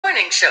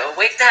morning show.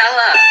 Wake the hell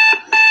up.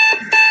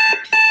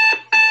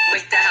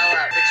 Wake the hell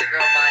up with your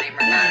girl, Bonnie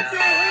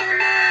Mercado.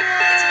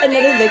 It's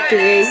Another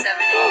victory. 7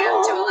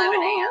 a.m. to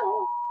 11 a.m.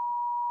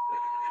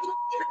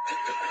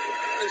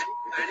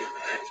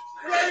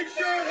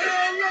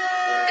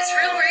 It's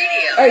real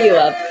radio. Are you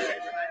up?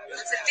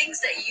 It's the things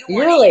that you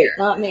You're want to late, hear.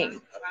 not me.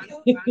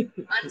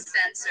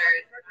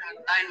 Uncensored,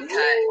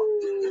 uncut,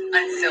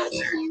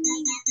 unfiltered.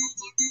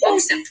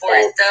 Most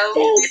important, though,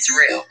 it's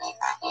real.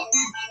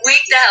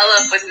 Wake the hell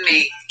up with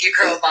me, your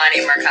girl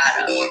Bonnie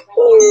Mercado.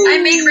 I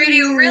make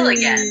radio real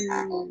again.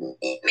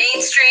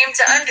 Mainstream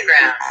to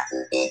underground.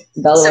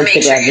 Bella So wants make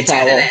to sure grab you the tune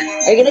towel. it in.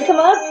 Are you gonna come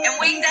up? And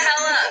wake the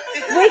hell up.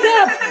 Wake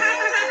up!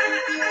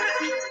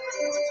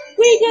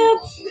 Wake up!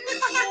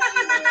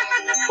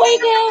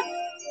 Wake up!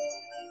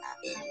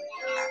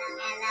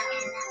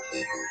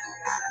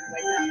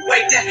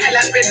 Wake the hell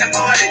up in the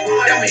morning.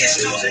 Don't be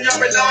snoozing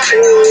or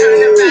alarming. Turn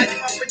the volume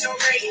up with your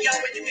radio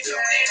and you can tune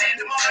in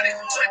the morning.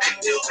 What you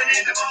doing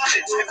in the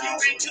morning? If you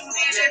ain't tuned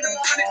in the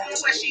morning,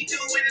 what she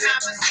doing? And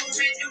I'm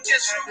assuming you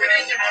just screwing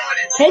in your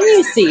morning. Can you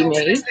see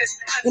me?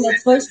 You're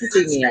not supposed to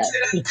see me yet.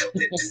 Wake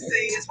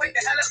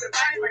the hell up and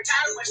Bonnie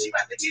Mercado when she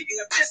about to give you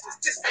the business.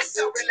 This is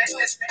so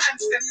relentless,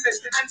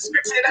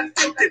 unscripted,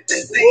 unfiltered.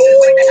 This thing is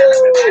wake the hell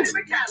up and Bonnie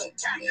Mercado.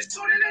 Just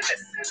tune in and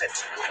listen.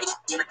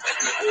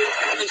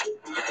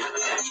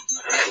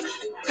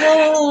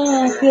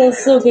 Oh,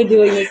 feels so good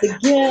doing this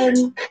again.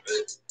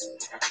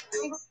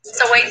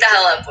 So wake the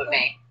hell up with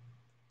me.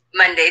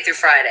 Monday through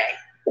Friday.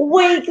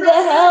 Wake the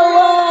hell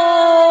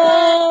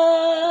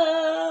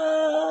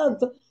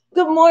up!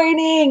 Good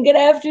morning, good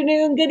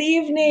afternoon, good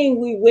evening.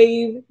 We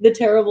wave the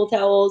terrible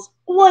towels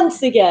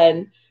once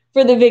again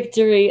for the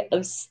victory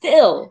of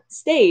still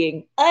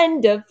staying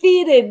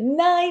undefeated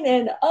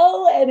 9-0,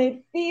 and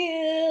it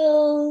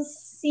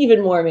feels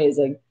even more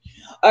amazing.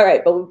 All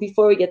right, but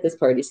before we get this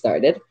party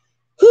started,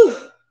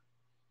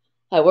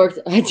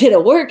 I did a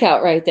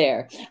workout right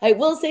there. I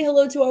will say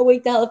hello to our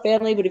Wake the Hell Up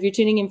family, but if you're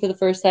tuning in for the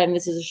first time,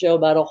 this is a show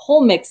about a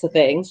whole mix of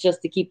things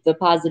just to keep the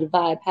positive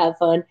vibe, have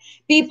fun,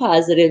 be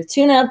positive,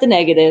 tune out the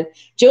negative,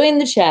 join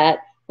the chat.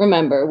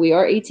 Remember, we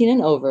are 18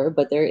 and over,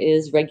 but there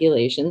is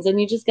regulations, and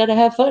you just got to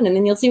have fun, and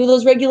then you'll see what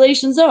those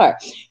regulations are.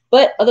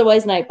 But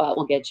otherwise, Nightbot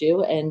will get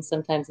you, and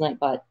sometimes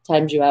Nightbot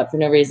times you out for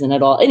no reason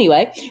at all.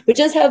 Anyway, but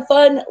just have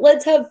fun.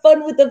 Let's have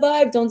fun with the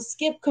vibe. Don't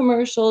skip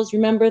commercials.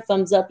 Remember,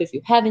 thumbs up if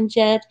you haven't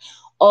yet.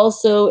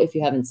 Also, if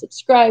you haven't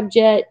subscribed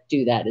yet,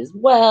 do that as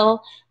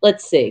well.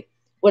 Let's see.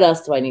 What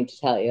else do I need to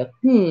tell you?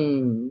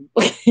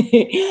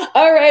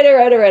 All right.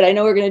 I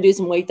know we're going to do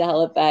some Wake the Hell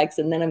Up facts,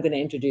 and then I'm going to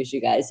introduce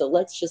you guys. So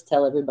let's just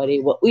tell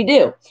everybody what we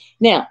do.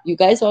 Now, you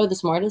guys are the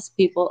smartest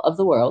people of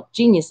the world,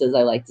 geniuses,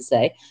 I like to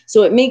say.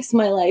 So it makes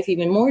my life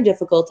even more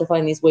difficult to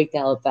find these Wake the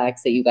Hell Up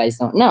facts that you guys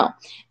don't know.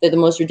 They're the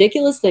most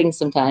ridiculous things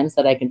sometimes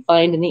that I can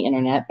find in the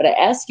internet, but I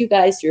ask you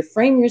guys to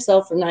refrain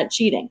yourself from not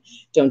cheating.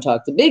 Don't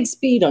talk to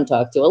Bixby, don't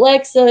talk to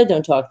Alexa,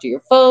 don't talk to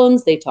your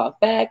phones. They talk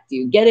back. Do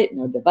you get it?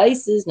 No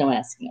devices, no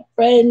asking a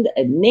friend,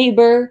 a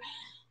neighbor,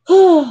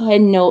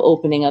 and no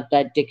opening up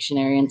that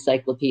dictionary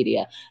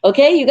encyclopedia.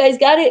 Okay, you guys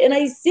got it? And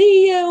I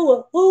see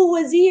you. Who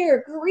was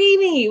here?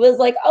 Creamy was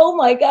like, oh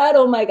my God.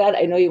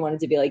 I know you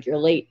wanted to be like, you're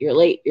late.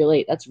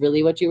 That's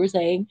really what you were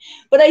saying.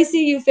 But I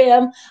see you,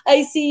 fam.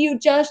 I see you,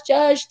 Josh,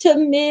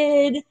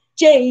 Tamid,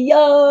 J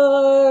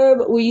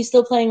Yarb. Were you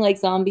still playing like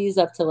zombies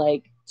up to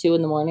like 2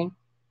 a.m?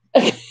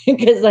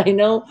 Because I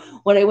know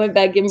when I went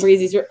back in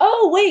Breezy's room,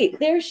 oh, wait,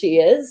 there she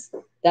is.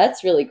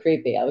 That's really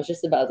creepy. I was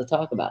just about to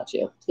talk about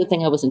you. It's a good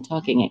thing I wasn't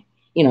talking,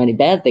 any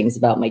bad things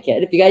about my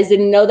kid. If you guys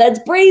didn't know, that's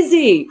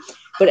Breezy.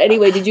 But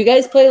anyway, did you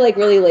guys play like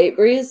really late,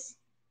 Breeze?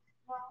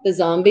 The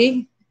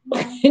zombie?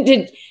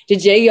 Did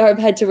J Yarb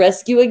had to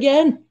rescue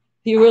again?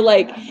 You were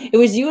like, it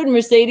was you and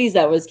Mercedes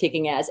that was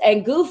kicking ass.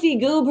 And Goofy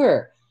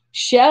Goober,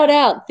 shout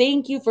out.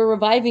 Thank you for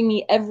reviving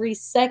me every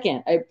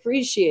second. I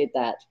appreciate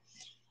that.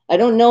 I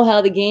don't know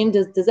how the game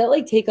does that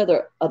like take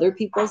other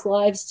people's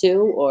lives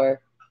too,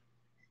 or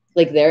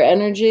like their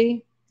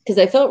energy? Because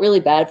I felt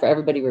really bad for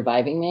everybody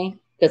reviving me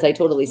because I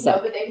totally suck.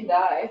 No, but they can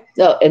die.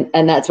 So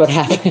and that's what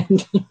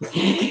happened.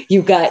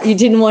 You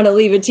didn't want to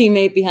leave a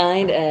teammate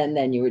behind, and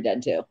then you were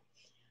dead too.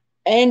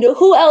 And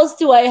who else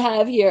do I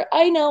have here?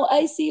 I know,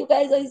 I see you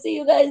guys.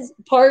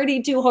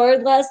 Partied too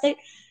hard last night.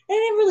 I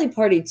didn't really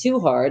party too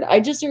hard. I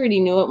just already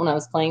knew it when I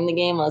was playing the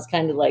game. I was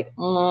kind of like,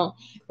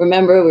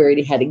 remember, we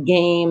already had a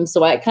game.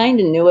 So I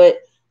kind of knew it.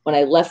 When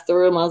I left the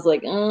room, I was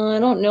like, I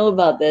don't know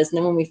about this. And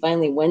then when we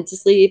finally went to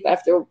sleep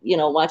after,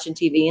 watching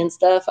TV and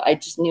stuff, I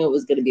just knew it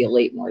was going to be a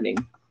late morning.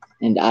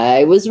 And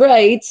I was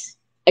right.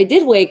 I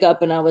did wake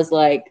up and I was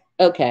like,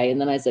 okay. And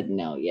then I said,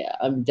 no, yeah,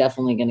 I'm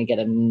definitely going to get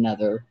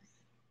another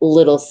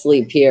little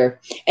sleep here.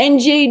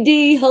 And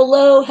JD,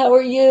 hello, how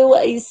are you?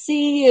 I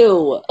see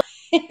you.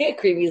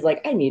 Creamy's like,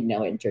 I need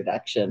no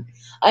introduction.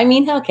 I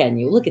mean, how can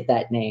you? Look at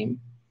that name.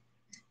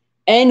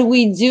 And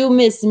we do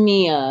miss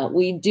Mia.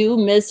 We do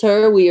miss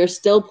her. We are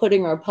still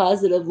putting our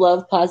positive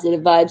love, positive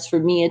vibes for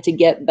Mia to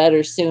get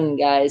better soon,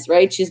 guys,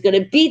 right? She's going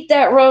to beat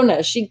that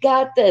Rona. She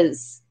got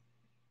this.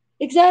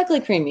 Exactly,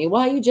 Creamy.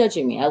 Why are you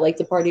judging me? I like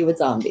to party with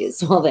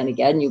zombies. Well, then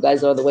again, you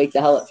guys are the Wake the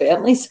Hell Up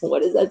family, so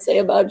what does that say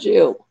about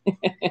you?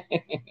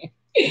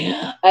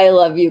 I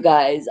love you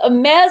guys. A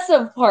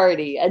massive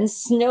party and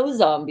snow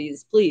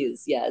zombies,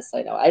 please. Yes,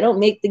 I know. I don't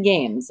make the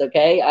games,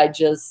 okay? I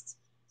just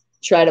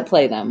try to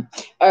play them.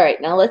 All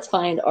right, now let's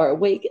find our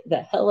Wake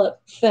the Hell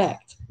Up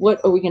fact. What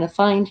are we going to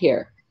find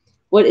here?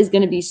 What is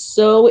going to be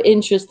so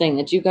interesting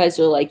that you guys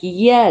are like,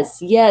 yes,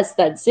 yes,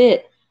 that's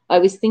it. I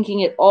was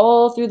thinking it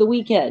all through the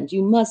weekend.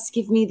 You must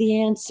give me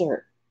the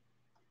answer.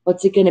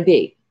 What's it going to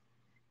be?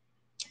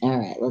 All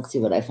right, let's see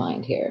what I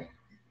find here.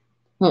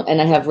 Oh,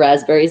 and I have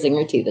raspberry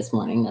zinger tea this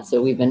morning. That's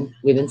what we've been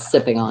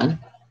sipping on.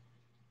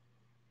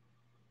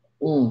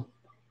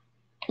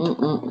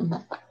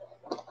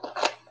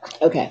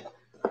 Okay.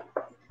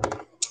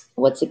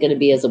 What's it going to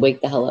be as a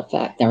Wake the Hell Up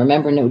fact? Now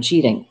remember, no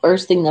cheating.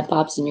 First thing that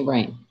pops in your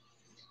brain.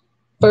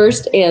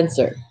 First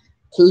answer,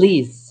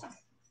 please.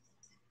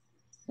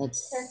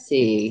 Let's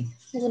see.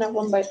 You can have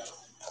one bite.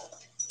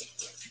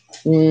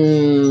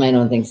 I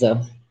don't think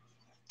so.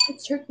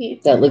 It's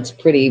turkey. That looks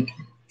pretty,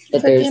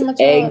 but Turkey there's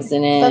eggs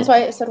in it. That's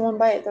why I said one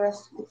bite. The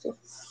rest is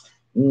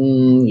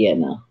yeah,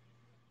 no.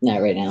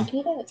 Not right now.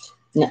 Eat it.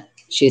 No,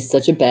 she's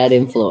such a bad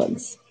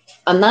influence.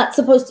 I'm not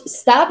supposed to.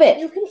 Stop it.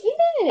 You can eat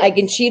it. I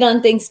can cheat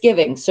on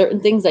Thanksgiving.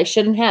 Certain things I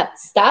shouldn't have.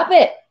 Stop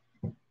it.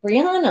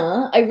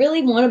 Brianna, I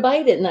really want to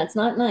bite it, and that's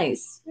not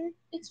nice.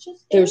 It's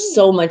just There's egg.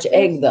 so much egg,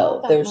 There's though.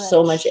 not that There's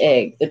so much much.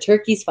 egg. The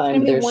turkey's fine,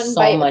 but there's one so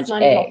bite, much it's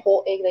not even egg. a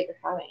whole egg that you're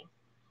having.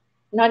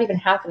 Not even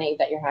half an egg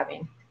that you're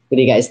having. What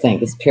do you guys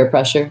think? Is peer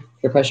pressure?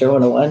 Peer pressure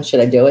 101?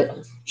 Should I do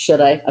it?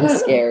 Should I? I'm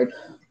scared.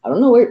 I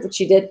don't know what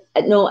she did.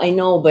 No, I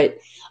know, but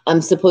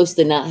I'm supposed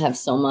to not have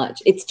so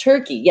much. It's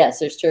turkey. Yes,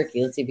 there's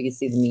turkey. Let's see if you can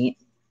see the meat.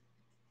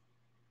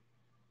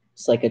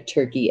 It's like a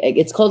turkey egg.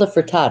 It's called a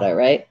frittata,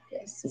 right?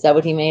 Yes. Is that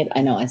what he made?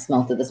 I know. I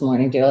smelled it this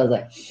morning, too. I was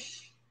like,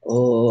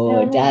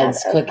 oh,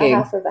 Dad's cooking.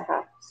 Half of the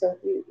half, so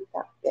you eat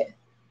that bit.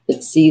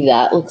 But see,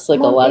 that looks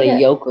like a lot of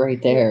yolk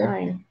right there.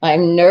 Fine.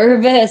 I'm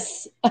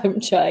nervous. I'm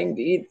trying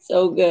to eat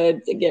so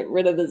good to get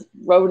rid of this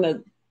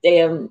Rona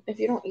damn If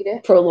you don't eat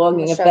it,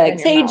 prolonging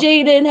effects. Hey, mouth.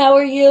 Jaden, how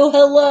are you?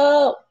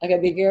 Hello. I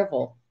gotta be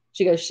careful.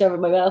 She goes shove it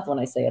in my mouth when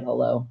I say it.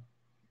 Hello.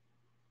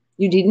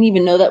 You didn't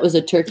even know that was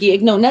a turkey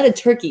egg? No, not a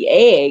turkey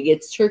egg.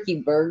 It's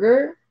turkey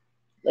burger.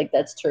 Like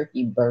that's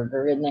turkey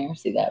burger in there.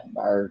 See that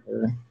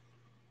burger?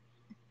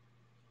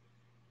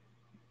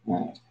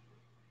 All right.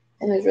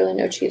 And there's really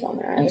no cheese on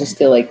there. I just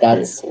feel like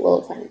that's a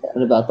little tiny bit.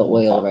 What about the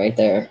oil right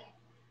there?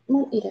 I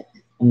won't eat it.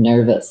 I'm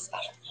nervous. I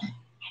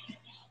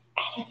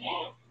don't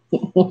know.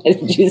 What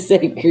did you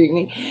say,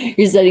 Creamy?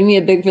 You're sending me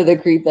a big for the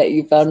creep that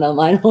you found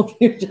online. Hope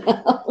you're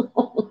down.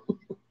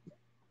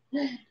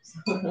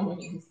 So no,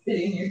 you're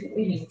sitting here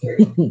eating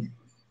turkey.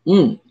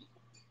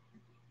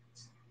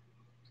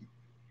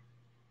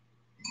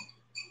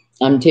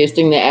 I'm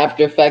tasting the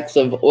after effects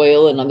of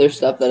oil and other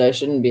stuff that I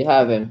shouldn't be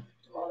having.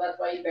 Well, that's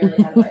why you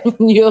barely had it.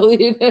 You'll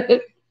eat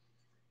it.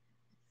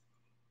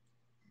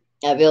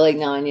 I feel like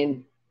now I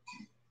need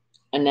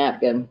a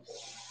napkin.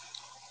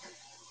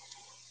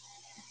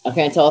 I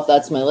can't tell if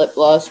that's my lip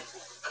gloss.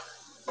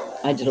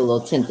 I did a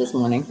little tint this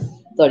morning.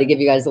 Thought I'd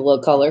give you guys a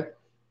little color.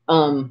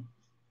 I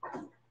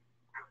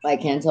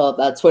can't tell if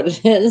that's what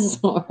it is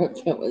or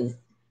if it was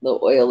the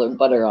oil or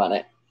butter on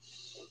it.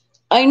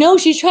 I know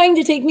she's trying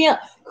to take me out.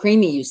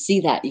 Creamy, you see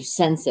that. You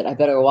sense it. I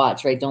better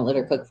watch, right? Don't let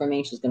her cook for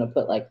me. She's going to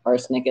put like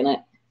arsenic in it.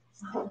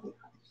 Oh,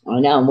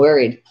 now I'm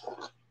worried.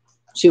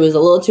 She was a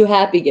little too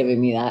happy giving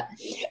me that.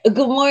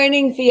 Good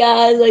morning,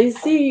 Fiaz. I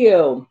see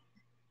you.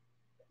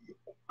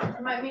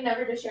 Remind me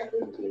never to share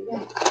food with you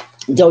again.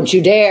 Don't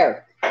you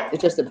dare.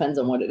 It just depends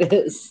on what it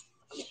is.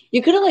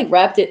 You could have like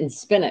wrapped it in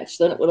spinach.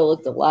 Then it would have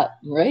looked a lot,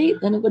 right?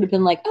 Then it would have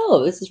been like,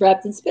 oh, this is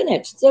wrapped in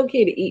spinach. It's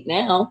okay to eat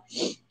now.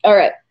 All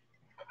right.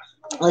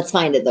 Let's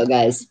find it though,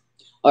 guys.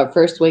 Our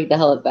first Wake the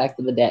Hell Up back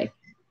to the day.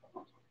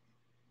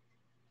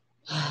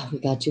 We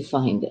got to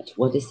find it.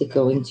 What is it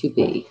going to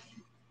be?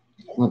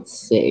 Let's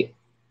see.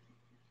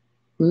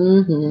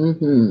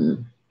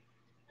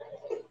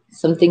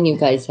 Something you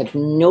guys have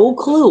no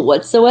clue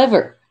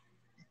whatsoever.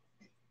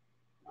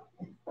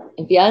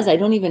 And Biaz, I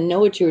don't even know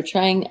what you were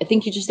trying. I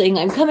think you're just saying,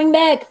 I'm coming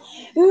back.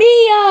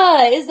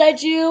 Mia, is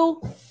that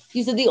you?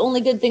 You said the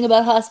only good thing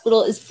about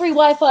hospital is free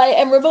Wi-Fi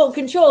and remote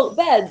control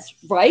beds,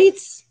 right?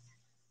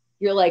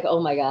 You're like,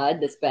 oh my God,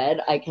 this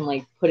bed, I can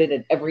like put it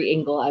at every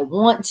angle I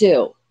want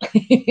to.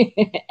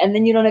 And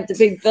then you don't have to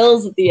pay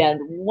bills at the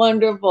end.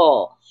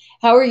 Wonderful.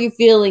 How are you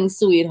feeling,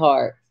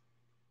 sweetheart?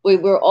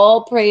 We're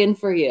all praying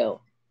for you.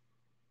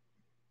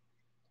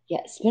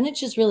 Yeah,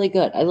 spinach is really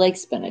good. I like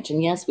spinach.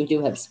 And yes, we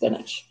do have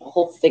spinach. The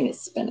whole thing is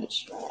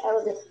spinach. I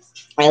love it.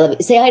 I love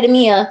it. Say hi to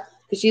Mia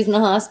because she's in the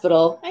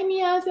hospital. Hi,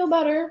 Mia. I feel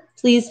better.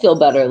 Please feel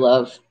better,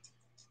 love.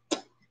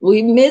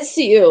 We miss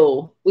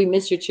you. We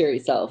miss your cheery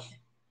self.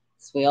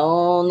 So we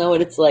all know what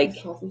it's like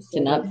to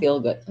not feel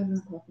good.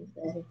 I'm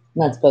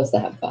not supposed to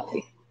have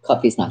coffee.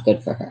 Coffee's not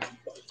good for her.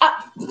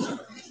 Ah!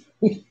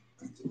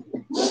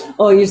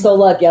 Oh, you're so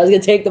lucky. I was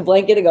going to take the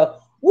blanket and go,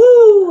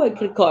 woo! I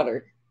could have caught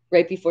her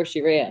right before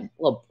she ran.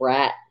 Little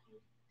brat.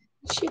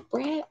 Shit,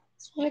 Brat.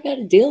 That's what I got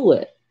to deal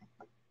with.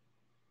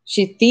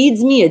 She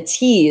feeds me a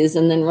tease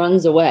and then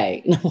runs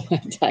away. No,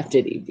 I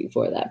did eat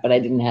before that, but I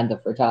didn't have the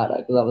frittata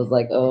because I was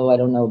like, oh, I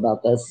don't know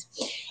about this.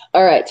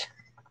 All right,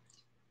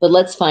 but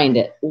let's find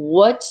it.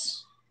 What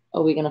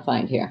are we going to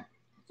find here?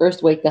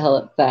 First wake the hell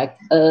up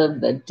fact of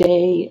the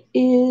day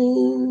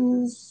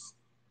is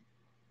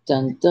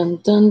dun, dun,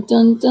 dun,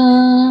 dun,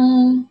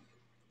 dun.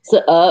 So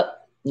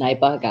up,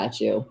 Nightbot got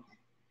you.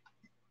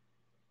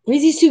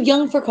 Breezy's too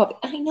young for coffee.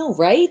 I know,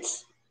 right?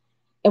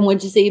 And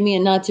once you say to me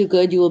and not too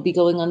good, you will be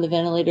going on the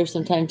ventilator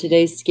sometime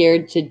today,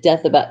 scared to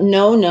death about.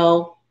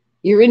 No,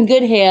 you're in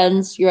good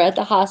hands. You're at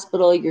the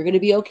hospital. You're going to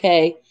be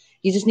okay.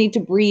 You just need to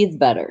breathe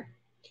better.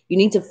 You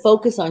need to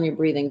focus on your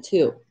breathing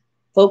too.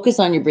 Focus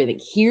on your breathing.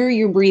 Hear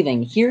your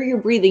breathing. Hear your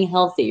breathing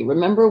healthy.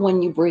 Remember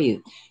when you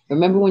breathe.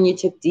 Remember when you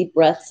took deep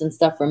breaths and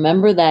stuff.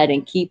 Remember that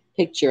and keep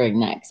picturing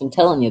that. Because I'm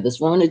telling you,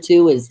 this Rona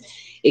 2 is,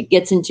 it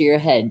gets into your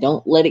head.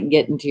 Don't let it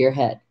get into your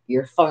head.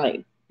 You're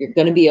fine. You're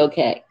going to be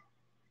okay.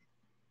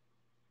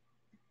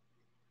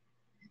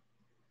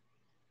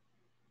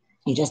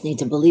 You just need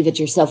to believe it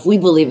yourself. We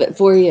believe it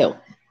for you.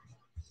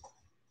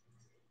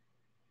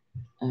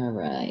 All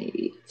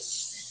right.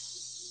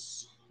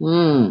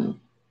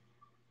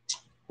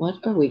 What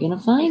are we going to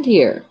find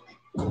here?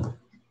 What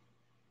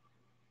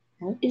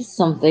is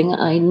something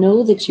I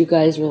know that you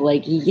guys were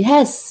like,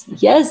 yes,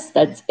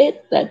 that's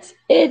it. That's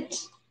it.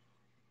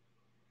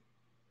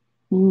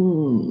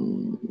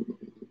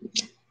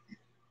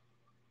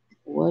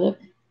 What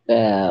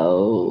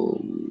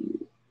about...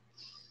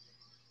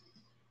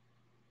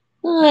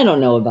 I don't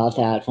know about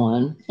that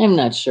one. I'm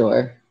not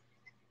sure.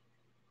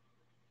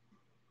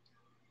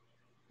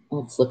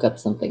 Let's look up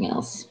something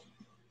else.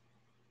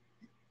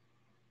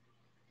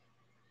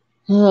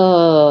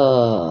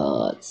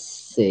 Oh, let's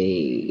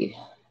see.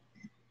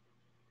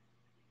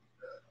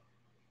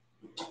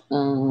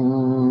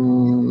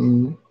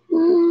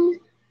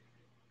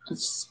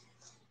 Let's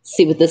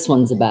see what this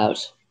one's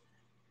about.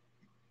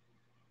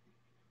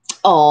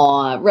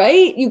 Aw,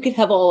 right? You could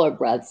have all our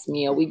breaths,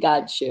 Mia. We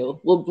got you.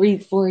 We'll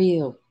breathe for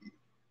you.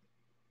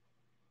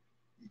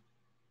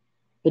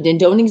 But then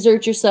don't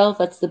exert yourself.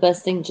 That's the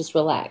best thing. Just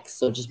relax.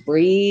 So just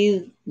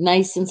breathe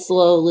nice and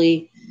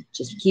slowly.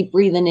 Just keep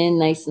breathing in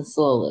nice and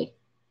slowly.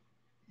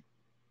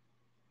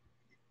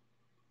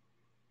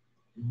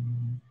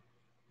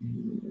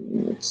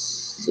 Let's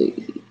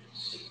see.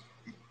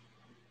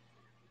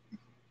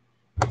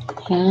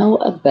 How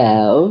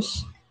about...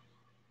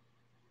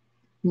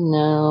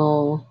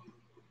 No.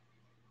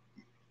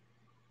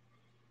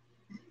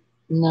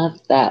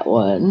 Not that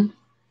one.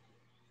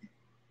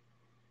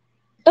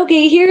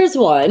 Okay, here's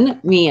one.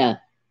 Mia,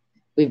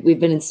 we've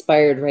been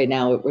inspired right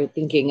now. We're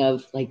thinking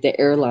of like the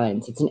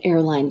airlines. It's an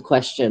airline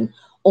question.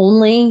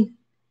 Only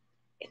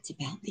it's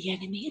about the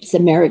enemy. It's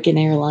American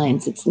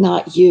Airlines. It's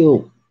not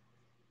you.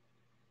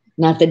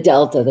 Not the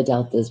Delta. The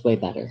Delta is way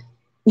better.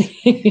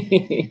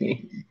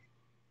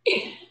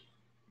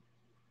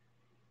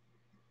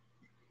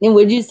 And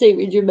would you say,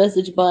 read your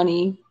message,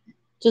 Bonnie?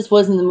 Just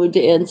wasn't in the mood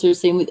to answer.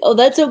 Same with, oh,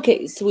 that's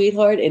okay,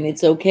 sweetheart. And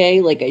it's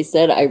okay. Like I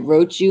said, I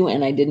wrote you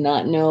and I did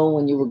not know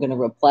when you were going to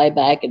reply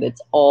back, and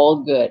it's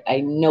all good.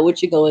 I know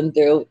what you're going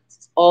through.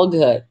 It's all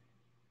good.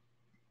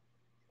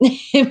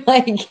 Am I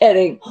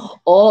getting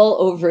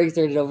all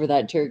overexerted over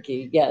that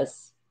turkey?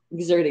 Yes,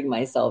 exerting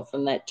myself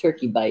from that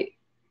turkey bite.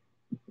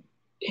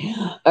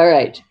 All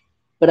right,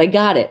 but I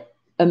got it.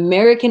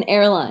 American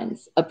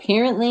Airlines.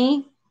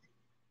 Apparently,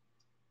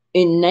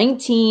 in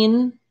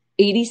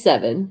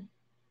 1987,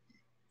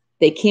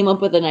 they came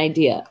up with an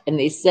idea and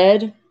they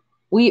said,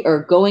 we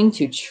are going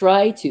to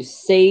try to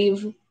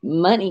save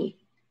money.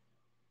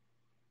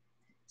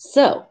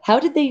 So, how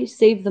did they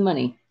save the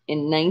money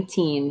in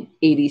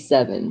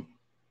 1987?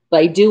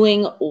 By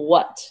doing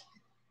what?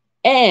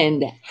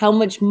 And how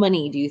much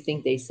money do you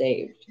think they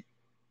saved?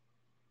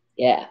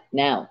 Yeah,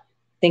 now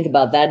think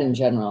about that in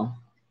general.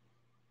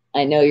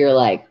 I know you're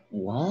like,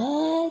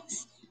 what?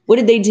 What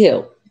did they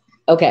do?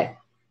 Okay.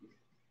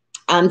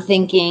 I'm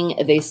thinking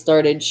they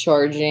started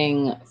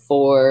charging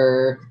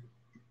for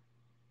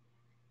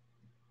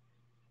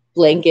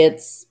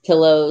blankets,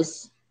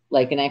 pillows,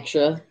 like an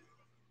extra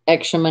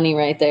money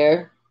right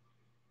there.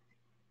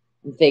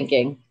 I'm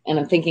thinking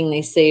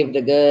they saved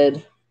a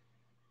good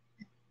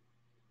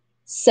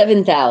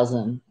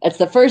 $7,000. That's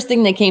the first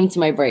thing that came to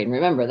my brain.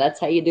 Remember, that's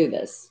how you do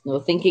this. No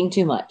thinking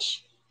too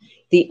much.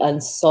 The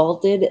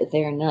unsalted,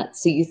 they're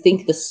nuts. So you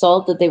think the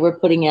salt that they were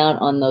putting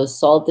out on those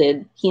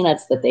salted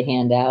peanuts that they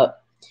hand out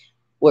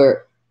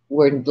were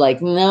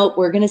like, nope,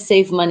 we're going to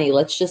save money.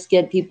 Let's just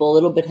get people a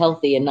little bit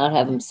healthy and not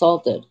have them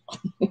salted.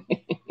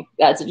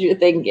 That's what you're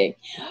thinking.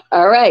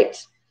 All right.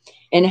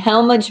 And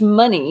how much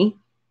money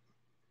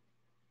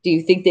do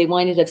you think they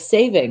winded up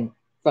saving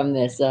from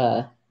this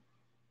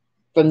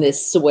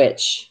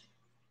switch?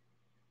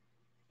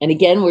 And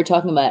again, we're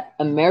talking about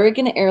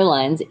American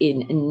Airlines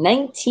in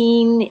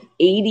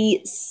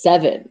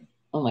 1987.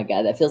 Oh my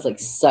God, that feels like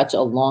such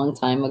a long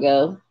time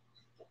ago.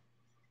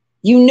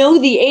 You know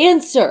the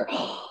answer.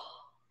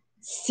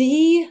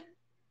 See?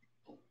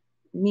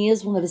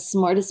 Mia's one of the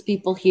smartest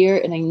people here,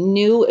 and I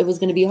knew it was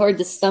going to be hard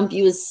to stump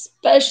you,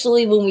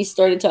 especially when we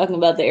started talking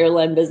about the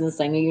airline business.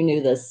 I knew you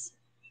knew this.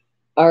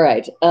 All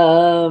right.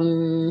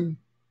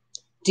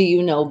 Do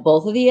you know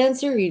both of the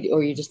answer, or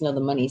you just know the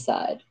money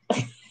side?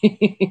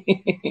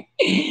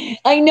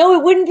 I know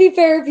it wouldn't be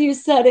fair if you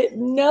said it.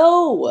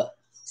 No.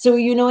 So are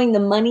you knowing the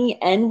money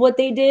and what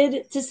they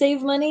did to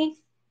save money?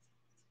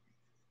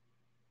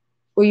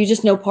 Or you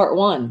just know part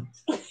one?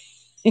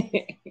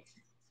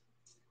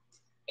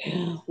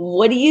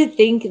 What do you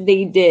think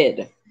they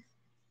did?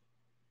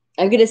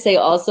 I'm going to say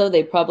also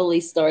they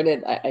probably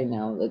started, I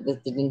know that this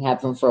didn't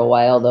happen for a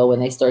while, though, when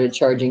they started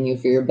charging you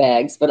for your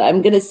bags. But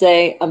I'm going to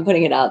say, I'm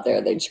putting it out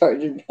there, they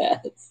charged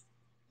bags.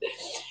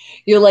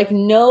 You're like,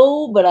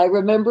 no, but I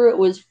remember it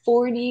was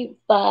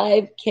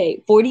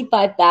 45K,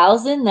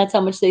 45,000. That's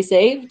how much they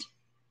saved.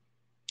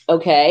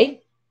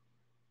 Okay.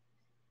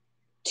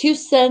 2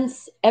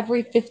 cents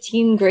every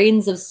 15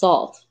 grains of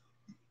salt.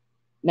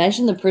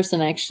 Imagine the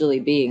person actually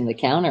being the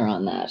counter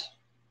on that.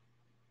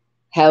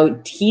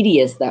 How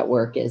tedious that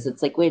work is.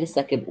 It's like, wait a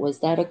second, was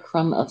that a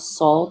crumb of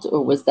salt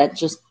or was that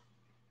just,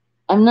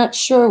 I'm not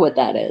sure what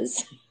that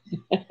is.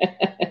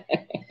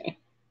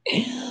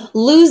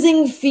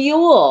 Losing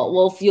fuel.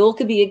 Well, fuel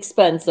could be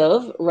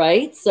expensive,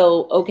 right?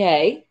 So,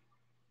 okay.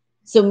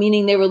 So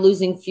meaning they were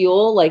losing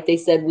fuel, like they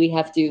said, we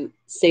have to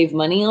save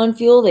money on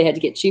fuel. They had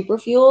to get cheaper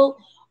fuel.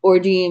 Or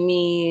do you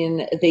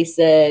mean they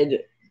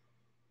said,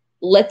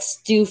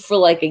 let's do for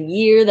like a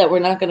year that we're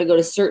not going to go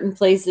to certain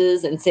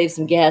places and save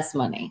some gas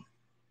money?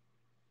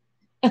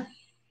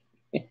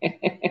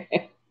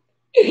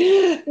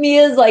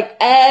 Mia's like,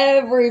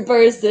 every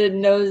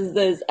person knows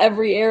this,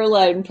 every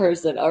airline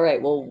person. All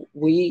right, well,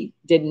 we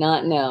did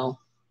not know.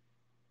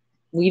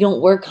 We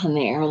don't work on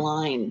the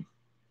airline.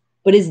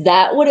 But is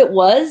that what it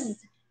was?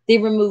 They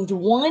removed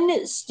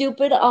one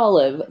stupid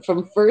olive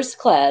from first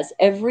class.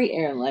 Every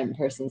airline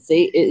person.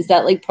 See, is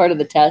that like part of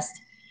the test?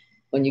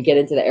 When you get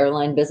into the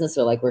airline business,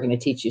 they're like, we're going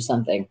to teach you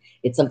something.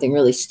 It's something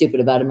really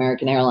stupid about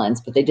American Airlines,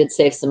 but they did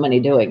save some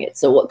money doing it.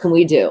 So what can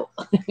we do?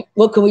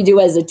 What can we do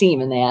as a team?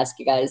 And they ask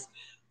you guys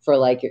for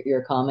like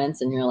your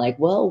comments, and you're like,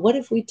 well, what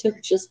if we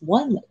took just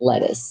one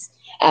lettuce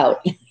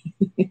out?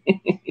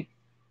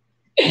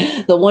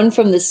 The one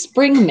from the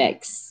spring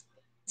mix.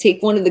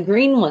 Take one of the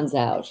green ones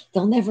out.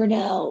 They'll never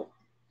know.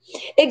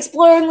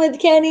 Exploring with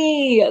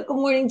Kenny. Good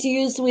morning to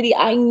you, sweetie.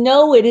 I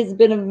know it has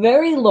been a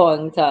very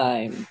long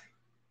time.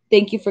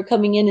 Thank you for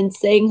coming in and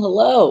saying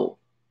hello.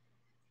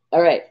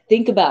 All right,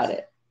 think about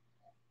it.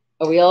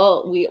 Are we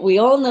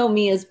all know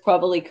Mia's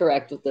probably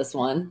correct with this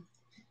one.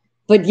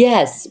 But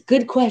yes,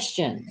 good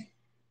question.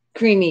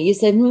 Creamy, you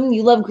said,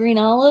 you love green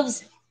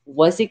olives?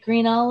 Was it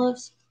green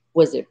olives?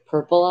 Was it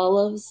purple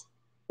olives?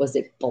 Was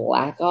it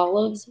black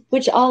olives?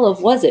 Which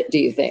olive was it, do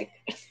you think?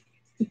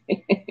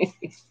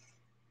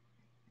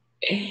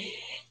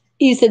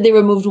 You said they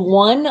removed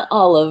one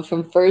olive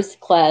from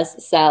first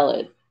class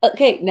salad.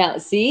 Okay, now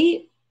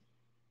see,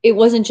 it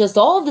wasn't just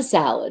all the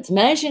salads.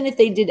 Imagine if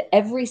they did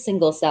every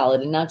single salad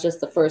and not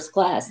just the first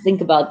class.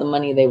 Think about the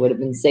money they would have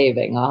been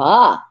saving.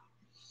 Aha.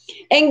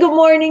 And good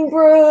morning,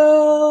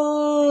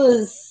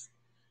 Bruce.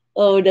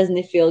 Oh, doesn't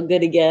it feel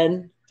good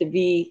again to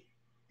be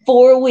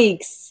 4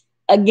 weeks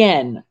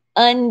again,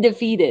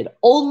 undefeated,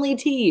 only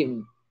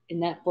team in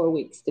that 4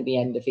 weeks to be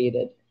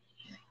undefeated.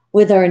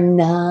 With our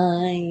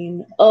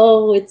 9.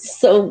 Oh, it's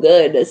so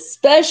good,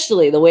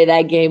 especially the way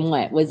that game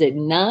went. Was it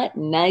not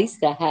nice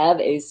to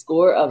have a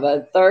score of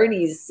a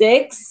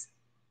 36?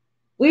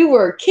 We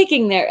were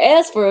kicking their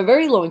ass for a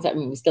very long time. I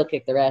mean, we still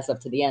kicked their ass up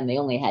to the end. They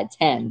only had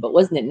 10, but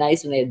wasn't it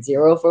nice when they had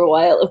 0 for a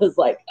while? It was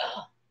like,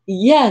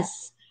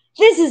 yes,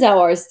 this is how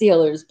our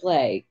Steelers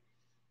play.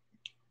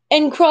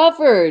 And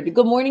Crawford,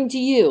 good morning to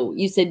you.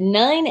 You said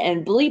 9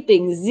 and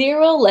bleeping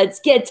 0. Let's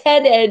get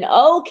 10 and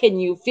 0. Can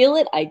you feel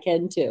it? I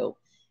can too.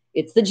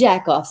 It's the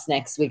jack-offs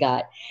next we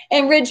got.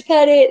 And Rich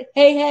Pettit,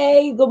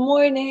 hey, good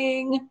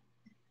morning.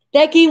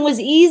 That game was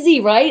easy,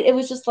 right? It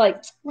was just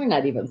like, we're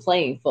not even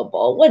playing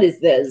football. What is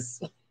this?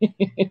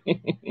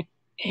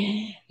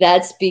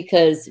 That's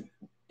because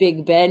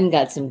Big Ben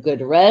got some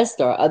good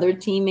rest. Our other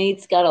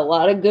teammates got a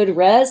lot of good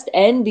rest.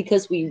 And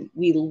because we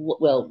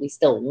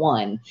still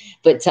won.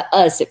 But to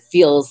us, it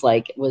feels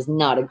like it was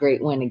not a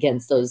great win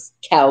against those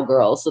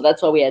Cowgirls. So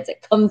that's why we had to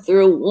come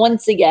through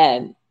once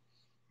again.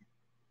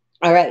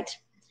 All right.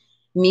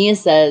 Mia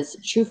says,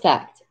 true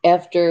fact,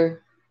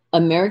 after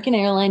American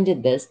Airlines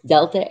did this,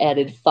 Delta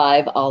added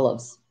 5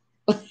 olives.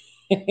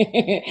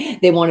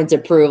 They wanted to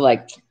prove,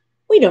 like,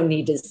 we don't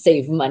need to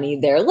save money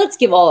there. Let's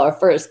give all our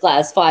first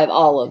class 5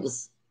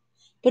 olives.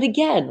 But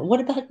again, what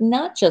about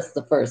not just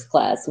the first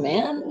class,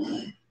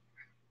 man?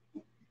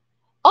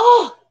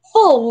 Oh,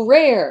 full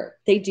rare.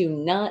 They do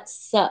not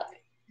suck.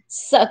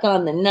 Suck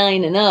on the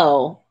 9 and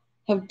 0.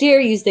 How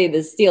dare you say the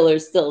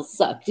Steelers still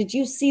suck? Did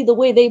you see the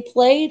way they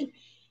played?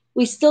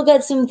 We still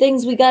got some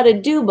things we got to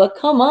do, but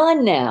come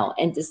on now.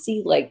 And to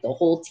see like the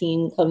whole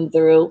team come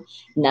through,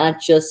 not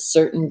just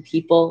certain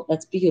people,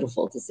 that's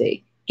beautiful to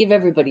see. Give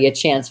everybody a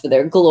chance for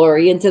their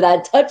glory into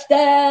that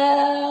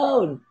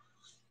touchdown,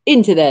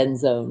 into the end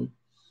zone.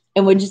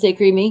 And what'd you say,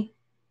 Creamy?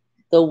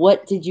 The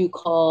what did you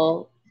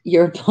call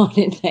your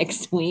opponent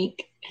next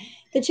week?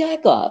 The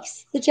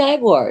Jackoffs, the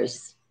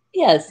Jaguars.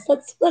 Yes,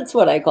 that's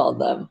what I called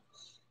them.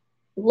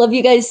 Love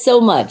you guys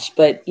so much,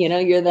 but you know,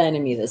 you're the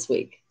enemy this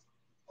week.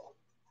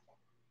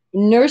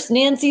 Nurse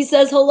Nancy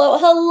says hello.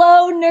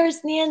 Hello, Nurse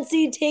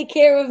Nancy. Take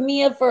care of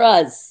Mia for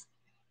us.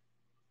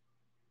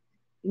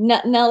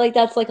 Now, like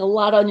that's like a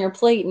lot on your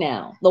plate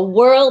now. The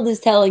world is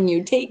telling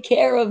you, take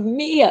care of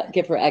Mia.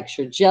 Give her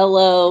extra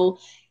Jello.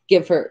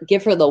 Give her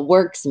the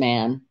works,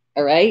 man.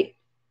 All right?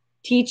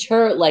 Teach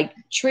her, like,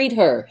 treat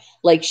her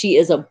like she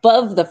is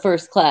above the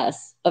first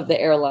class of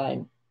the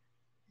airline.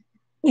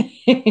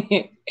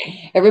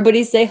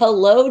 Everybody say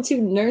hello to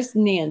Nurse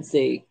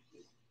Nancy.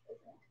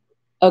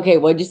 Okay,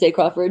 what'd you say,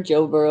 Crawford?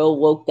 Joe Burrow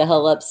woke the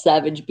hell up,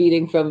 savage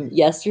beating from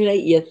yesterday.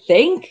 You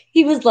think?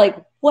 He was like,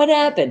 what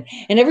happened?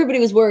 And everybody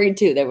was worried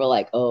too. They were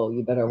like, oh,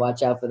 you better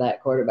watch out for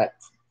that quarterback.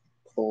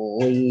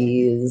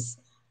 Please,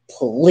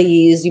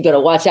 you better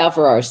watch out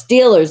for our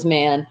Steelers,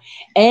 man.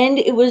 And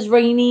it was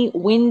rainy,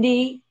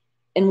 windy,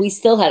 and we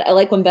still had, I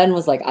like when Ben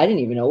was like, I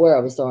didn't even know where I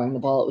was throwing the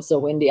ball. It was so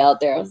windy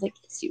out there. I was like,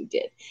 yes, you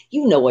did.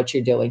 You know what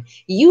you're doing.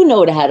 You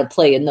know how to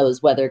play in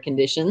those weather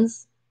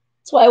conditions.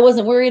 That's why I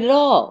wasn't worried at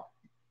all.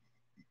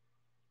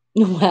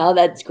 Wow,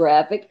 that's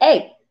graphic.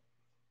 Hey,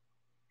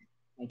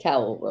 my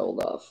towel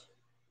rolled off.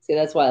 See,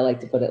 that's why I like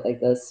to put it like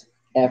this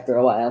after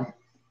a while,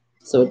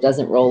 so it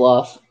doesn't roll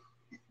off.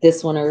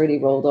 This one already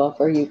rolled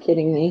off. Are you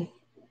kidding me?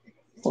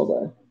 Hold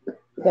on.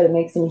 We got to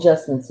make some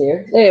adjustments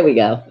here. There we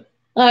go.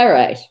 All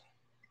right.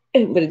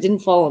 But it didn't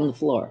fall on the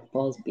floor. It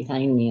falls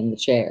behind me in the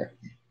chair.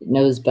 It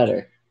knows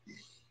better.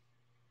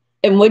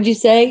 And what'd you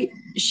say?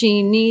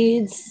 She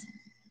needs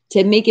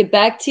to make it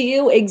back to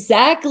you?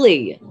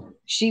 Exactly.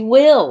 She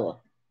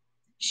will.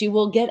 She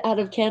will get out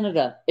of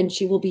Canada and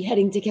she will be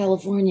heading to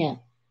California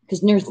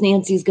because Nurse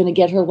Nancy's going to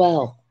get her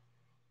well.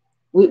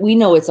 We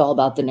know it's all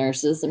about the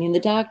nurses. I mean, the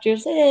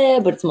doctors,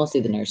 but it's mostly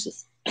the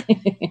nurses.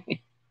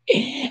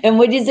 And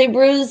what'd you say,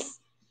 Bruce?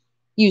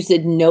 You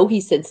said no.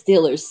 He said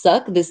Steelers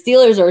suck. The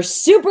Steelers are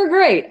super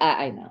great.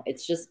 I know.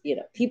 It's just, you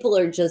know, people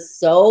are just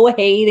so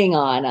hating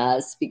on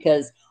us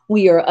because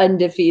we are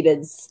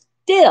undefeated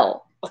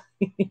still.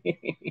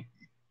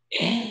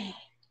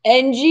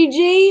 And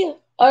Gigi?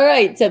 All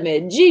right,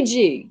 Timid.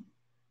 Gigi.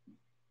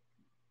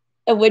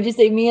 And what'd you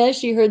say, Mia?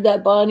 She heard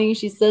that, Bonnie.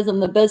 She says, I'm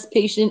the best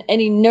patient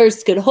any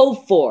nurse could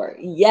hope for.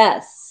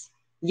 Yes.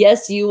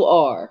 Yes, you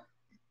are.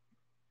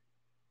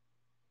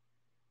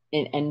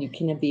 And you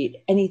can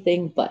beat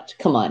anything but.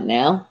 Come on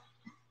now.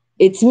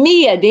 It's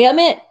Mia, damn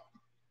it.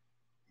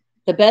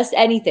 The best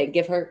anything.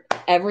 Give her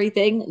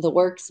everything. The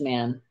works,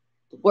 man.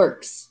 The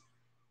works.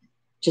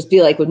 Just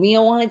be like, when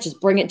Mia want it, just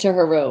bring it to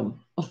her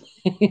room.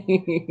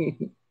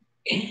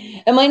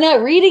 Am I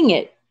not reading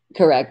it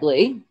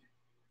correctly?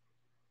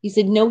 He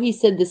said, no, he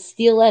said the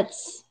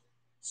Steelettes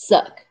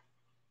suck.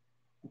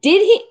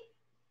 Did he?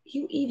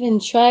 You even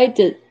tried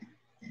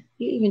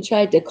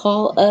to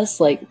call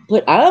us like,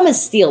 but I'm a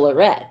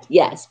Steelerette,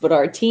 yes, but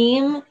our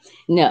team,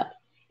 no.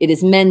 It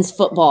is men's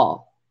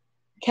football.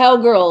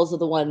 Cowgirls are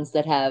the ones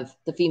that have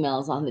the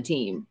females on the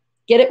team.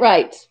 Get it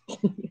right.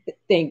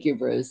 Thank you,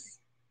 Bruce.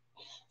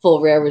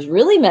 Full Rare was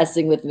really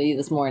messing with me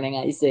this morning,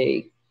 I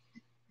see.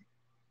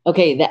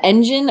 Okay, the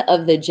engine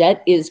of the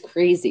jet is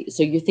crazy.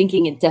 So you're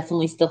thinking it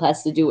definitely still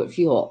has to do with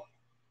fuel.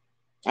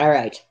 All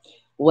right.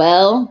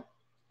 Well,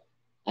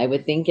 I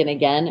would think, and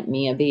again,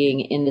 Mia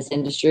being in this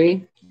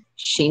industry,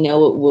 she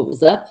know what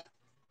was up.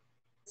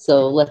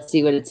 So let's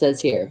see what it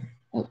says here.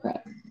 Oh,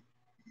 crap.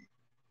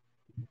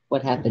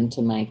 What happened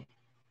to my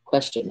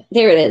question?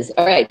 There it is.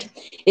 All right.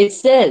 It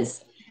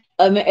says,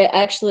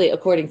 actually,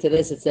 according to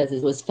this, it says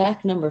it was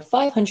fact number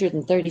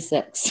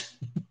 536.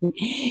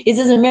 It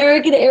says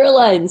American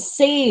Airlines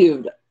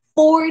saved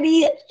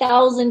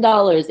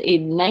 $40,000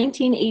 in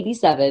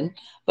 1987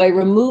 by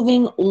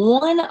removing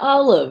one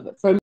olive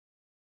from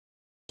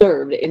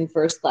served in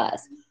first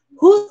class.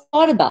 Who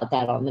thought about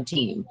that on the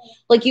team?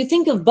 Like, you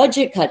think of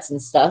budget cuts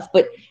and stuff,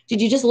 but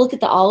did you just look at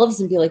the olives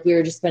and be like, we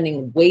were just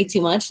spending way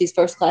too much? These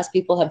first class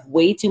people have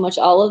way too much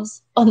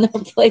olives on their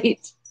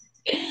plate.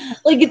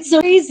 Like, it's so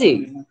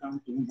crazy.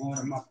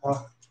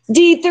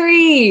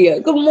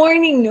 D3, good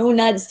morning. No,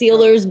 not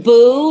Steelers.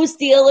 Boo,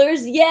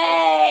 Steelers.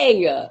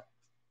 Yay.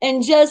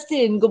 And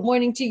Justin, good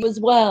morning to you as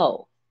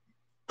well.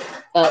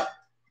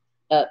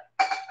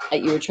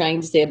 You were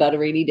trying to say about a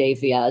rainy day,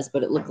 Fiaz,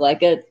 but it looked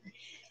like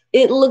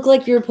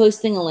you were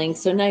posting a link.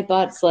 So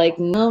Nightbot's like,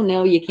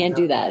 no, you can't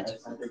do that.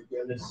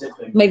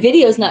 My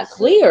video's not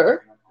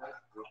clear.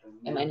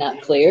 Am I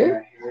not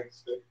clear?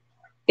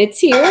 It's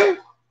here.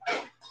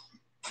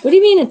 What do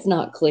you mean it's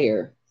not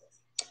clear?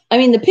 I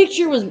mean, the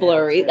picture was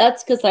blurry.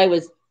 That's because I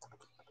was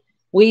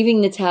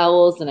waving the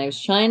towels and I was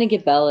trying to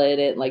get Bella in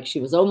it. Like, she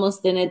was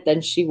almost in it,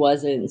 then she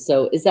wasn't.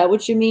 So is that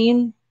what you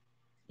mean?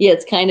 Yeah,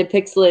 it's kind of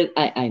pixelated.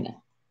 I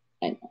know.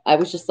 I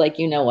was just like,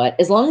 you know what?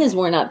 As long as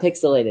we're not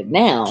pixelated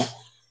now,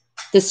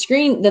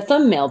 the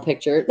thumbnail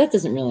picture, that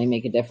doesn't really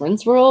make a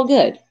difference. We're all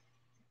good.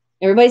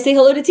 Everybody say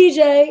hello to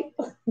TJ.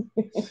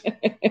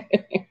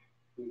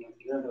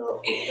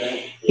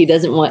 He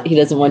doesn't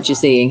want you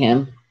seeing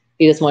him.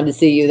 He just wanted to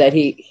see you that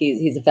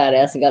he's a fat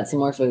ass and got some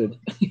more food.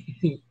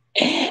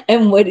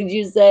 And what did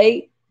you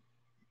say?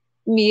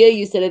 Mia,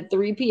 you said at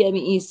 3 p.m.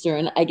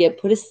 Eastern, I get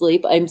put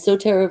asleep. I'm so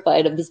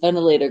terrified of this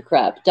ventilator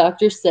crap.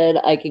 Doctor said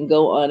I can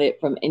go on it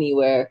from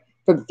anywhere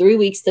from 3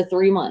 weeks to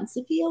 3 months.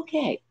 It'd be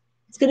okay.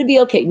 It's going to be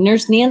okay.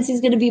 Nurse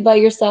Nancy's going to be by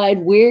your side.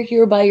 We're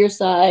here by your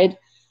side.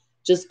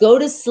 Just go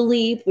to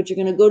sleep, but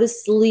you're going to go to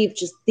sleep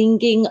just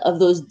thinking of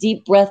those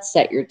deep breaths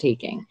that you're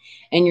taking.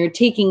 And you're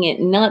taking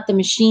it, not the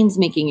machine's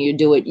making you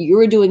do it.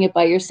 You're doing it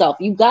by yourself.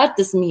 You got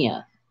this,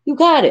 Mia. You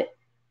got it.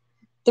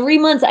 3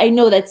 months, I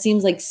know that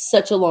seems like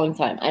such a long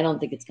time. I don't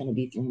think it's going to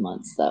be 3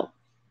 months, though.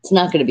 It's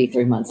not going to be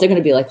 3 months. They're going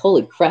to be like,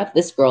 holy crap,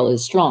 this girl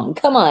is strong.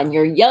 Come on,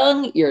 you're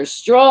young, you're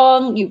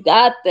strong, you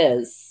got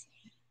this.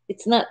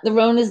 It's not, the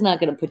Rona's not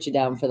going to put you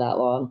down for that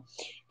long.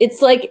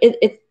 It's like,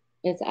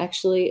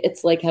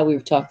 it's like how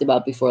we've talked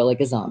about before,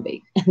 like a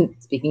zombie.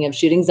 Speaking of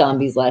shooting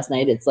zombies last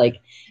night, it's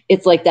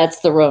like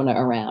that's the Rona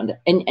around.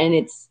 And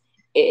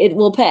it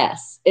will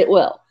pass. It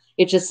will.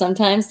 It just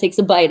sometimes takes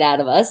a bite out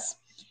of us.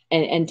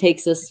 And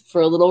takes us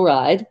for a little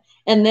ride,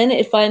 and then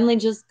it finally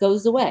just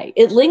goes away.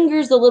 It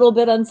lingers a little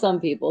bit on some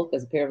people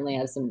because apparently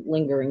I have some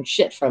lingering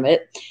shit from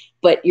it,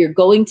 but you're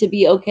going to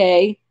be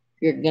okay.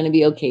 You're going to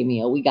be okay,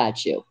 Mia. We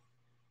got you.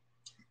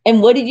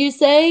 And what did you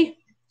say?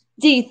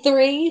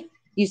 D3,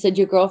 you said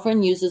your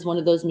girlfriend uses one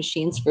of those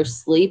machines for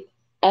sleep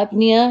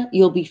apnea.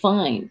 You'll be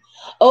fine.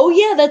 Oh,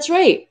 yeah, that's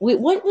right.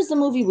 What was the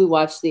movie we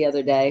watched the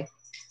other day?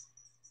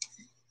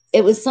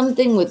 It was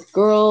something with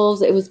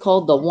girls. It was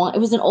called The Wine. It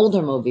was an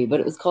older movie, but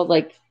it was called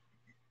like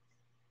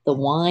The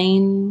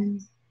Wine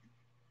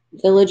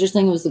Village or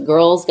something. It was the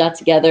girls got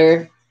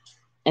together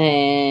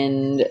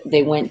and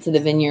they went to the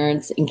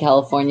vineyards in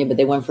California, but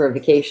they went for a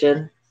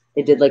vacation.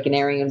 They did like an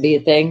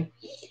Airbnb thing.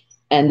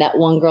 And that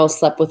one girl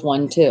slept with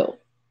one too.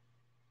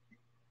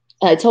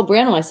 And I told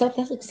Brandon, I thought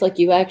that looks like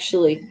you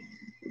actually,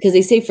 because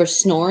they say for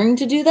snoring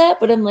to do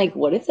that, but I'm like,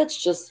 what if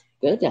that's just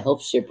good to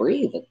help you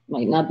breathe? It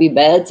might not be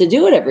bad to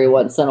do it every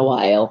once in a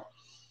while.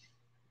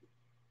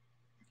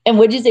 And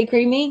what'd you say,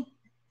 Creamy?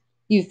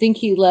 You think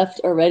he left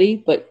already,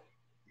 but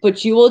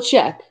you will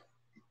check.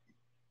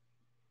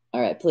 All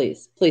right,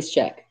 please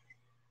check.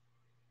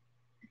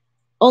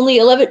 Only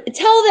 11.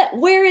 Tell that,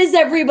 where is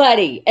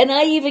everybody? And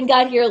I even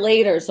got here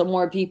later, so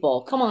more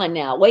people. Come on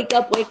now. Wake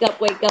up, wake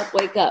up, wake up,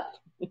 wake up.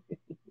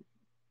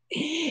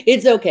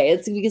 It's okay.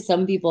 It's because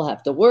some people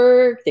have to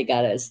work. They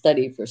got to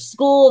study for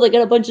school. They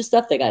got a bunch of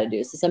stuff they got to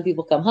do. So some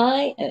people come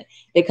hi, and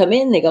they come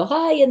in, they go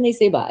hi, and they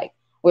say bye.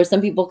 Or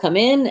some people come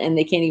in and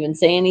they can't even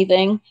say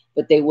anything,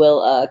 but they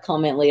will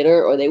comment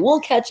later, or they will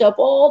catch up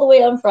all the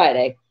way on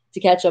Friday to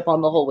catch up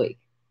on the whole week.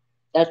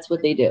 That's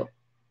what they do.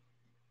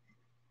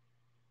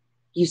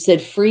 You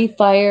said free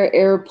fire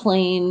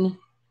airplane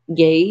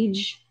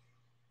gauge.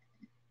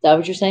 Is that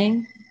what you're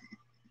saying?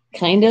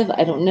 Kind of.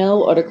 I don't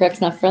know.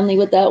 Autocorrect's not friendly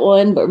with that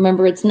one, but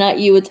remember, it's not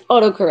you. It's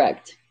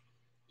autocorrect.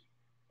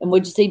 And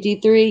what'd you say,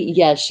 D3?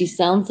 Yes, she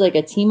sounds like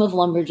a team of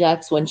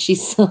lumberjacks when she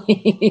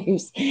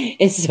sleeps.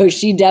 And so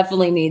she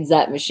definitely needs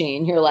that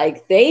machine. You're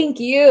like, thank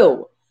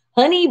you.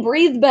 Honey,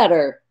 breathe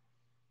better.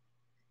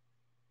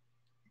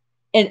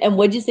 And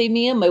what'd you say,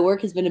 Mia? My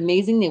work has been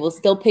amazing. They will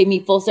still pay me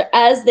full, sir,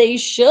 as they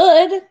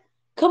should.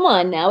 Come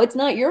on now. It's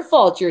not your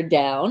fault you're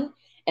down.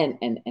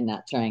 And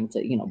not trying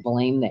to,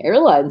 blame the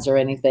airlines or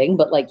anything,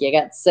 but like you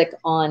got sick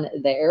on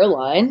the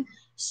airline.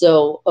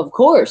 So of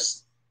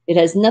course it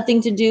has nothing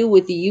to do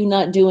with you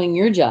not doing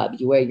your job.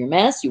 You wear your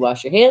mask, you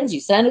wash your hands, you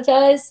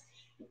sanitize.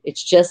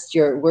 It's just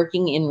you're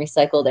working in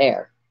recycled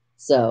air.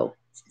 So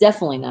it's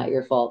definitely not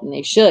your fault, and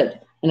they should.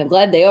 And I'm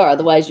glad they are.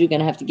 Otherwise you're going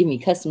to have to give me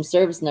custom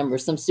service number,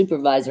 some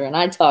supervisor, and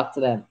I talk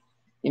to them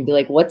and be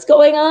like, what's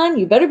going on?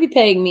 You better be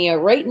paying me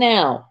right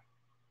now.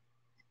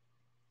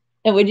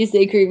 And when you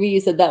say creepy, you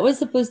said that was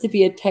supposed to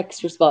be a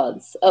text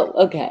response.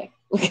 Oh, okay.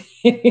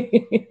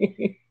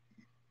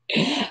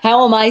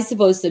 How am I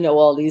supposed to know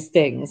all these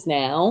things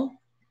now?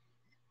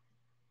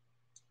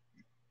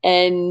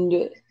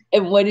 And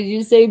what did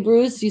you say,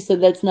 Bruce? You said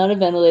that's not a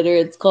ventilator.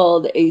 It's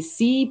called a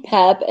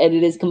CPAP, and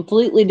it is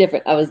completely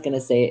different. I was going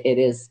to say it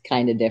is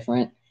kind of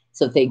different.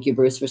 So thank you,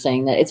 Bruce, for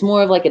saying that. It's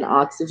more of like an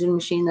oxygen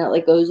machine that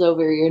like goes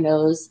over your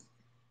nose.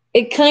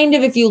 It kind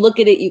of, if you look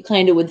at it, you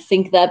kind of would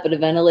think that, but a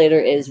ventilator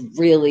is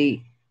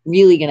really,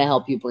 really going to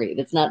help you breathe.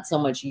 It's not so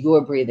much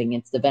your breathing,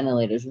 it's the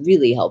ventilators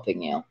really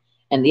helping you.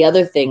 And the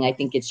other thing, I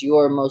think it's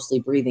you're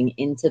mostly breathing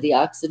into the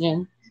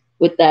oxygen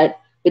with that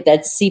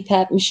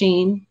CPAP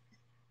machine.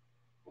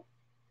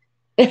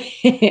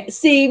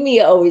 See,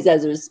 Mia always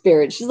has her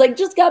spirit. She's like,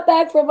 just got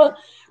back from a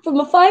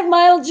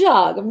 5-mile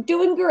jog. I'm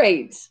doing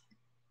great.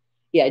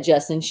 Yeah,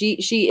 Justin,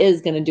 she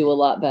is going to do a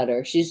lot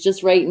better. She's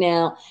just right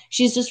now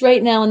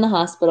in the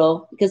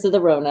hospital because of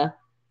the Rona.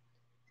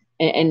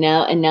 And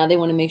now they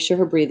want to make sure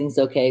her breathing's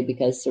okay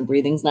because her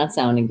breathing's not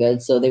sounding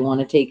good. So they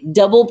want to take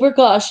double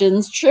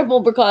precautions,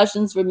 triple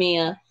precautions for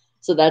Mia.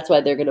 So that's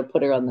why they're going to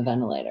put her on the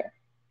ventilator.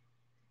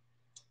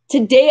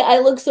 Today I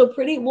look so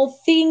pretty. Well,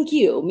 thank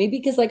you. Maybe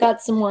because I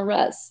got some more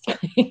rest.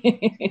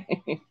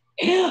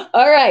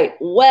 All right.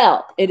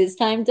 Well, it is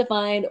time to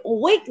find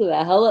Wake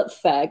the Hell Up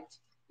fact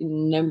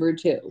number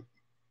 2.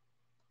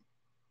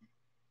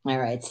 All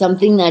right.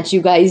 Something that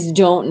you guys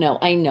don't know.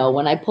 I know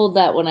when I pulled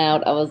that one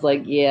out, I was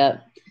like, yeah,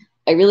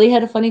 I really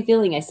had a funny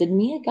feeling. I said,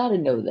 Mia got to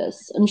know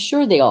this. I'm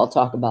sure they all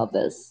talk about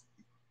this.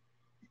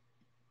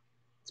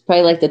 It's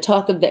probably like the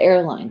talk of the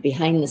airline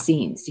behind the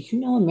scenes. Do you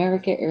know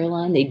America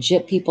Airline? They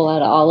jip people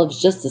out of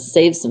olives just to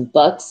save some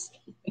bucks.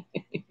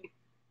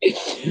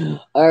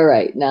 All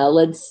right. Now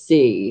let's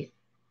see.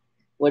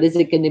 What is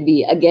it going to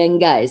be? Again,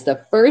 guys,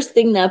 the first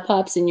thing that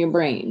pops in your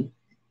brain.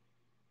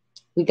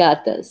 We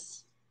got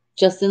this.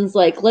 Justin's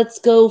like, let's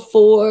go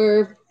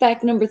for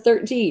fact number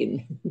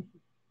 13.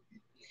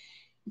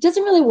 It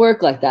doesn't really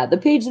work like that. The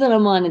page that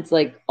I'm on, it's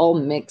like all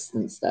mixed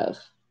and stuff.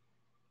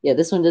 Yeah,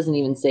 this one doesn't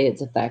even say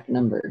it's a fact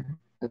number.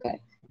 Okay.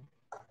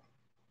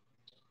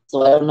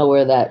 So I don't know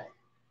where that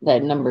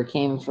number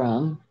came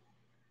from.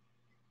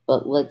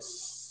 But let's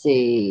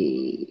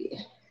see.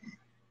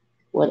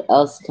 What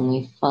else can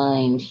we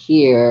find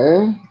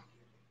here?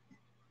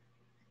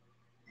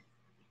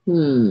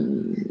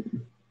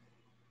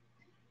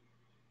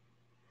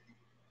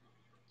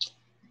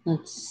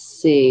 Let's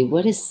see.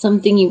 What is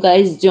something you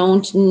guys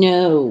don't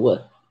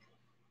know?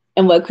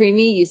 And what,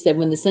 Creamy? You said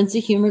when the sense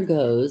of humor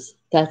goes,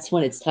 that's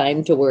when it's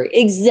time to worry.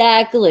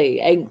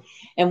 Exactly.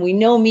 And we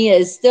know Mia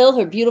is still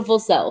her beautiful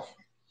self.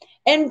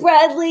 And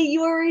Bradley,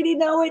 you already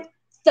know it.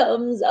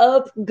 Thumbs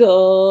up.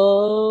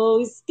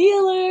 Go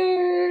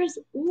Steelers.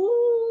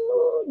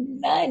 Woo,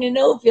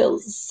 9-0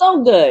 feels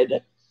so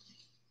good.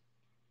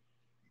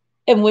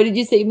 And what did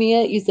you say,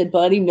 Mia? You said,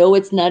 Bonnie, no,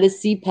 it's not a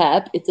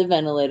CPAP. It's a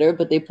ventilator,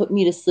 but they put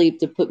me to sleep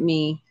to put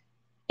me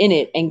in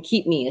it and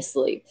keep me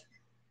asleep.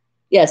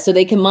 Yeah, so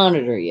they can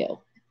monitor you.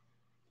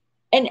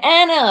 And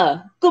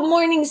Anna, good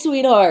morning,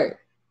 sweetheart.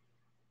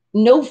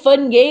 No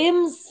fun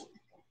games?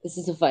 This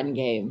is a fun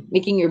game.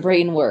 Making your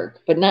brain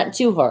work, but not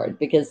too hard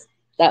because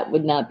that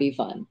would not be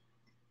fun.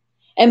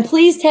 And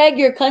please tag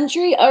your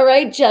country. All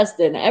right,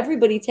 Justin,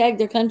 everybody tag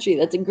their country.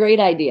 That's a great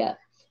idea.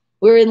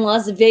 We're in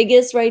Las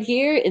Vegas right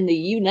here in the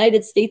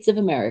United States of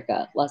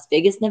America, Las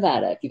Vegas,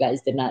 Nevada, if you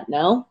guys did not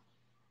know.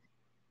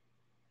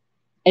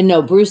 And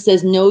no, Bruce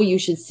says, no, you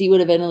should see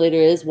what a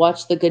ventilator is.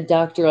 Watch The Good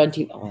Doctor on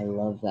TV. Oh, I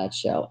love that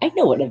show. I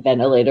know what a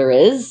ventilator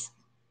is.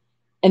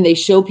 And they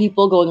show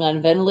people going on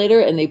a ventilator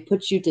and they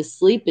put you to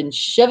sleep and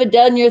shove it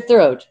down your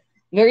throat.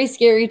 Very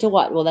scary to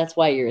watch. Well, that's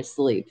why you're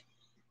asleep.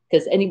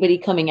 Because anybody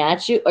coming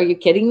at you, are you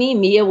kidding me?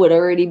 Mia would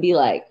already be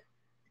like,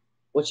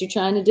 what you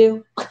trying to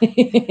do?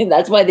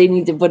 That's why they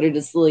need to put her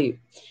to sleep.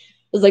 I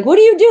was like, what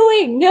are you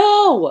doing?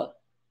 No.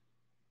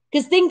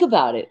 Because think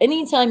about it.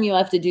 Anytime you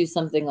have to do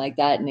something like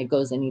that and it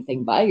goes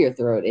anything by your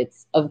throat,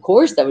 it's, of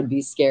course, that would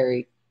be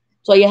scary.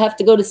 So you have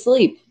to go to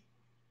sleep.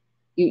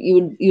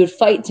 You would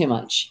fight too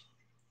much.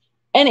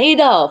 And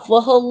Adolf,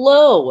 well,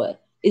 hello.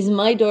 Is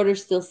my daughter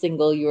still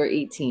single? You are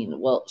 18.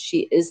 Well,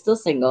 she is still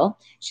single.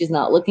 She's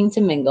not looking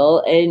to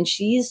mingle. And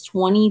she's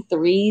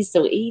 23,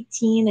 so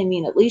 18. I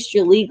mean, at least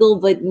you're legal.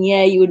 But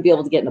yeah, you would be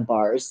able to get in the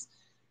bars.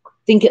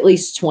 Think at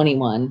least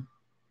 21.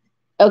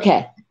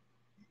 Okay.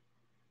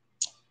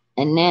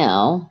 And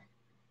now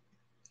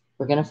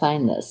we're going to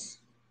find this.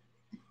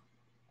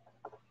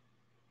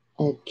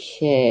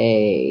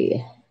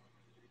 Okay.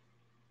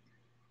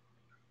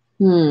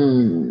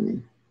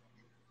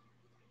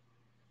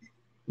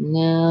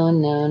 No.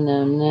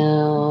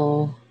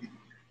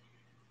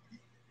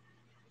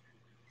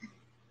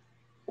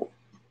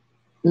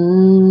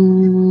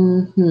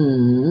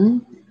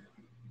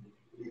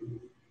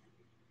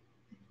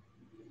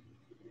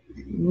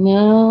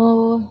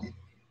 No.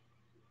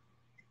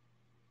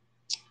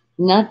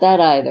 Not that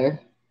either.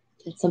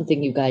 That's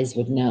something you guys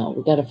would know.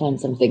 We got to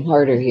find something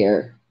harder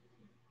here.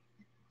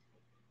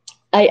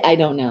 I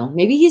don't know.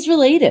 Maybe he's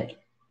related.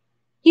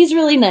 He's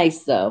really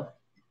nice, though.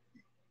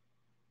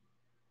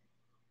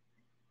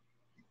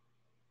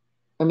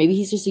 Or maybe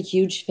he's just a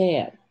huge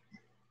fan.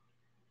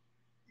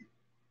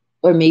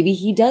 Or maybe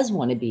he does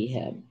want to be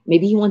him.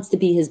 Maybe he wants to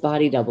be his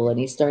body double and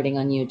he's starting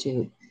on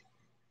YouTube.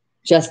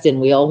 Justin,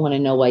 we all want to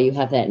know why you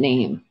have that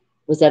name.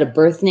 Was that a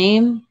birth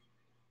name?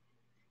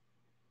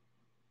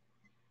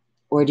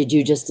 Or did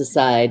you just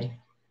decide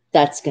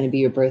that's going to be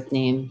your birth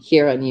name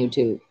here on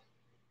YouTube?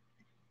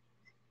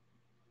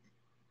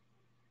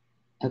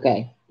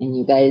 Okay. And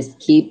you guys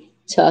keep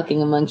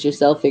talking amongst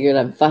yourself. Figured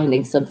I'm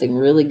finding something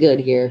really good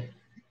here.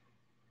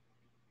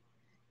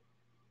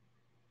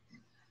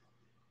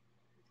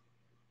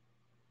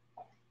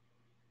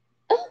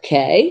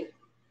 Okay.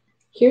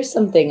 Here's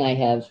something I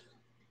have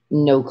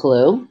no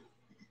clue.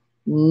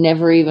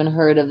 Never even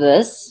heard of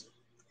this.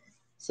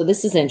 So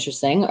this is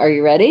interesting. Are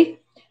you ready?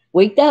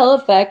 Wake the hell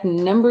up fact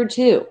number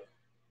 2.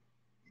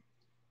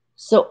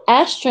 So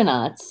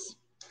astronauts,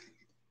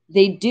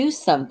 they do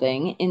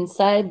something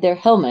inside their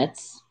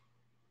helmets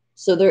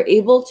so they're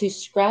able to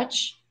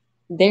scratch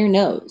their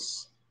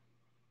nose.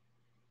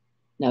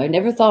 Now, I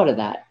never thought of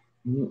that.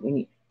 When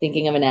you're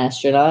thinking of an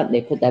astronaut,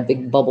 they put that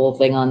big bubble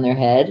thing on their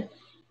head.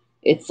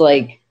 It's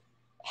like,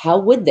 how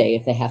would they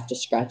if they have to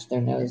scratch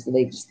their nose? Do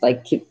they just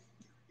like keep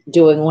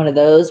doing one of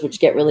those, which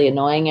get really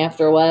annoying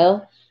after a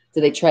while?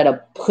 Do they try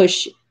to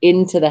push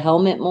into the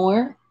helmet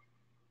more?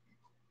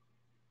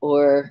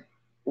 Or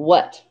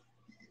what?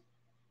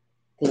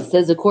 Because it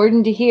says,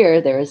 according to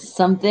here, there is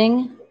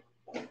something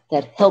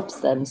that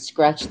helps them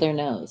scratch their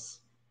nose.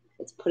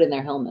 It's put in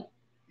their helmet.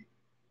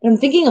 And I'm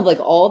thinking of like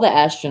all the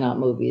astronaut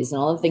movies and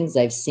all the things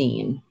I've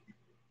seen,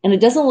 and it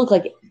doesn't look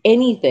like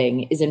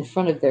anything is in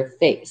front of their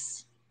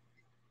face.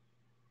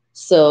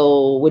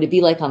 So would it be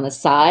like on the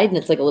side and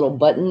it's like a little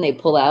button they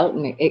pull out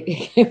and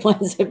it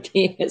winds up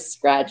being a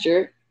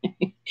scratcher?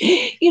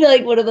 You know,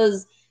 like one of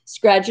those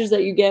scratchers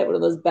that you get, one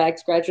of those back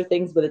scratcher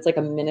things, but it's like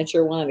a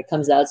miniature one and it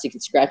comes out so you can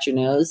scratch your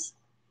nose.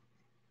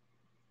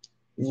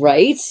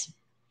 Right?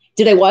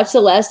 Did I watch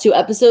the last 2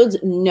 episodes?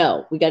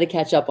 No. We got to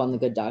catch up on The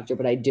Good Doctor,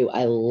 but I do.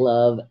 I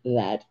love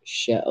that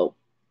show.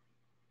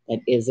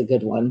 That is a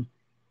good one.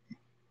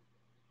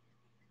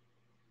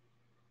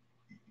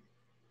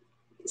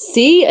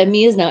 See,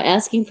 Amia's now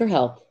asking for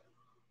help.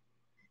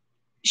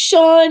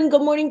 Sean,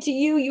 good morning to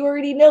you. You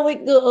already know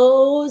it.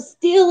 Go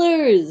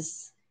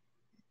Steelers.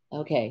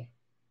 Okay.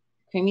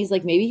 Creamy's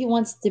like, maybe he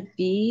wants to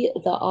be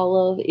the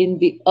olive in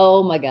B.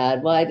 Oh my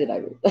God. Why did I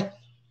read that?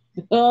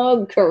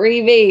 Oh,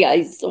 Creamy,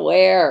 I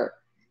swear.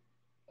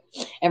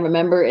 And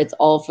remember, it's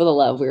all for the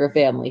love. We're a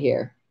family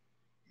here.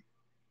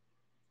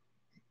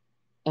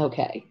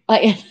 Okay.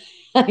 I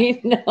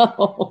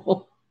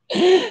know.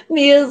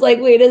 Mia's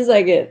like, wait a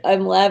second.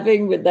 I'm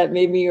laughing, but that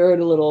made me hurt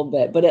a little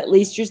bit. But at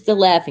least you're still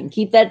laughing.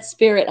 Keep that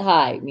spirit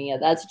high, Mia.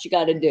 That's what you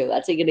got to do.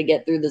 That's how you're going to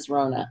get through this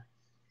Rona.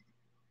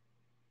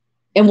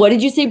 And what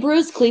did you say,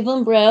 Bruce?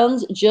 Cleveland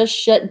Browns just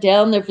shut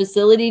down their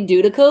facility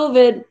due to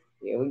COVID.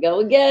 Here we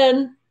go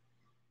again.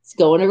 It's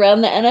going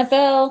around the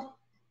NFL.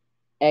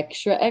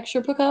 Extra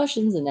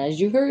precautions. And as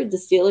you heard, the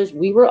Steelers,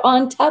 we were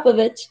on top of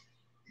it.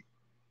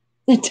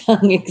 The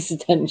tongue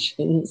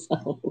extensions.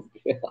 Oh,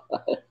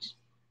 gosh.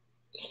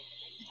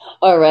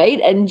 All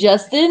right. And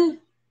Justin,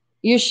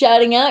 you're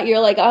shouting out. You're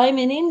like, I'm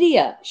in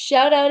India.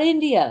 Shout out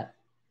India.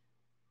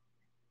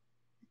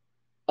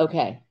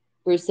 Okay.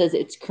 Bruce says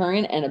it's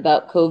current and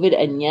about COVID.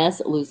 And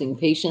yes, losing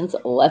patients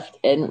left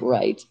and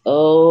right.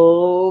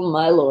 Oh,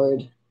 my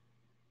Lord.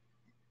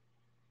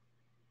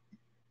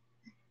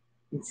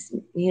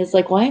 He's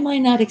like, why am I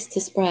not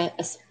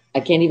surprised? I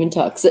can't even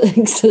talk. So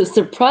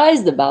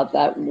surprised about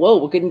that.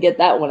 Whoa, we couldn't get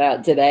that one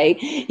out today.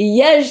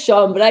 Yes,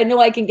 Sean, but I know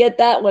I can get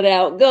that one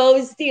out.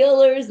 Go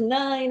Steelers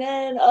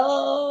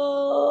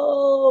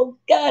 9-0.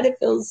 God, it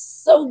feels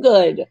so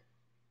good.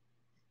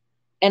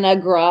 And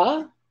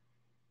Agra,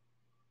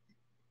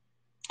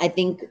 I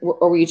think,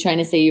 or were you trying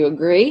to say you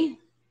agree?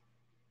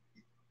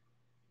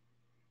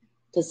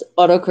 Because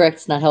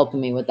autocorrect's not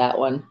helping me with that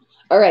one.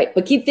 All right,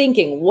 but keep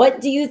thinking.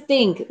 What do you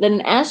think that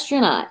an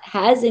astronaut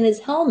has in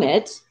his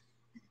helmet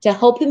to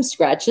help him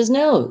scratch his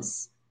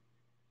nose?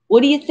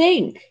 What do you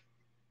think?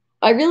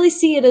 I really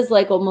see it as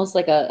like almost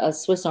like a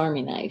Swiss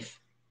Army knife.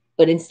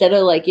 But instead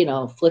of like, you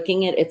know,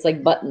 flicking it, it's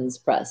like buttons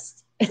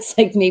pressed. It's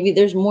like maybe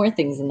there's more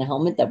things in the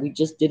helmet that we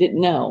just didn't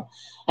know.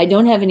 I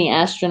don't have any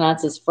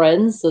astronauts as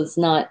friends, so it's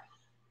not,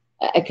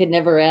 I could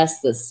never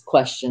ask this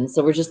question.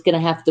 So we're just going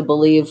to have to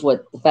believe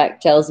what the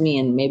fact tells me,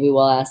 and maybe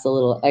we'll ask a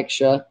little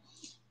extra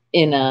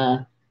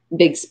in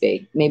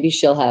Bixby. Maybe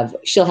she'll have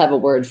a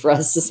word for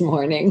us this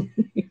morning.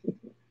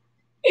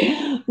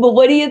 But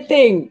what do you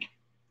think?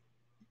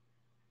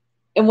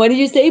 And what did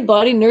you say?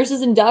 Body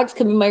nurses and docs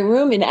come in my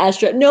room in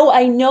Astra. No,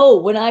 I know.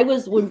 When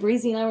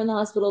Breezy and I were in the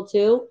hospital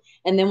too,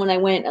 and then when I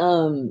went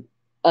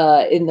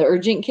in the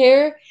urgent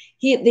care,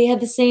 they had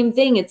the same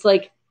thing. It's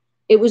like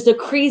it was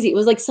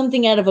like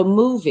something out of a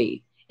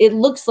movie. It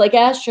looks like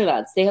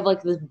astronauts. They have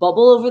like this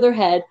bubble over their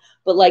head,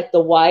 but like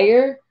the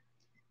wire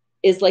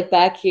is like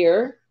back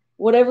here,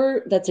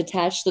 whatever, that's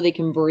attached so they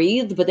can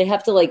breathe, but they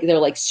have to they're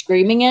like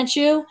screaming at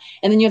you,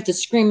 and then you have to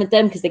scream at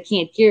them because they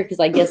can't hear, because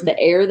I guess the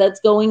air that's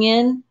going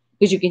in,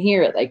 because you can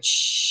hear it like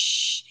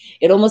shh.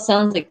 It almost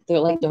sounds like they're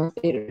like Darth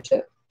Vader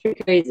too.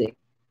 Pretty crazy.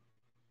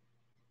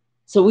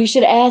 So we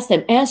should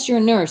ask your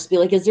nurse, be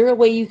like, is there a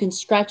way you can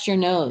scratch your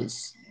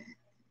nose?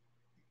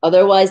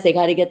 Otherwise, they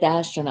got to get the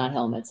astronaut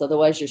helmets.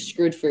 Otherwise, you're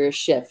screwed for your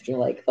shift. You're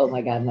like, oh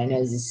my God, my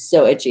nose is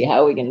so itchy.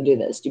 How are we going to do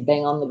this? Do you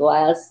bang on the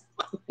glass?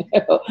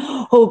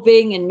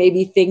 Hoping and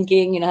maybe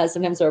thinking, you know how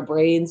sometimes our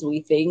brains, we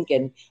think,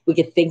 and we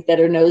could think that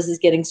our nose is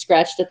getting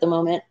scratched at the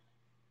moment.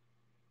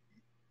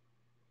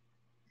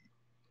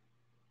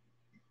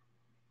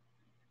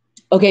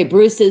 Okay,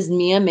 Bruce says,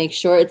 Mia, make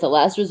sure it's a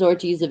last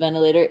resort to use a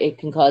ventilator. It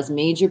can cause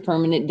major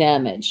permanent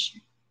damage.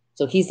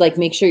 So he's like,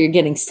 make sure you're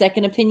getting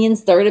second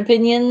opinions, third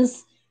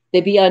opinions.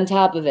 They be on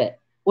top of it.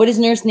 What is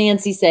Nurse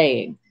Nancy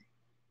saying?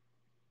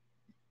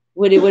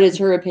 What is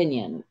her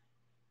opinion?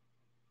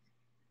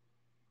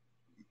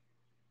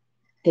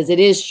 Because it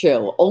is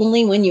true.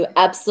 Only when you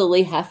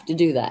absolutely have to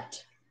do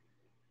that.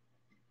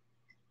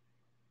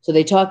 So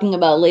they're talking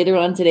about later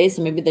on today,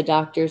 so maybe the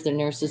doctors, the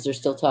nurses are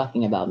still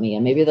talking about me.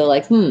 And maybe they're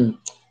like, I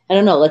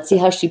don't know. Let's see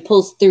how she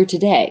pulls through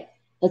today.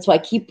 That's why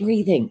keep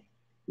breathing.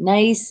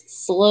 Nice,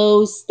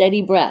 slow,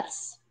 steady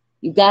breaths.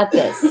 You got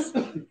this.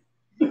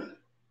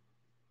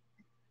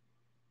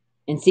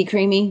 And see,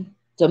 Creamy,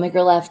 don't make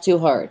her laugh too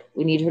hard.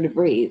 We need her to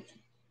breathe.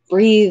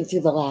 Breathe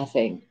through the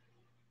laughing.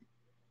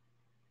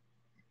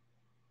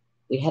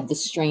 We have the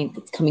strength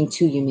that's coming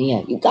to you,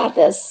 Mia. You got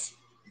this.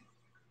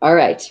 All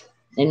right.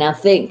 And now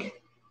think.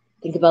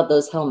 Think about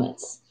those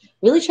helmets.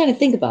 Really trying to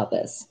think about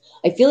this.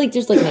 I feel like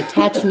there's like an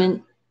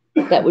attachment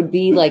that would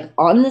be like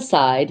on the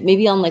side,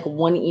 maybe on like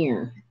one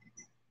ear.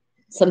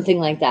 Something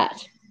like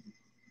that.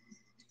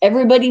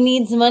 Everybody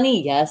needs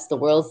money. Yes, the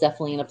world's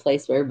definitely in a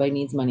place where everybody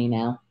needs money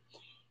now.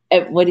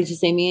 What did you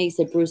say, Mia? You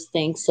said, Bruce,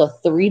 thanks. So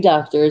 3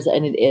 doctors,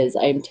 and it is.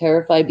 I am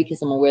terrified because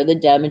I'm aware of the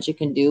damage it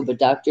can do, but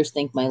doctors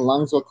think my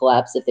lungs will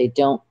collapse if you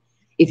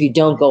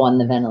don't go on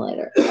the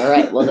ventilator. All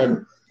right, well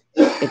then,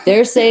 if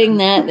they're saying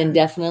that, then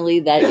definitely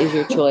that is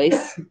your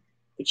choice,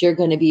 but you're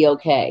going to be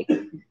okay.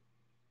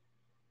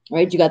 All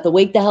right, you got the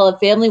Wake the Hell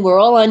Up family. We're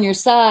all on your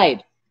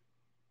side.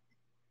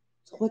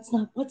 What's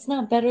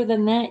not better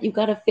than that? You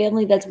got a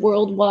family that's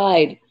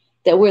worldwide,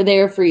 that we're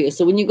there for you.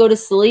 So when you go to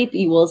sleep,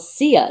 you will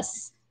see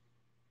us.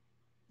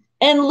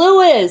 And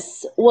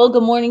Lewis, well,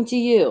 good morning to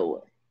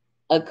you.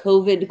 A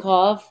COVID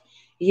cough.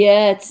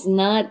 Yeah, it's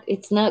not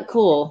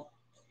cool.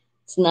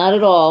 It's not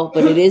at all,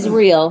 but it is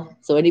real.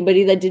 So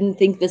anybody that didn't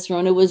think this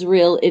Rona was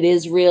real, it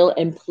is real.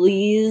 And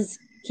please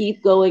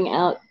keep going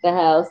out the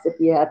house if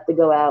you have to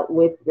go out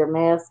with your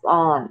mask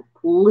on,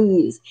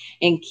 please.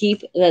 And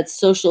keep that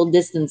social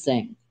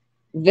distancing.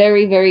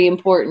 Very, very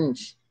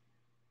important.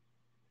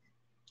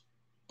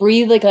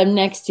 Breathe like I'm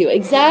next to you.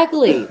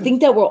 Exactly.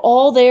 Think that we're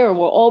all there and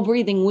we're all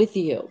breathing with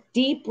you.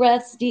 Deep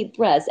breaths, deep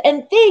breaths.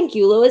 And thank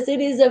you, Lewis.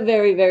 It is a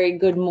very, very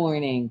good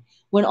morning.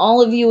 When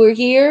all of you are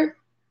here,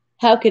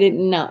 how could it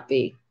not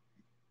be?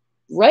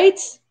 Right?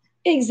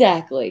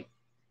 Exactly.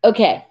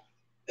 Okay.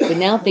 But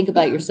now think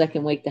about your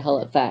second Wake the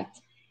Hell Up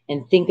fact.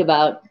 And think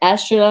about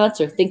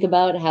astronauts, or think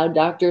about how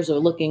doctors are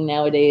looking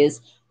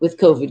nowadays with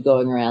COVID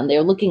going around.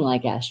 They're looking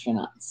like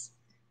astronauts.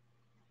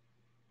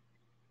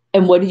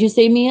 And what did you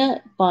say,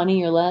 Mia? Bonnie,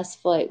 your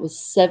last flight was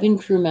 7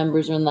 crew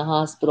members are in the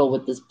hospital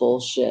with this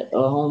bullshit.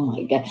 Oh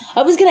my God.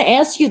 I was going to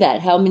ask you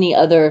that, how many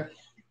other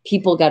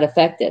people got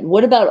affected.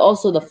 What about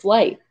also the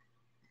flight?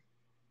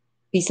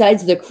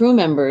 Besides the crew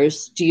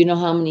members, do you know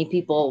how many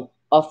people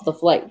off the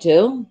flight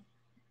too?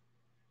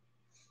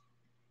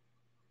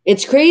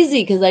 It's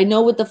crazy because I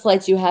know with the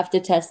flights you have to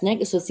test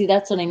negative. So see,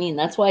 that's what I mean.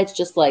 That's why it's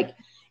just like,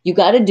 you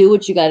got to do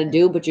what you got to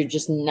do, but you're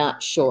just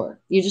not sure.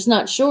 You're just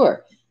not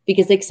sure.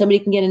 Because like somebody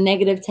can get a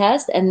negative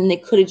test and then they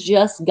could have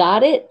just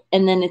got it.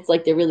 And then it's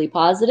like they're really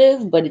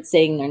positive, but it's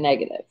saying they're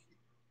negative.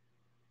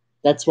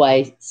 That's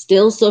why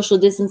still social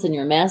distance and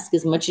your mask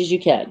as much as you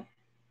can.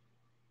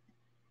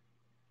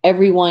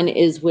 Everyone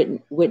is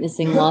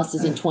witnessing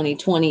losses in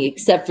 2020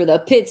 except for the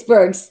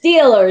Pittsburgh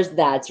Steelers.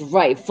 That's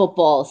right.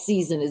 Football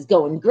season is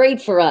going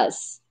great for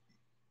us,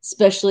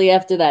 especially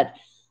after that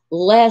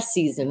last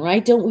season,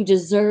 right? Don't we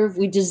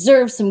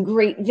deserve some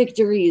great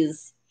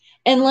victories?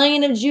 And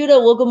Lion of Judah,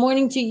 well, good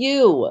morning to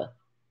you.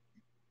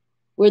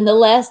 We're in the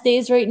last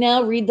days right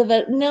now. Read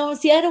the no,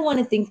 see, I don't want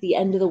to think the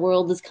end of the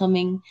world is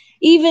coming,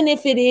 even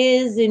if it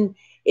is in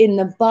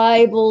the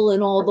Bible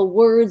and all the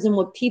words and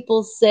what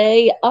people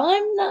say.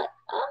 I'm not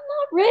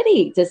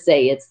ready to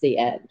say it's the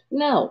end.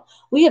 No,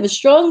 we have a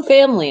strong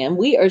family and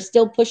we are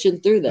still pushing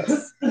through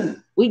this.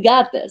 We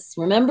got this.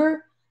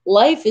 Remember,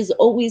 life is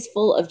always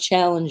full of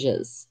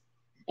challenges,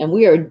 and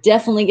we are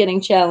definitely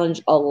getting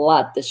challenged a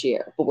lot this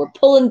year, but we're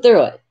pulling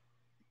through it.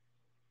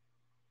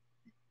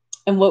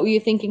 And what were you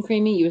thinking,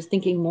 Creamy? You was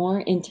thinking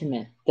more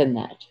intimate than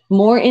that.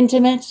 More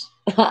intimate?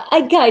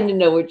 I kind of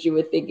know what you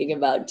were thinking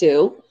about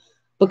too.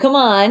 But come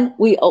on,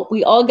 we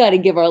all got to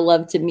give our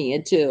love to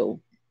Mia too.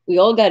 We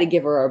all got to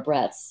give her our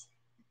breaths.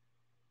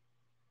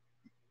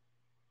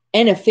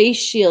 And a face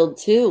shield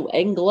too,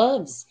 and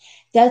gloves.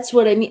 That's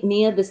what I mean,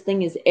 Mia. This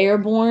thing is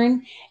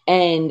airborne,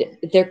 and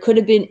it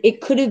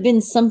could have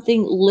been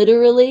something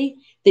literally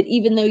that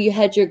even though you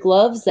had your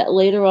gloves, that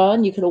later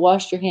on you could have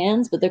washed your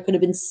hands, but there could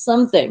have been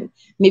something.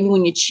 Maybe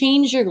when you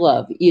change your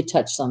glove, you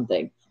touch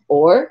something,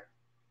 or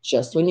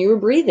just when you were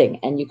breathing,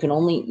 and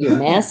your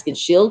mask and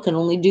shield can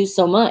only do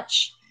so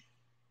much.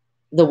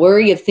 The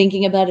worry of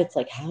thinking about it's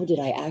like,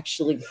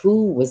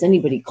 was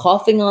anybody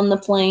coughing on the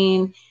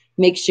plane?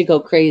 Makes you go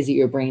crazy,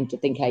 your brain, to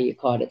think how you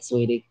caught it,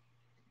 sweetie.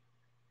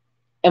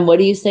 And what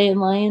are you saying,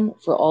 Lion?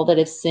 For all that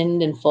have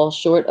sinned and fall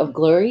short of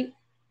glory?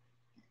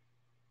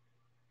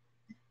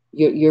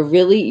 You're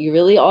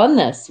really on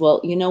this. Well,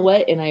 you know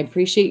what? And I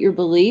appreciate your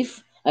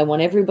belief. I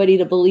want everybody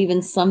to believe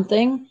in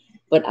something,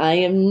 but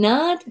I'm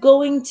not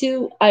going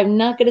to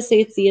say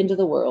it's the end of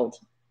the world.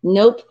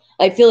 Nope.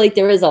 I feel like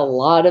there is a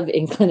lot of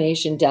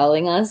inclination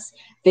telling us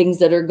things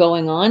that are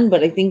going on,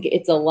 but I think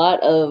it's a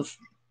lot of,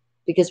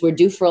 because we're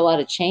due for a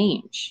lot of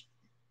change.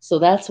 So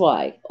that's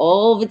why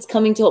all of it's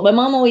coming to, my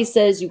mom always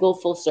says you go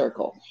full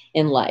circle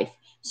in life.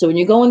 So when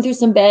you're going through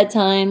some bad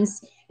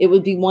times, it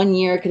would be 1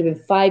 year, it could have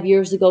been 5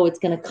 years ago, it's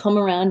going to come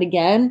around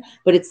again.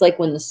 But it's like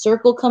when the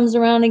circle comes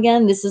around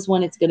again, this is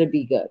when it's going to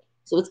be good.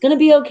 So it's going to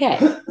be okay.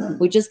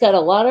 We just got a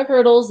lot of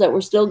hurdles that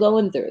we're still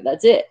going through.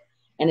 That's it.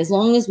 And as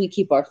long as we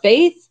keep our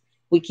faith,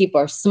 we keep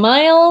our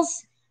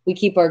smiles, We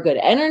keep our good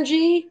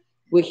energy.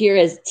 We're here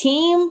as a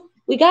team.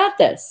 We got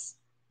this.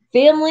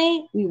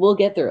 Family, we will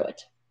get through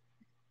it.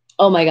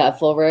 Oh my God,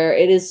 Full Rare.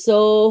 It is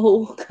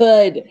so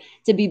good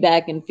to be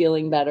back and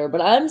feeling better,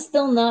 but I'm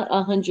still not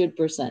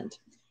 100%.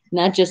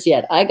 Not just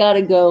yet. I got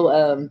to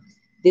go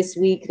this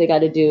week. I got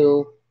to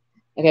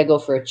go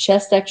for a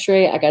chest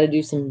x-ray. I got to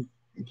do some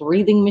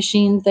breathing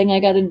machine thing I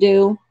got to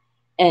do.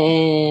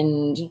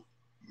 And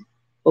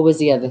what was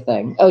the other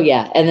thing? Oh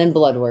yeah. And then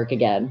blood work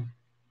again.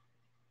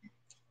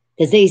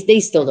 Because they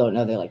still don't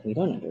know. They're like, we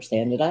don't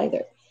understand it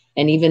either.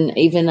 And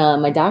even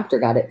my doctor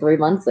got it 3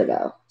 months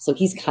ago. So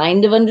he's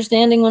kind of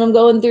understanding what I'm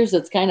going through. So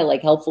it's kind of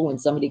like helpful when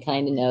somebody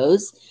kind of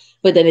knows.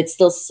 But then it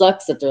still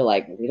sucks that they're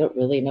like, we don't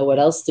really know what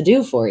else to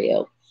do for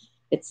you.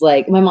 It's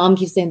like my mom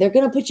keeps saying, they're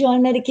going to put you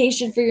on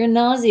medication for your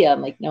nausea.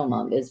 I'm like, no,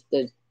 Mom, there's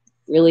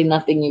really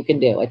nothing you can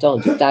do. I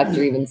told you, the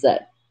doctor even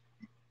said,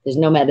 there's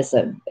no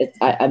medicine.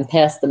 I'm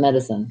past the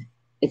medicine.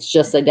 It's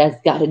just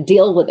I've got to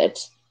deal with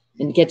it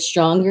and get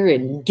stronger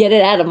and get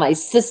it out of my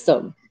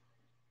system.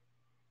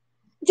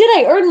 Did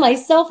I earn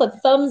myself a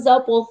thumbs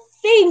up? Well,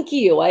 thank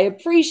you. I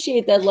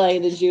appreciate that,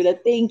 Lion and Judah.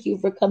 Thank you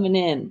for coming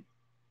in.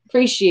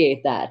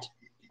 Appreciate that.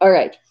 All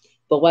right.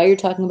 But while you're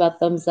talking about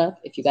thumbs up,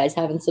 if you guys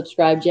haven't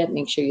subscribed yet,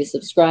 make sure you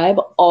subscribe.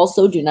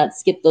 Also, do not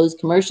skip those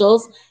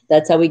commercials.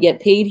 That's how we get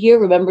paid here.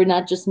 Remember,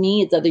 not just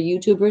me, it's other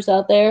YouTubers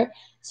out there.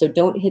 So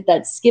don't hit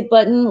that skip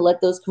button.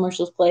 Let those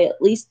commercials play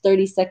at least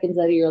 30 seconds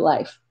out of your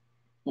life.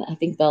 And I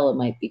think Bella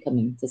might be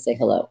coming to say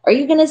hello. Are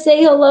you going to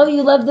say hello?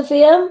 You love the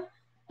fam?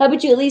 How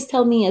about you at least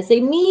tell Mia? Say,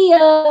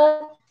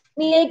 Mia,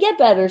 get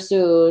better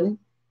soon.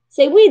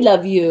 Say, we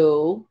love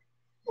you.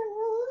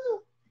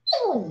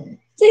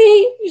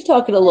 See, she's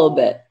talking a little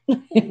bit.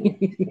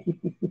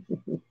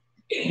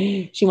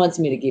 She wants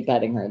me to keep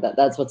petting her.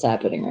 That's what's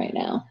happening right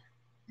now.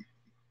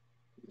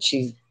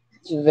 She's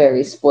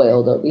very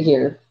spoiled over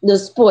here. The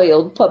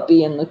spoiled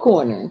puppy in the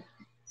corner.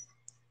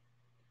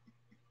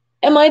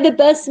 Am I the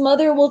best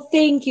mother? Well,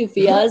 thank you,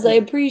 Fiaz. I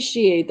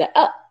appreciate that.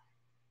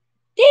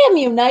 Damn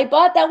you,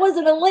 Nightbot. That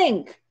wasn't a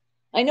link.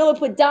 I know I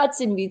put dots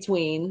in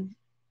between.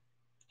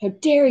 How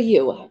dare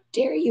you? How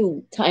dare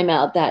you time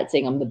out that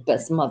saying I'm the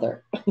best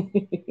mother?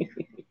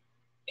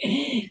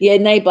 Yeah,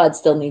 Nightbot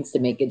still needs to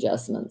make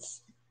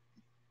adjustments.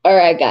 All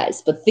right,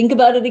 guys, but think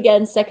about it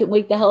again. Second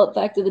week, the hell up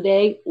fact of the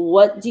day.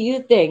 What do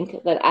you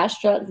think that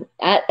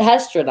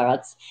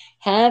astronauts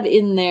have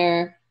in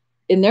their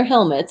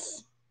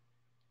helmets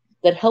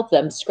that help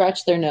them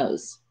scratch their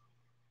nose?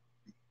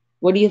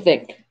 What do you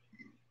think?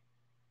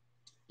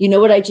 You know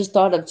what I just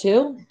thought of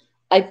too?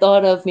 I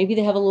thought of maybe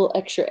they have a little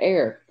extra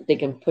air that they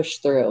can push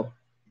through,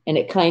 and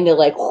it kind of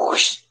like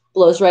whoosh,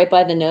 blows right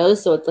by the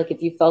nose. So it's like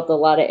if you felt a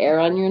lot of air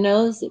on your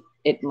nose,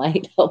 it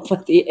might help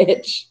with the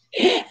itch.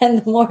 And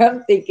the more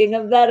I'm thinking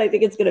of that, I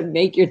think it's going to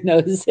make your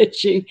nose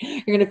itchy.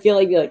 You're going to feel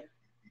like you're like,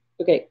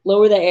 okay,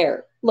 lower the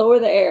air, lower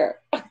the air.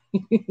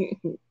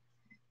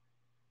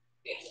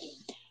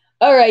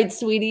 All right,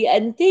 sweetie.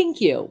 And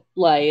thank you,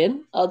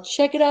 Lion. I'll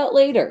check it out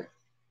later.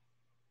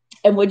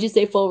 And what'd you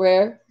say, Full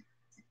Rare?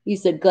 You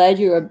said, glad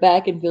you are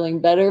back and feeling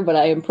better, but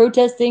I am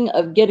protesting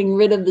of getting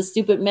rid of the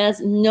stupid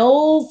mask.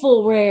 No,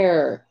 Full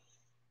Rare.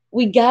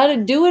 We got to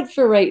do it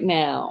for right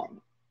now.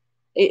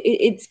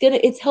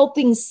 It's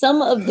helping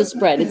some of the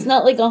spread. It's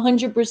not like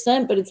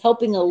 100%, but it's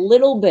helping a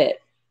little bit.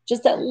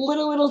 Just that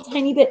little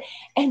tiny bit.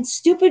 And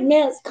stupid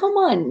mask, come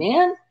on,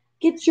 man.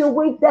 Get your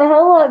wake the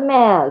hell up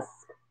mask.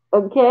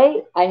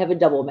 Okay? I have a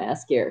double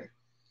mask here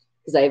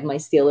because I have my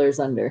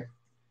Steelers under.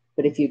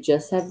 But if you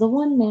just have the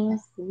one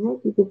mask,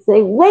 you could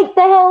say, wake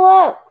the hell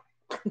up.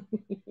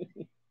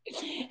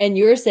 And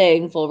you're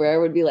saying, Full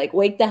Rare would be like,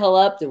 wake the hell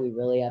up. Do we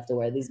really have to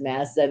wear these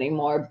masks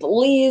anymore?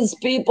 Please,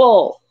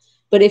 people.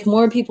 But if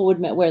more people would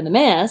wear the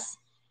mask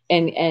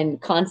and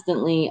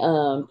constantly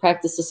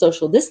practice the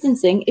social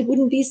distancing, it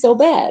wouldn't be so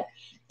bad.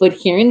 But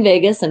here in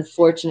Vegas,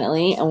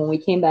 unfortunately, and when we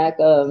came back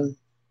from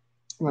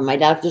my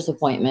doctor's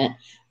appointment,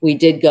 we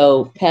did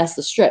go past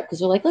the strip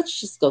because we're like, let's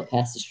just go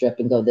past the strip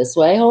and go this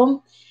way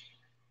home.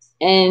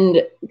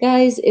 And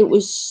guys, it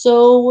was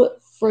so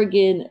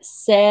friggin'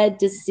 sad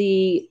to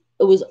see.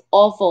 It was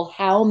awful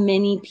how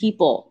many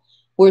people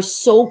were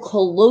so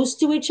close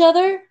to each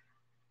other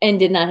and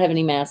did not have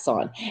any masks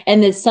on.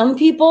 And there's some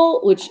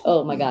people, which,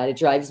 oh my God, it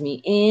drives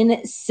me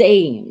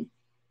insane.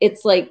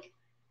 It's like,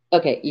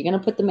 okay, you're going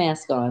to put the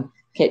mask on.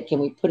 Okay, can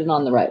we put it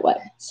on the right way?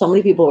 So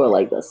many people were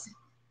like this.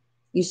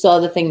 You saw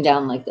the thing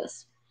down like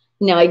this.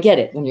 Now, I get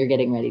it. When you're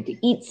getting ready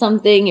to eat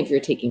something, if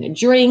you're taking a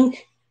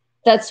drink,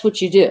 that's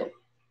what you do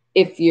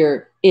if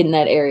you're in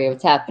that area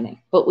what's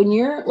happening. But when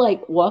you're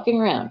like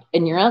walking around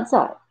and you're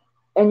outside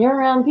and you're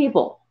around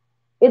people,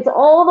 it's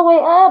all the way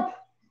up.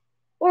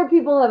 Or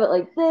people have it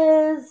like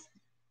this,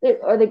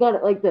 or they got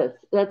it like this.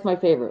 That's my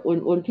favorite.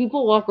 When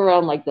people walk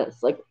around like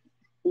this, like,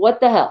 what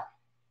the hell?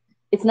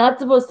 It's not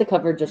supposed to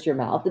cover just your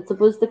mouth. It's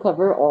supposed to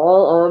cover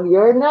all of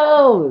your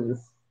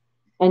nose.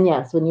 And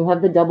yes, when you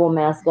have the double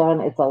mask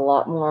on, it's a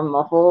lot more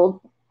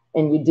muffled,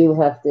 and you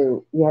have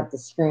to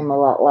scream a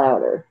lot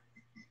louder.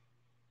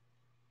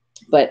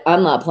 But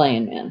I'm not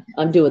playing, man.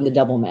 I'm doing the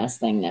double mask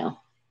thing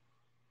now.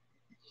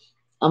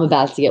 I'm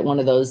about to get one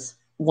of those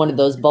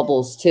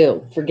bubbles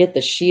too. Forget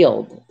the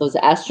shield. Those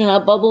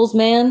astronaut bubbles,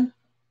 man.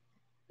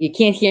 You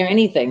can't hear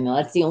anything though.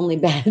 That's the only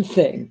bad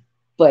thing.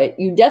 But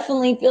you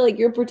definitely feel like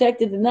you're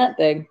protected in that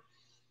thing.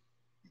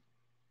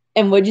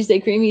 And what'd you say,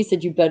 Creamy? You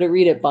said you better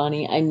read it,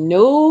 Bonnie. I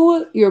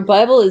know your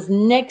Bible is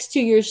next to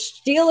your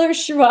Steeler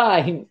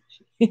shrine.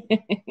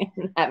 I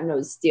have no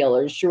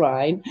Steelers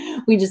shrine.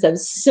 We just have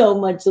so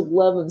much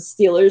love of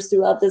Steelers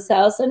throughout this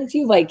house and a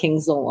few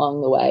Vikings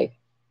along the way.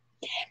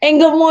 And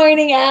good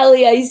morning,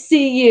 Allie. I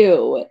see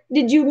you.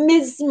 Did you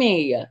miss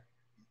me?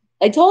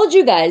 I told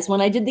you guys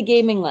when I did the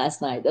gaming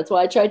last night. That's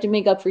why I tried to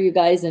make up for you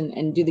guys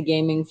and do the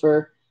gaming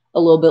for a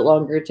little bit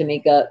longer to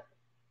make up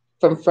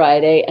from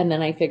Friday. And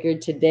then I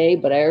figured today,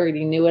 but I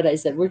already knew it. I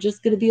said, we're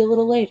just going to be a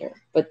little later,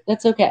 but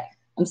that's okay.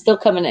 I'm still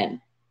coming in.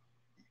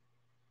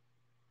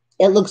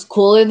 It looks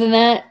cooler than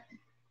that.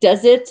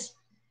 Does it?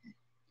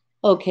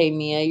 Okay,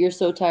 Mia, you're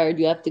so tired.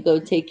 You have to go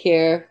take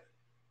care.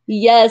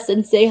 Yes,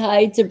 and say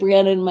hi to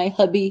Brianna and my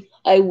hubby.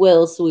 I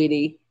will,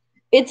 sweetie.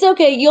 It's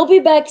okay. You'll be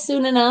back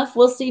soon enough.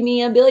 We'll see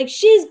Mia and be like,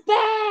 she's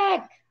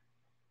back.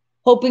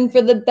 Hoping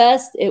for the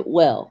best. It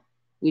will.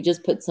 We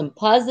just put some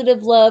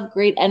positive love,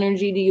 great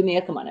energy to you,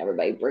 Mia. Come on,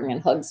 everybody. Bring in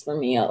hugs for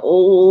Mia.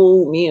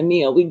 Oh,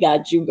 Mia, we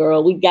got you,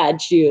 girl. We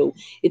got you.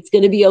 It's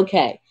going to be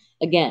okay.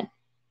 Again,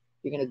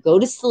 you're going to go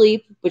to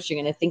sleep, but you're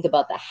going to think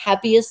about the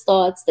happiest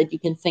thoughts that you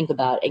can think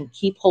about and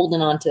keep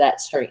holding on to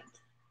that strength.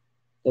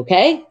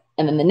 Okay?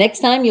 And then the next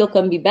time you'll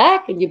come be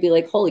back and you'll be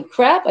like, holy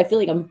crap, I feel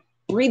like I'm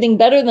breathing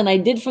better than I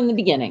did from the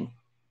beginning.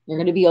 You're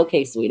going to be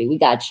okay, sweetie. We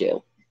got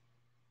you.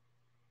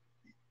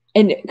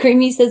 And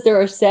Creamy says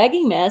there are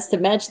sagging masks to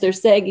match their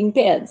sagging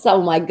pants.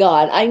 Oh my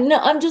God. I know.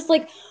 I'm just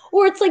like,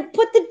 or it's like,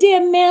 put the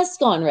damn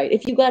mask on, right?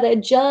 If you got to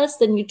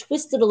adjust and you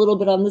twist it a little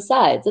bit on the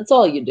sides, that's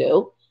all you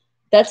do.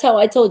 That's how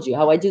I told you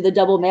how I do the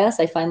double mask.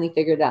 I finally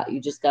figured out. You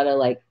just got to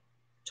like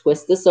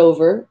twist this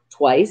over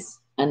twice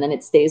and then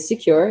it stays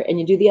secure and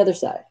you do the other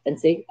side. And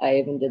see, I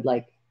even did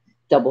like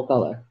double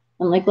color.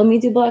 I'm like, let me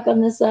do black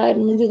on this side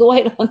and then do the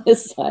white on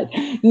this side.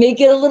 Make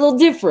it a little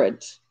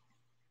different.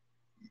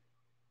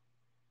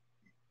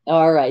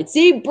 All right.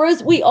 See,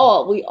 Bruce, we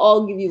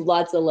all give you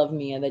lots of love,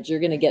 Mia, that you're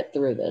going to get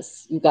through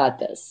this. You got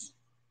this.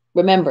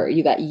 Remember,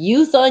 you got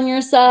youth on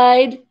your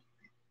side,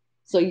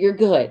 so you're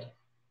good.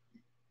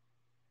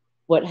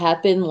 What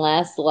happened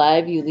last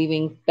live, you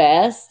leaving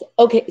fast?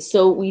 Okay,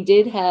 so we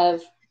did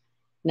have,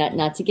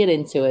 not to get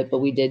into it, but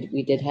we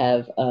did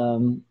have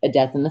a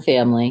death in the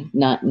family.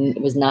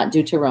 It was not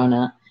due to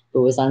Rona, but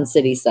it was on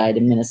city side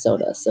in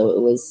Minnesota. So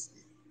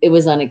it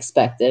was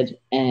unexpected,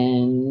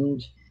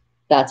 and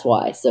that's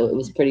why. So it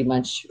was pretty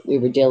much, we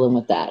were dealing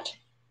with that.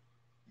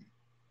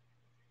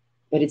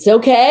 But it's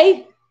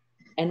okay.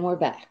 And we're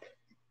back.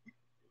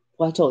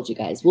 Well, I told you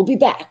guys, we'll be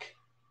back.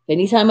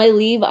 Anytime I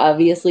leave,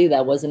 obviously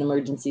that was an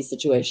emergency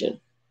situation.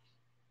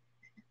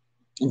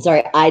 And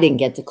sorry, I didn't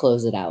get to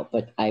close it out,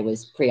 but I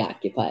was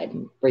preoccupied.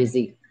 And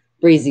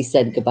Breezy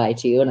said goodbye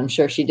to you. And I'm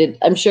sure she did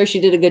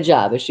a good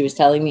job. As she was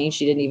telling me,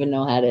 she didn't even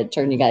know how to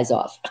turn you guys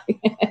off.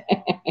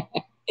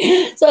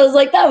 So I was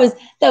like, that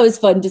was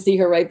fun to see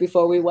her right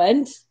before we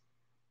went.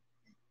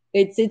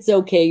 It's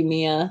okay,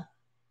 Mia.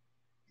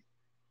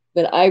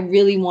 But I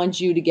really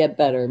want you to get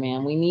better,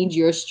 man. We need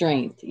your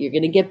strength. You're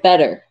going to get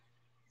better.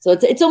 So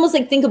it's almost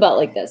like, think about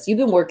like this. You've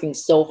been working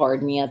so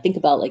hard, Mia. Think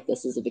about like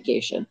this as a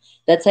vacation.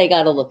 That's how you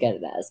got to look at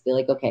it as. Be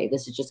like, okay,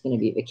 this is just going to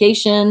be a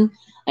vacation.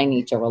 I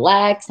need to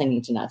relax. I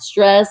need to not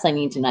stress. I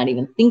need to not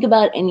even think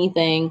about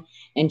anything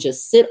and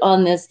just sit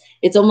on this.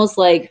 It's almost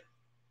like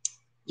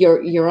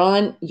you're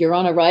on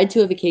a ride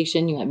to a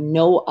vacation. You have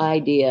no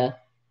idea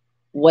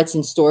what's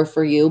in store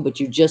for you, but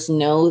you just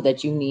know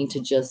that you need to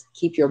just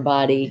keep your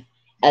body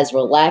as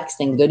relaxed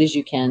and good as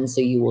you can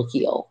so you will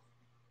heal.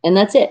 And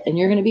that's it. And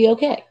you're going to be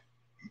okay.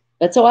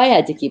 That's how I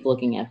had to keep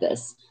looking at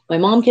this. My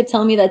mom kept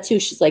telling me that too.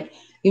 She's like,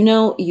 you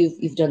know,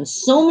 you've done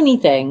so many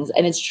things.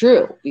 And it's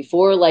true.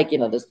 Before, like, you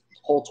know, this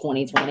whole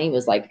 2020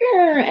 was like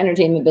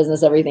entertainment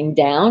business, everything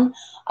down.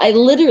 I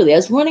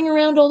was running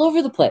around all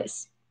over the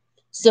place.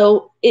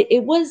 So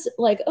it was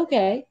like,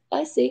 okay,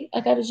 I see.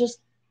 I got to just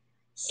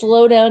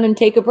slow down and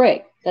take a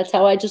break. That's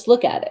how I just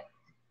look at it.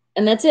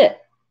 And that's it.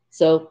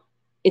 So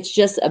it's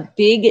just a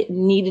big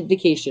needed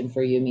vacation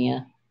for you,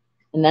 Mia.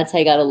 And that's how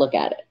you got to look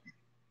at it.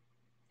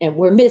 And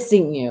we're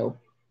missing you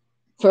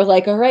for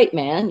like, all right,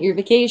 man, your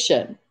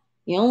vacation.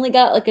 You only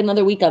got like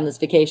another week on this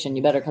vacation.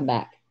 You better come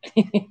back.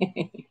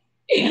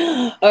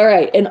 All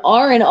right. And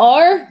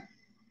R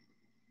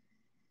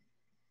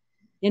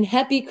and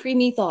happy,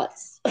 creamy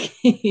thoughts.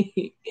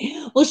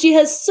 Well, she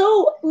has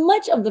so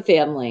much of the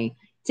family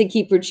to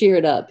keep her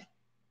cheered up.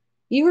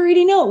 You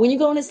already know when you're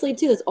going to sleep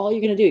too, that's all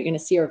you're going to do. You're going to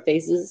see our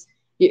faces.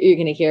 You're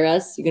going to hear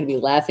us. You're going to be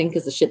laughing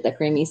because the shit that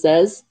Creamy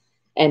says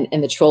and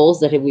the trolls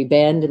that have we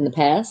banned in the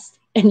past.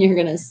 And you're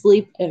going to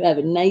sleep and have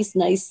a nice,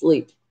 nice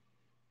sleep.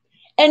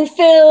 And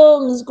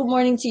Films, good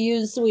morning to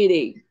you,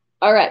 sweetie.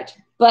 All right.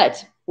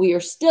 But we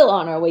are still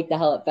on our Wake the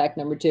Hell Up fact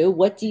number 2.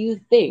 What do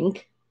you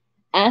think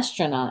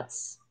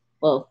astronauts,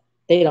 well,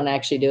 They don't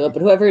actually do it,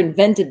 but whoever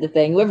invented the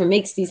thing, whoever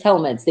makes these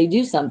helmets, they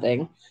do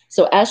something.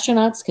 So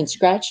astronauts can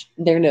scratch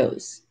their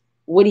nose.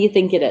 What do you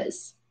think it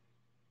is?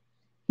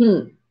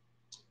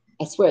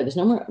 I swear, there's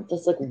no more.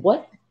 That's like,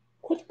 what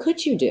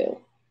could you do?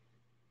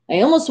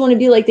 I almost want to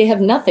be like they have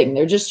nothing.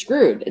 They're just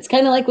screwed. It's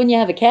kind of like when you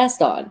have a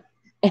cast on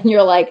and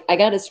you're like, I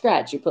got a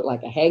scratch. You put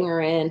like a hanger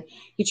in.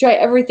 You try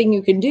everything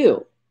you can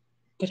do.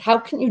 But how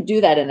can you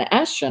do that in an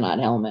astronaut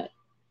helmet?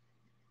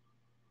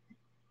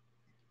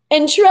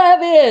 And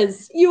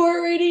Travis, you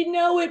already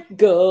know it.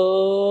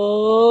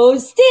 Go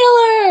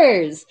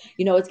Steelers!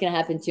 You know what's going to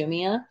happen to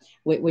Mia?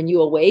 When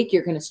you awake,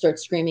 you're going to start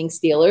screaming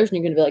Steelers, and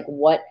you're going to be like,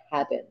 what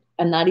happened?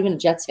 I'm not even a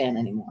Jets fan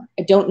anymore.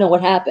 I don't know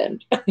what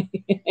happened.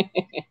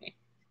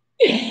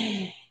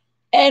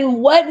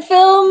 And what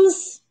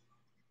films?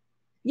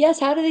 Yes,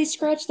 how do they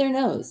scratch their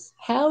nose?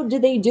 How do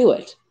they do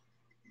it?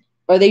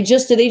 Do they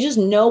just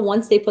know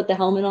once they put the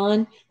helmet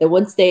on that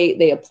once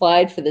they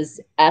applied for this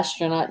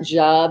astronaut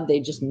job,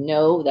 they just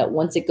know that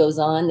once it goes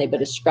on, they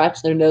better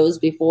scratch their nose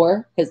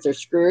before because they're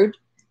screwed?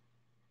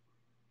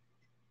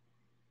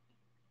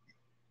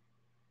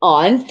 Oh,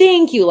 and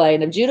thank you,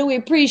 Lion of Judah. We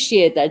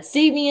appreciate that.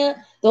 See, Mia,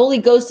 the Holy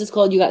Ghost is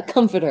called You Got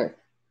Comforter,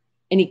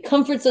 and he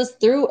comforts us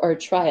through our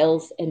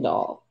trials and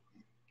all.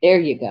 There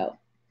you go.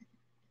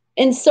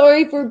 And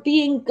sorry for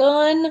being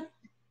gone.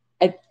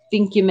 I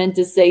think you meant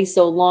to say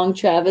so long,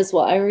 Travis.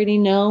 Well, I already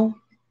know.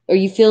 Are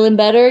you feeling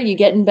better? You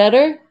getting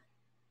better?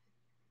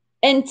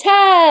 And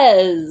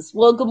Taz,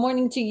 well, good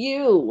morning to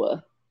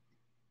you.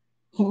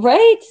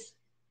 Right?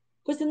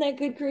 Wasn't that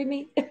good,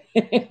 Creamy?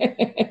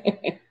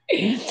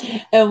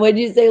 And what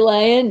did you say,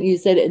 Lion? You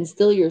said, and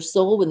still your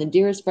soul when the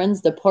dearest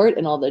friends depart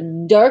and all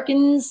the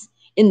darkens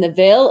in the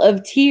veil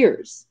of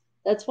tears.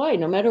 That's why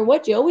no matter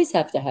what, you always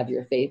have to have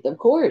your faith, of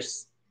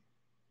course.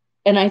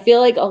 And I feel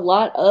like a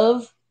lot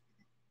of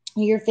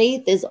your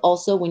faith is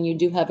also when you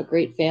do have a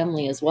great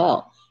family as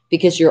well,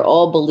 because you're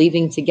all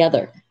believing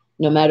together,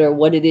 no matter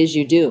what it is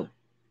you do,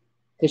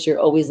 because you're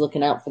always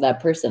looking out for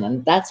that person.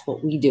 And that's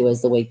what we do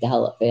as the Wake the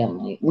Hell Up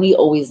family. We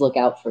always look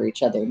out for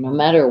each other, no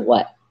matter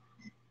what.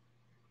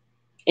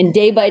 And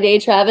day by day,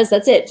 Travis,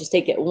 that's it. Just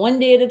take it one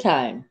day at a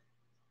time.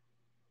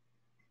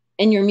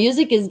 And your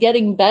music is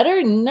getting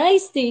better.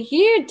 Nice to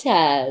hear,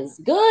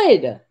 Taz.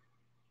 Good.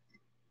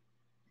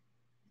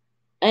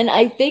 And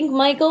I think,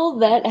 Michael,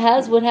 that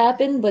has what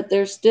happened, but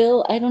there's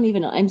still, I don't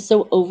even know. I'm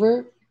so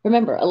over.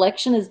 Remember,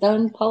 election is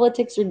done.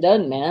 Politics are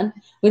done, man.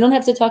 We don't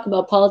have to talk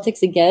about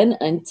politics again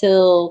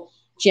until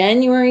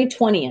January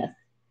 20th,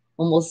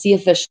 when we'll see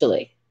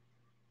officially.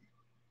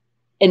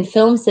 And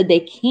film said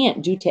they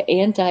can't due to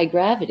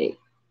anti-gravity.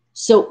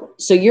 So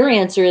your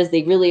answer is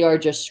they really are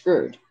just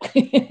screwed.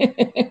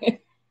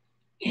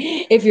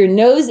 If your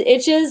nose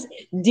itches,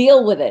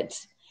 deal with it.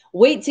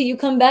 Wait till you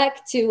come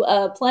back to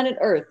planet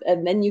Earth,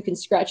 and then you can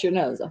scratch your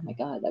nose. Oh my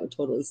God, that would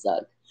totally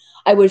suck.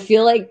 I would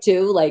feel like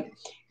too, like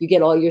you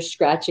get all your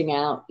scratching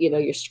out, you know,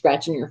 you're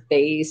scratching your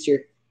face,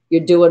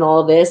 you're doing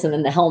all this, and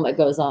then the helmet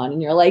goes on,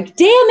 and you're like,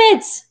 damn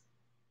it!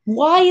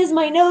 Why is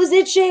my nose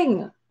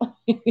itching?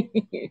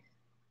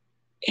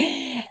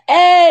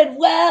 Ed,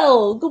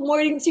 well, good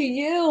morning to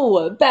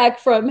you. Back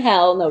from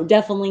hell. No,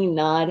 definitely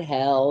not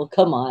hell.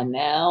 Come on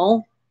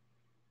now.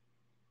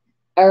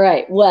 All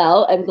right.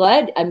 Well, I'm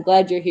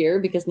glad you're here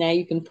because now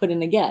you can put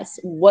in a guess.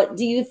 What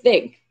do you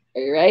think?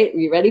 Are you right? Are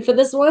you ready for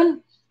this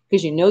one?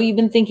 Because you know you've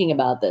been thinking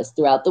about this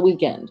throughout the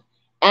weekend.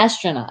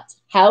 Astronauts,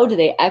 how do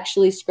they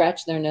actually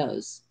scratch their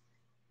nose?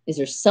 Is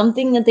there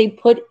something that they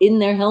put in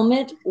their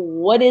helmet?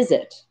 What is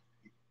it?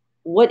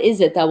 What is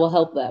it that will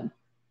help them?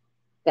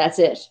 That's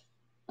it.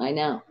 I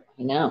know.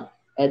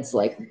 Ed's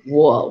like,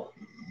 whoa.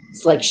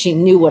 It's like she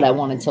knew what I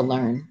wanted to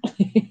learn.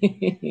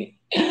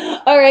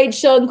 All right,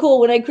 Sean, cool.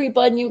 When I creep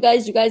on you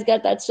guys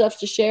got that stuff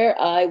to share.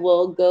 I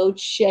will go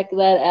check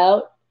that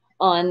out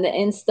on the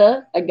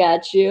Insta. I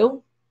got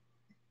you.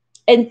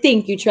 And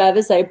thank you,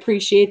 Travis. I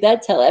appreciate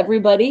that. Tell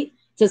everybody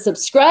to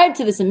subscribe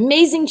to this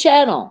amazing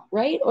channel,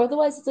 right? Or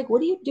otherwise, it's like,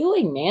 what are you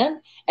doing,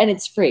 man? And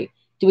it's free.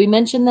 Do we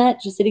mention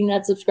that? Just hitting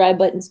that subscribe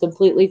button is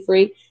completely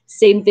free.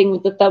 Same thing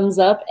with the thumbs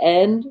up.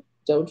 And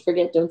don't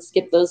forget, don't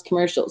skip those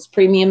commercials.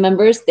 Premium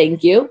members,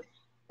 thank you.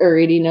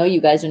 Already know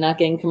you guys are not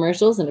getting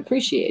commercials and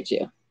appreciate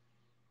you.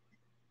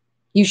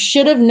 You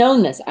should have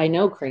known this. I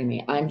know,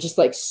 Creamy. I'm just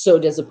like so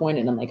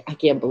disappointed. I'm like, I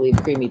can't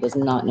believe Creamy does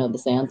not know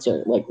this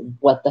answer. Like,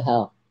 what the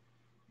hell?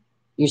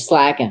 You're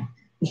slacking.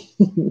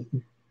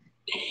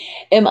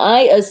 Am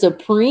I a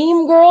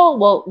supreme girl?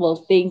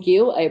 Well, thank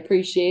you. I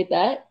appreciate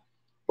that.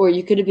 Or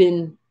you could have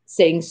been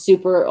saying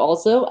super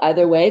also.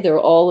 Either way, they're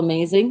all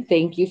amazing.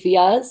 Thank you,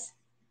 Fiaz.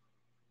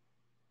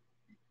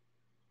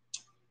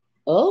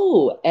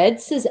 Oh, Ed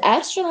says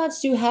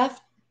astronauts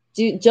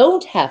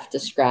don't have to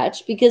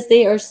scratch because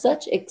they are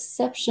such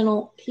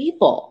exceptional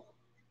people.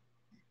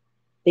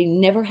 They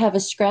never have a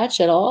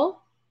scratch at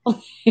all.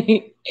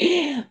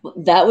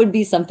 That would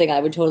be something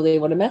I would totally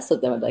want to mess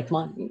with them. I'd be like, come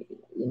on,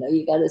 you know,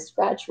 you got a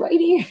scratch right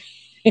here.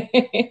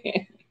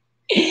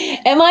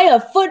 Am I a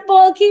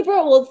football keeper?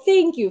 Well,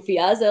 thank you,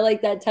 Fiaz. I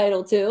like that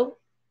title too.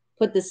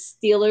 put the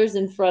Steelers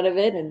in front of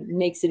it and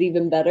makes it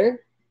even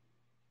better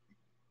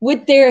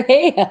with their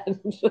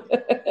hand.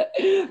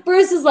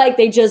 Bruce is like,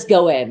 they just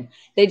go in.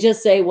 They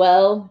just say,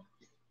 well,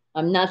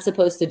 I'm not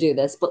supposed to do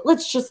this, but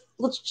let's just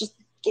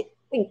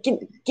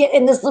get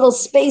in this little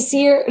space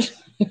here.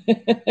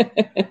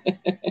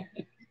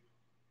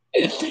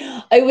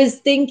 I was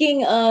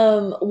thinking,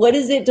 what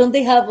is it? Don't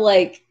they have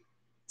like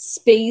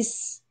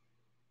space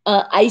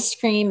ice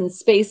cream and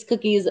space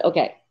cookies?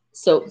 Okay,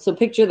 so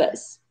picture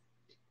this.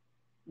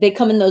 They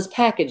come in those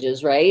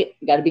packages, right?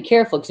 You got to be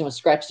careful because you want to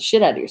scratch the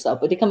shit out of yourself.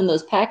 But they come in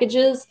those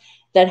packages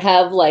that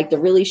have like the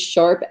really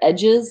sharp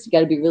edges. You got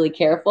to be really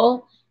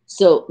careful.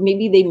 So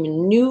maybe they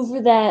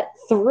maneuver that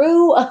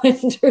through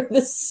under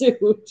the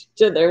suit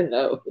to their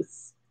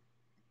nose.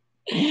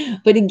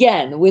 But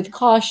again, with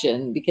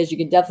caution, because you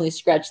can definitely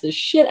scratch the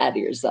shit out of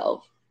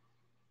yourself.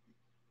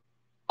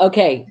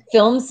 Okay,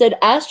 film said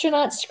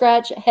astronauts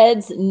scratch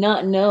heads,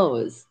 not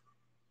nose.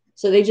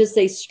 So they just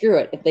say, screw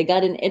it. If they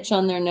got an itch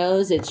on their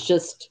nose, it's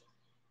just,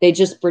 they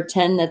just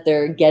pretend that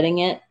they're getting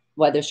it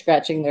while they're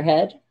scratching their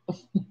head.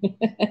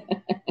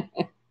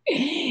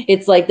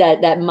 It's like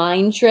that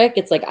mind trick.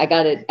 It's like, I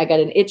got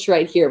an itch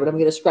right here, but I'm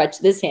going to scratch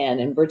this hand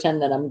and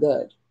pretend that I'm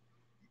good.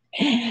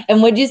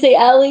 And what'd you say,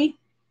 Allie?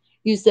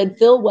 You said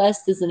Phil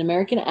West is an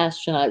American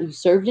astronaut who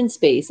served in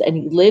space, and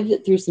he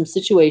lived through some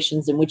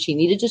situations in which he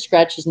needed to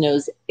scratch his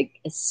nose,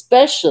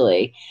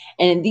 especially.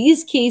 And in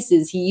these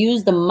cases, he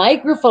used the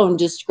microphone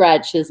to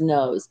scratch his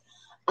nose.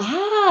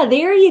 Ah,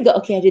 there you go.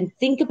 Okay, I didn't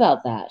think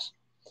about that.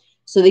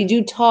 So they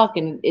do talk,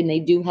 and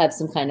they do have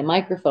some kind of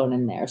microphone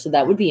in there. So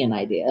that would be an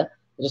idea.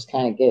 Just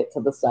kind of get it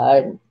to the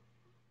side and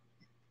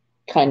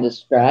kind of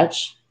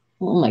scratch.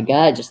 Oh my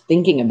God, just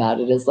thinking about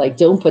it is like,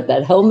 don't put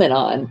that helmet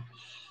on.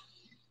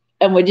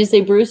 And what did you say,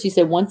 Bruce? You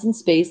said once in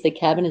space, the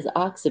cabin is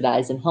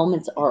oxidized and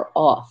helmets are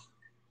off.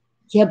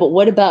 Yeah, but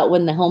what about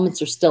when the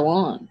helmets are still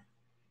on?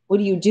 What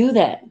do you do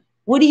then?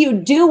 What do you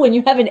do when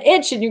you have an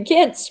itch and you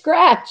can't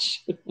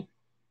scratch?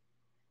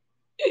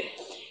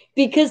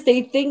 Because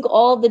they think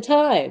all the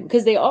time,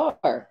 because they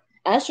are.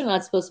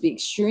 Astronauts supposed to be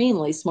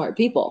extremely smart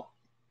people.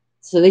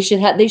 So they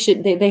have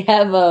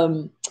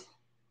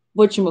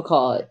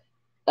whatchamacallit?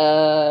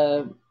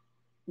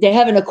 They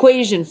have an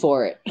equation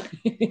for it.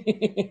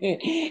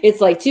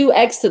 It's like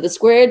 2x to the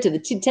squared to the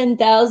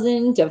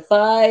 10,000 to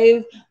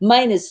 5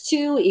 minus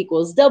 2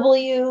 equals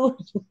W.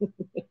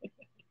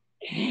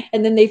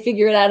 And then they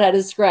figure it out how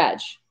to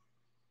scratch.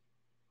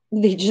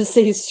 They just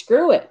say,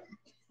 screw it.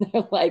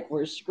 They're like,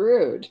 we're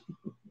screwed.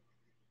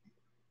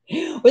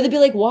 Or they'd be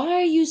like, why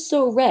are you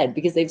so red?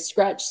 Because they've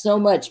scratched so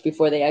much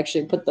before they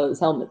actually put those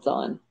helmets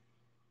on.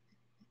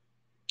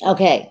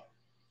 Okay.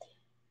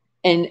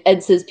 And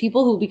Ed says,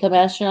 people who become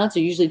astronauts are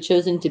usually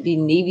chosen to be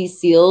Navy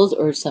SEALs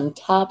or some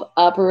top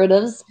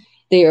operatives.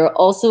 They are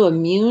also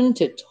immune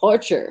to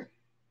torture.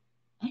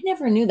 I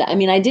never knew that. I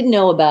mean, I didn't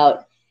know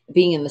about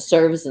being in the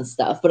service and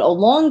stuff, but a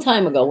long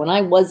time ago when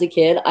I was a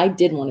kid, I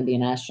did want to be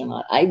an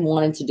astronaut. I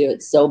wanted to do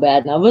it so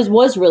bad. And I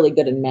was really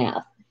good in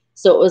math.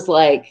 So it was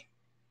like,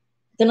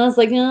 then I was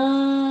like,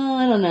 oh,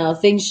 I don't know.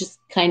 Things just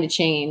kind of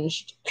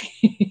changed.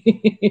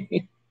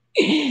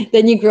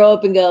 Then you grow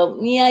up and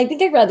go, yeah, I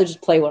think I'd rather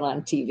just play one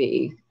on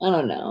TV. I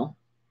don't know.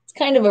 It's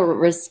kind of a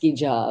risky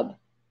job.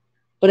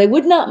 But I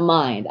would not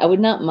mind. I would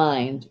not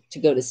mind to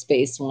go to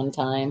space one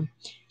time,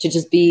 to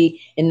just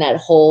be in that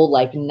whole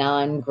like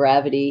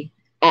non-gravity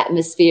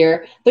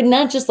atmosphere, but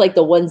not just like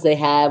the ones they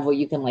have where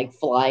you can like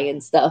fly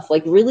and stuff,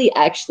 like really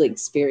actually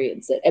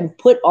experience it and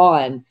put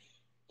on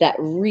that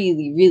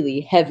really,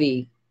 really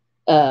heavy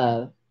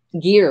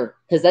gear,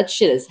 because that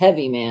shit is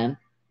heavy, man.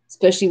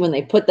 Especially when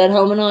they put that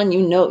helmet on,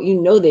 you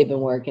know they've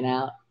been working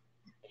out.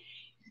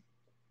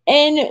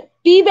 And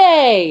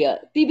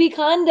BB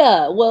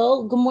Kanda,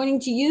 well, good morning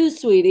to you,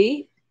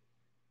 sweetie.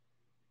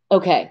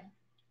 Okay,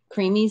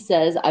 Creamy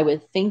says, I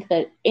would think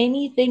that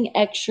anything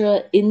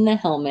extra in the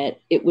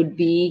helmet, it would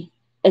be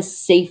a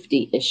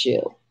safety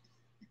issue.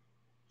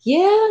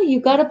 Yeah,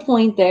 you got a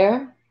point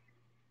there.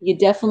 You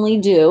definitely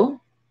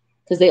do,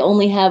 because they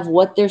only have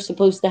what they're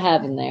supposed to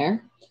have in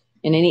there,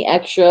 and any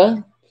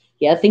extra.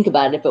 Yeah, think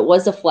about it. If it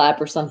was a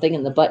flap or something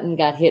and the button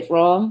got hit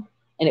wrong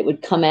and it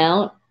would come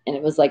out and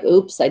it was like,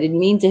 oops, I didn't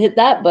mean to hit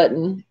that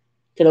button.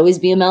 Could always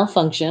be a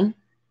malfunction.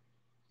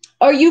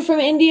 Are you from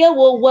India?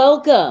 Well,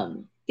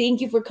 welcome. Thank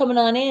you for coming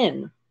on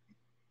in.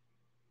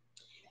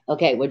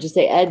 Okay, what'd you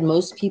say, Ed?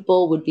 Most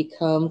people would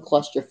become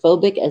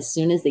claustrophobic as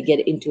soon as they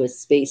get into a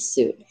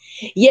spacesuit.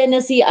 Yeah,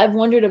 now see, I've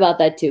wondered about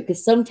that too,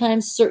 because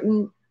sometimes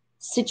certain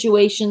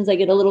situations I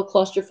get a little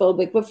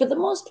claustrophobic, but for the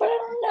most part, I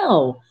don't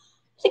know.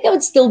 I think I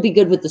would still be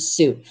good with the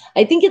suit.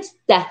 I think it's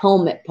the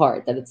helmet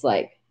part that it's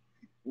like,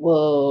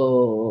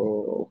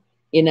 whoa,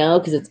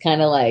 because it's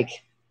kind of like,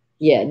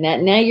 yeah,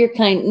 now you're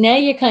kind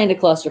of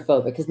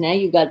claustrophobic because now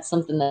you got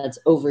something that's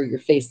over your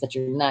face that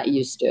you're not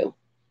used to,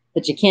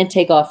 that you can't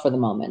take off for the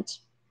moment.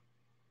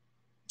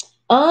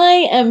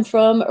 I am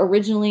from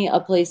originally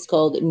a place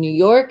called New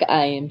York.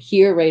 I am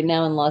here right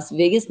now in Las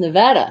Vegas,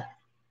 Nevada.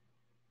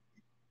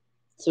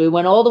 So we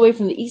went all the way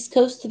from the East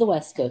Coast to the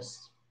West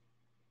Coast.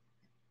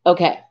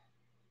 Okay.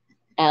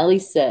 Allie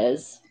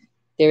says,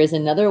 there is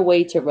another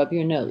way to rub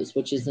your nose,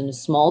 which is in a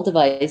small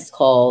device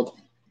called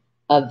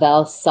a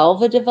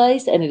Valsalva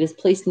device, and it is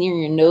placed near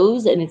your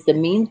nose, and its the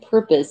main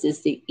purpose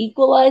is to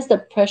equalize the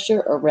pressure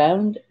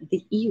around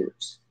the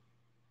ears.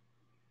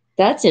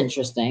 That's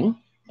interesting.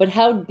 But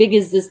how big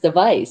is this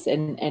device?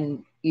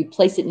 And you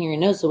place it near your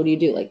nose, so what do you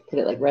do? Like put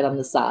it like right on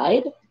the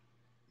side?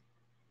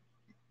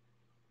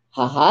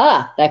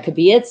 Haha, that could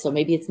be it. So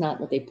maybe it's not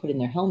what they put in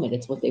their helmet,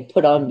 it's what they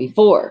put on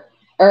before.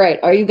 All right,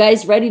 are you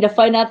guys ready to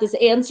find out this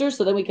answer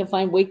so then we can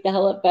find Wake the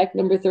Hell Up fact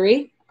number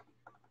 3?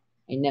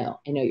 I know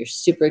you're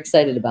super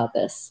excited about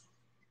this.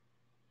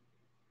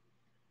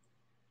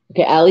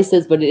 Okay, Allie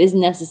says, but it isn't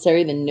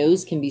necessary. The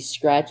nose can be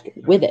scratched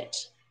with it.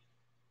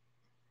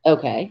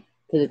 Okay,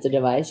 because it's a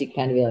device, you can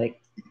kind of be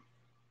like,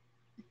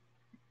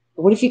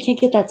 what if you can't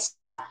get that?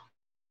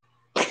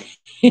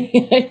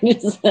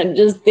 I'm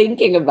just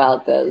thinking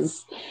about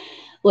this.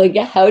 Like,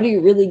 how do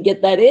you really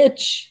get that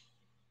itch?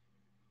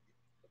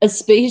 A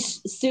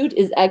space suit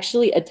is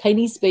actually a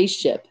tiny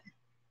spaceship.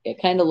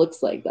 It kind of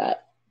looks like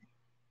that.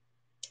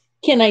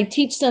 Can I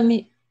teach some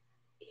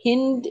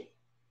Hindi,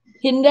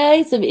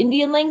 some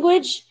Indian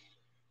language?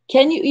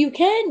 Can you? You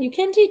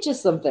can teach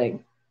us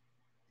something.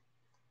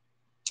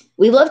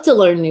 We love to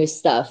learn new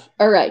stuff.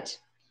 All right.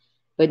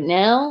 But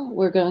now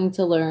we're going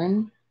to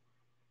learn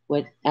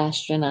what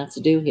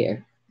astronauts do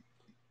here.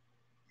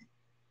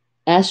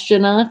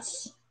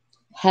 Astronauts,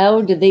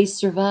 how do they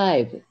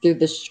survive through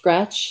the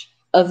scratch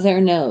of their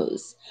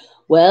nose?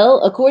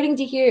 Well, according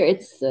to here,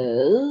 it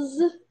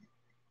says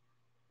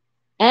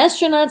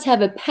astronauts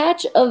have a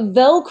patch of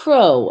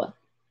Velcro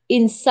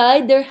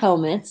inside their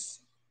helmets.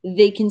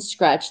 They can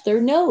scratch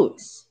their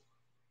nose.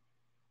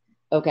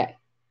 Okay.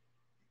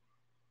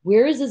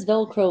 Where is this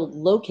Velcro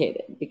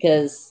located?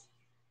 Because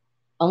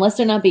unless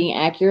they're not being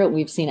accurate,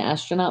 we've seen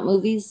astronaut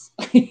movies.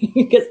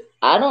 Because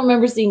I don't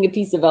remember seeing a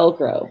piece of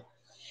Velcro.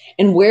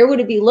 And where would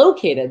it be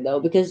located, though?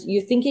 Because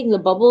you're thinking the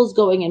bubble's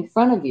going in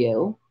front of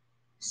you.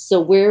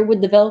 So where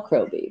would the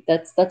Velcro be?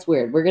 That's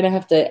weird. We're going to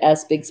have to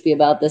ask Bixby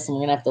about this, and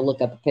we're going to have to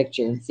look up a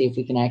picture and see if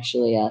we can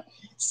actually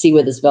see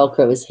where this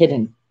Velcro is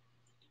hidden.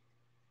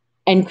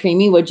 And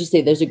Creamy, what'd you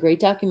say? There's a great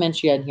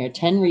documentary on here,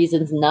 10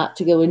 Reasons Not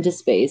to Go into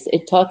Space.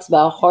 It talks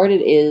about how hard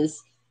it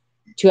is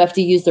to have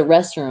to use the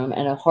restroom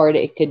and how hard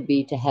it could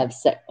be to have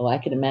sex. Oh, I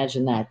can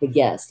imagine that. But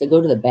yes, to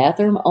go to the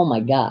bathroom, oh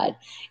my God.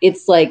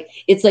 It's like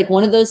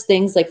one of those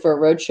things like for a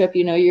road trip,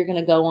 you know, you're going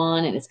to go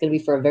on and it's going to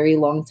be for a very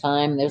long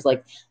time. There's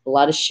like a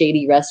lot of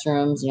shady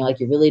restrooms and you're like,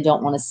 you really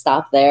don't want to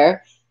stop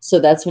there. So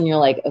that's when you're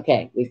like,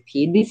 okay, we've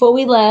peed before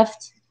we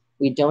left.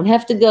 We don't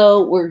have to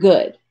go. We're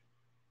good.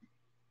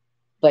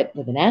 But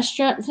with an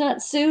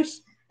astronaut suit,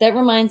 that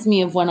reminds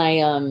me of when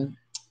I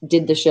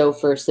did the show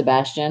for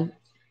Sebastian.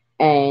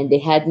 And they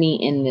had me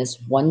in this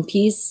one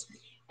piece,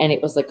 and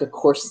it was like a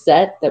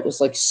corset that was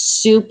like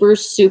super,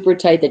 super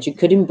tight that you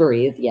couldn't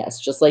breathe.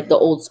 Yes, just like the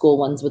old school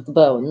ones with the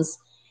bones.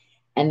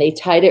 And they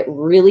tied it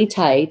really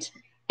tight,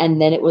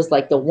 and then it was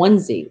like the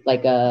onesie,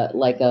 like a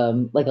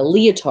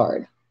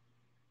leotard,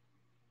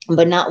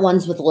 but not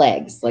ones with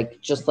legs, like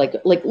just like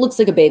looks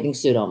like a bathing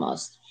suit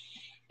almost.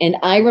 And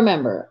I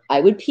remember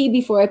I would pee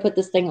before I put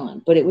this thing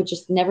on, but it would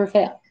just never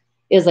fail.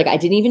 It was like I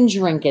didn't even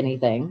drink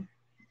anything.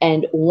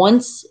 And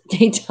once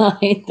they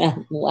tied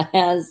that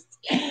last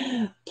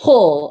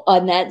pull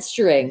on that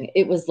string,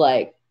 it was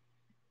like,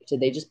 did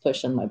they just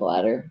push on my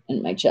bladder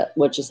and my chest?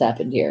 What just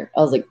happened here?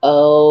 I was like,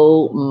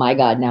 oh my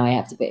God, now I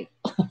have to pee.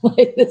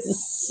 Like, this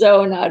is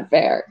so not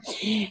fair.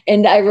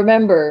 And I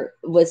remember,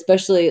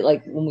 especially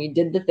like when we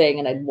did the thing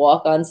and I'd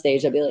walk on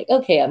stage, I'd be like,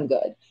 okay, I'm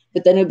good.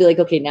 But then it'd be like,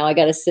 okay, now I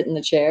got to sit in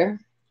the chair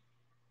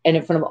and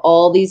in front of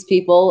all these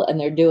people, and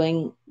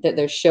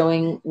they're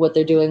showing what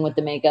they're doing with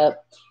the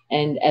makeup.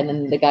 And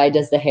then the guy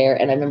does the hair.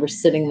 And I remember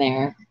sitting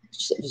there,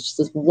 it was just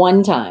this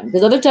one time,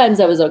 because other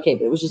times I was okay,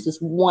 but it was just this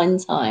one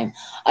time.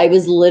 I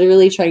was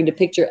literally trying to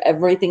picture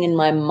everything in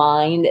my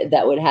mind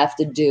that would have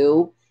to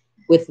do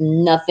with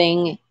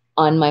nothing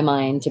on my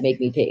mind to make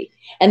me pee.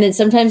 And then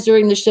sometimes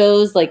during the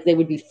shows, like they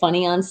would be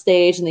funny on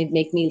stage and they'd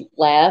make me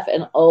laugh.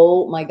 And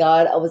oh my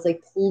God, I was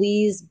like,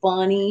 please,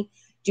 Bonnie,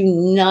 do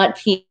not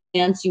pee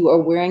pants. You are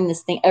wearing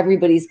this thing.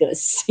 Everybody's going to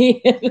see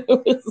it. It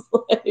was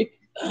like,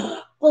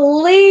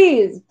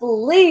 please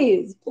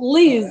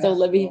don't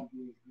let me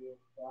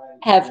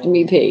have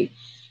me pee.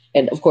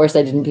 And of course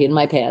I didn't pee in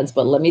my pants,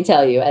 but let me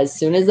tell you, as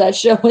soon as that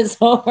show was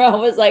over, I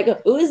was like,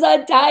 who's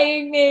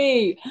untying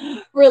me?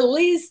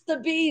 Release the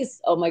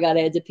beast. Oh my God,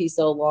 I had to pee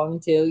so long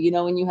too. You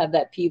know, when you have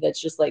that pee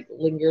that's just like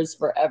lingers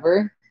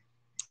forever.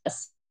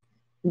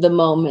 The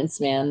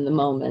moments, man, the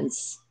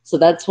moments. So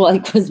that's why,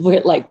 because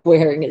we're like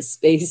wearing a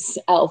space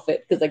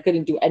outfit, because I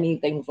couldn't do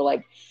anything for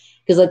like,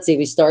 because let's see,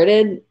 we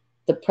started,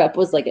 the prep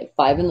was like at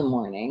 5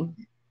 a.m.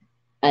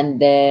 and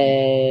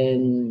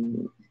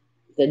then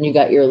you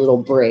got your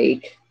little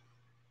break.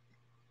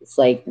 It's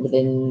like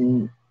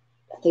within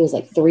think it was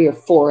like 3 or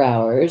 4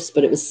 hours,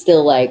 but it was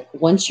still like,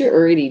 once you're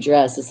already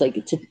dressed, it's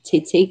like to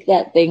take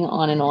that thing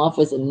on and off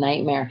was a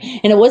nightmare.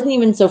 And it wasn't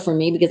even so for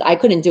me because I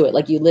couldn't do it.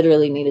 Like you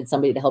literally needed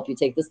somebody to help you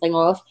take this thing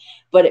off.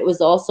 But it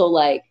was also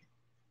like,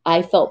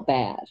 I felt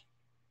bad.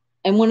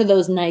 I'm one of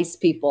those nice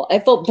people. I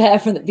felt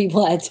bad for the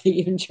people that had to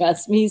even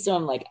trust me. So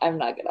I'm like, I'm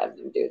not going to have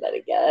to do that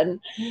again.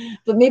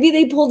 But maybe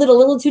they pulled it a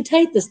little too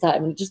tight this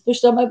time and just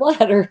pushed on my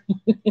bladder.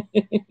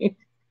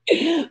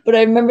 But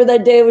I remember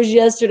that day, it was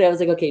yesterday. I was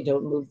like, okay,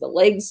 don't move the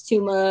legs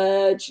too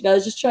much. And I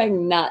was just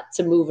trying not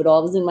to move at all.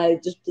 I was in my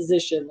just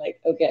position, like,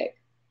 okay,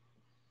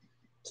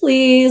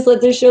 please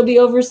let this show be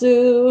over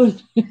soon.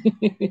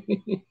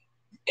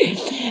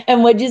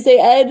 And what'd you say,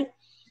 Ed?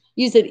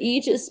 You said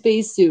each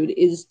spacesuit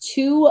is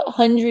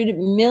 $200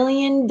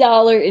 million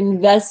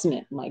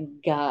investment. My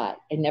God,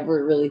 I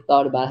never really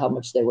thought about how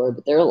much they were,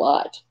 but they're a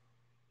lot.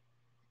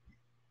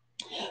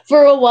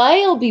 For a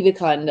while,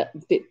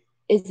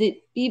 is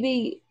it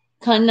Bibi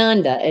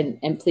Kananda?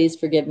 And please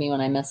forgive me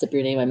when I mess up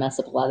your name. I mess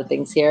up a lot of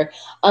things here.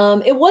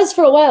 It was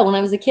for a while when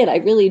I was a kid. I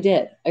really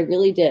did.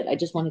 I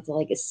just wanted to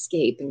like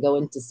escape and go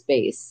into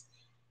space.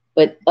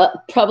 But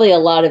probably a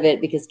lot of it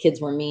because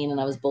kids were mean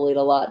and I was bullied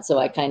a lot. So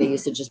I kind of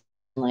used to just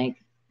like,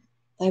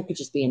 I could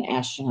just be an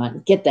astronaut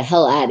and get the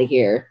hell out of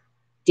here.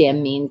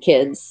 Damn mean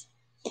kids.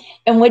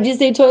 And what'd you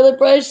say, toilet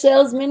brush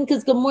salesman?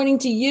 Because good morning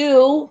to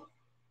you.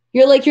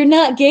 You're like, you're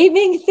not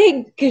gaming?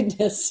 Thank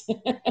goodness.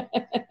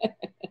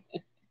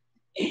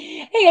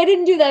 Hey, I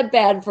didn't do that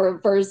bad for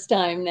a first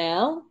time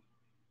now.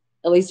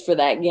 At least for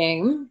that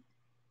game.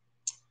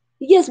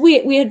 Yes,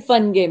 we had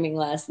fun gaming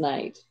last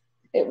night.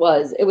 It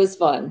was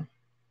fun.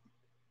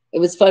 It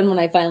was fun when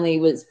I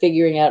finally was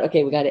figuring out,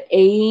 okay, we got to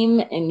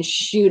aim and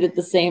shoot at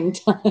the same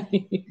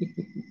time.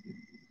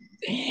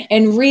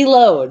 And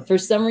reload. For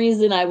some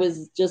reason, I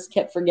was just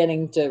kept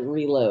forgetting to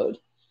reload.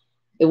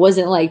 It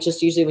wasn't like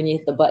just usually when you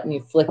hit the button,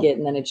 you flick it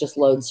and then it just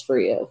loads for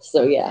you.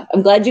 So yeah,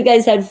 I'm glad you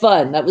guys had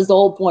fun. That was the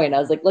whole point. I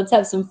was like, let's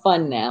have some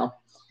fun now.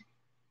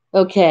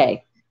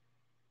 Okay.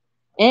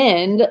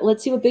 And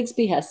let's see what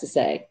Bixby has to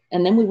say.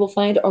 And then we will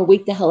find our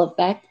Wake the Hell Up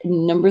fact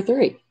number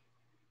 3.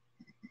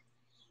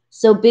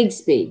 So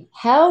Bixby,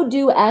 how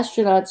do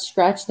astronauts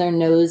scratch their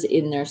nose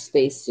in their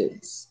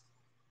spacesuits?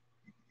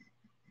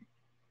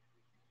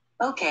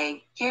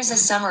 Okay, here's a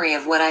summary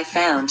of what I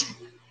found.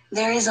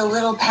 There is a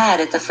little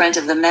pad at the front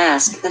of the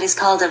mask that is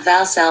called a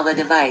Valsalva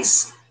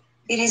device.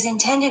 It is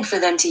intended for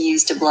them to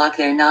use to block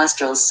their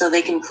nostrils so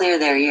they can clear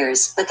their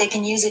ears, but they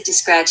can use it to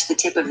scratch the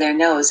tip of their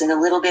nose and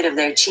a little bit of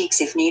their cheeks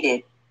if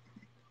needed.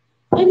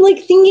 I'm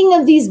like thinking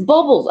of these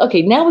bubbles.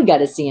 Okay, now we got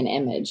to see an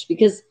image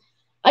because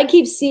I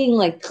keep seeing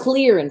like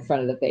clear in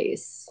front of the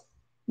face.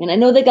 And I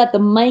know they got the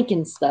mic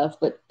and stuff,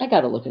 but I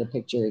got to look at a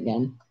picture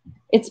again.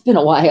 It's been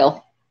a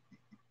while.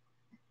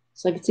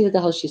 So I can see what the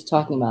hell she's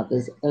talking about,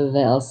 this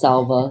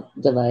Valsalva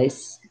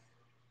device.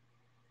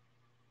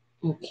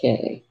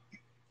 Okay.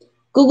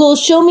 Google,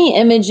 show me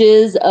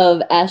images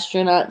of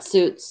astronaut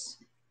suits.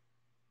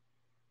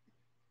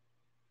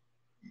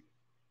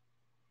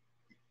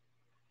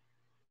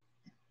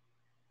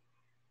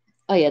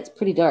 Oh yeah, it's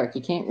pretty dark.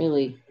 You can't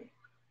really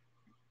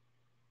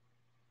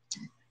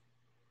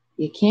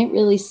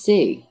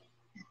see.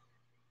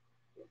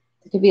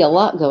 There could be a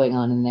lot going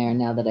on in there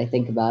now that I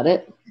think about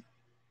it.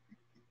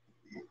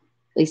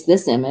 At least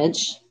this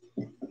image.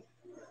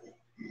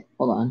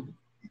 Hold on.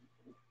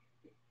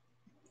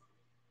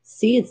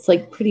 See, it's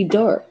like pretty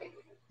dark.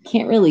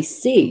 Can't really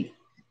see.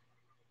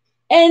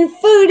 And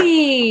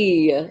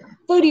Foodie!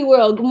 Foodie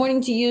World, good morning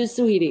to you,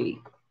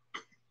 sweetie.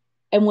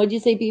 And what'd you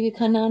say, Bibi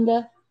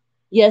Kananda?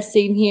 Yes,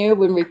 same here.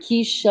 When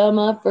Rakesh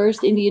Sharma,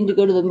 first Indian to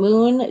go to the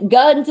moon,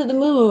 got to the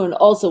moon,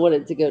 also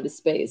wanted to go to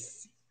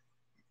space.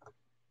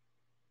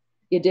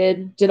 You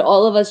did? Did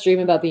all of us dream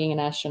about being an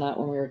astronaut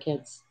when we were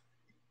kids?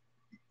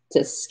 To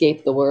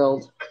escape the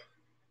world?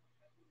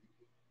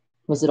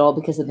 Was it all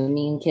because of the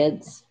mean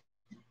kids?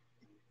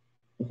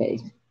 Okay.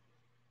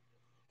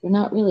 They're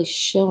not really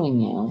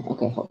showing you.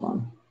 Okay, hold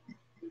on.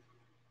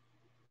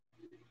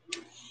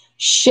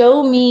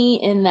 Show me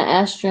in the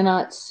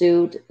astronaut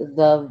suit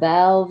the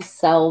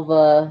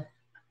Valsalva.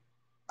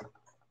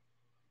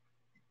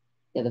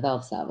 Yeah, the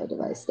Valsalva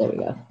device. There we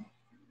go.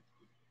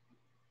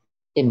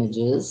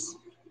 Images.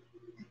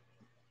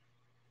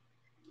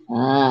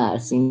 Ah,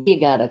 see, you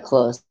got a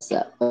close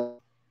up.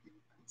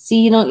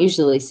 See, you don't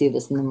usually see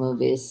this in the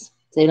movies.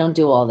 They don't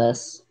do all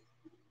this.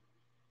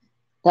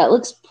 That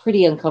looks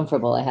pretty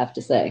uncomfortable, I have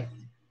to say.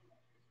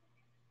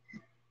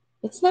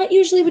 It's not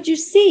usually what you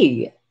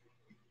see.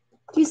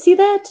 Do you see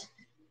that?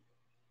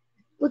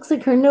 Looks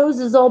like her nose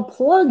is all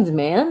plugged,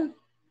 man.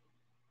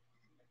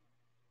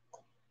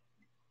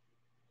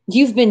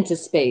 You've been to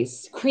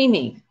space.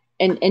 Creamy.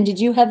 And did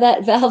you have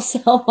that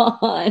Valsalva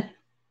on?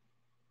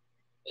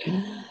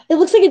 It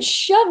looks like it's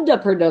shoved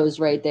up her nose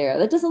right there.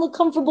 That doesn't look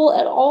comfortable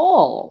at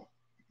all.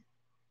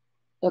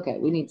 Okay,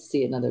 we need to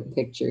see another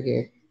picture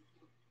here.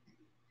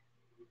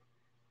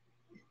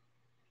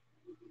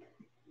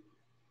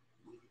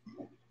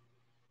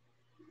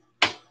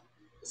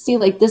 See,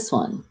 like this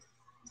one.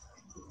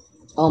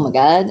 Oh my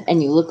God.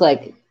 And you look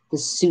like the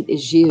suit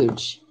is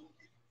huge.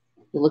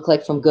 You look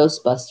like from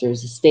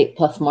Ghostbusters, a State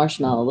Puff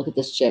Marshmallow. Look at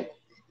this chick.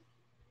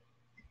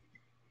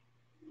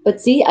 But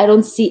see, I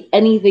don't see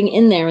anything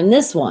in there in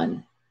this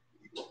one.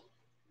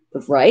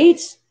 But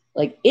right?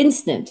 Like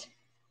instant.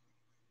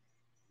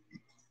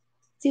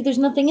 See, there's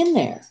nothing in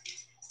there.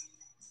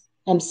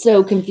 I'm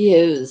so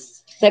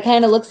confused. That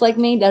kind of looks like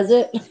me, does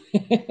it?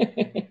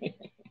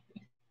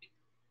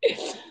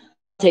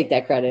 Take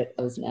that credit.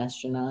 I was an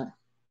astronaut.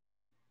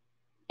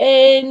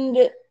 And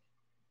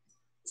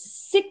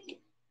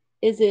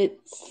is it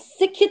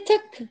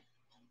Sikituk?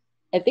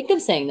 I think I'm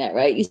saying that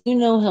right. You do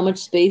know how much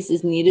space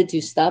is needed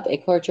to stop a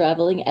car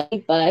traveling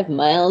at 5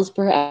 miles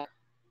per hour.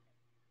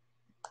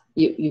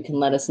 You can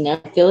let us know.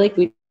 I feel like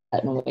we did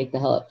that and Wake the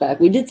Hell Up Back.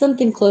 We did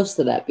something close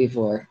to that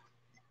before.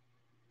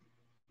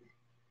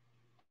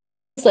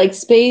 It's like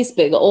space,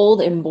 big,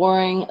 old, and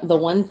boring. The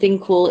one thing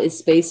cool is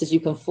space is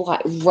you can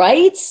fly.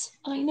 Right?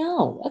 I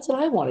know. That's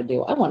what I want to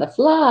do. I want to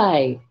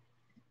fly.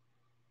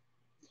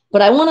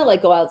 But I want to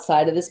like go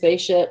outside of the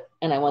spaceship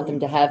and I want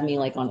them to have me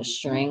like on a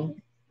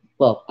string.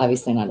 Well,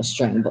 obviously not a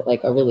string, but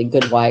like a really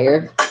good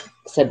wire.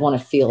 Because I'd want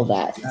to feel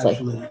that. It's like,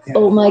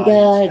 oh my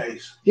God,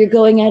 you're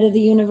going out of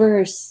the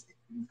universe.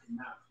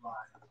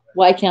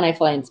 Why can't I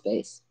fly in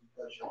space?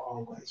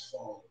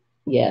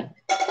 Yeah,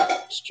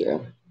 it's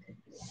true.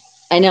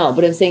 I know,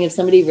 but I'm saying if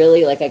somebody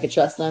really like I could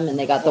trust them and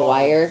they got the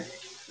wire,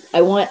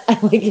 I want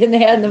like in they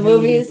had in the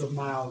movies.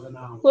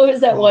 What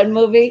was that one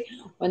movie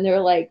when they were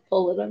like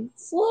pulling them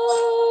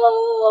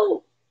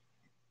slow?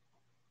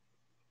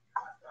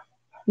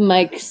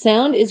 My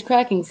sound is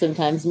cracking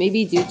sometimes,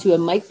 maybe due to a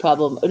mic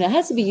problem. Oh, no, it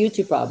has to be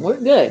YouTube problem. We're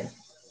good.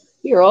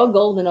 We are all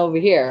golden over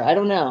here. I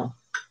don't know.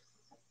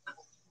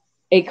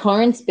 A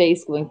car in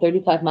space going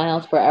 35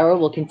 miles per hour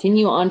will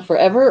continue on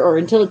forever or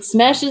until it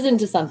smashes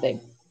into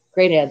something.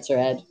 Great answer,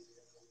 Ed.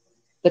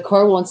 The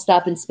car won't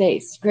stop in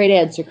space. Great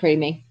answer,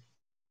 Creamy.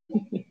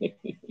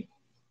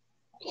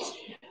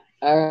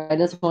 All right, I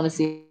just want to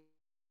see.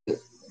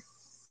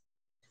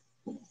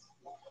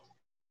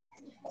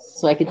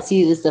 So I could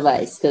see this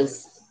device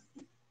because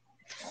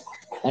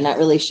they're not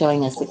really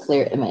showing us a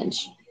clear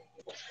image.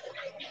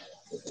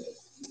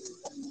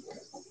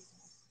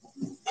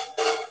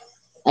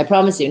 I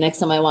promise you, next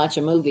time I watch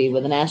a movie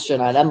with an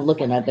astronaut, I'm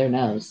looking at their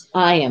nose.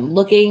 I am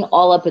looking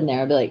all up in there.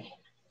 I'll be like,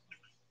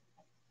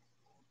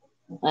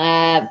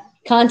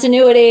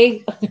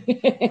 continuity.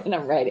 And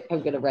I'm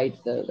going to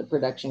write the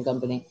production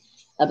company.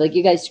 I'll be like,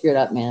 you guys screwed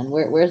up, man.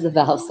 Where's the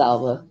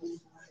Valsalva?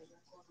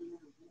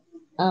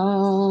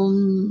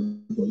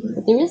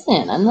 There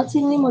isn't. I'm not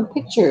seeing any more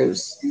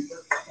pictures.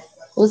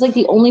 It was like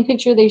the only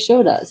picture they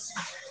showed us.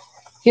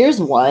 Here's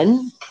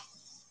one.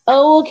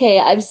 Oh, okay.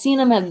 I've seen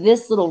them have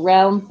this little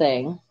round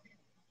thing.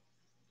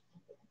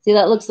 See,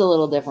 that looks a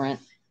little different.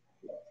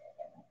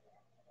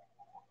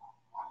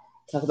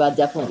 Talk about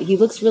definitely. He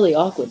looks really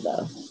awkward,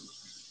 though.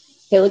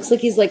 It looks like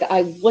he's like,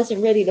 I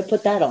wasn't ready to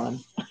put that on.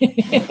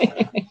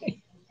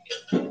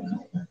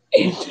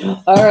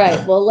 All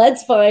right. Well,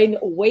 let's find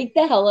Wake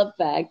the Hell Up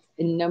fact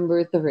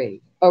number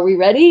 3. Are we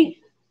ready?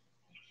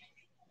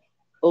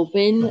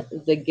 Open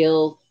the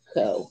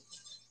Gilco.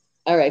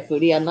 All right,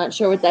 Foodie. I'm not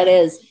sure what that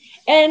is.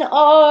 And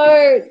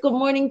Art, good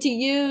morning to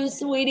you,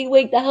 sweetie.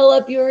 Wake the hell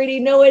up. You already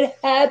know it.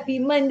 Happy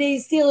Monday,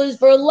 Steelers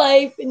for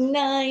life.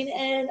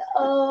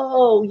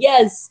 9-0.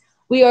 Yes,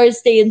 we are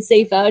staying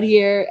safe out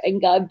here.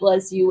 And God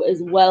bless you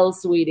as well,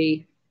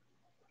 sweetie.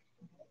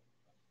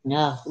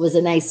 No, it was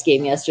a nice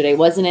game yesterday,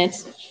 wasn't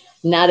it?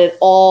 Not at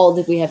all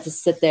did we have to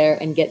sit there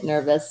and get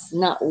nervous.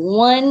 Not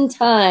one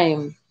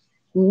time.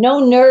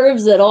 No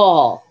nerves at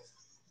all.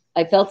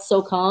 I felt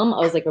so calm. I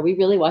was like, are we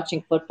really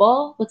watching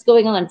football? What's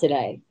going on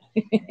today?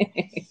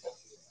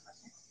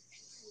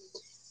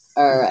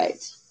 All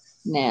right.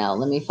 Now,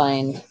 let me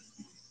find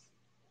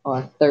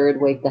our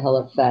third Wake the Hell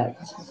Up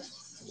fact.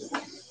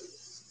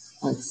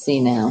 Let's see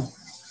now.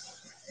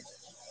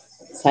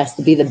 This has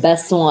to be the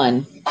best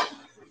one.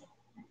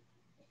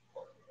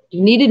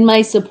 You needed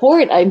my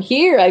support. I'm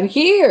here. I'm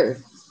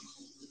here.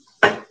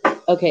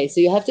 Okay,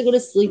 so you have to go to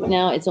sleep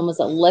now. It's almost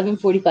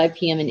 11:45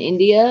 p.m. in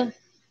India.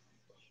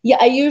 Yeah,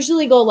 I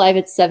usually go live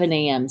at 7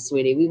 a.m.,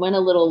 sweetie. We went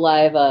a little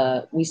live.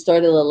 We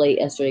started a little late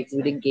yesterday because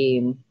we did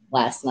game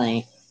last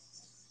night.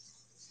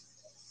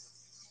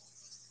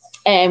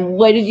 And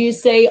what did you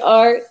say,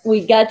 Art?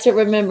 We got to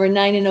remember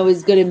 9-0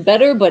 is good and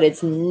better, but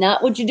it's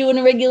not what you do in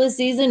a regular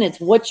season. It's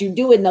what you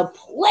do in the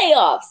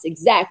playoffs.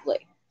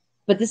 Exactly.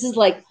 But this is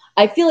like,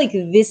 I feel like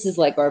this is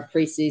like our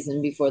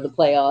preseason before the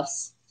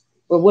playoffs.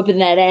 We're whipping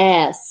that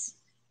ass.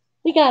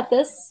 We got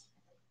this.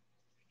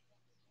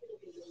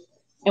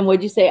 And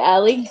what'd you say,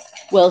 Allie?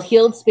 Well,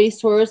 healed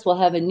space tourists will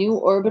have a new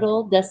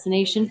orbital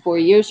destination 4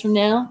 years from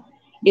now.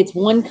 It's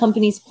one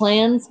company's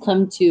plans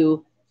come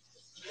to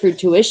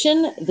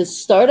fruition. The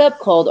startup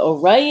called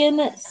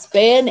Orion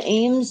Span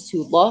aims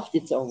to loft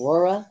its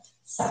Aurora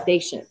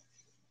station.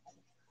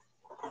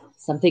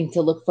 Something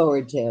to look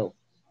forward to.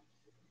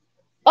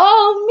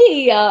 Oh,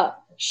 Mia!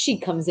 She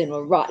comes in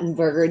with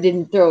Rottenberger,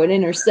 didn't throw an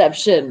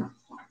interception.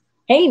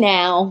 Hey,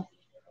 now.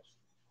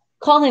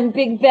 Call him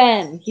Big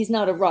Ben. He's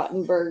not a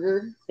rotten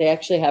burger. They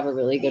actually have a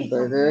really good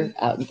burger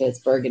out in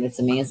Pittsburgh, and it's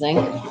amazing.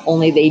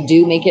 Only they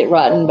do make it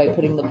rotten by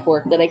putting the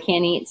pork that I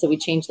can't eat. So we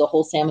changed the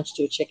whole sandwich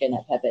to a chicken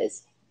at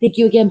Pepe's. Thank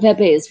you again,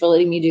 Pepe's, for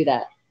letting me do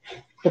that.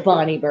 The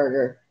Bonnie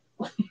burger.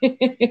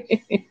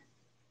 It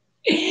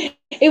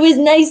was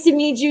nice to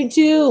meet you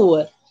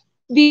too.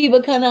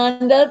 Viva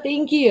Kananda,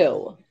 thank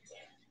you.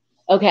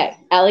 Okay,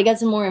 Allie got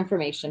some more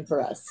information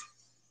for us.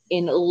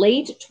 In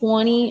late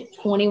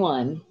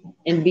 2021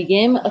 and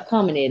begin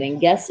accommodating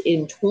guests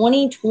in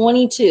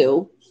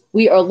 2022,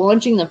 we are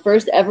launching the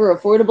first ever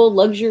affordable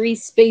luxury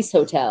space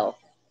hotel,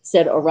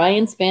 said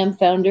Orion Spam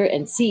founder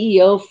and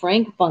CEO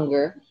Frank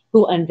Bunger,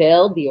 who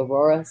unveiled the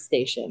Aurora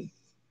station.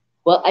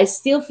 Well, I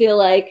still feel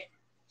like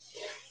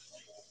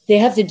they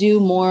have to do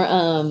more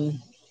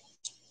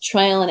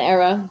trial and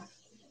error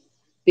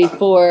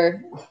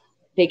before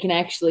they can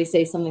actually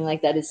say something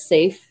like that is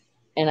safe.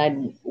 And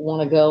I'd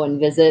want to go and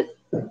visit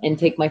and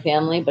take my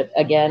family. But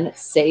again,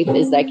 safe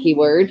is that key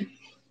word.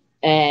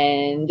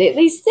 And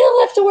they still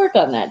have to work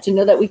on that to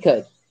know that we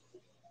could.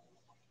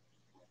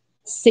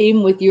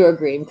 Same with your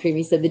Graham.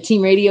 Creamy said the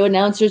team radio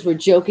announcers were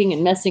joking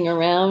and messing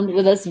around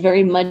with us.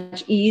 Very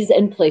much ease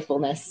and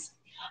playfulness.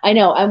 I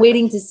know. I'm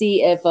waiting to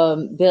see if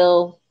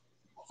Bill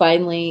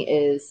finally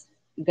is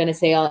going to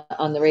say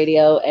on the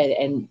radio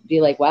and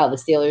be like, wow, the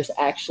Steelers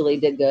actually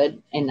did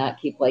good, and not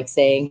keep like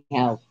saying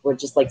how we're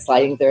just like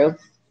sliding through.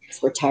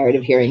 Because we're tired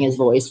of hearing his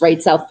voice.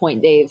 Right, South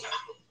Point, Dave.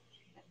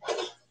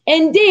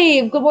 And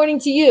Dave, good morning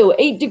to you.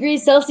 8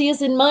 degrees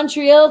Celsius in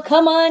Montreal.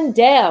 Come on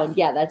down.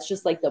 Yeah, that's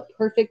just like the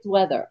perfect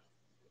weather.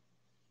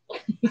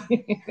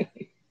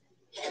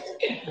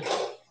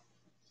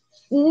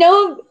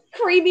 No,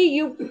 Creamy,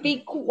 you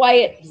be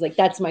quiet. He's like,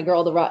 that's my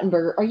girl, the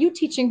Rottenberger. Are you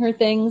teaching her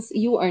things?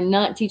 You are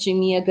not teaching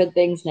Mia good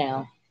things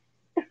now.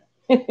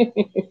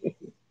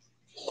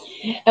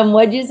 And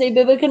what'd you say,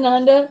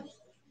 Vivekananda?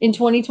 In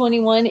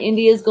 2021,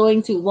 India is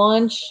going to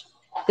launch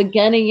the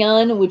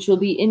Ganayan, which will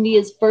be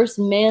India's first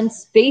manned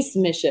space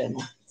mission.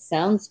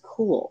 Sounds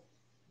cool.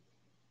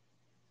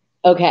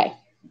 Okay.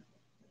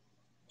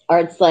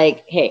 Art's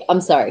like, hey,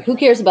 I'm sorry. Who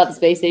cares about the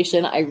space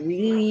station? I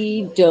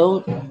really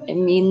don't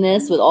mean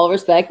this with all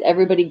respect.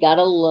 Everybody got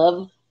a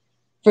love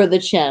for the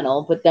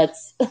channel, but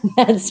that's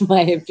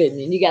my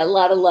opinion. You got a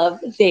lot of love.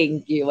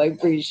 Thank you. I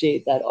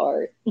appreciate that,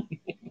 Art.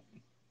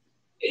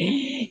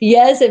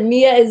 Yes, and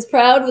Mia is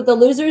proud with the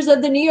losers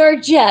of the New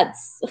York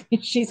Jets.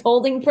 She's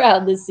holding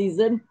proud this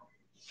season.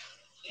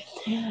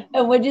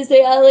 And what'd you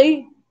say,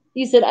 Ali?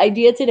 You said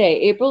idea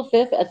today, April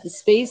 5th at the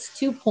Space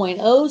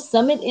 2.0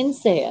 Summit in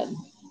San.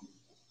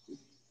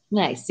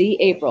 Nice. See,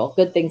 April.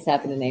 Good things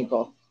happen in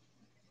April.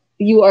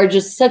 You are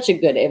just such a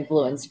good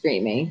influence,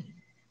 Creamy.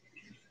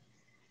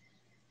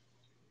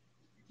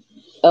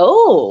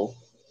 Oh,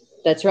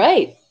 that's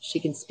right.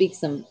 She can speak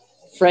some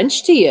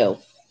French to you.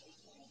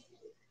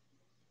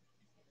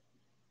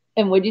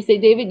 And what'd you say,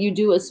 David? You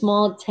do a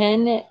small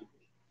 10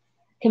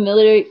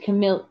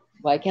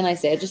 why can't I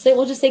say it?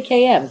 We'll just say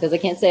KM because I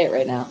can't say it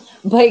right now.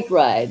 Bike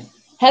ride.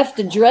 Have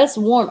to dress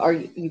warm. Are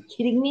you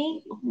kidding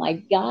me? Oh my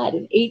God,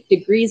 in 8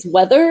 degrees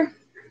weather?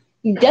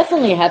 You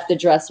definitely have to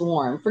dress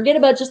warm. Forget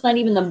about just not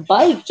even the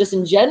bike, just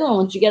in general.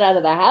 Once you get out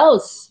of the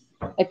house,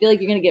 I feel like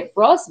you're going to get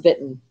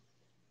frostbitten.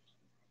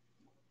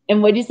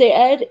 And what'd you say,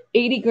 Ed?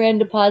 80 grand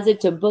deposit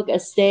to book a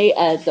stay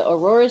at the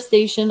Aurora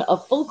station, a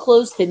full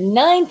close to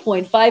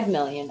 9.5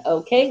 million.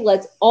 Okay,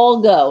 let's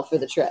all go for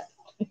the trip.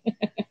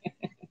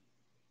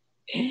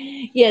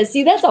 Yeah,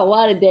 see, that's a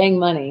lot of dang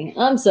money.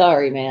 I'm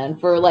sorry, man.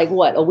 For like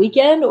what, a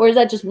weekend? Or is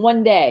that just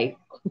one day?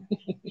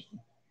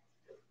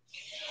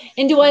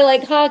 And do I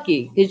like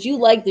hockey? Because you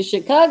like the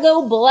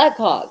Chicago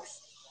Blackhawks.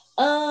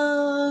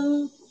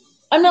 I'm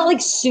not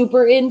like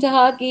super into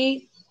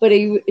hockey, but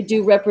I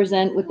do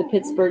represent with the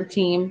Pittsburgh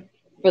team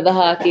for the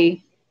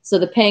hockey. So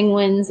the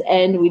Penguins,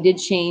 and we did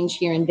change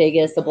here in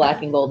Vegas, the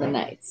Black and Golden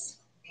Knights.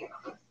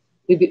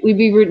 We'd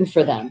be rooting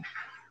for them.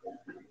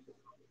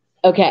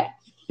 Okay.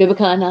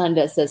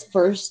 Vivekananda says,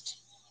 first,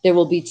 there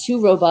will be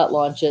 2 robot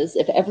launches.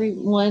 If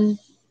everyone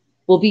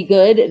will be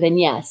good, then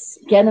yes.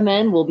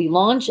 Ganymed will be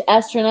launched.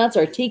 Astronauts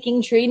are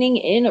taking training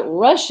in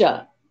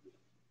Russia.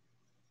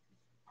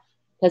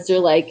 Because they're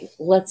like,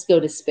 let's go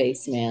to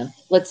space, man.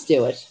 Let's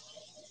do it.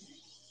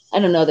 I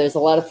don't know. There's a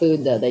lot of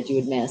food, though, that you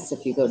would miss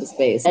if you go to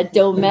space. That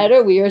don't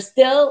matter. We are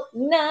still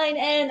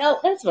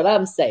 9-0. That's what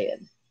I'm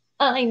saying.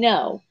 I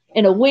know.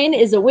 And a win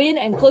is a win,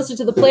 and closer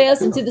to the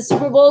playoffs and to the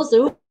Super Bowl.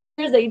 So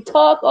they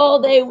talk all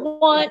they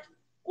want.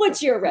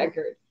 What's your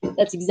record?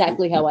 That's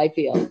exactly how I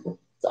feel.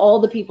 It's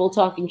all the people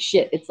talking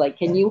shit. It's like,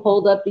 can you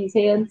hold up these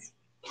hands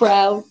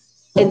proud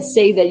and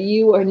say that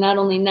you are not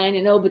only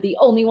 9-0, but the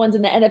only ones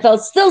in the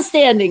NFL still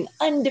standing,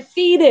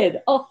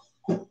 undefeated? Oh,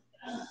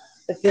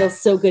 it feels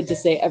so good to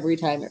say every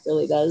time. It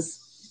really does.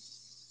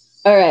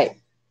 All right.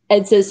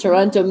 Ed says,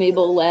 Toronto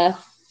Mabel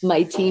left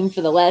my team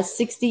for the last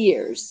 60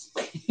 years.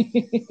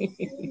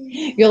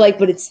 You're like,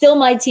 but it's still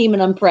my team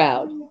and I'm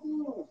proud.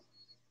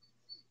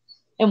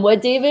 And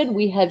what, David?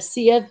 We have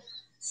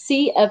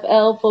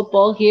CFL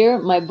football here.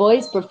 My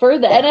boys prefer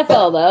the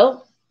NFL,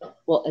 though.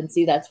 Well, and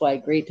see, that's why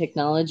great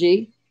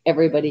technology,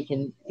 everybody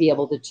can be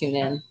able to tune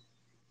in.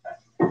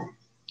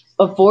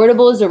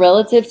 Affordable is a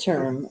relative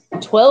term.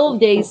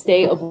 12-day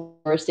stay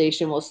aboard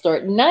station will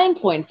start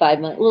 9.5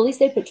 million. Well, at least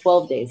they put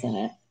 12 days in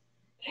it.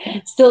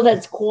 Still,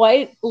 that's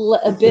quite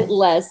a bit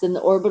less than the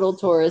orbital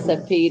tourists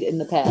have paid in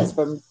the past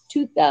from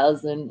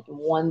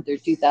 2001 through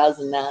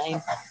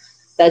 2009.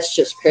 That's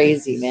just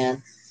crazy,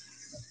 man.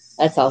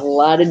 That's a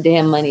lot of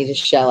damn money to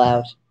shell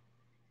out.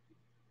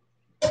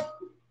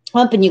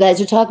 And you guys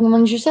are talking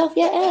amongst yourself.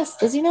 Yeah, ask.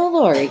 Does he know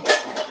Lori?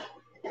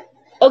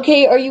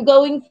 Okay, are you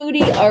going,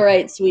 Foodie? All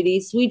right,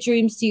 sweetie. Sweet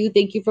dreams to you.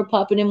 Thank you for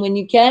popping in when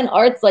you can.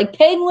 Art's like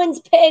penguins,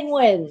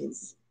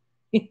 penguins.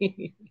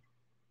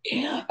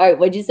 All right,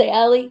 what'd you say,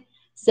 Allie?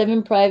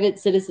 7 private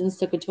citizens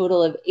took a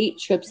total of 8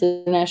 trips to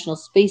the International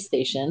Space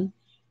Station,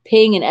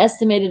 paying an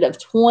estimated of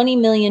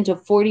 $20 million to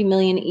 $40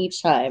 million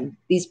each time.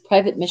 These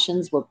private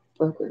missions were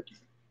brokered.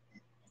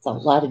 That's a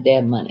lot of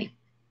damn money.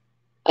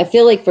 I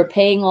feel like for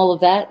paying all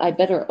of that, I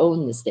better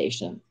own the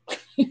station.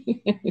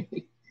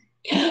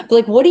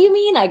 Like, what do you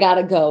mean I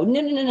gotta go?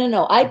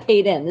 No. I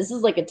paid in. This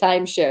is like a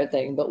timeshare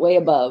thing, but way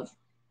above.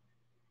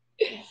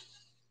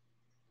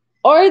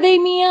 Are they,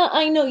 Mia?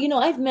 I know. You know,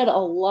 I've met a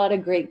lot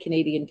of great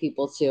Canadian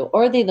people too.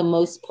 Are they the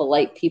most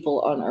polite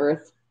people on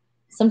earth?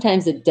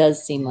 Sometimes it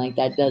does seem like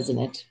that, doesn't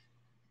it?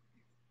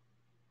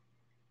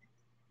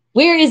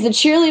 Where is the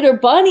cheerleader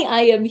bunny?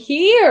 I am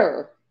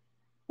here.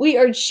 We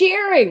are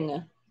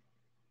cheering.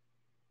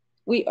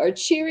 We are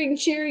cheering,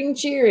 cheering,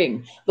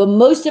 cheering. But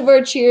most of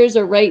our cheers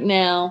are right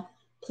now.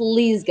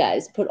 Please,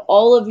 guys, put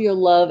all of your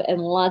love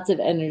and lots of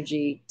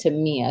energy to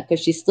Mia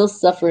because she's still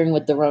suffering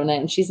with the Rona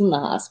and she's in the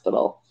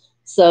hospital.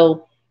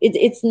 So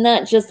it's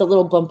not just a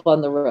little bump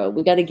on the road.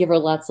 We got to give her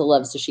lots of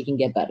love so she can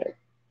get better.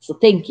 So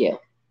thank you.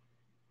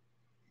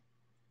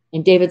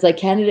 And David's like,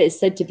 Canada is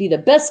said to be the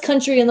best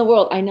country in the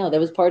world. I know. There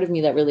was part of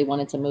me that really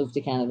wanted to move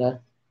to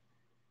Canada.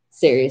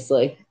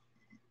 Seriously.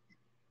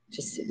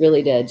 Just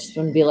really did. Just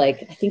want to be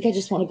like, I think I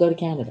just want to go to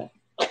Canada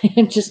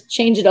and just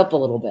change it up a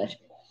little bit.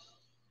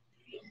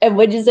 And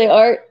what'd you say,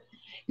 Art?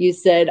 You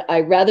said,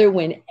 I'd rather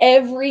win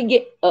every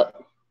game. Oh,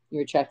 you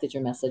retracted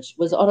your message.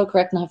 Was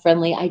autocorrect not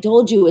friendly? I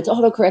told you it's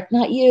autocorrect,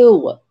 not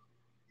you.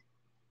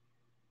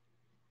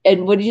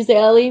 And what did you say,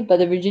 Ali? By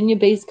the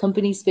Virginia-based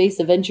company Space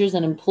Adventures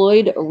and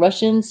employed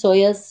Russian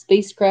Soyuz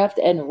spacecraft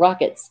and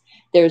rockets.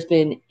 There's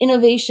been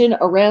innovation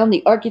around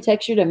the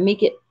architecture to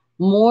make it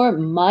more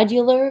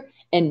modular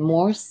and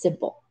more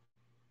simple.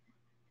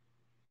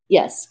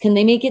 Yes. Can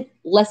they make it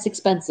less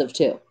expensive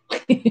too?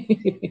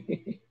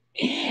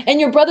 And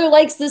your brother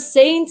likes the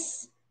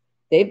Saints.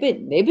 They've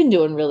been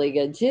doing really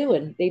good too,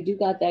 and they do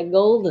got that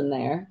gold in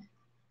there.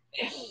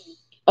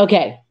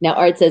 Okay, now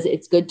Art says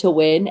it's good to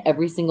win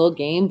every single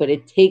game, but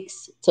it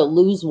takes to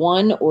lose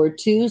 1 or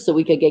 2 so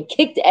we could get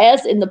kicked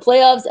ass in the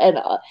playoffs,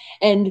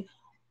 and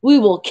we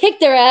will kick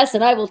their ass,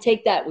 and I will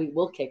take that. We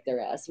will kick their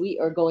ass.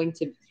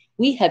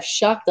 We have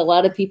shocked a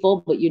lot of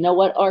people, but you know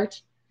what,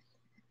 Art?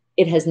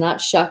 It has not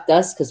shocked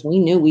us because we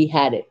knew we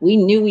had it. We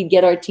knew we'd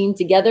get our team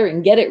together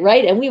and get it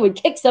right, and we would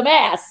kick some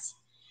ass.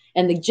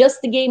 And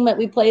just the game that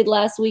we played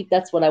last week,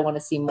 that's what I want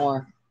to see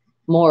more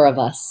of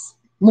us.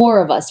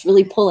 More of us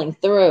really pulling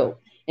through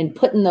and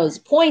putting those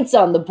points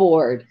on the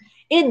board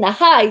in the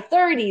high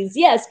 30s.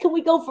 Yes, can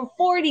we go for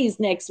 40s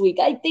next week?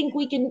 I think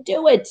we can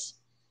do it.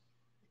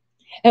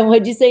 And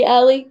what'd you say,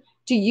 Allie?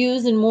 To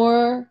use in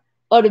more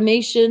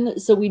automation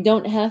so we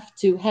don't have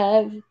to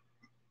have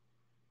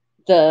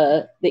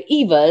the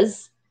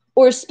EVAs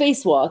or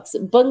spacewalks,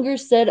 Bunger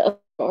said of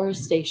our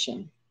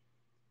station.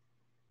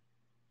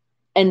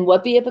 And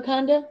what be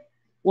Epicanda?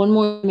 One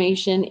more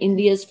information,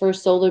 India's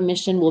first solar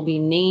mission will be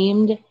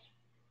named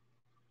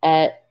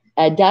at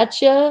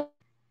Aditya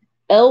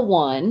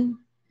L1,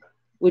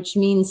 which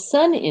means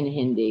sun in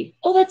Hindi.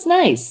 Oh, that's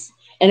nice.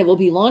 And it will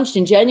be launched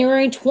in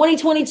January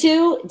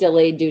 2022,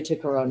 delayed due to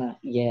Corona.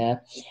 Yeah,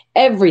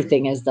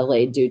 everything is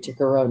delayed due to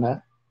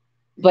Corona.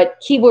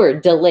 But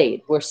keyword,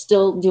 delayed. We're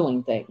still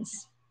doing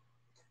things.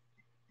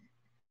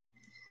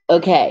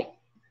 Okay.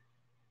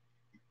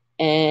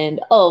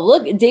 And, oh,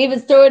 look,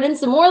 David's throwing in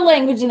some more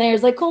language in there.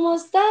 He's like, ¿Cómo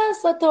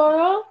estás,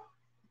 Latoro?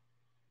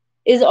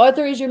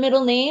 Arthur is your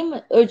middle name?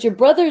 Or it's your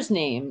brother's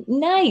name?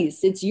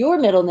 Nice. It's your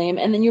middle name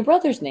and then your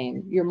brother's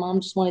name. Your mom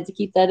just wanted to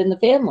keep that in the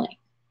family.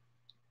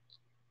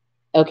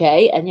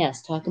 Okay. And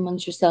yes, talk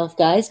amongst yourself,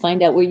 guys.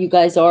 Find out where you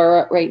guys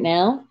are right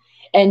now.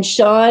 And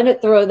Sean,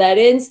 throw that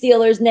in.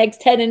 Steelers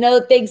next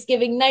 10-0.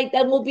 Thanksgiving night,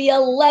 then will be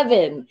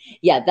 11.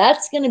 Yeah,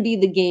 that's going to be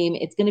the game.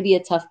 It's going to be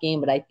a tough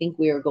game, but I think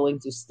we are going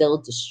to still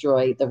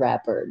destroy the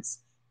Ratbirds.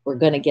 We're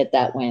going to get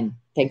that win.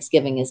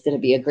 Thanksgiving is going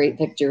to be a great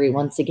victory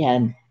once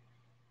again.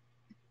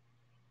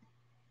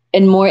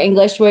 And more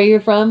English where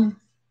you're from?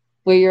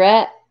 Where you're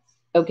at?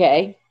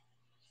 Okay.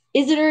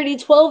 Is it already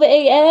 12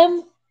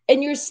 a.m.?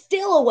 And you're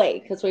still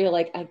awake? That's where you're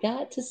like, I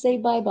got to say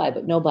bye-bye,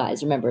 but no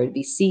byes. Remember, it'd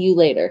be see you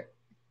later.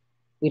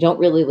 We don't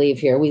really leave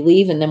here. We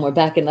leave and then we're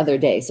back another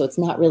day. So it's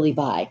not really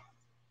bye.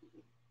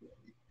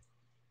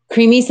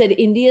 Creamy said,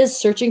 India's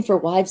searching for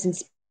wives and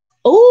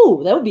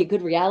Oh, that would be a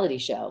good reality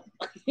show.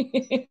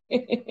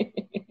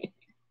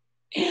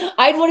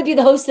 I'd want to be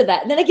the host of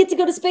that. And then I get to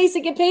go to space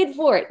and get paid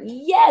for it.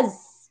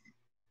 Yes.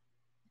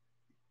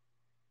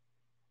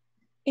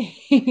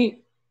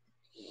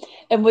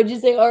 And what'd you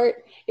say,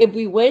 Art? If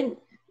we went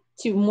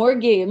to more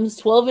games,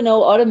 12-0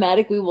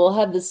 automatic, we will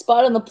have the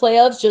spot on the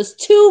playoffs, just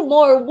 2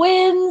 more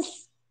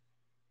wins.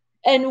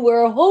 And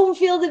where home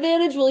field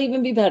advantage will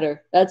even be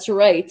better. That's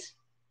right.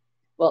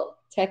 Well,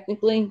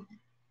 technically,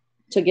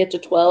 to get to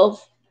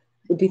 12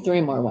 would be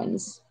 3 more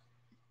wins.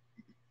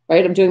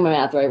 Right? I'm doing my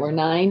math right. We're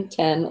 9,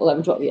 10,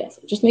 11, 12. Yes,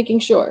 just making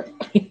sure.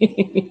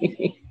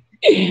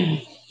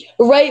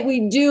 Right,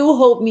 we do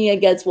hope Mia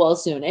gets well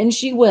soon, and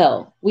she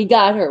will. We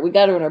got her. We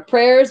got her in our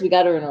prayers. We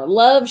got her in our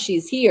love.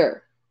 She's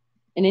here.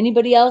 And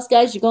anybody else,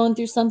 guys, you're going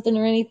through something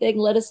or anything,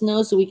 let us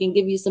know so we can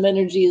give you some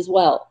energy as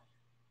well.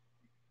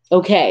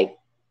 Okay,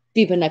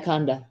 Deepa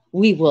Nakanda,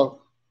 we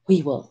will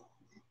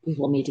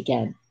meet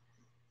again.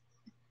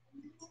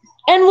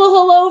 And well,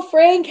 hello,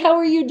 Frank. How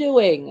are you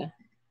doing?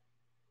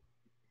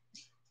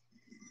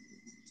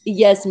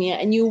 Yes, Mia,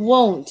 and you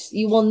will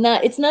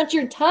not. It's not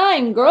your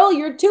time, girl.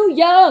 You're too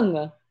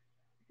young.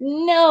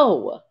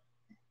 No.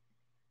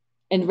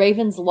 And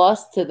Ravens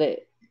lost to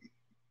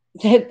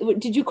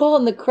did you call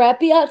them the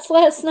Crappiots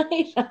last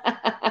night?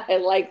 I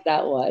like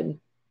that one.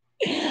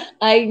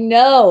 I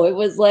know. It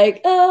was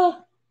like, a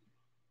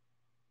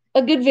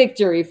good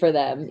victory for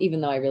them,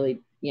 even though I really,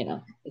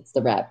 it's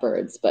the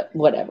Ratbirds, but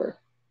whatever.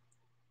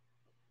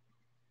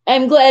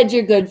 I'm glad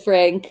you're good,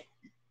 Frank.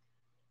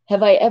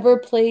 Have I ever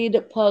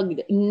played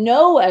Pugged?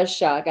 No,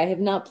 Ashok. I have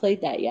not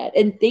played that yet.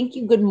 And thank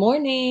you. Good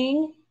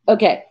morning.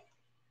 Okay.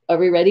 Are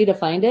we ready to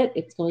find it?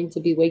 It's going to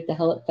be Wake the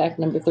Hell Up fact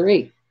number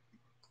 3.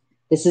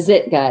 This is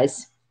it,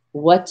 guys.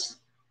 What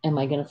am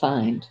I going to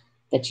find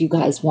that you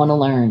guys want to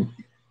learn?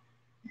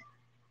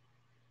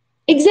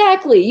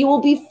 Exactly. You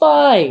will be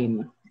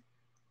fine.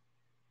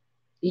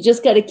 You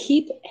just got to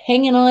keep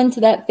hanging on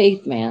to that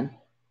faith, man.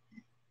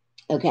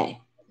 Okay.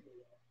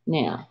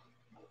 Now,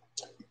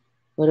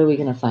 what are we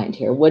going to find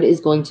here? What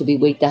is going to be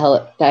Wake the Hell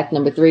Up fact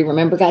number 3?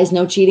 Remember, guys,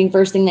 no cheating.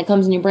 First thing that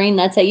comes in your brain,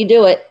 that's how you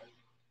do it.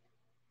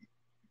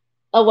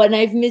 Oh, and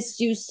I've missed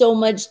you so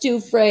much too,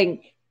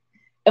 Frank.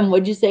 And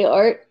what'd you say,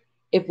 Art?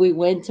 If we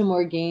went to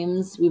more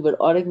games, we would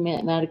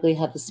automatically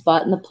have the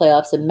spot in the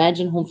playoffs.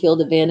 Imagine home field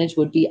advantage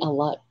would be a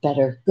lot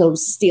better. Go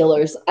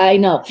Steelers. I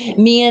know.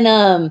 Me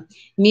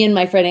and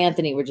my friend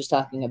Anthony were just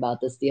talking about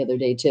this the other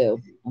day too.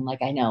 I'm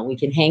like, I know. We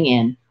can hang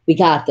in. We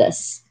got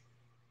this.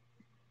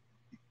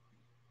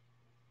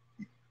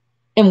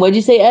 And what'd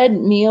you say, Ed?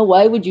 Mia,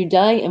 why would you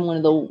die in one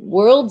of the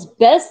world's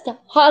best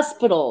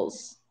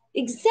hospitals?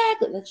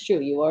 Exactly. That's true.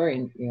 You are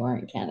in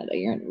Canada.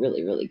 You're in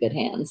really, really good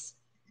hands.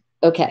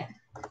 Okay.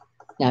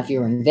 Now, if you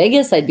were in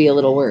Vegas, I'd be a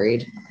little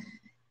worried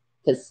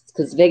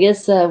because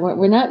Vegas,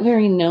 we're not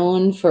very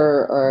known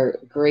for our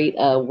great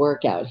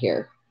work out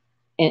here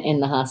in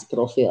the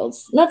hospital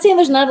fields. I'm not saying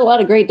there's not a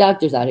lot of great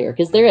doctors out here,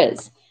 because there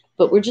is,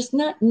 but we're just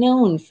not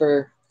known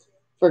for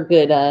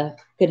good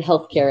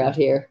healthcare out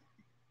here.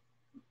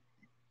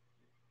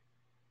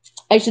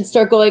 I should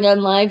start going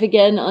on live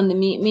again on the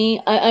Meet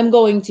Me. I'm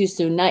going to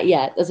soon, not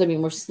yet. That's what I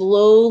mean. We're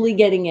slowly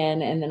getting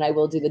in, and then I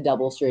will do the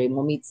double stream.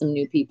 We'll meet some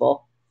new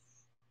people.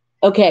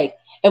 Okay.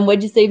 And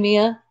what'd you say,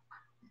 Mia?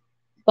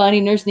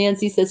 Bonnie Nurse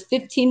Nancy says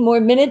 15 more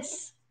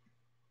minutes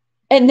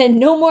and then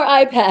no more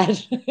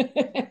iPad.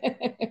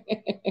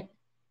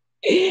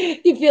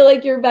 You feel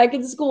like you're back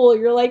in school.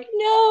 You're like,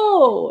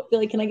 no. I feel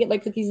like, can I get my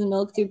cookies and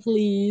milk too,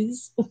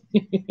 please?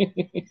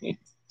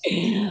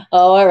 Oh,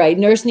 all right.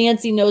 Nurse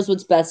Nancy knows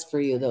what's best for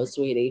you, though,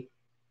 sweetie.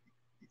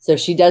 So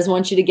she does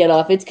want you to get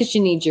off. It's because she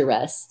needs your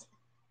rest.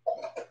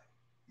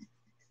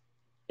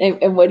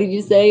 And what did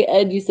you say,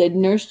 Ed? You said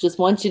nurse just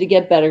wants you to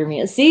get better,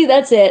 Mia. See,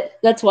 that's it.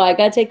 That's why I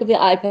got to take the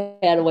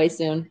iPad away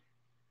soon.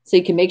 So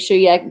you can make sure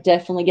you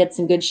definitely get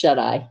some good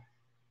shut-eye.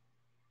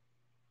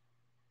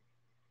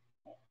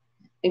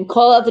 And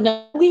call out the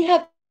number. We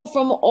have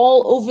from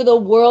all over the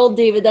world,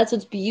 David. That's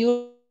what's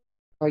beautiful.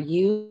 Are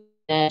you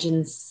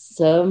imagine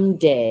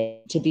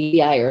someday to be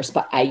a spy or a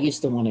spy? I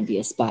used to want to be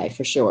a spy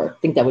for sure. I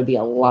think that would be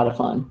a lot of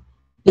fun.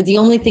 But the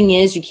only thing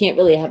is you can't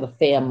really have a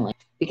family,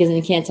 because then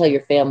you can't tell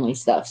your family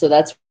stuff. So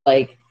that's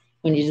like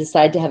when you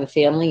decide to have a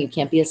family, you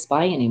can't be a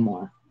spy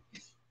anymore.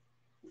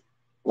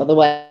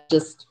 Otherwise,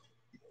 just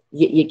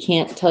you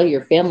can't tell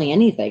your family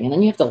anything. And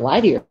then you have to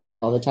lie to your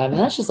all the time. And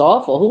that's just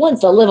awful. Who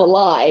wants to live a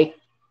lie?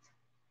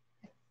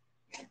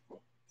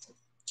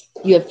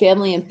 You have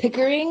family in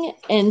Pickering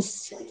and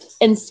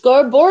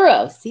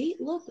Scarborough. See,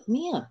 look,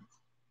 Mia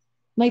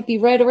might be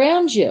right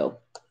around you.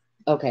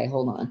 Okay,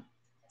 hold on.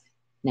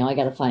 Now I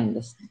got to find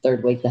this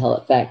third Wake the Hell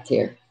Up fact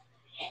here.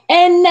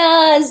 And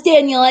Naz,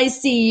 Daniel, I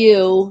see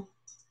you.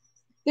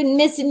 Been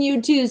missing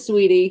you too,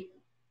 sweetie.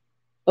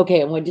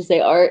 Okay, and what'd you say,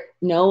 Art?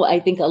 No, I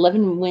think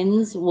 11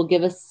 wins will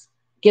give us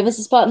a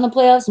spot in the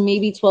playoffs,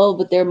 maybe 12,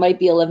 but there might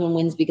be 11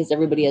 wins because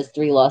everybody has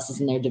 3 losses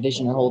in their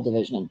division or whole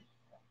division.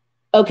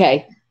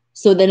 Okay,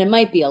 so then it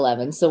might be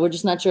 11. So we're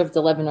just not sure if it's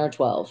 11 or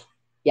 12.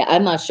 Yeah,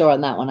 I'm not sure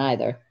on that one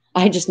either.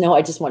 I just know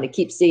I just want to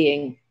keep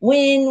seeing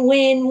win,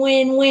 win,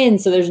 win, win.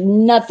 So there's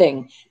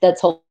nothing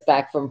that's holding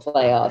back from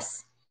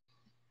playoffs.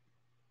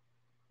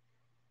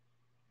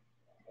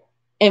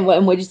 And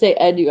what'd you say,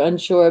 Ed? You're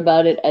unsure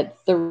about it at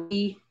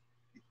 3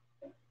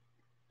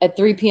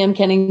 p.m.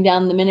 counting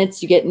down the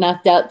minutes, you get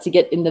knocked out to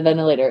get in the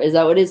ventilator. Is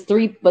that what it is?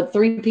 3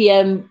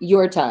 p.m.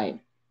 your time.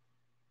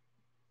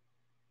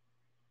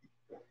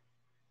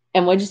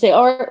 And what'd you say,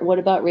 Art? What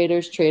about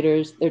Raiders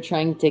traders? They're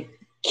trying to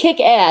kick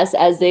ass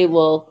as they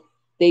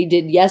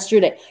did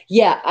yesterday.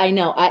 Yeah, I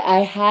know.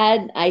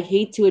 I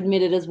hate to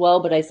admit it as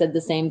well, but I said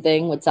the same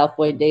thing with South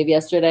Point Dave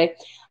yesterday.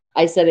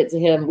 I said it to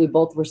him. We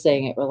both were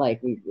saying it. We're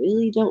like, we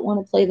really don't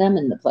want to play them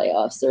in the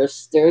playoffs.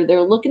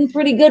 They're looking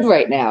pretty good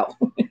right now.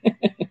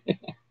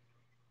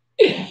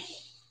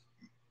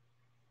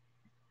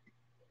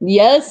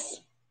 Yes,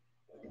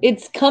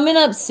 it's coming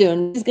up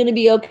soon. It's going to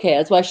be okay.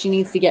 That's why she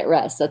needs to get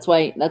rest. That's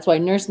why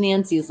Nurse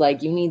Nancy's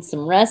like, you need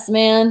some rest,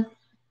 man.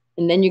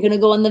 And then you're going to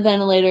go on the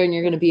ventilator and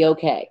you're going to be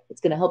okay. It's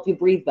going to help you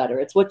breathe better.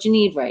 It's what you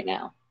need right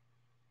now.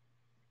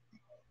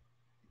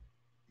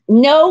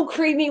 No,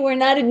 Creamy, we're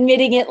not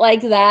admitting it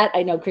like that.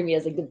 I know Creamy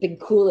has like the big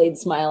Kool-Aid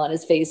smile on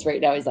his face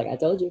right now. He's like, I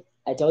told you,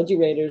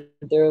 Raiders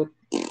through.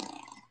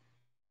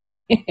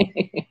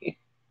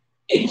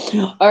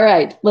 All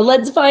right, well,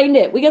 let's find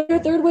it. We got our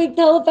third week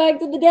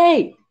telefact of the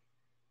day.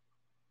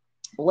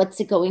 What's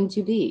it going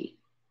to be?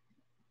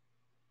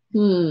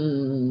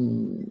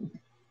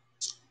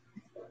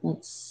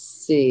 Let's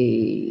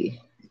see.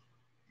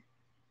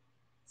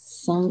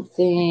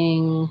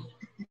 Something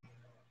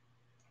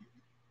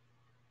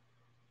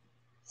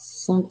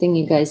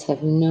you guys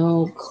have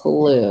no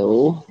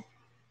clue.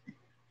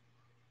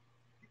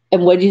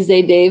 And what did you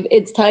say, Dave?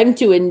 It's time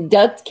to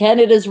induct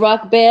Canada's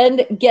rock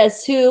band,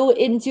 Guess Who,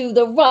 into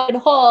the Rock and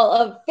Hall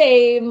of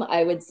Fame.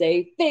 I would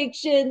say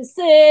Fiction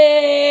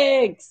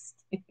 6.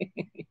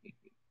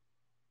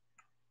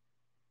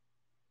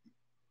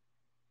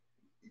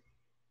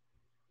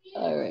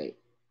 All right.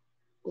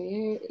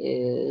 Where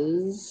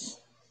is...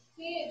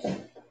 He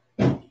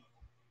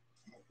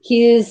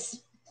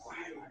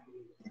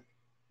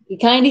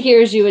kind of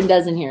hears you and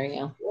doesn't hear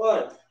you.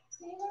 What?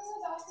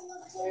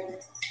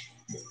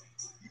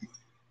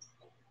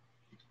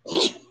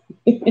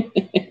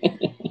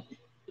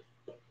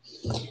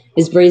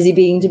 Is Brazy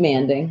being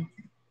demanding?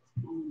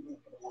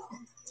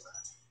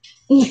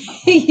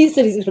 He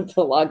said he's going to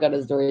put a lock on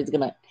his door. He's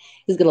going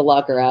to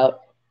lock her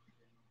out.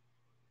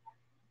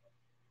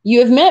 You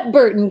have met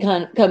Burton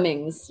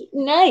Cummings.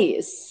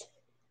 Nice.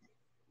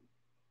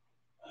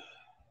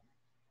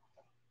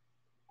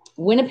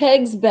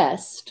 Winnipeg's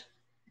best.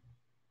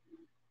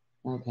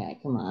 Okay,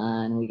 come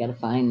on. We got to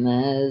find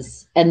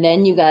this. And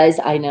then you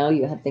guys, I know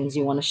you have things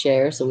you want to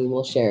share, so we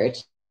will share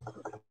it.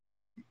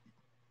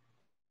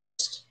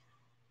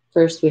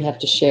 First, we have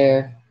to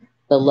share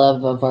the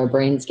love of our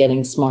brains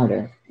getting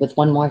smarter with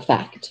one more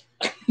fact.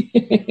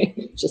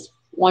 Just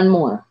one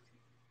more.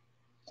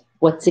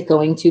 What's it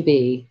going to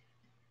be?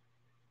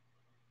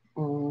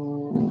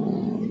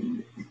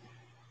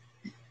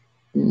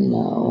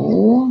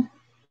 No.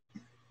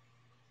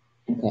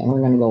 Okay, we're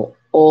going to go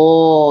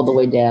all the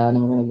way down,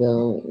 and we're going to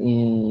go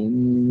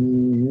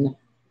in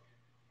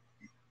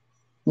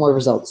more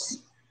results.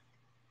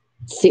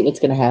 Let's see what's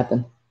going to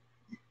happen.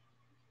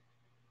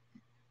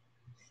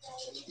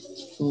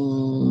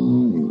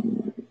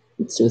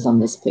 Let's see what's on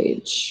this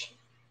page.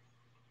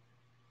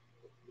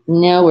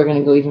 Now we're going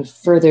to go even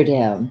further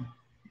down.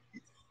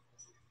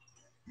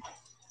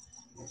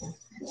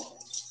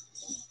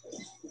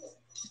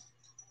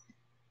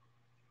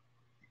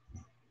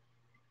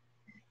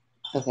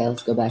 Okay,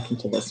 let's go back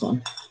into this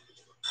one.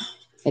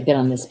 I've been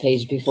on this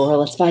page before.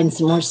 Let's find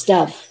some more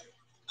stuff.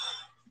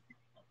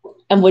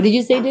 And what did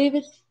you say,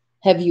 David?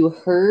 Have you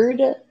heard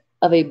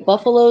of a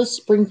Buffalo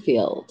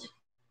Springfield?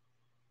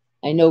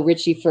 I know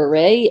Richie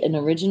Furay, an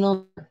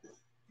original.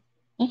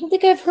 I don't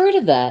think I've heard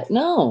of that.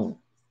 No.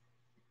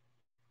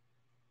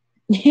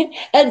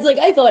 Ed's like,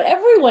 I thought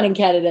everyone in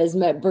Canada has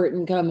met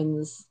Burton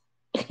Cummings.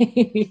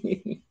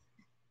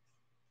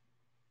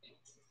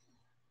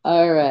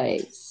 All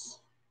right.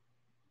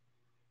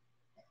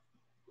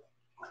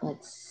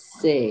 Let's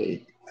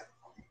see.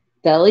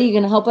 Belly, you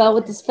going to help out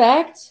with this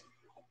fact?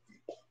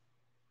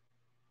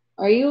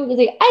 Are you going to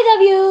say, I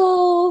love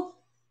you?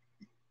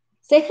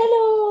 Say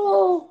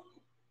hello.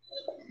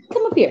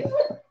 Come up here.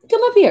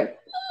 Come up here.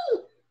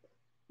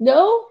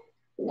 No?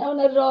 No,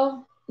 not at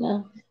all.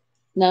 No.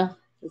 No.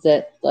 That's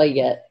it. That's all you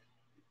get.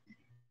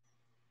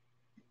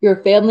 You're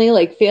a family,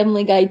 like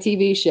Family Guy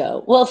TV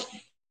show. Well,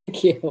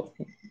 thank you.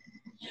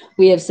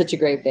 We have such a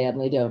great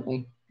family, don't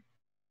we?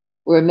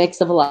 We're a mix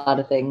of a lot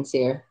of things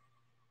here.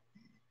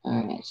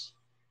 All right.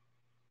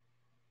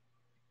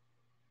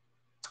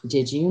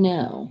 Did you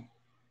know?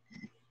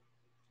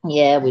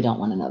 Yeah, we don't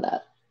want to know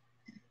that.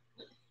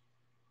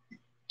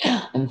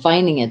 I'm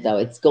finding it, though.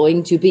 It's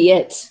going to be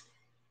it.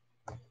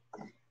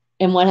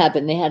 And what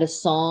happened? They had a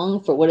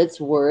song, For What It's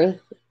Worth.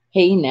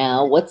 Hey,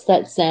 now, what's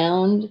that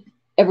sound?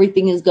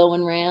 Everything is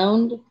going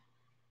round.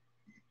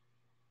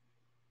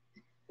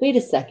 Wait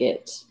a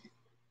second.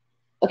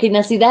 Okay,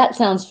 now see, that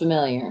sounds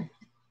familiar.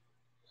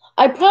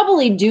 I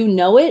probably do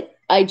know it.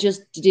 I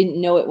just didn't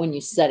know it when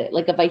you said it.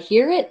 Like if I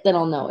hear it, then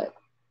I'll know it.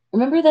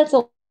 Remember, that's a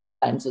lot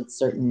of times with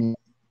certain.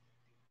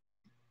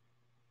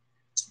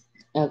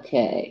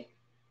 Okay.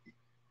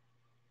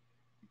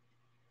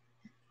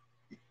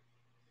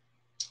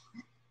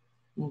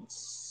 Let's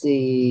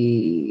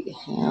see.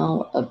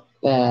 How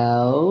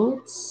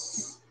about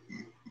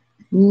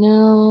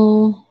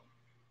no,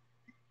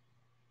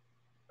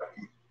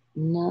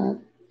 not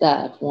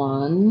that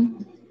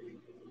one.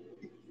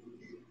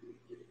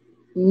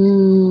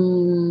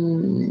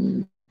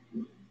 No,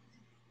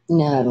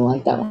 I don't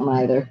like that one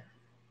either.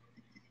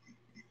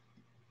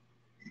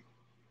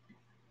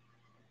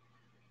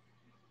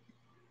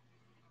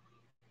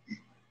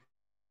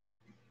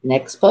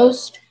 Next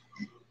post.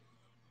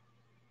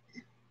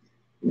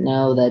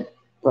 No, that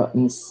brought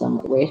me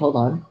somewhere. Wait, hold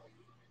on.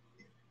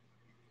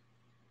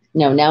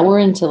 No, now we're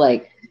into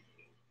like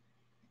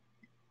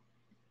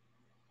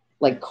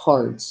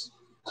cards.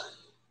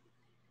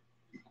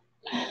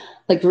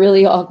 Like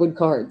really awkward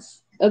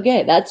cards.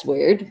 Okay, that's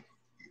weird.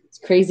 It's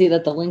crazy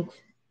that the link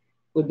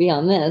would be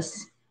on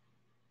this.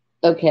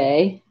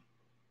 Okay.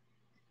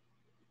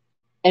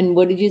 And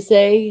what did you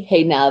say?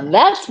 Hey, now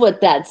that's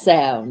what that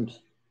sound.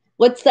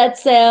 What's that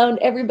sound?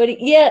 Everybody.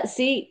 Yeah,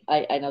 see,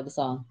 I know the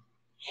song.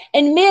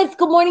 And Myth,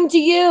 good morning to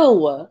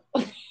you.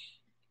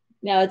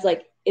 Now it's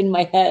like in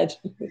my head.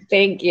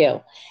 Thank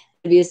you.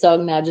 It'll be a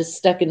song now just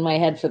stuck in my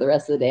head for the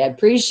rest of the day. I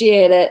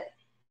appreciate it.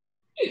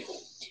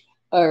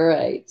 All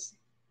right.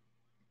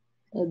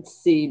 Let's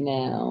see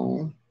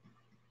now.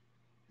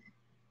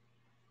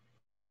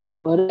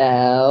 What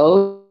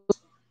about?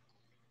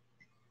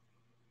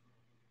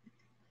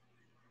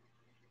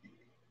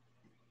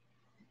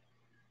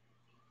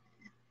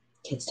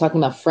 It's talking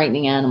about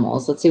frightening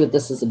animals. Let's see what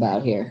this is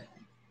about here.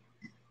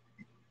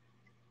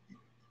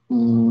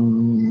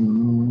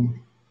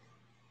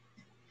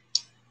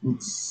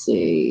 Let's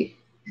see.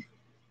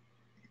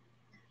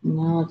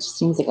 No, it just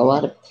seems like a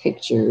lot of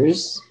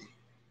pictures.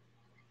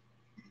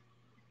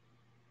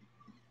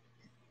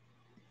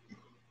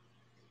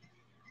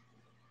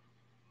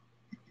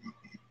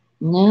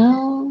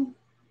 No,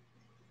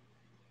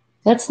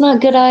 that's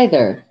not good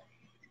either.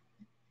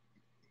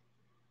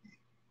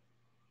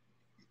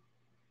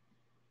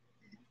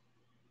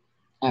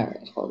 All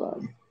right, hold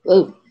on.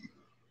 Oh,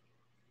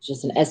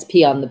 just an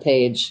SP on the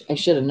page. I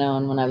should have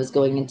known when I was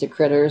going into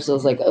critters. I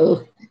was like,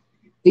 oh,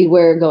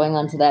 beware going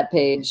onto that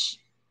page.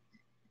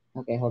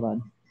 Okay, hold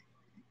on.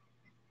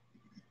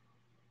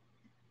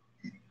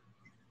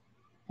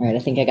 All right, I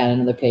think I got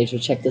another page.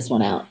 We'll check this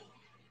one out.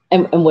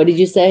 And what did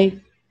you say?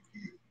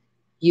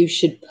 You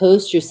should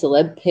post your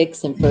celeb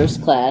pics in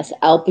first class.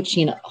 Al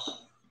Pacino. Oh,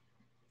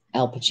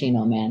 Al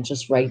Pacino, man,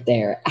 just right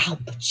there. Al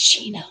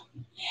Pacino.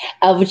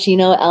 Al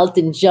Pacino,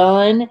 Elton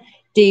John,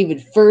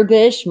 David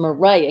Furbish,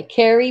 Mariah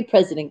Carey,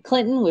 President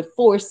Clinton with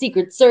 4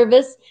 Secret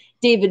Service,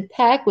 David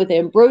Pack with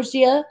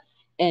Ambrosia,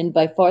 and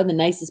by far the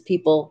nicest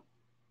people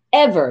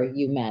ever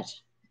you met.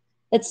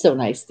 That's so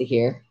nice to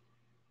hear.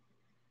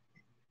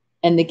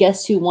 And the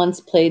guest who once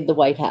played the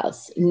White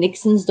House.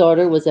 Nixon's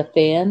daughter was a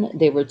fan.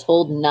 They were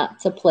told not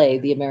to play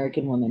the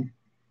American woman.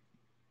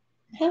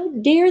 How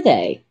dare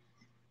they?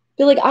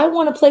 They're like, I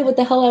want to play what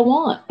the hell I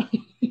want.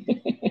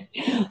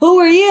 Who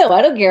are you?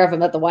 I don't care if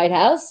I'm at the White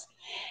House.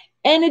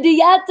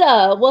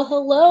 Anadiyata, well,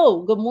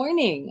 hello. Good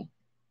morning.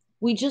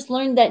 We just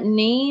learned that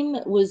name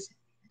was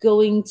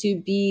going to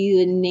be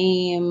the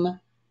name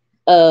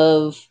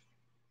of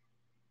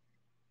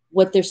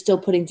what they're still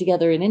putting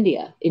together in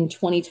India in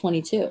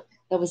 2022.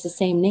 That was the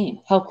same name.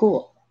 How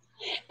cool.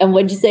 And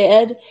what'd you say,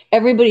 Ed?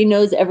 Everybody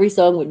knows every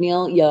song with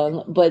Neil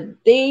Young, but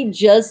they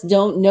just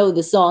don't know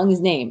the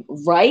song's name,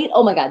 right?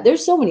 Oh my God,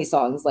 there's so many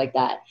songs like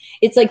that.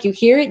 It's like you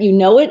hear it, you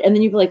know it, and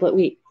then you're like,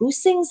 wait, who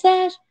sings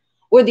that?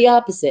 Or the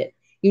opposite.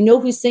 You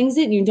know who sings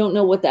it, and you don't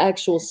know what the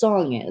actual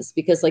song is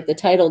because like the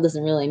title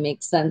doesn't really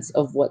make sense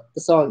of what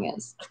the song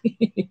is.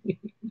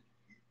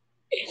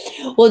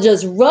 Well,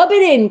 just rub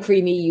it in,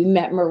 Creamy. You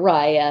met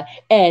Mariah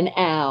and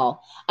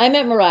Al. I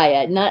met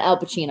Mariah, not Al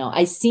Pacino.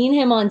 I seen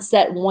him on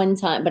set one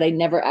time, but I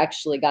never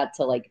actually got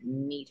to like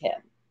meet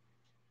him.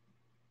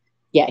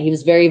 Yeah, he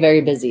was very, very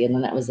busy, and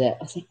then that was it.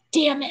 I was like,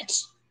 damn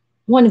it.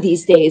 One of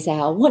these days,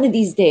 Al. One of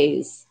these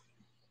days.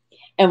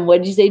 And what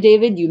did you say,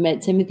 David? You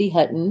met Timothy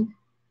Hutton,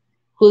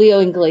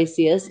 Julio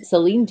Iglesias,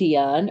 Celine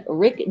Dion,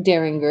 Rick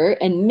Derringer,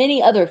 and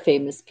many other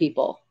famous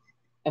people.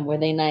 And were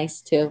they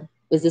nice too?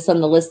 Was this on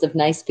the list of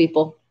nice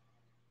people?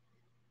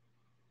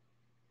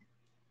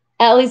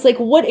 Allie's like,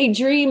 what a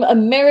dream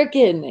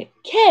American.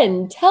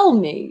 Ken, tell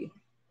me.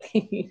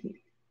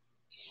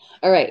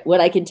 All right, what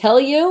I can tell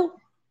you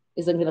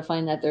is I'm going to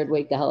find that third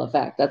wake the hell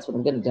fact. That's what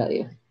I'm going to tell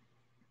you.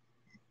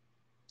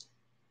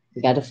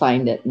 We got to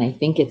find it, and I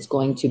think it's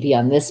going to be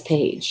on this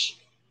page.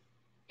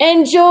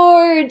 And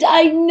George,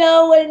 I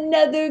know,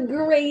 another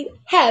great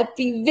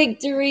happy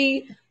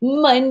victory.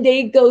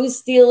 Monday, go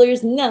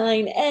Steelers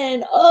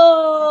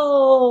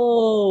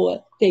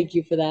 9-0. Thank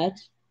you for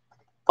that.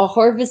 A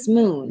harvest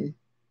moon.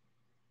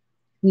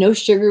 No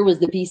Sugar was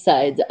the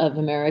B-sides of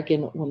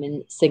American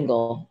Woman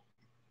Single.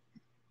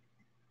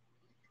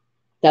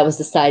 That was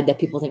the side that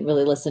people didn't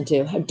really listen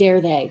to. How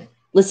dare they?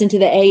 Listen to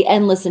the A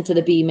and listen to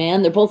the B,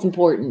 man. They're both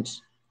important.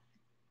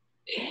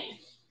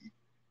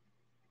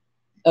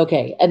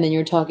 Okay, and then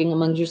you're talking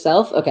amongst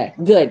yourself? Okay,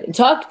 good.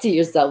 Talk to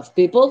yourself,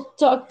 people.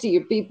 Talk to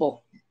your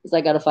people. Because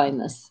I got to find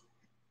this.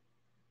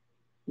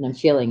 And I'm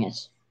feeling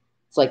it.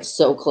 It's like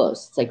so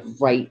close. It's like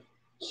right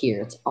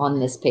here. It's on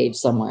this page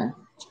somewhere.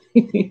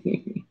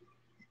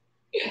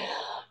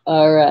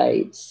 All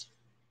right.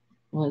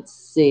 Let's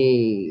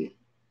see.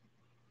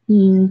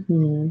 No.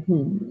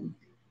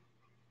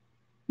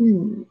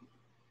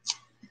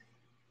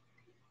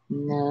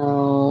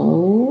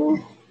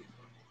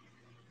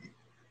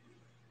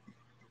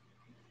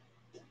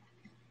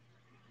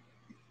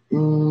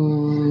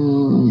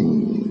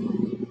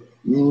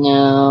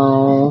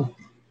 No.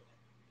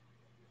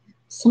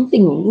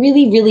 Something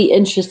really, really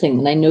interesting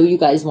that I know you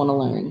guys want to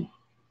learn.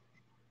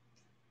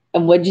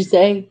 And what'd you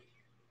say?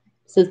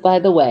 Says, by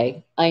the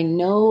way, I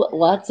know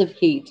lots of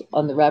hate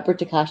on the rapper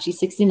Tekashi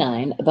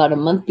 69. About a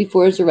month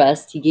before his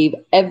arrest, he gave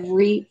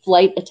every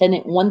flight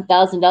attendant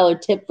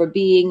 $1,000 tip for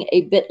being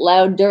a bit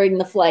loud during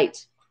the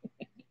flight.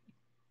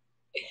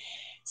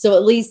 So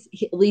at least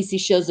he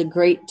shows a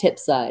great tip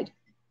side.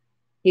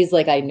 He's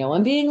like, I know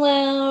I'm being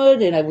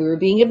loud and we were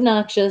being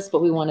obnoxious,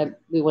 but we want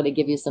to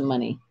give you some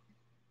money.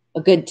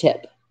 A good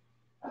tip.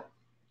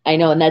 I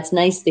know, and that's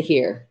nice to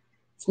hear.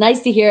 It's nice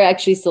to hear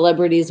actually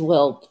celebrities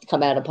will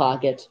come out of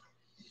pocket.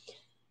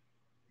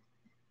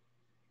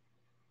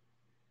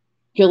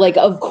 You're like,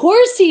 of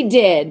course he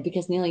did,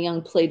 because Neil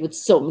Young played with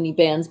so many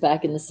bands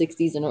back in the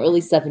 60s and early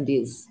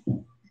 70s.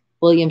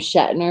 William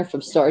Shatner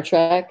from Star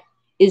Trek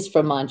is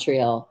from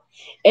Montreal.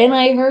 And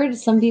I heard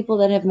some people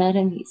that have met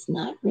him, he's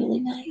not really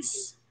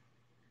nice.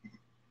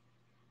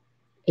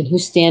 And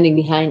who's standing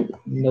behind?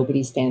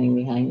 Nobody's standing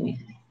behind me.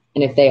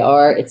 And if they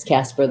are, it's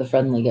Casper the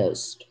Friendly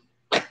Ghost.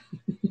 But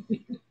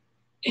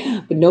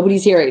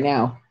nobody's here right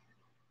now.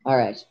 All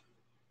right.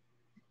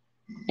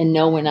 And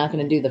no, we're not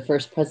going to do the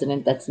first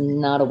president. That's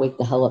not a wake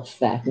the hell up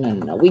fact.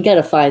 No. We got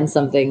to find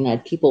something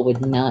that people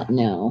would not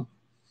know.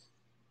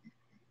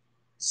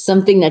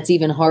 Something that's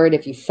even hard.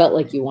 If you felt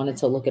like you wanted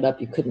to look it up,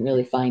 you couldn't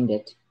really find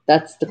it.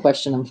 That's the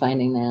question I'm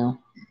finding now.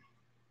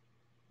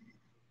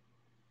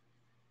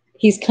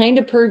 He's kind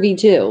of pervy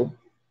too.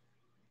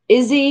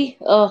 Is he?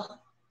 Oh,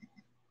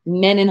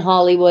 men in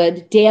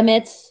Hollywood. Damn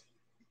it.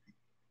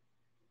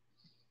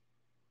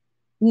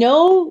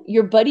 No,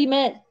 your buddy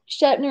met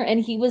Shatner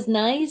and he was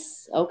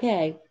nice?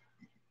 Okay.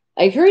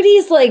 I heard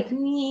he's like,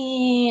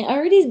 I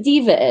heard he's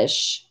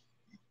diva-ish.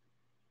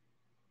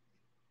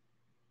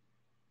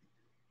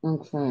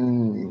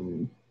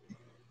 Okay.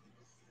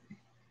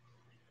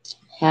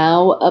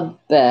 How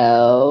about...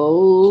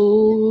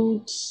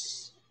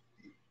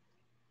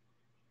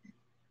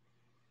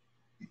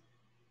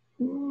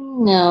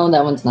 No,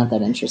 that one's not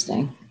that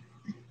interesting.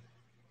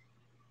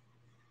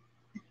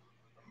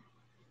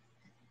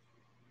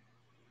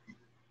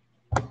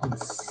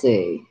 Let's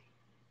see.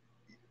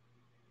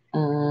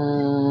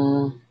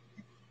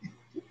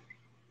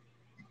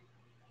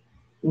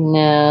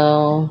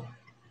 No.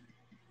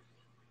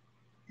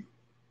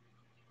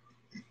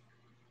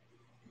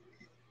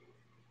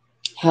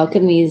 How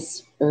come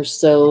these are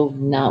so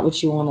not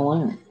what you want to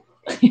learn?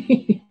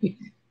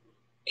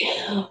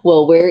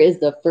 Well, where is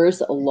the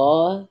first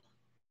law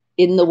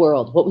in the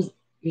world? What was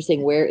you're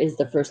saying? Where is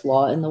the first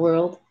law in the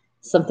world?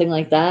 Something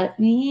like that?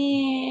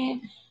 Yeah.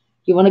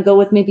 You want to go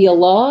with maybe a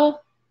law?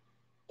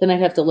 Then I'd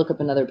have to look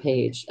up another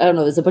page. I don't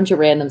know. There's a bunch of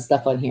random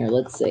stuff on here.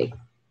 Let's see.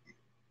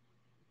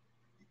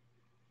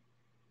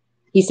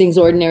 He sings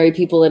Ordinary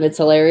People and it's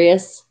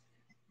hilarious.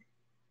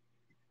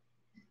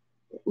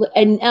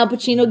 And Al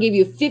Pacino gave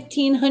you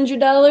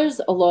 $1,500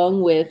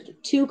 along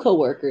with 2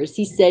 coworkers.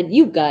 He said,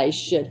 you guys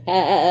should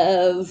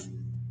have.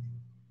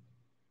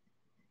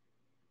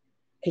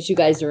 Because you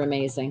guys are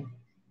amazing.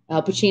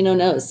 Al Pacino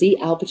knows. See,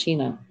 Al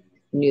Pacino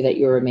knew that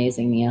you were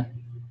amazing, Mia.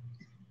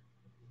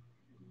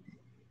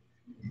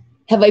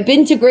 Have I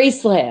been to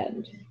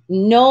Graceland?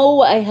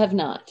 No, I have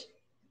not.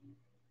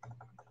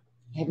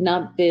 I have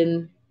not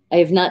been. I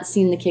have not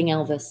seen the King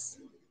Elvis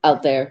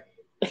out there.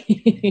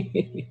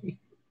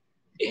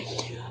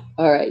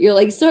 All right. You're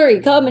like, sorry,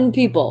 common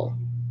people.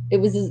 It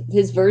was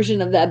his version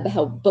of that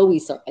Bowie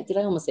song. Did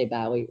I almost say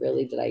Bowie?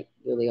 Really? Did I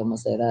really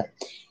almost say that?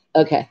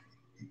 Okay.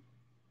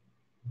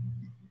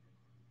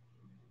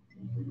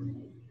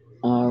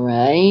 All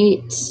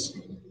right.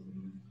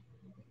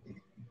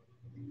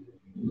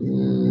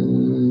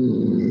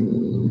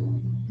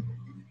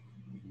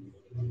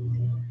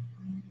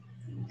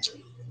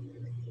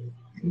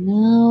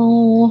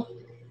 No.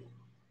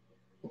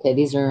 Okay,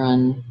 these are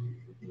on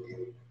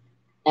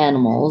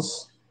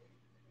animals.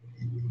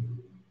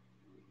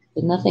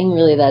 But nothing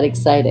really that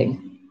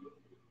exciting.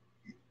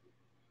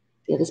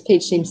 Yeah, this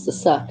page seems to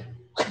suck.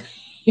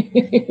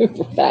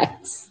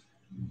 Facts.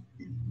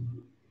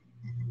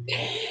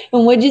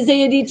 And what'd you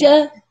say,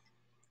 Aditya?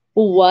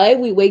 Why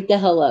we wake the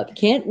hell up?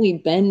 Can't we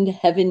bend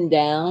heaven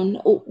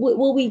down?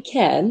 Well, we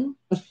can.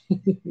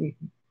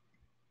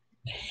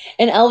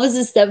 And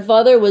Elvis's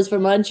stepfather was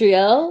from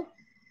Montreal,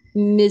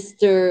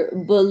 Mr.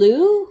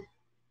 Baloo.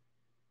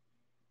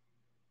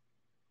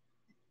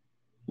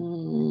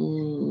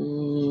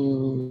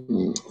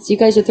 So you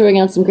guys are throwing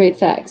out some great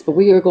facts, but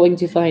we are going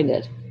to find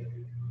it.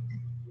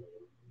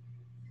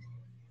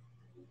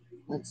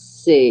 Let's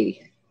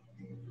see.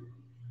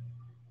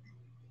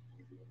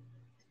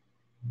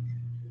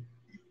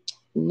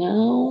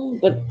 No,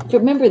 but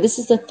remember, this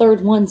is the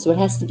third one, so it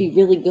has to be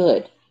really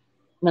good.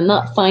 I'm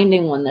not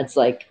finding one that's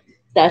like,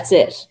 that's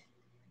it.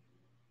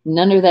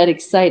 None are that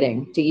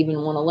exciting to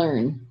even want to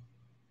learn.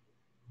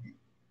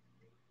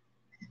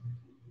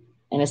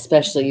 And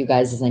especially you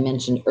guys, as I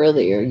mentioned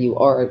earlier, you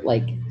are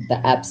like the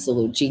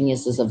absolute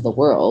geniuses of the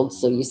world.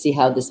 So you see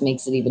how this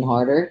makes it even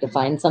harder to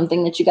find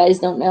something that you guys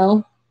don't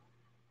know?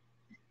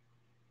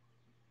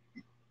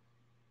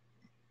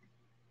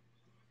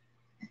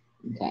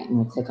 Okay, I'm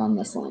going to click on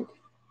this link.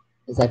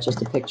 Is that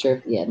just a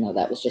picture? Yeah, no,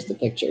 that was just a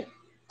picture.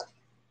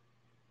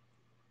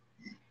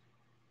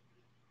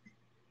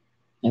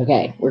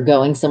 Okay, we're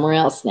going somewhere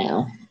else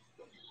now.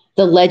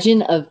 The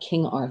Legend of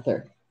King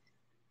Arthur.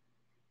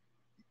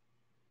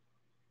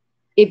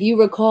 If you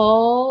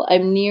recall,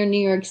 I'm near New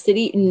York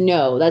City.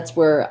 No, that's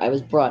where I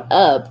was brought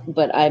up,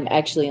 but I'm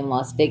actually in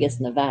Las Vegas,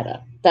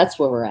 Nevada. That's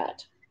where we're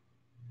at.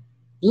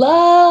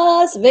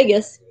 Las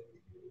Vegas.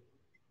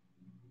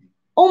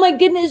 Oh my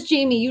goodness,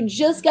 Jamie, you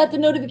just got the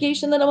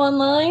notification that I'm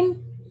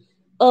online?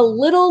 A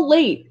little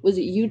late. Was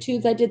it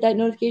YouTube that did that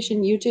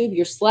notification? YouTube,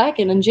 you're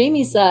slacking on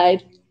Jamie's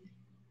side.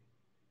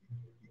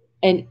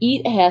 And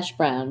eat hash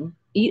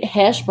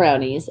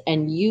brownies,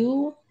 and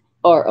you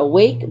are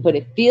awake, but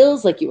it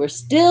feels like you are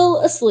still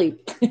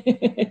asleep.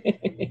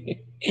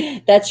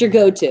 That's your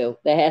go-to,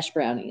 the hash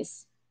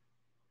brownies.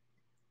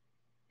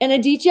 And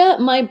Aditya,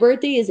 my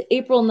birthday is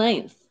April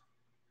 9th,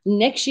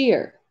 next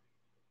year.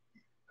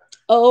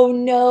 Oh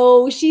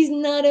no, she's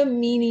not a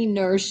meanie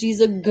nurse. She's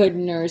a good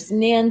nurse.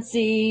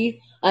 Nancy,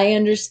 I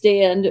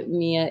understand.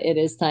 Mia, it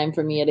is time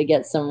for Mia to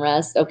get some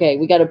rest. Okay,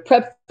 we got to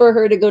prep for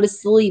her to go to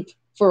sleep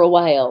for a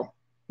while.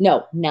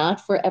 No,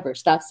 not forever.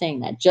 Stop saying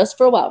that. Just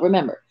for a while.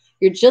 Remember,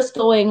 you're just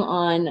going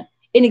on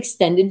an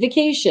extended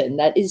vacation.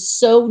 That is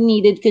so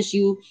needed because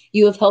you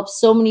have helped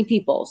so many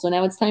people. So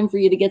now it's time for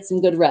you to get some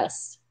good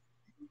rest.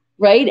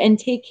 Right? And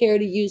take care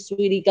to you,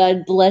 sweetie.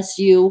 God bless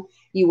you.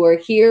 You are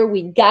here.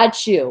 We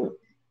got you.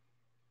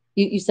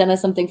 You sent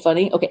us something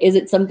funny? Okay, is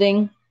it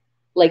something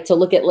like to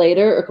look at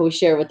later, or can we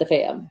share it with the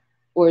fam?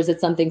 Or is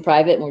it something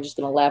private and we're just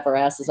going to laugh our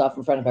asses off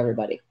in front of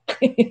everybody?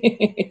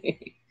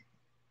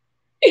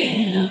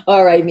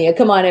 All right, Mia,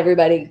 come on,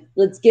 everybody.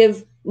 Let's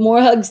give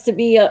more hugs to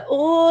Mia.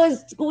 Oh,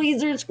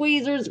 squeeze her,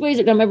 squeeze her, squeeze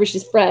her. Now, remember,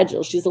 she's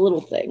fragile. She's a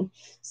little thing.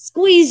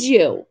 Squeeze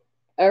you.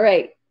 All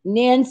right,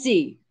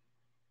 Nancy,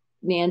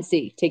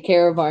 take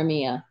care of our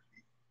Mia.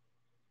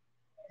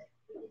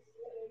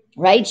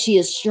 Right? She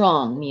is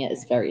strong. Mia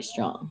is very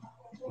strong.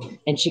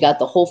 And she got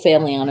the whole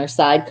family on her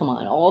side. Come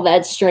on, all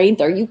that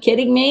strength. Are you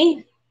kidding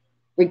me?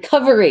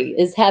 Recovery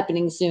is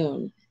happening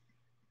soon.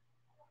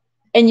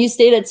 And you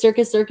stayed at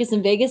Circus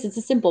in Vegas. It's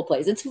a simple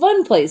place. It's a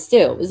fun place,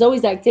 too. There's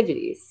always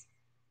activities.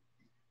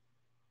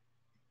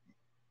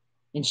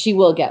 And she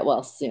will get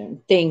well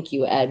soon. Thank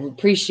you, Ed. We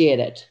appreciate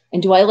it.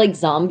 And do I like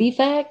zombie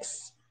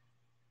facts?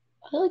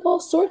 I like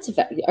all sorts of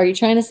facts. Are you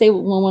trying to say we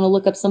want to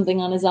look up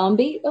something on a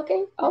zombie?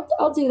 Okay,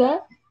 I'll do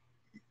that.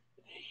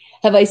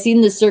 Have I seen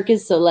the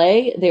Circus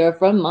Soleil? They are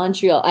from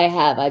Montreal. I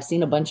have. I've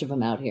seen a bunch of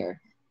them out here.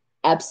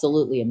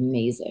 Absolutely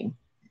amazing.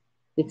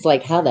 It's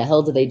like, how the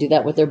hell do they do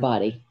that with their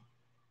body?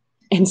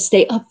 And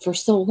stay up for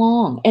so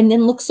long and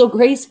then look so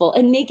graceful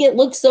and make it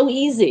look so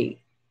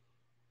easy.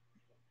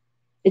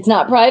 It's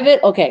not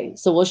private? Okay,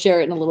 so we'll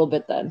share it in a little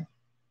bit then.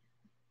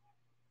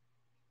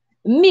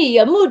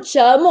 Mia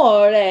mucha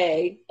amore.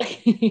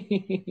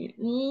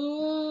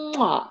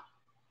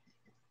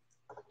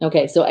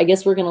 Okay, so I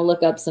guess we're going to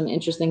look up some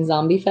interesting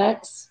zombie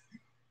facts.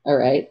 All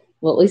right.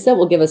 Well, at least that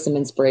will give us some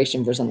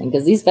inspiration for something,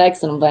 because these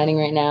facts that I'm finding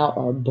right now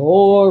are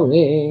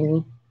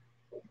boring.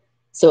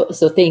 So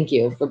thank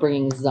you for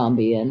bringing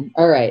zombie in.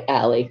 All right,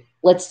 Allie,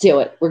 let's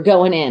do it. We're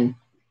going in.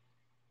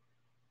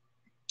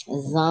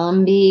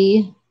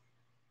 Zombie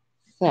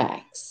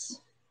facts.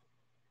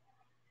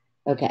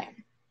 Okay.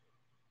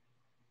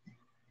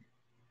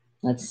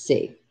 Let's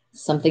see.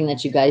 Something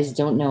that you guys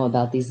don't know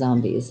about these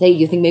zombies. Hey,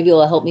 you think maybe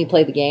it'll help me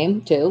play the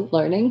game too,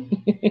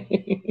 learning?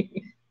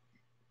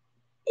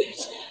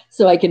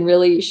 So I can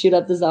really shoot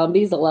up the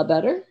zombies a lot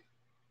better?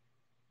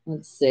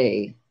 Let's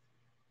see.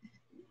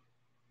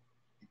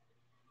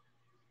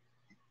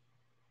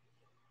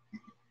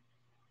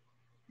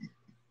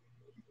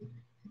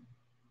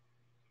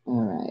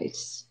 All right.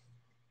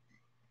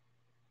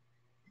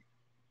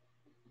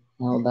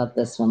 How about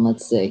this one?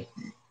 Let's see.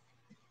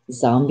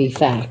 Zombie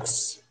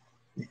facts.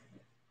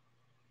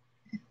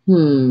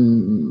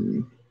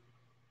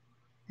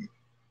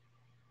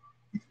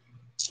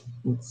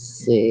 Let's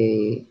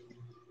see.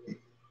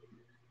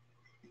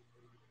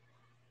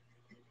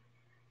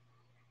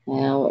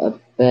 How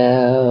about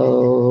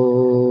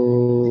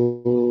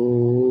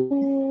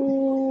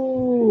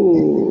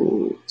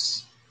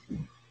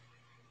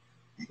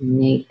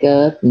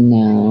Makeup,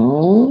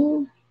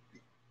 no.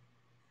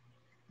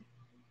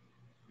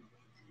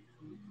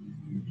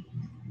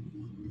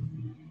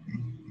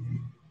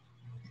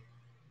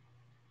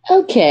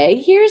 Okay,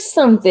 here's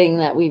something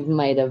that we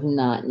might have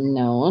not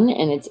known,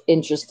 and it's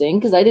interesting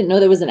because I didn't know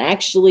there was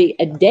actually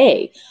a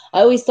day.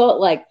 I always thought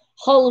like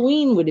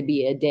Halloween would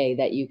be a day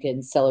that you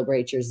can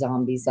celebrate your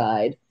zombie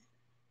side.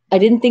 I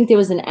didn't think there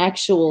was an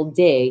actual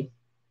day.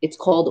 It's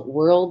called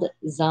World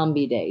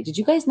Zombie Day. Did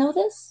you guys know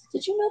this?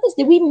 Did you know this?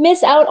 Did we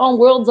miss out on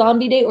World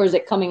Zombie Day, or is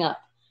it coming up?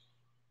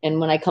 And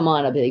when I come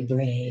on, I'll be like,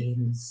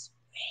 brains,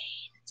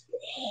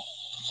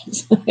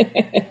 brains.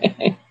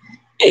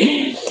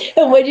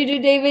 What did you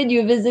do, David?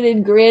 You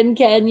visited Grand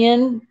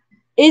Canyon.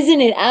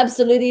 Isn't it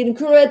absolutely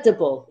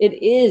incredible? It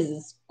is.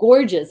 It's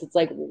gorgeous. It's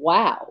like,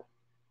 wow.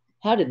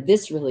 How did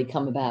this really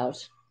come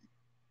about?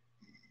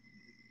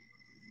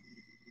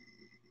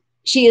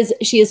 She is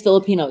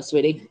Filipino,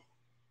 sweetie.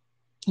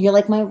 You're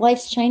like, my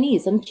wife's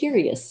Chinese. I'm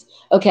curious.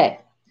 Okay.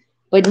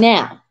 But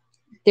now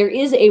there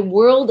is a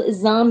World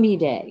Zombie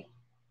Day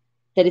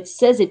that it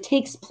says it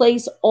takes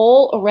place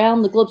all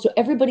around the globe. So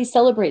everybody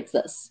celebrates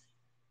this.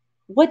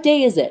 What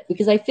day is it?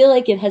 Because I feel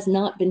like it has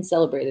not been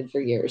celebrated for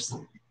years,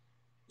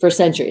 for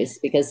centuries,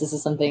 because this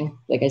is something,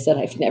 like I said,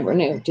 I've never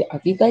knew.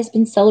 Have you guys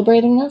been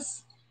celebrating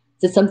this?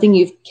 Is it something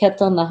you've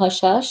kept on the hush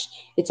hush?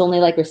 It's only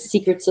like a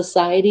secret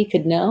society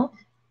could know?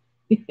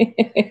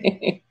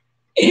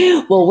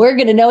 Well, we're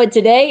going to know it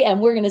today,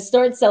 and we're going to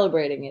start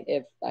celebrating it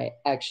if I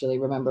actually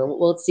remember.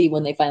 We'll see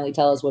when they finally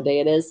tell us what day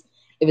it is,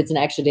 if it's an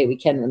actual day we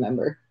can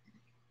remember.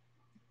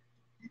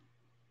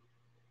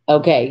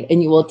 Okay,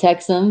 and you will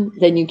text them,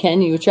 then you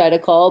try to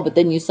call, but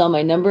then you saw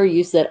my number,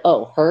 you said,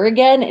 oh, her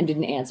again, and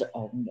didn't answer.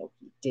 Oh, no,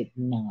 you did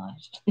not.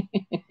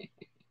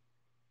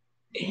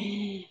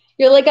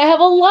 You're like, I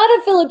have a lot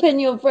of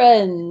Filipino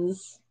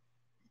friends.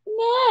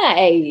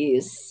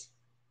 Nice.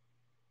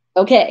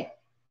 Okay.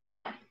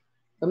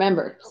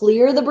 Remember,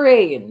 clear the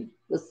brain.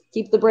 Just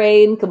keep the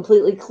brain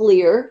completely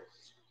clear.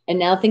 And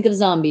now think of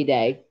Zombie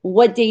Day.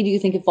 What day do you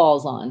think it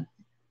falls on?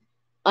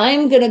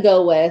 I'm going to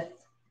go with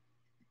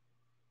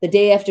the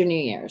day after New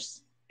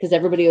Year's, because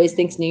everybody always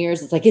thinks New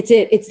Year's, it's like,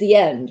 it's the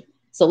end.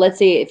 So let's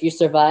say if you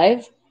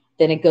survive,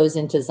 then it goes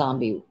into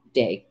Zombie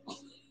Day.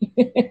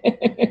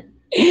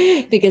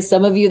 Because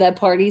some of you that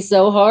party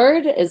so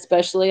hard,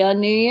 especially on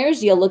New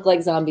Year's, you'll look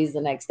like zombies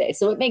the next day.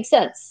 So it makes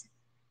sense.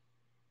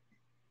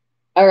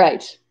 All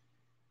right.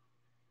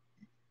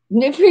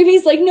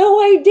 Freebie's like, no,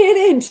 I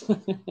didn't.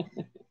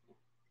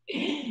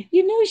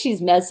 You know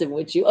she's messing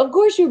with you. Of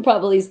course you're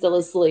probably still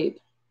asleep.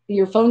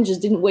 Your phone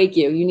just didn't wake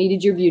you. You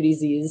needed your beauty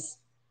Z's.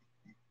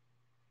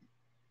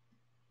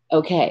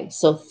 Okay,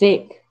 so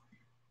think.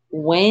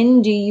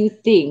 When do you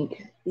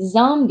think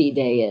Zombie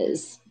Day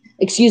is?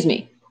 Excuse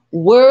me,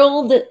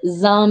 World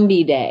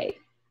Zombie Day.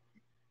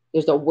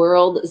 There's a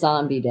World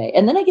Zombie Day.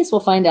 And then I guess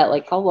we'll find out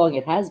like how long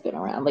it has been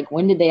around. Like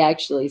when did they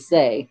actually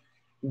say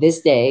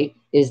this day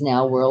is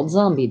now World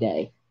Zombie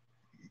Day?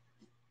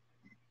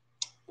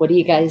 What do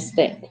you guys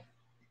think?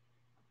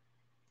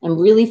 I'm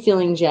really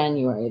feeling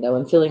January, though.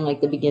 I'm feeling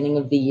like the beginning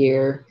of the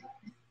year.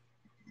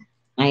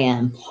 I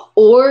am.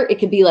 Or it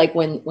could be like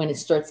when it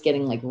starts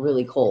getting like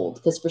really cold.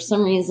 Because for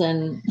some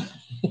reason,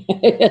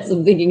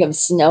 I'm thinking of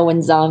snow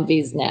and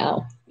zombies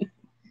now.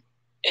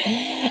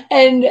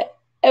 And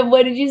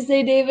what did you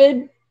say,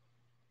 David?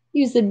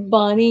 You said,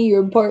 Bonnie,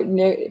 you're part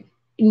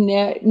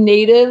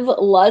native.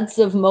 Lots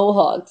of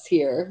Mohawks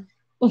here.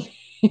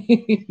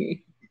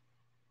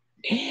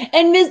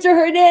 And Mr.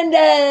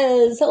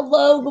 Hernandez,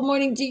 hello, good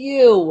morning to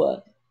you.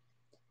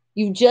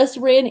 You just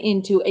ran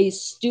into a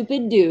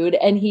stupid dude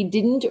and he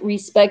didn't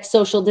respect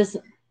social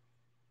distance.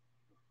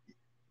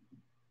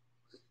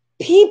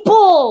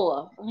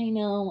 People! I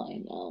know.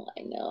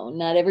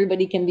 Not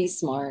everybody can be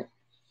smart.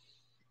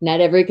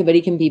 Not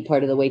everybody can be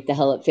part of the Wake the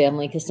Hell Up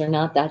family because they're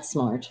not that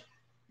smart.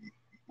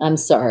 I'm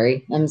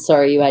sorry.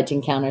 You had to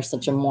encounter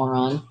such a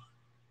moron.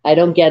 I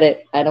don't get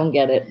it.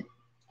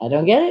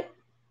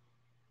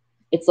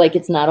 It's like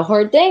it's not a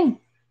hard thing.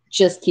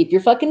 Just keep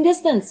your fucking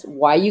distance.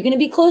 Why are you going to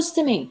be close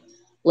to me?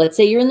 Let's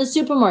say you're in the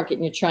supermarket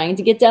and you're trying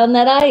to get down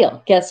that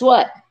aisle. Guess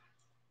what?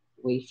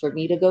 Wait for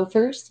me to go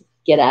first.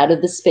 Get out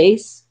of the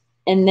space,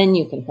 and then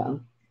you can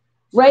come.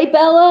 Right,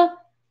 Bella?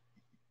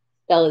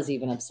 Bella's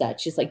even upset.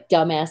 She's like,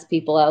 dumbass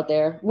people out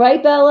there.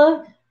 Right,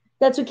 Bella?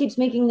 That's what keeps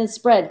making this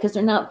spread because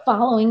they're not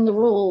following the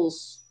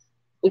rules.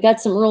 We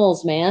got some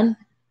rules, man.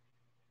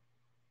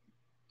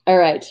 All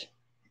right.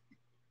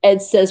 Ed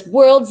says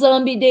World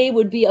Zombie Day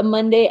would be a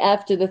Monday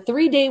after the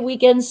 3-day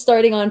weekend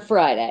starting on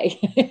Friday.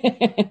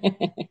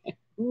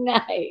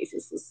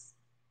 Nice.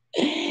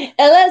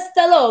 El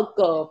está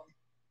loco.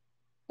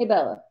 Hey,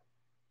 Bella,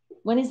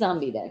 when is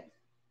Zombie Day?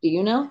 Do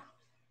you know?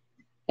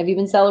 Have you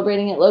been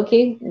celebrating it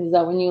low-key? Is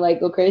that when you like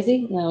go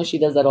crazy? No, she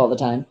does that all the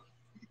time.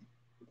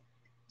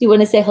 Do you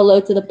want to say hello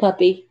to the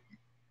puppy?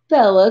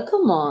 Bella,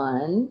 come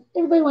on.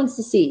 Everybody wants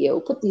to see you.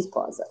 Put these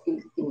paws up. Give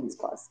me these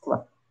paws. Come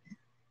on.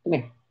 Come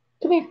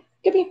here.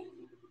 Come here.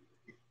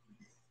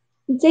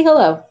 Say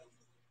hello.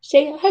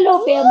 Say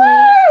hello, family.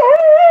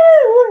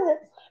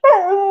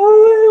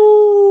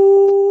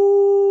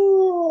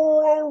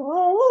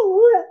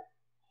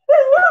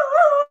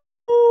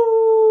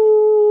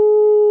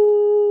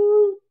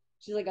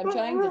 like, I'm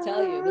trying to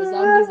tell you, there's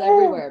zombies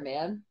everywhere,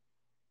 man.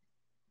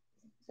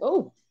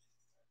 Oh,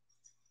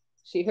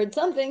 she heard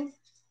something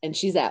and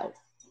she's out.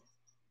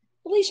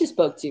 At least she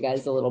spoke to you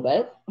guys a little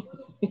bit.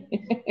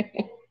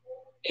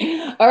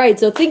 All right,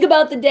 so think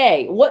about the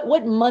day.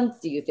 What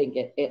month do you think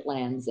it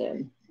lands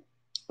in?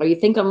 Or you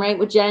think I'm right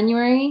with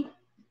January?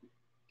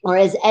 Or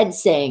as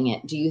Ed's saying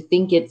it, do you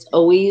think it's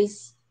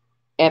always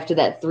after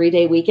that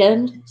 3-day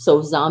weekend?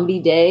 So Zombie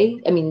Day,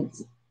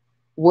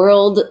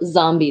 World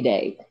Zombie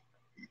Day.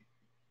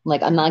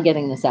 Like, I'm not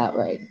getting this out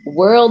right.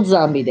 World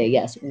Zombie Day,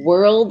 yes.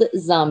 World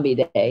Zombie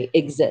Day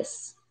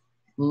exists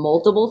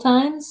multiple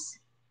times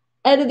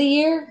out of the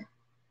year.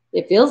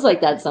 It feels like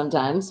that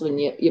sometimes when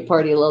you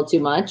party a little too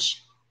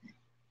much,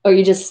 or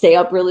you just stay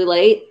up really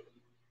late,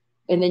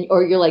 and then,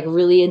 or you're like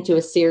really into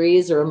a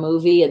series or a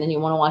movie, and then you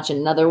want to watch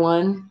another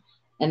one,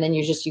 and then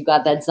you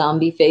got that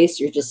zombie face,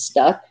 you're just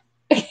stuck.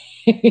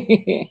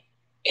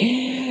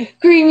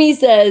 Creamy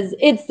says,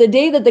 it's the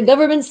day that the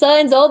government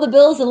signs all the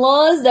bills and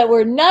laws that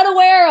we're not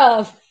aware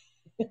of.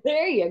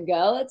 There you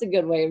go. That's a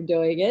good way of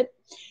doing it.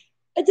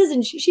 It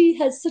doesn't, she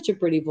has such a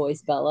pretty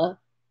voice, Bella.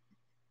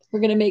 We're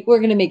gonna make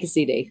a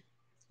CD.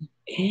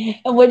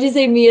 And what'd you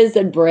say? Mia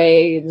said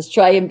brains.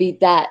 Try and beat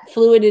that.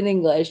 Fluent in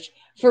English,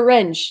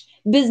 French,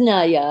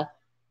 Biznaya,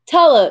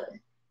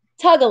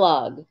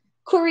 Tagalog,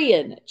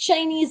 Korean,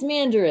 Chinese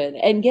Mandarin,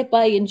 and get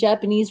by in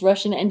Japanese,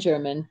 Russian, and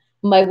German.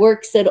 My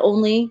work said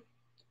only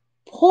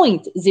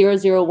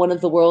 0.001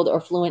 of the world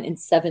are fluent in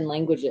 7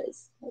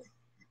 languages.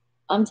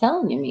 I'm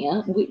telling you,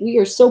 Mia, we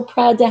are so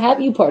proud to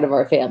have you part of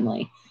our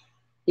family.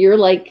 You're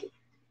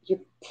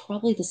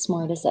probably the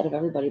smartest out of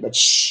everybody, but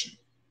shh,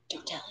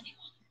 don't tell anyone.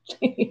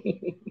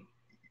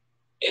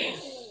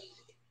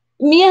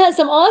 Mia has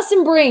some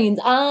awesome brains.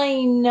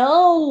 I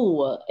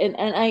know. And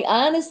I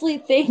honestly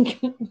think,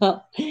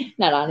 well,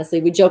 not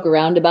honestly, we joke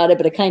around about it,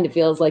 but it kind of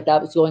feels like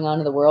that was going on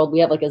in the world. We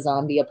have like a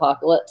zombie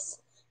apocalypse.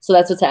 So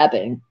that's what's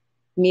happening.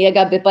 Mia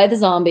got bit by the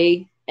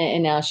zombie,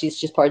 and now she's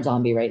just part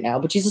zombie right now,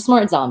 but she's a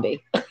smart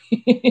zombie.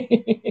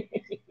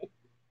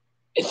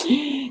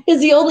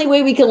 It's the only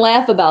way we can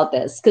laugh about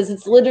this, because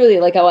it's literally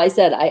like how I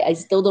said, I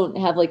still don't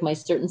have like my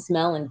certain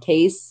smell and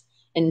taste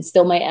and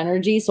still my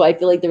energy. So I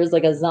feel like there's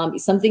like a zombie.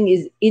 Something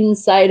is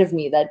inside of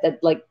me that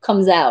like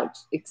comes out,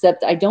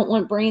 except I don't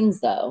want brains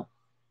though.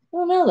 I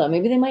don't know though.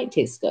 Maybe they might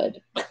taste good.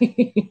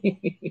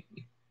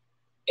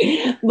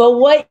 But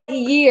what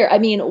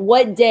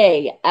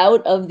day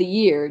out of the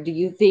year do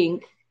you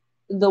think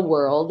the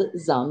World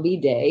Zombie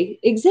Day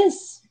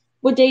exists?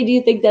 What day do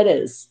you think that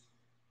is?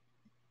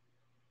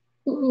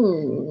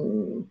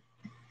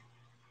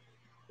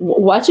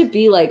 Watch it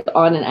be like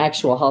on an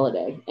actual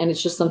holiday, and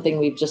it's just something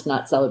we've just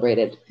not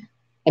celebrated.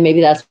 And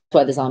maybe that's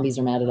why the zombies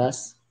are mad at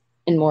us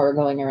and more are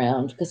going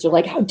around, because they're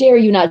like, how dare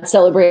you not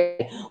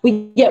celebrate?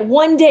 We get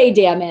one day,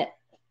 damn it.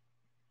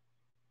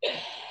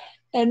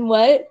 And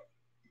what?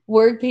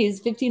 Work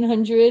pays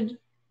 $1,500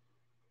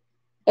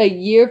 a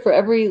year for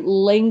every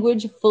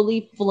language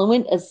fully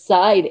fluent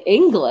aside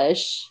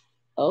English.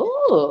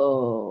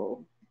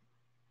 Oh.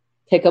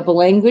 Pick up a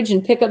language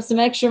and pick up some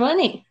extra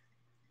money.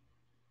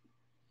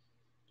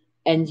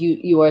 And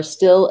you are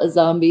still a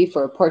zombie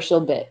for a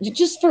partial bit.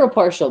 Just for a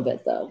partial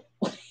bit, though.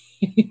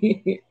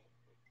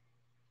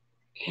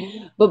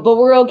 But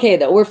we're okay,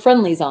 though. We're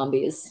friendly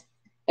zombies.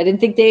 I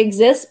didn't think they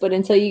exist, but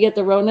until you get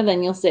the Rona,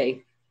 then you'll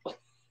see.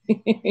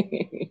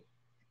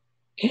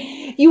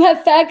 You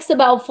have facts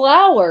about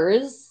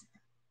flowers.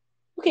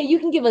 Okay, you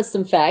can give us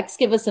some facts,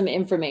 give us some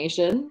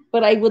information,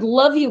 but I would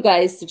love you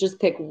guys to just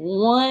pick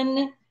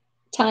one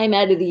time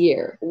out of the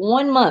year,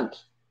 1 month.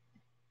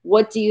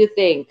 What do you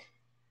think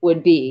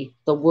would be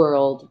the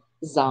World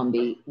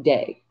Zombie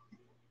Day?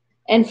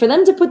 And for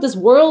them to put this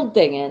world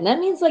thing in, that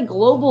means like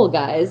global,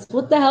 guys.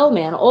 What the hell,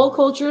 man? All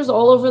cultures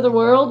all over the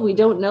world, we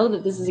don't know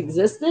that this has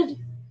existed?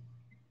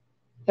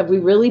 Have we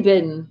really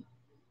been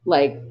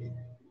like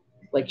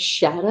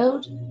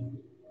shadowed?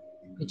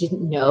 We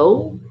didn't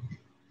know?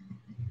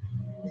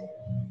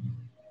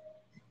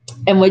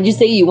 And what'd you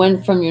say? You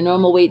went from your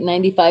normal weight,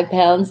 95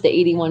 pounds, to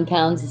 81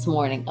 pounds this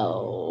morning.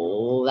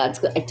 Oh, that's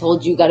good. I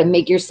told you got to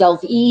make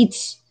yourself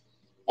eat.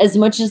 As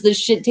much as this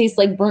shit tastes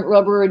like burnt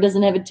rubber or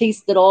doesn't have a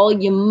taste at all,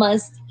 you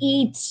must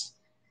eat.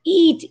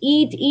 Eat,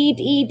 eat, eat,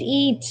 eat,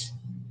 eat.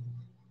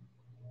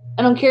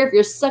 I don't care if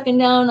you're sucking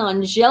down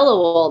on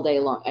Jell-O all day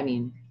long. I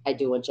mean, I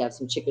do want you to have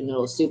some chicken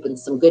noodle soup and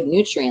some good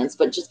nutrients,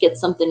 but just get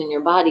something in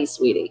your body,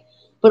 sweetie.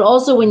 But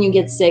also when you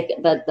get sick,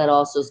 that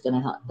also is going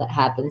to help. That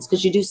happens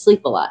because you do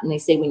sleep a lot. And they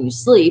say when you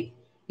sleep,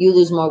 you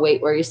lose more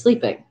weight where you're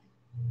sleeping.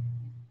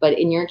 But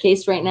in your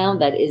case right now,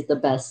 that is the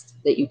best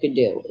that you could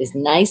do, is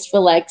nice,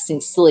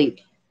 relaxing sleep.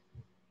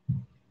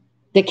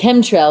 The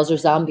chemtrails are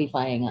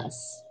zombifying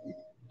us.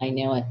 I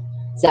knew it.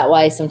 Is that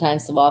why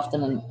sometimes so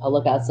often I'll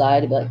look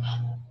outside and be like,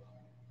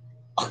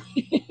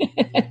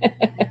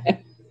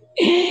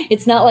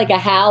 it's not like a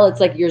howl, it's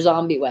like your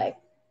zombie way.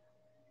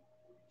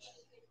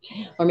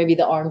 Or maybe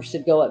the arm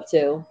should go up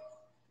too.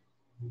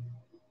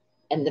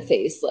 And the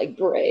face like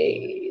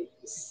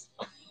braves.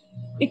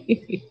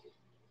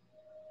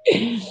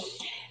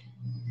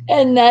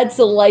 And that's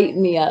to light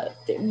me up.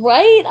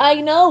 Right? I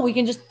know. We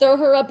can just throw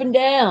her up and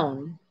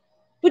down.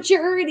 But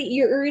you're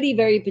already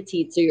very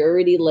petite, so you're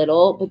already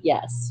little. But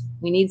yes,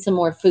 we need some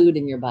more food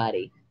in your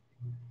body.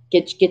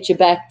 Get you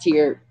back to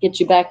your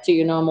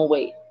normal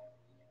weight.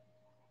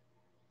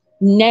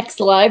 Next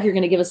live, you're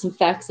gonna give us some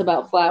facts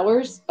about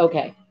flowers.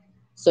 Okay.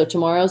 So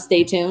tomorrow,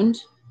 stay tuned.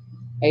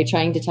 Are you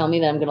trying to tell me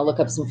that I'm gonna look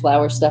up some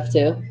flower stuff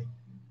too?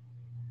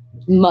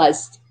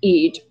 Must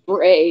eat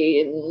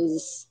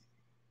brains.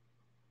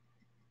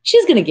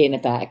 She's gonna gain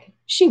it back.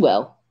 She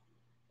will.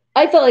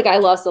 I felt like I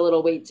lost a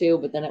little weight too,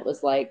 but then it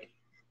was like,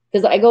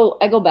 because I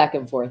go back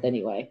and forth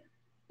anyway.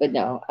 But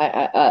no,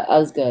 I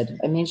was good.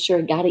 I made sure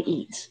I gotta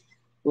eat.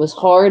 It was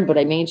hard, but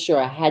I made sure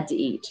I had to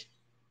eat.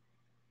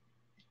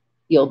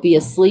 You'll be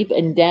asleep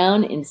and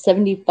down in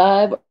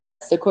 75,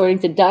 according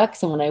to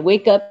docs. And when I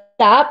wake up,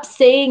 stop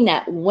saying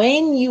that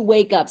when you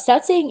wake up.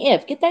 Stop saying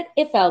if. Get that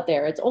if out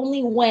there. It's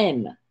only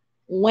when.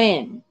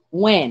 When,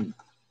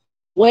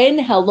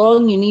 how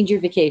long you need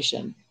your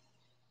vacation.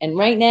 And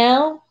right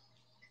now,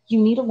 you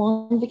need a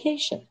long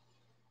vacation.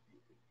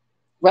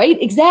 Right?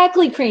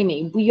 Exactly,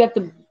 Creamy. You have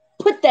to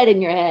put that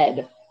in your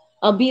head.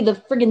 I'll be the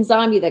friggin'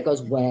 zombie that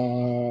goes, when.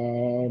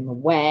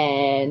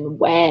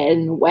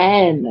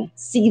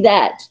 See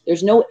that?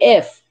 There's no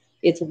if.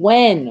 It's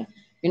when.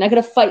 You're not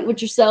going to fight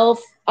with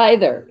yourself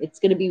either. It's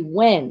going to be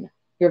when.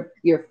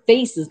 Your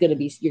face is going to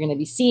be, you're going to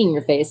be seeing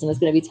your face and it's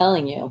going to be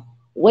telling you,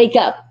 wake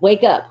up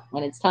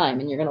when it's time,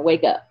 and you're going to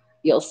wake up.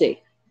 You'll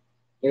see.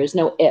 There is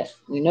no if.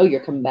 We know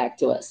you're coming back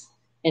to us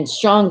and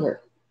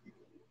stronger.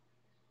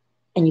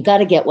 And you got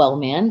to get well,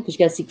 man, because you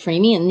got to see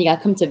Creamy, and you got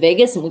to come to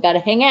Vegas, and we got to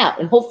hang out,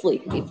 and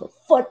hopefully be for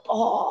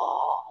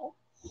football.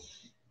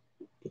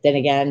 But then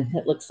again,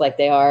 it looks like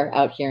they are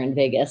out here in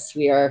Vegas.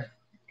 We are,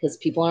 because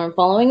people aren't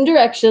following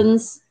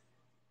directions.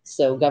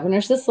 So Governor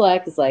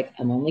Sisolak is like,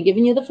 I'm only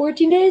giving you the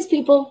 14 days,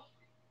 people.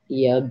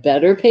 You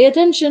better pay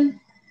attention.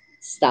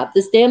 Stop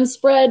this damn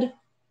spread.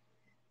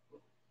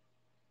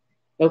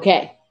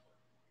 Okay.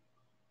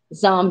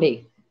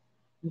 Zombie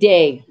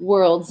Day,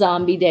 World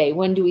Zombie Day.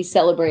 When do we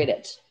celebrate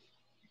it?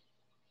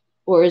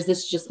 Or is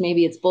this just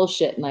maybe it's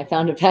bullshit and I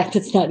found a fact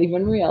that's not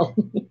even real?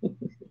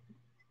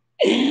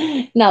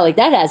 Not like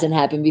that hasn't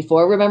happened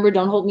before. Remember,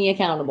 don't hold me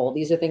accountable.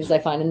 These are things I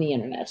find on the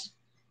internet.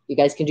 You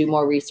guys can do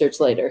more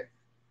research later.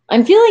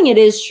 I'm feeling it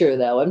is true,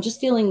 though. I'm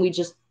just feeling we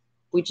just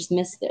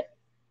missed it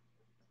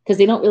because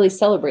they don't really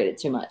celebrate it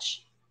too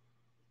much.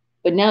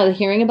 But now that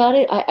hearing about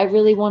it, I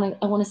really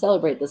want to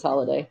celebrate this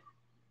holiday.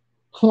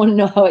 I want to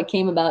know how it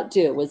came about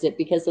too. Was it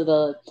because of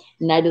the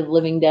Night of the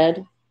Living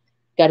Dead?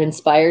 Got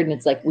inspired and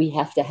it's like, we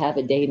have to have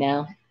a day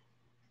now.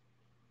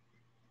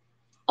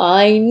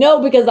 I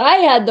know, because I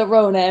had the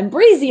Rona and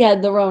Breezy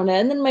had the Rona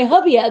and then my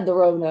hubby had the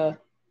Rona.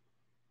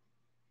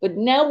 But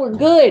now we're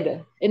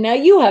good. And now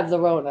you have the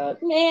Rona,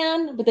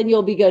 man. But then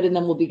you'll be good and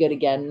then we'll be good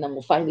again. And then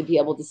we'll finally be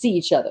able to see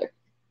each other.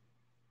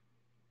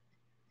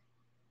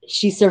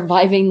 She's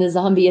surviving the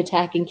zombie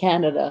attack in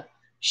Canada.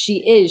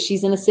 She is.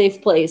 She's in a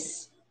safe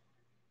place.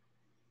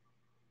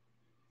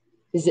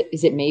 Is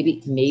it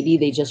maybe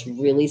they just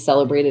really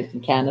celebrated in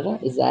Canada?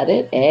 Is that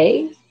it?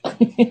 Eh?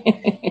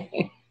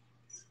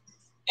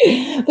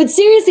 But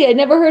seriously, I'd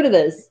never heard of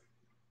this.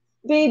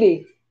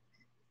 Baby,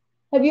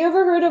 have you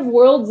ever heard of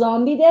World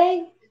Zombie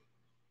Day?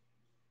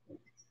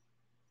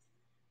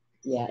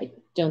 Yeah, I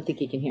don't think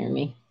he can hear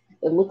me.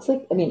 It looks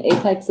like, I mean,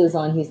 Apex is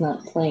on. He's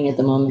not playing at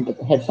the moment, but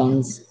the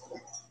headphones,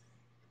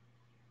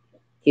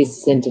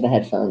 he's into the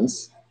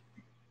headphones.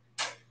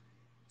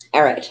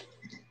 All right.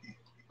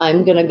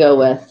 I'm going to go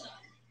with,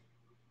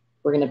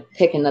 we're going to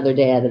pick another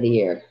day out of the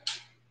year.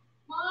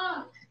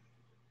 Mom.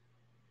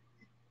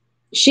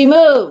 She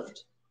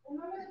moved.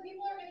 Remember, the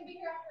people are going to be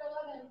here after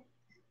 11.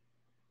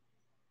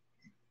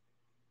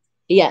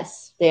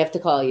 Yes, they have to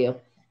call you.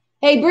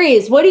 Hey,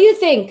 Breeze, what do you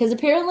think? Because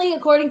apparently,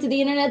 according to the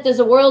internet, there's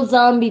a World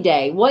Zombie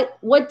Day.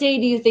 What day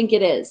do you think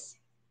it is?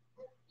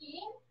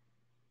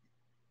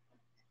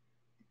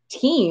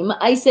 Team?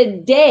 I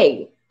said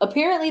day.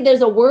 Apparently,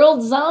 there's a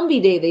World Zombie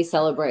Day they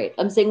celebrate.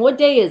 I'm saying, what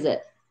day is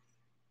it?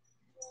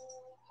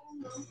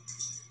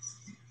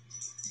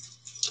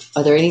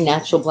 Are there any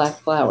natural black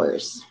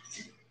flowers?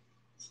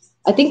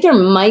 I think there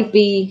might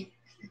be.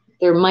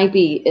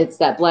 It's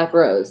that black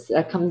rose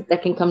that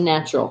can come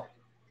natural.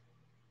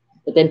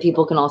 But then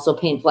people can also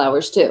paint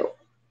flowers too.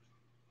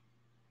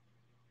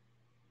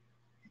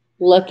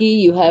 Lucky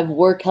you have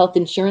work health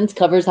insurance,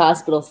 covers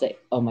hospital stay.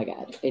 Oh my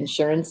God.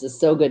 Insurance is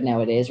so good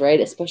nowadays, right?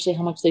 Especially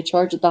how much they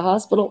charge at the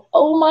hospital.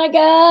 Oh my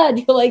God.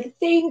 You're like,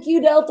 thank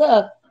you,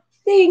 Delta.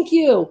 Thank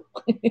you.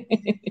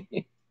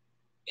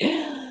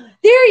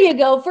 There you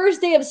go.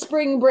 First day of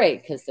spring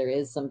break. Because there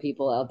is some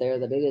people out there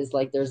that it is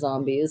like they're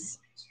zombies.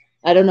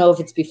 I don't know if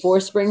it's before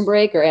spring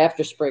break or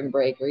after spring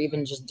break or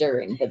even just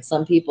during. But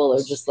some people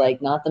are just like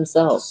not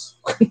themselves.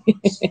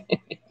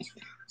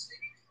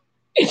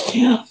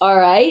 All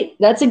right.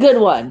 That's a good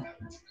one.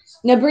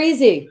 Now,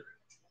 Breezy,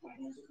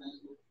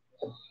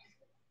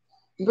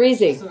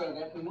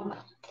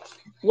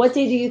 what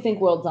day do you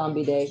think World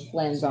Zombie Day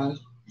lands on?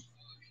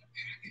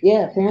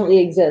 Yeah, apparently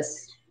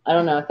exists. I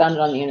don't know. I found it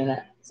on the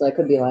internet, so I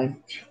could be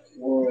lying.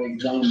 World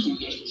Zombie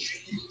Day.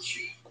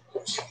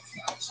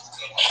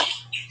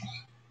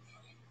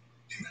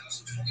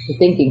 You're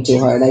thinking too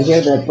hard. I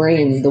hear the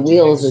brain, the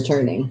wheels are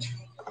turning.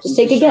 Just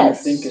take a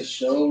guess. Think of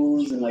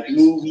shows and like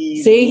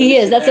movies. See, he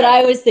is. That's what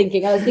I was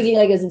thinking. I was thinking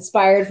like it's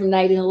inspired from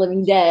Night of the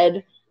Living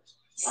Dead.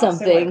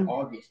 Something. Like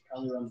August,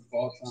 probably around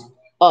fall time.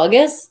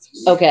 August?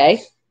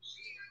 Okay.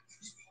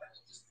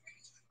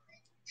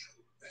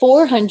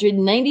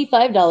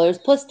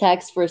 $495 plus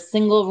tax for a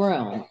single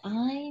room.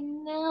 I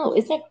know.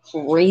 Is that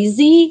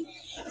crazy?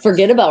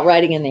 Forget about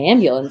riding in the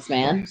ambulance,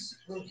 man.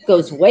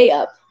 Goes way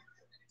up.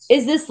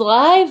 Is this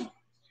live?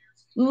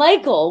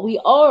 Michael, we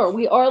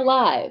are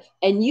live.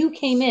 And you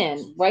came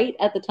in right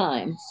at the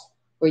time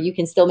where you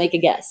can still make a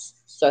guess.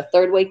 So our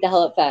third Wake the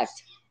Hell Up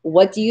fact.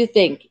 What do you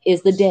think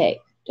is the day?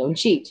 Don't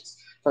cheat.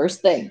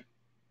 First thing.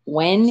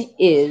 When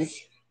is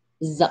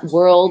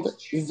World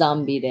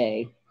Zombie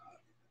Day?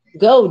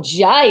 Go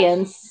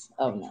Giants.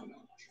 Oh, no.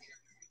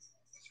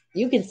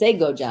 You can say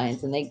go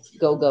Giants and they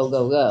go.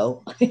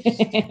 But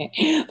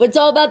it's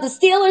all about the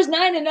Steelers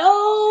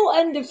 9-0,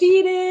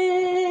 undefeated.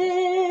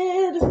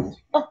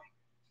 Oh,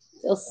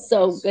 feels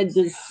so good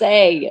to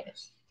say.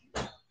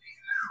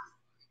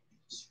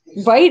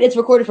 Right? It's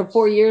recorded from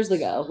 4 years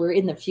ago. We're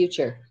in the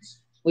future.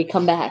 We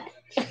come back.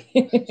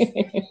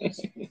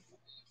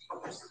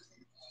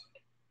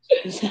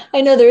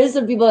 I know there is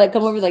some people that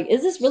come over like,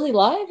 is this really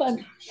live?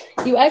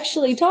 You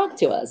actually talk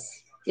to us.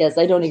 Yes,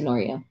 I don't ignore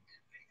you.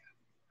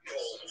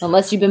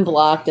 Unless you've been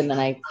blocked and then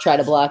I try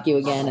to block you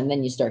again and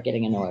then you start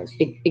getting ignored.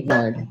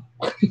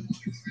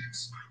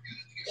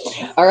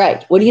 All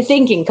right. What are you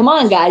thinking? Come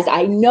on, guys.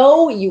 I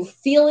know you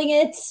feeling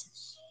it.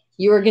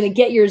 You are going to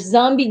get your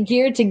zombie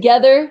gear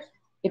together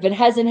if it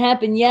hasn't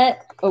happened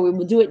yet, or we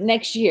will do it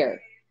next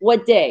year.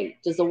 What day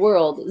does the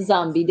World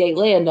Zombie Day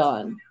land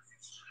on?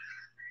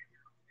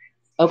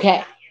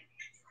 Okay.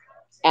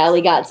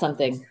 Allie got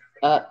something.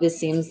 This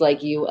seems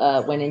like you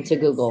went into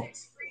Google.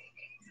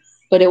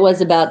 But it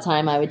was about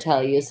time I would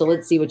tell you. So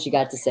let's see what you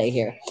got to say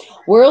here.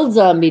 World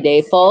Zombie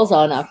Day falls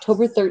on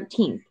October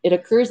 13th. It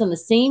occurs on the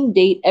same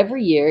date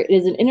every year. It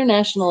is an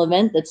international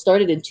event that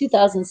started in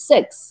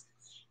 2006.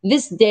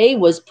 This day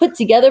was put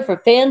together for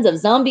fans of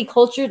zombie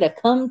culture to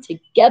come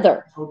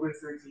together. October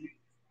 13th.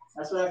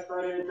 That's what I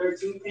Friday the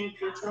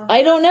 13th.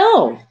 I don't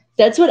know.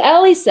 That's what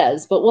Allie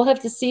says, but we'll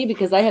have to see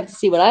because I have to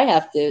see what I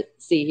have to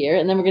see here,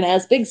 and then we're going to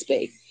ask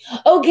Bixby.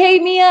 Okay,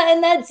 Mia,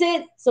 and that's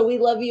it. So we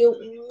love you.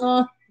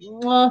 Mwah,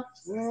 mwah,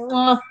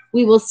 mwah.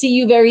 We will see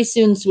you very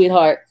soon,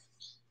 sweetheart.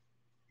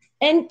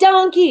 And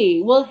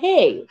Donkey, well,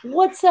 hey,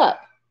 what's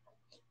up?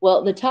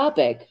 Well, the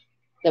topic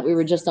that we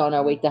were just on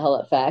our Wake the Hell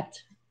Up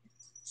fact.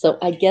 So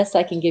I guess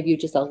I can give you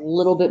just a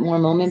little bit more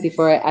moment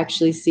before I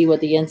actually see what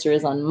the answer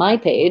is on my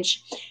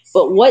page.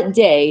 But what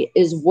day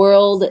is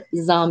World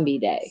Zombie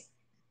Day?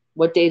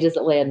 What day does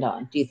it land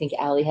on? Do you think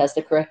Allie has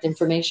the correct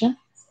information?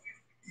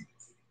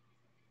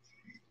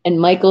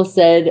 And Michael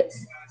said,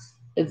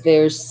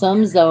 there's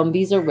some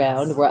zombies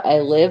around where I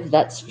live,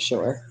 that's for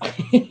sure.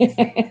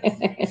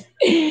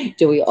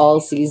 Do we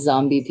all see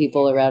zombie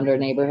people around our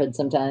neighborhood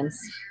sometimes?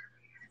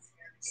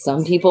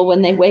 Some people,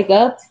 when they wake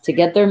up to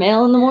get their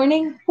mail in the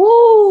morning,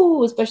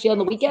 woo, especially on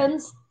the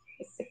weekends,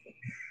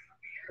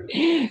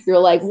 you're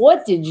like,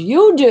 what did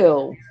you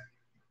do?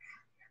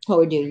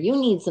 Or do you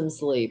need some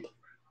sleep?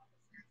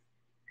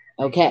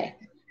 Okay,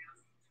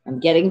 I'm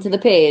getting to the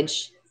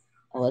page.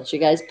 I'll let you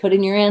guys put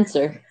in your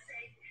answer.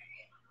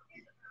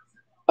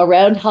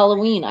 Around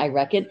Halloween, I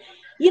reckon.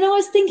 You know, I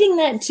was thinking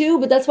that too,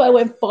 but that's why I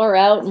went far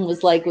out and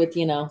was like with,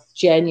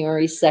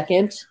 January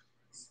 2nd.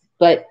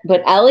 But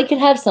Allie could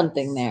have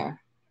something there.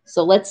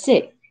 So let's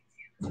see.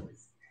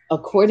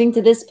 According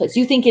to this place,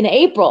 you think in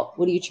April.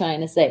 What are you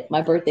trying to say?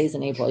 My birthday's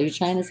in April. Are you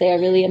trying to say I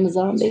really am a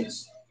zombie?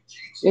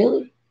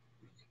 Really?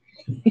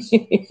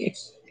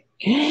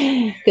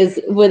 Because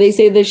when they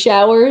say the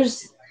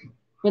showers,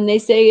 when they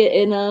say it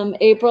in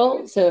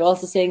April, so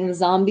also saying the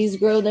zombies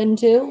grow then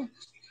too.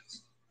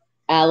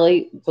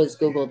 Allie was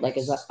Googled like,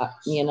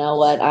 you know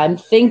what? I'm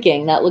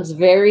thinking that looks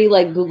very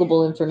like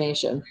Googleable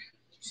information.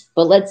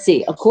 But let's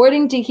see.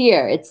 According to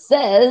here, it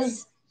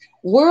says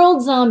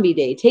World Zombie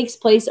Day takes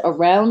place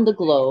around the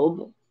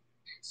globe.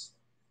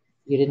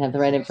 You didn't have the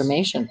right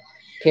information.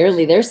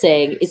 Apparently, they're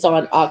saying it's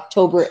on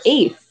October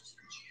 8th.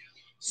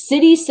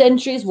 City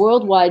centuries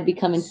worldwide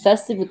become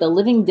infested with the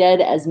living dead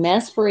as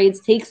mass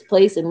parades takes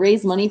place and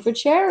raise money for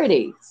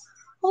charity.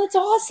 Well, that's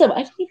awesome.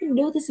 I didn't even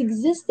know this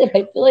existed.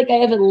 I feel like I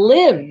haven't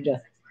lived.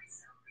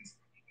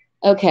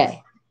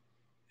 Okay.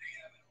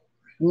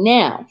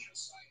 Now,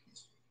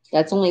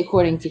 that's only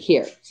according to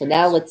here. So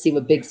now let's see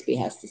what Bixby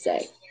has to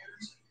say.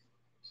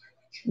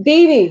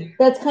 Baby,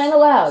 that's kind of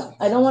loud.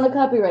 I don't want to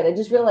copyright. I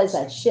just realized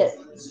that. Shit.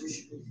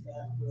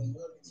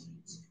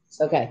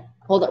 Okay.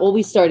 Hold on. Well,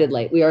 we started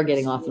late. We are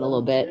getting off in a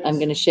little bit. I'm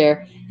going to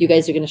share. You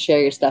guys are going to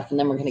share your stuff, and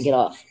then we're going to get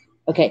off.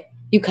 Okay.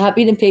 You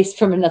copied and pasted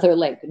from another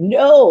link.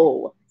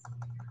 No.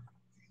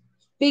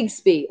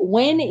 Bixby,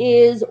 when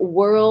is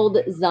World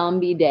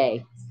Zombie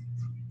Day?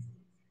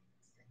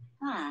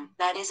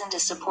 That That isn't a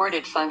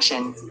supported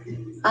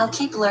function. I'll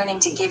keep learning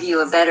to give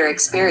you a better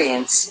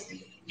experience.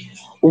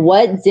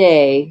 What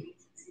day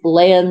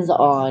lands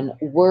on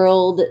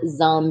World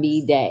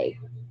Zombie Day?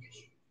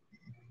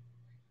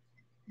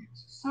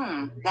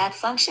 That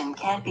function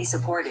can't be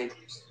supported.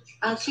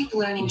 I'll keep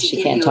learning to She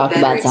give can't you a talk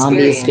better about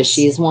zombies because experience.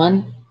 she's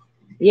one.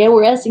 Yeah,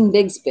 we're asking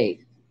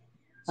Bixby.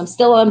 I'm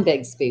still on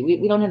Bixby.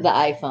 We don't have the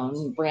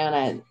iPhone.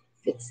 Brianna,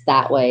 it's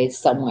that way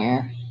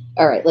somewhere.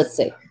 All right, let's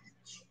see.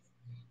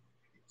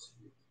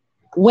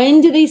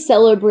 When do they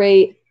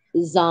celebrate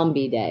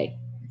Zombie Day?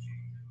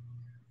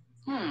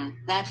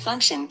 That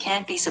function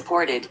can't be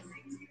supported.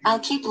 I'll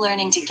keep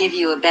learning to give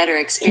you a better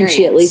experience. Can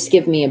she at least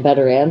give me a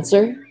better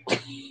answer?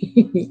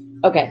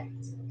 Okay.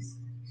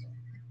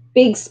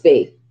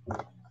 Bixby.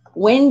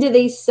 When do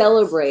they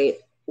celebrate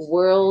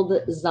World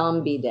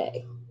Zombie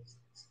Day?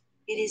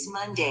 It is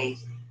Monday.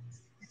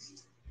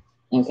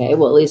 Okay,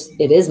 well, at least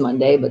it is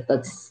Monday, but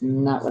that's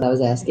not what I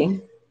was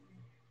asking.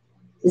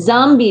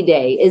 Zombie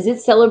Day, is it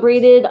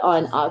celebrated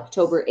on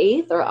October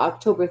 8th or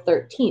October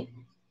 13th?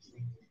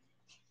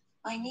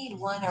 I need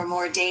one or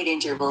more date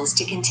intervals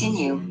to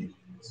continue.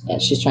 Yeah,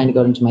 she's trying to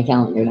go into my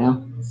calendar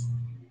now.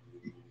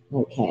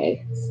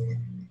 Okay.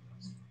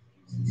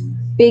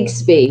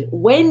 Bixby,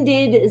 when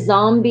did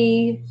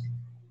zombie...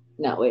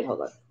 No, wait, hold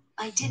on.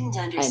 I didn't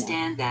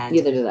understand that.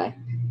 Neither did I.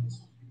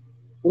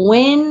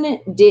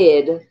 When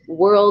did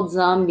World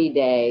Zombie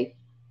Day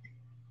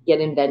get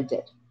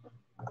invented?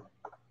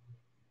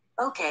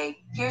 Okay,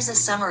 here's a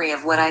summary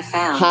of what I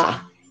found.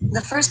 Ha!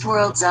 The first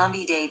World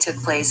Zombie Day took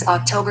place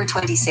October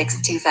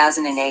 26,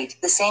 2008,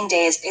 the same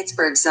day as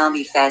Pittsburgh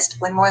Zombie Fest,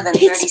 when more than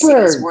 30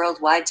 cities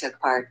worldwide took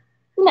part.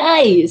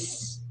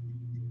 Nice!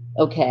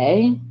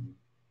 Okay.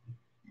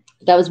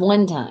 That was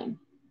one time.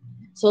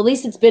 So at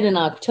least it's been in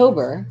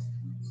October,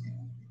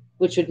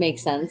 which would make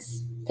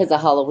sense because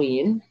of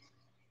Halloween.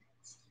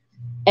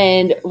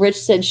 And Rich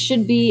said,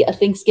 should be a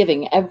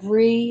Thanksgiving.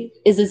 Every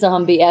is a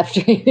zombie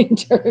after eating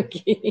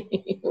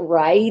turkey,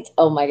 right?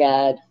 Oh my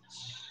God.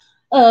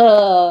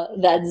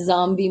 That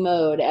zombie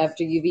mode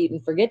after you've eaten,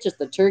 forget just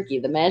the turkey,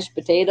 the mashed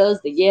potatoes,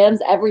 the yams,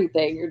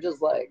 everything. You're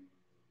just like.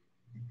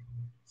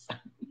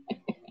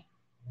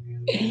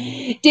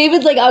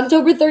 David's like,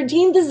 October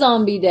 13th is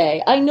zombie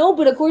day. I know,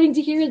 but according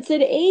to here, it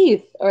said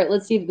 8th. All right,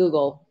 let's see if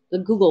the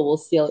Google will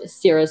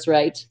steer us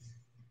right.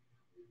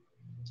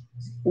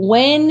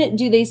 When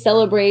do they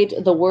celebrate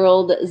the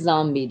World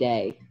Zombie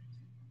Day?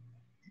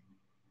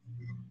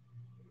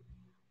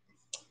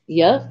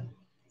 Yep,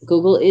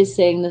 Google is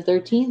saying the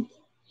 13th.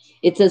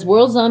 It says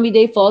World Zombie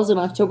Day falls on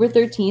October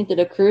 13th. It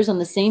occurs on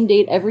the same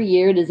date every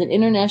year. It is an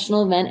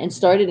international event and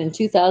started in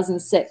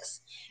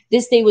 2006.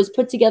 This day was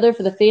put together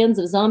for the fans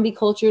of zombie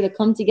culture to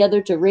come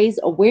together to raise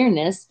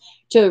awareness,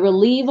 to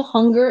relieve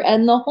hunger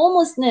and the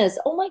homelessness.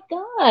 Oh my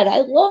God,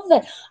 I love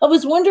that. I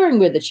was wondering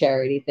where the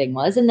charity thing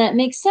was, and that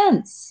makes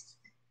sense.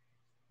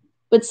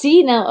 But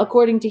see, now,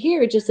 according to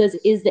here, it just says,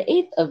 is the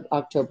 8th of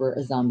October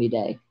a zombie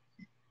day?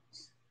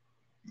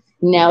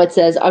 Now it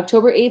says,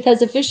 October 8th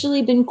has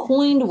officially been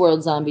coined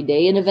World Zombie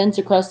Day, and events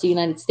across the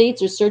United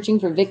States are searching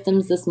for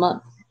victims this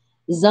month.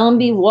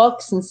 Zombie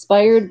walks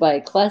inspired by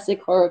classic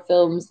horror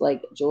films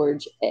like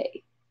George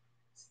A.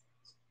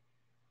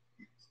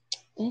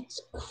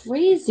 That's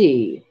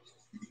crazy.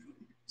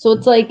 So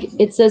it's like,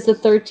 it says the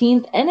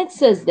 13th and it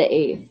says the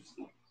 8th.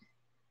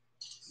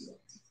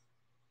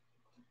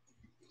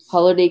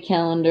 Holiday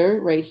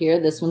calendar right here.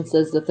 This one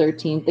says the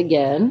 13th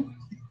again.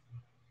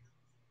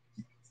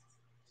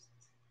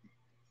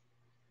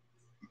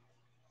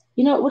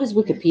 You know, what does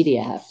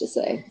Wikipedia have to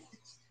say?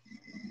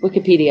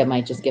 Wikipedia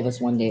might just give us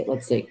one date.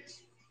 Let's see.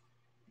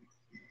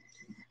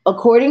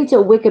 According to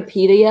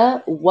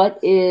Wikipedia, what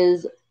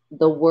is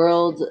the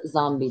World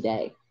Zombie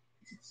Day?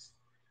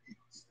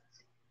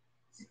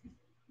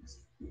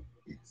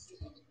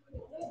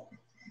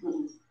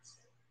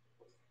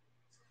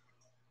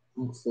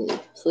 Let's see.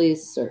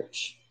 Please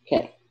search.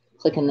 Okay.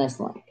 Click on this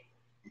link.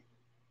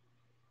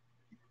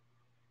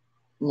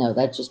 No,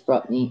 that just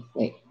brought me.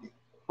 Wait.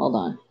 Hold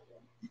on.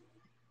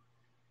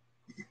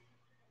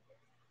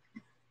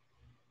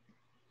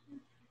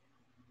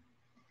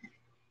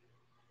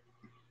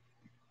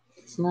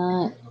 It's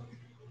not.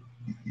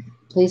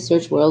 Please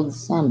search World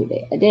Zombie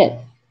Day. I did.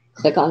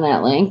 Click on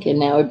that link, and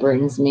now it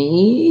brings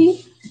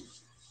me.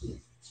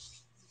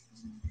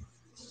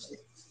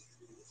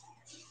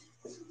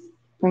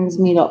 Brings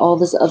me to all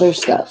this other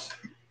stuff.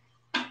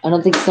 I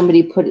don't think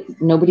nobody put it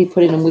in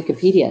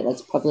Wikipedia.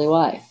 That's probably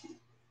why.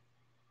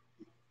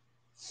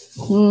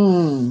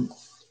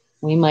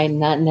 We might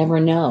never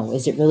know.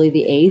 Is it really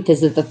the 8th?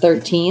 Is it the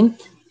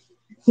 13th?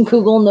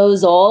 Google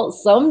knows all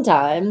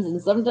sometimes,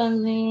 and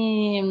sometimes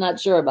I'm not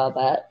sure about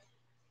that.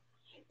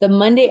 The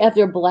Monday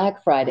after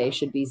Black Friday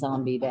should be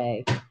Zombie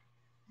Day.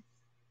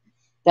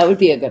 That would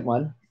be a good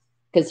one.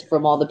 Because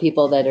from all the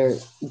people that are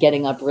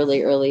getting up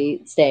really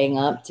early, staying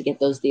up to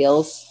get those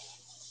deals,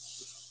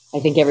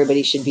 I think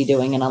everybody should be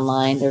doing it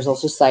online. There's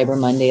also Cyber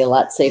Monday, a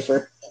lot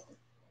safer.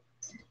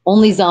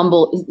 Only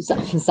zombies.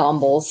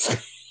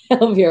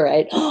 I'll be all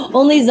right.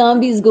 Only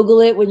zombies Google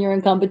it when you're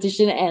in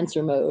competition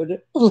answer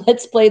mode.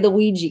 Let's play the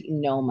Ouija.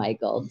 No,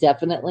 Michael,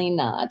 definitely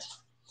not.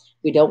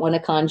 We don't want to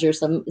conjure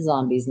some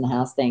zombies in the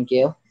house. Thank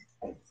you.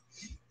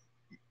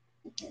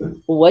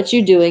 What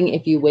you doing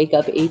if you wake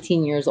up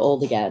 18 years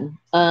old again?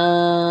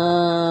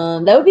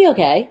 That would be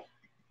okay.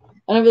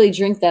 I don't really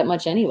drink that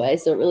much anyway,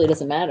 so it really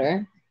doesn't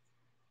matter.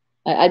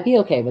 I'd be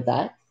okay with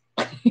that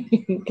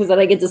because then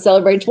I get to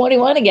celebrate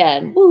 21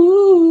 again.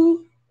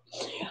 Woo!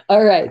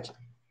 All right.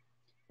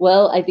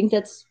 Well, I think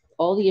that's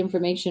all the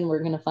information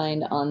we're going to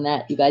find on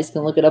that. You guys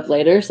can look it up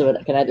later. So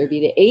it can either be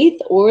the 8th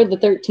or the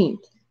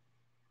 13th.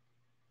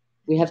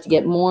 We have to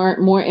get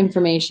more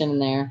information in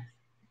there.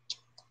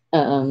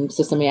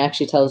 So somebody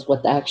actually tells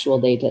what the actual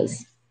date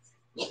is.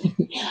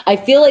 I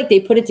feel like they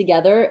put it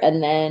together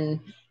and then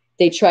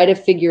they try to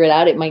figure it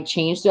out. It might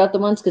change throughout the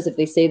months because if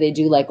they say they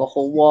do like a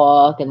whole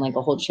walk and like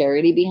a whole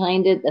charity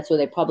behind it, that's where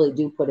they probably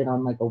do put it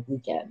on like a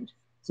weekend.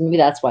 So maybe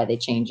that's why they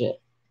change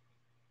it.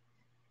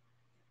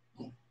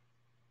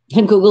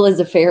 And Google is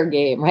a fair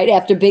game, right?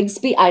 After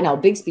Bixby, I know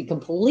Bixby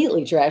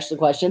completely trashed the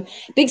question.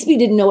 Bixby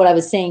didn't know what I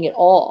was saying at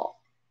all.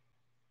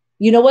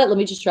 You know what? Let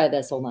me just try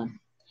this. Hold on.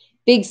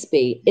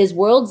 Bixby, is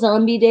World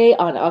Zombie Day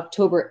on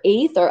October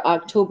 8th or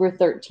October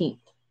 13th?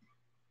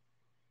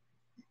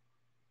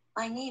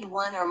 I need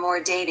one or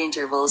more date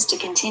intervals to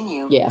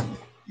continue. Yeah.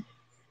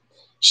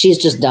 She's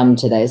just dumb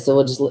today, so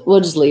we'll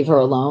just leave her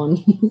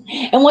alone.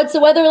 And what's the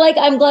weather like?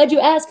 I'm glad you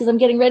asked because I'm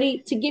getting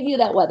ready to give you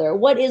that weather.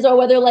 What is our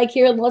weather like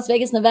here in Las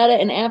Vegas, Nevada?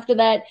 And after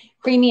that,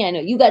 Creamy, I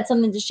know you got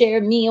something to share.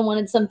 Mia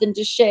wanted something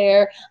to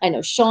share. I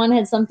know Sean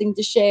had something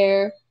to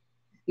share.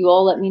 You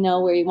all let me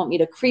know where you want me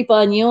to creep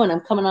on you, and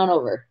I'm coming on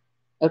over.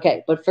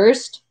 Okay, but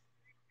first,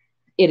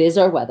 it is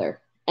our weather.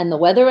 And the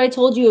weather, I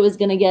told you it was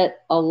going to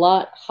get a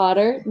lot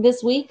hotter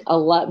this week, a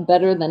lot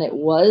better than it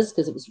was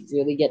because it was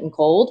really getting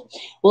cold.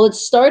 Well, it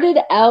started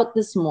out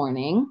this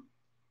morning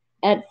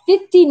at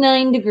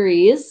 59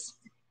 degrees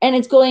and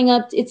it's going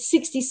up. It's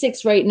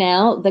 66 right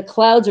now. The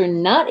clouds are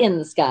not in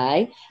the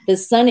sky. The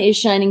sun is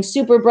shining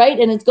super bright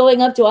and it's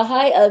going up to a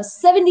high of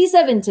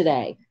 77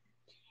 today.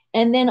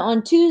 And then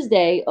on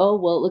Tuesday, oh,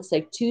 well, it looks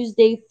like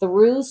Tuesday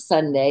through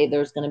Sunday,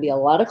 there's going to be a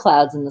lot of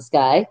clouds in the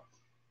sky.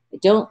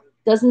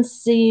 Doesn't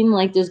seem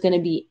like there's going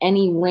to be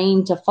any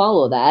rain to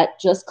follow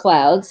that, just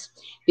clouds,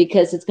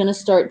 because it's going to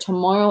start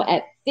tomorrow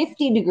at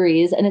 50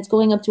 degrees and it's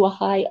going up to a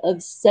high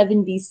of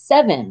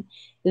 77.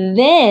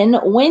 Then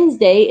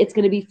Wednesday, it's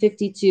going to be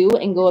 52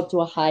 and go up to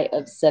a high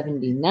of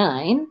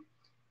 79.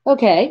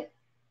 Okay,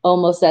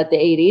 almost at the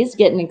 80s,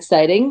 getting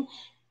exciting.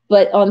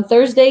 But on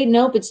Thursday,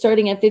 nope, it's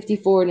starting at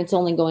 54 and it's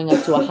only going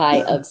up to a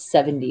high of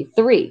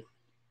 73.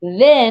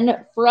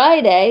 Then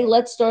Friday,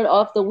 let's start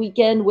off the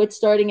weekend with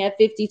starting at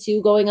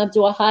 52, going up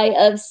to a high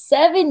of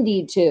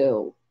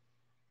 72.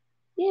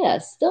 Yeah,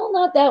 still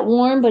not that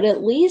warm, but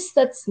at least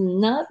that's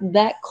not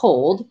that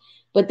cold.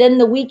 But then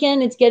the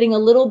weekend, it's getting a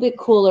little bit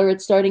cooler.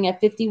 It's starting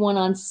at 51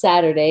 on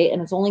Saturday,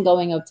 and it's only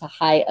going up to a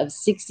high of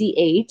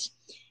 68.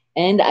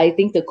 And I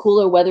think the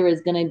cooler weather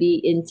is going to be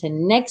into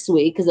next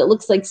week because it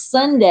looks like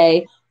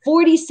Sunday,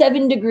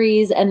 47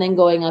 degrees, and then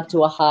going up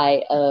to a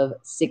high of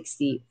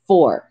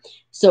 64.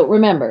 So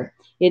remember,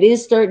 it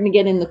is starting to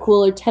get in the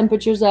cooler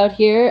temperatures out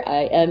here.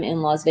 I am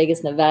in Las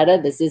Vegas, Nevada.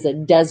 This is a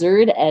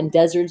desert, and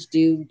deserts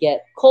do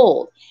get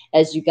cold.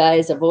 As you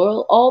guys have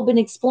all been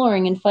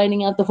exploring and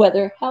finding out the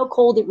weather, how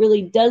cold it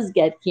really does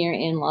get here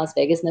in Las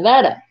Vegas,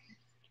 Nevada.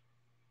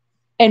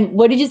 And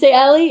what did you say,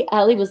 Allie?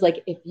 Allie was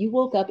like, if you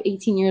woke up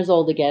 18 years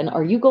old again,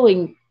 are you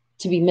going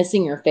to be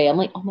missing your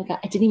family? Oh my God,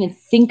 I didn't even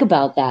think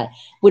about that.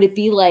 Would it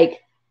be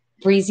like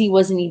Breezy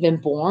wasn't even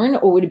born,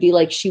 or would it be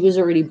like she was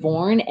already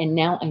born and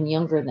now I'm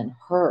younger than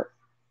her?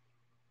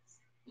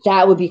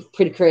 That would be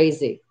pretty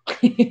crazy.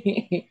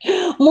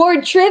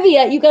 More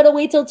trivia. You got to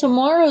wait till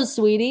tomorrow,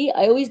 sweetie.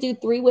 I always do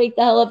 3 wake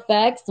the hell up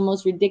facts, the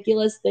most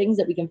ridiculous things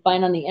that we can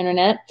find on the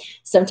internet.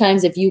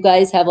 Sometimes if you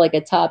guys have like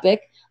a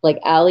topic, like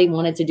Allie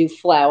wanted to do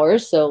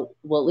flowers, so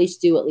we'll at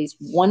least do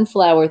one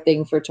flower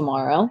thing for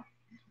tomorrow.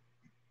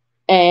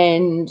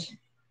 And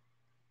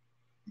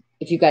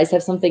if you guys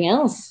have something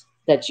else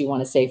that you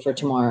want to say for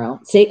tomorrow,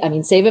 save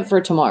it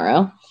for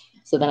tomorrow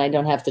so then I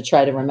don't have to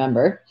try to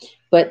remember.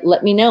 But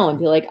let me know and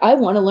be like, I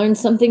want to learn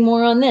something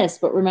more on this.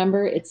 But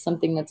remember, it's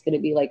something that's going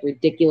to be like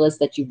ridiculous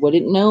that you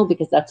wouldn't know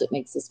because that's what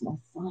makes this more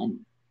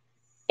fun.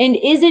 And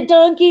is it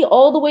donkey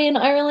all the way in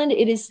Ireland?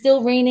 It is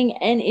still raining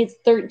and it's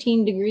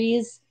 13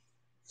 degrees.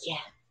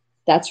 Yeah,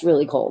 that's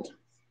really cold.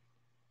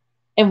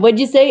 And what'd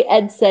you say?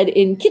 Ed said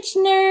in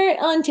Kitchener,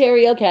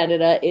 Ontario,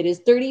 Canada, it is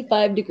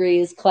 35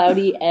 degrees,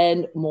 cloudy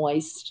and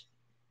moist.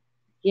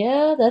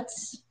 Yeah,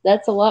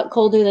 that's a lot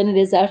colder than it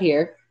is out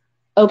here.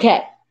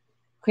 Okay.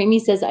 Creamy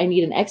says, I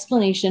need an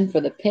explanation for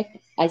the pic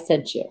I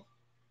sent you.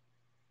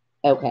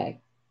 Okay.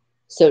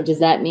 So does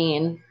that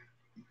mean,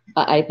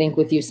 I think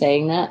with you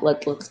saying that,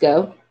 let's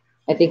go.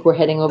 I think we're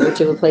heading over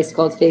to a place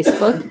called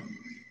Facebook.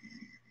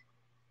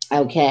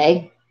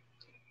 Okay.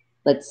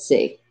 Let's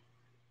see.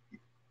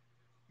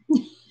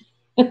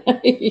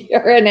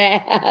 You're an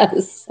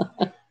ass.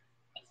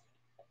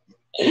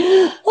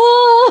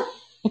 Oh.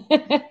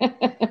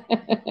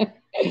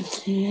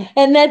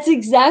 And that's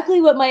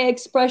exactly what my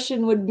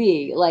expression would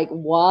be. Like,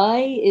 why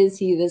is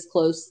he this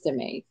close to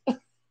me?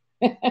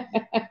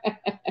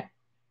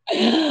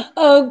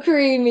 Oh,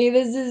 Creamy,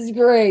 this is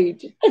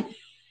great.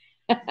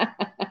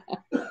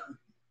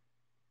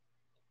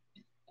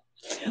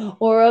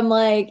 Or I'm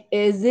like,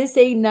 is this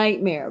a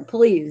nightmare?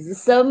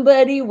 Please,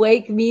 somebody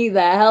wake me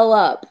the hell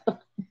up.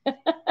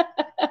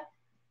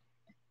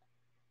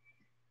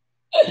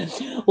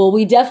 Well,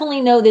 we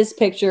definitely know this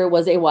picture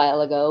was a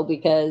while ago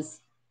because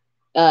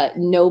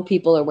no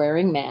people are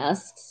wearing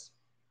masks.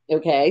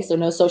 Okay, so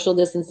no social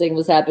distancing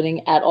was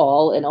happening at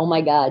all. And oh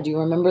my God, do you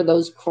remember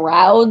those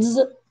crowds?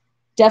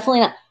 Definitely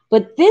not.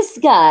 But this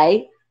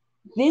guy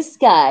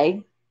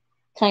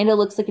kind of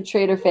looks like a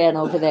Trader fan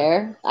over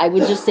there. I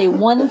would just say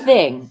one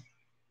thing.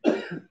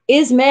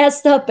 Is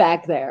masked up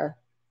back there.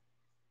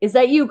 Is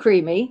that you,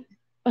 Creamy?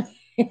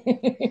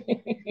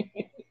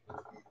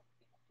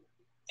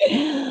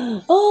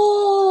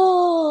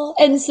 Oh,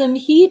 and some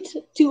heat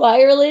to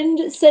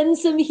Ireland. Send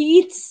some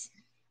heat.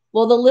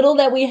 Well, the little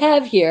that we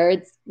have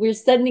here, we're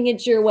sending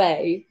it your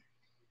way.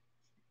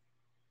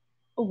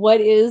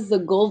 What is the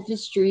Gulf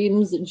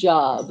Stream's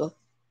job?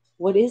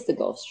 What is the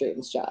Gulf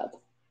Stream's job?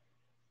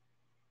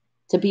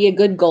 To be a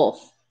good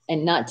Gulf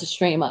and not to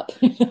stream up.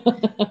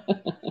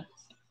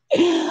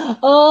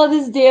 Oh,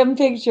 this damn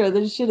picture.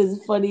 This shit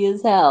is funny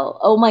as hell.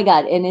 Oh my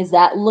God. And is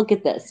that, look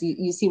at this.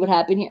 You see what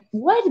happened here?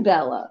 What,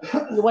 Bella?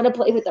 You want to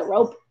play with the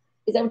rope?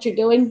 Is that what you're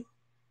doing?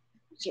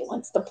 She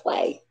wants to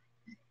play.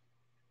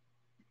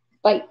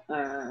 Bite.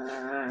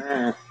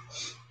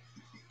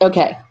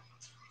 Okay.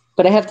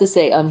 But I have to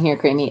say, here,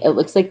 Creamy, it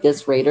looks like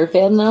this Raider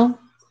fan though.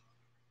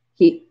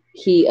 He's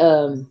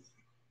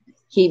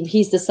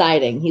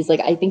deciding. He's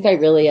like, I think I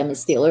really am a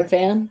Steeler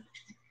fan,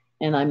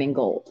 and I'm in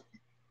gold.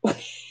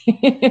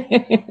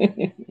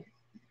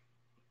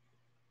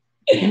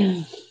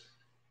 And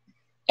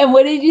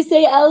what did you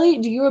say, Allie?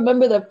 Do you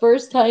remember the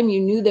first time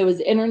you knew there was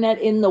internet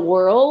in the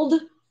world?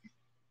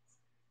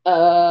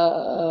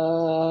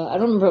 I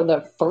don't remember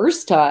the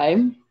first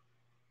time.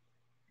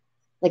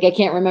 Like, I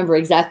can't remember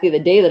exactly the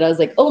day that I was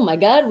like, oh my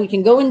God, we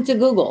can go into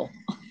Google.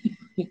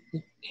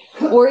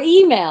 Or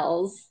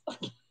emails.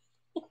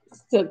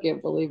 Still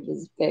can't believe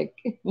this pic.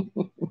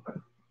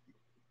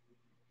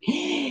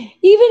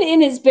 Even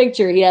in his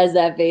picture, he has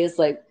that face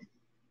like,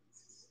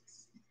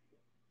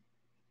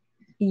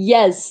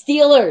 yes,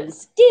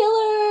 Steelers.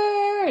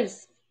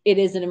 Steelers. It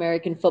is an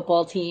American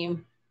football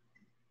team.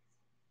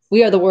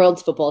 We are the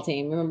world's football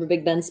team. Remember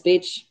Big Ben's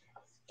speech?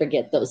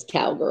 Forget those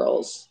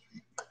cowgirls.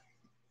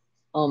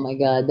 Oh my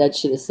God, that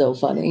shit is so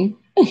funny.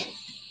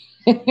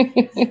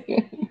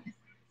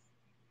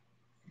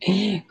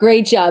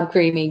 Great job,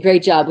 Creamy.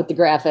 Great job with the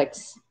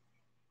graphics.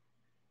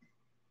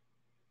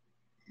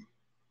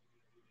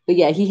 But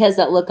yeah, he has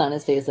that look on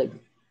his face like,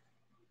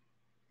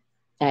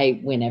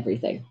 I win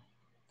everything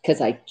because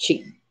I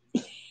cheat.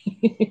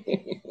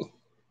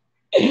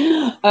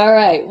 All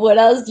right, what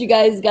else you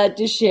guys got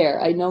to share?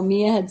 I know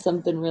Mia had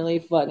something really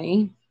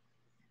funny.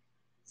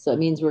 So it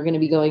means we're going to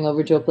be going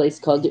over to a place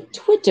called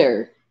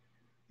Twitter.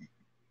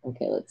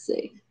 Okay, let's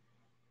see.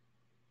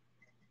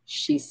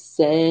 She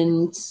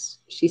sent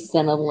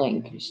a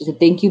link. She said,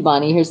 thank you,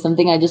 Bonnie. Here's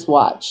something I just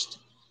watched.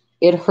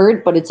 It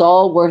hurt, but it's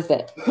all worth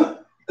it.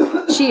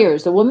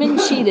 Cheers. A woman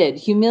cheated,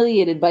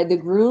 humiliated by the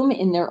groom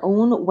in their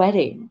own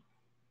wedding.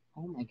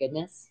 Oh my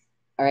goodness.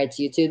 All right, it's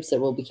YouTube, so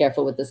we'll be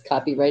careful with this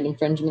copyright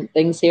infringement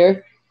things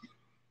here.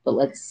 But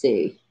let's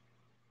see.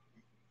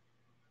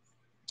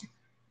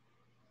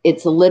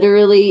 It's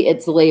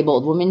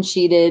labeled woman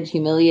cheated,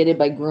 humiliated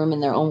by groom in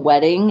their own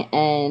wedding,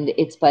 and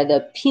it's by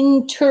the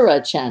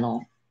Pintura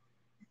channel.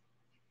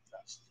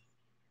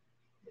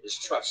 It is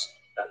trust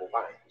that will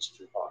bind these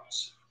two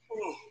hearts.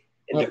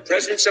 In the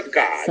presence of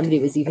God, somebody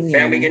was even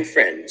family and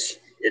friends,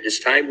 it is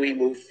time we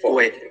move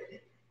forward.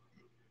 Wait.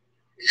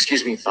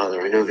 Excuse me,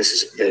 Father. I know this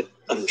is a bit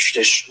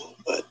untraditional,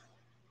 but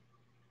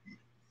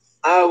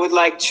I would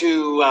like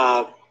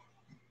to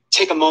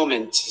take a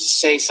moment to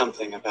say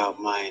something about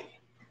my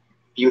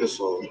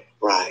beautiful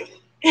bride.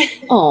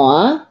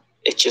 Aw.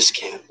 It just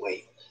can't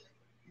wait.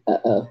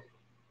 Uh-oh.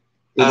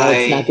 You know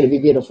it's not going to be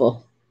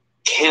beautiful.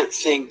 Can't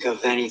think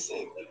of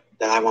anything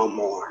that I want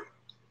more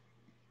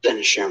than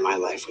to share my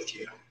life with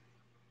you.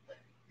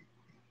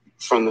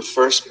 From the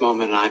first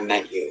moment I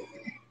met you,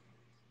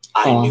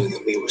 I knew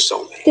that we were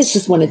soulmates. This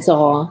is when it's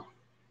all.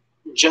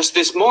 Just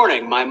this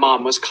morning, my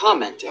mom was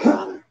commenting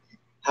on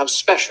how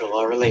special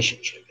our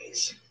relationship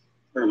is.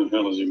 Where the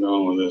hell is he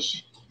going with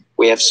this?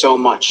 We have so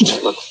much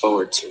to look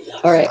forward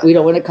to. All right, we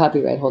don't want to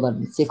copyright. Hold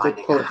on. Let's see if we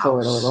pull it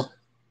forward a little.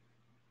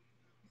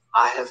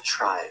 I have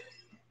tried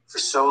for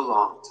so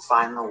long to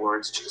find the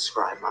words to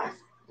describe my...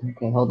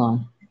 Okay, hold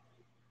on.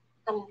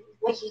 What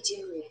are you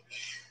doing?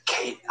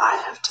 Kate, I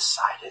have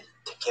decided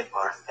to give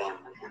our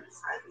family and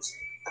friends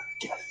a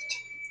gift.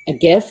 A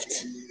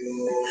gift?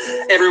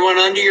 Everyone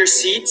under your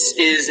seats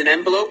is an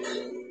envelope.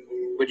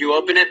 Would you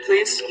open it,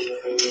 please?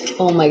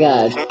 Oh my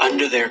God.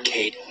 Under there,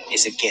 Kate,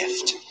 is a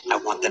gift I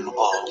want them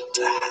all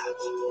to have.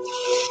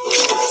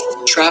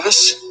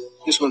 Travis,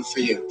 This one's for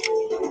you.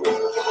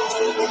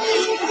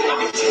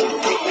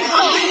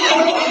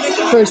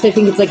 First, I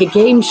think it's like a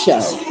game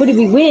show. What did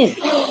we win?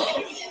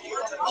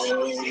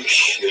 Holy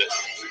shit.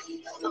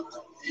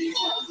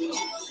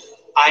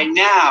 I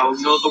now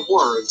know the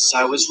words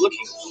I was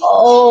looking for.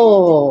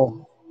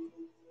 Oh.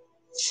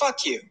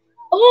 Fuck you.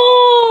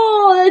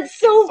 Oh, that's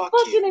so Fuck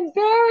fucking you.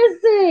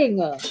 embarrassing.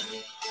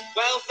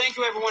 Well, thank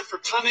you everyone for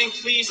coming.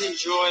 Please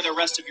enjoy the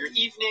rest of your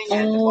evening.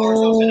 And the bar's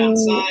open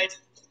outside.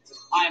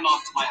 I am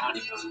off to my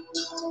honeymoon.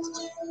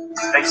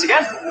 Thanks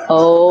again.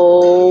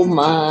 Oh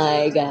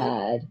my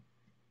God.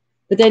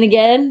 But then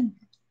again,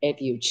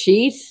 if you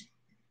cheat,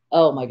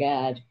 oh my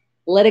God,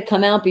 let it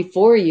come out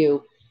before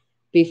you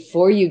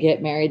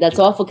get married. That's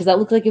awful because that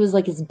looked like it was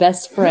like his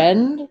best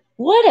friend.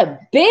 What a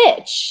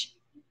bitch.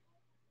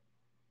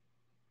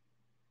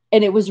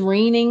 And it was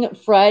raining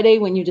Friday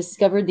when you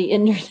discovered the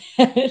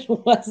internet,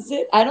 was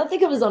it? I don't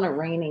think it was on a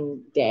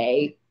raining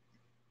day.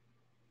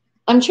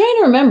 I'm trying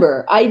to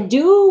remember. I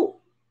do.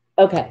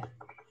 Okay.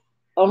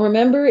 I'll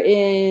remember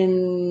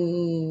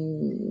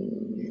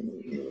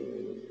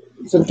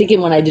so I'm thinking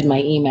when I did my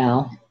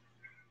email,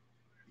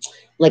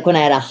 like when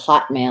I had a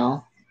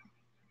Hotmail,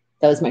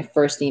 that was my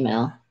first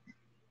email.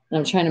 And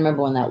I'm trying to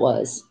remember when that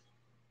was.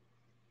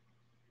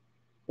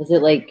 Was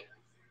it like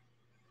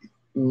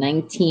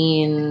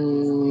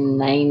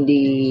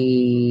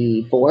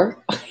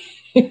 1994?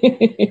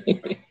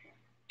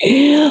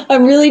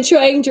 I'm really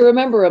trying to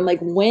remember. I'm like,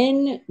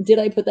 when did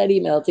I put that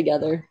email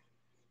together?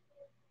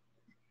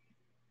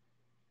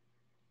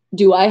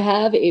 Do I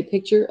have a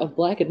picture of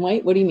black and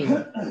white? What do you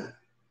mean?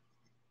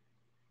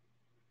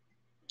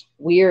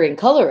 We are in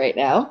color right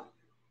now.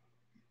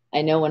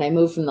 I know when I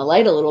move from the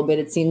light a little bit,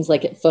 it seems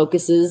like it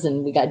focuses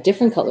and we got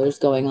different colors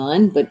going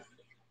on, but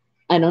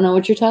I don't know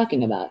what you're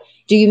talking about.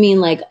 Do you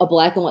mean like a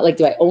black and white? Like,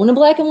 do I own a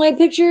black and white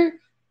picture?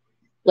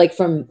 Like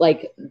from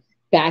like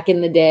back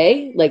in the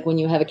day, like when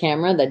you have a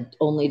camera that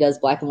only does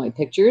black and white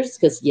pictures?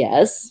 Because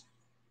yes.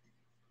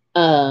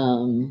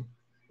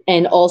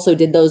 And also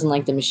did those in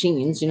like the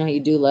machines. You know how you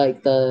do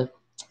like the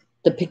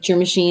picture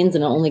machines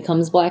and it only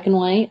comes black and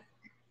white?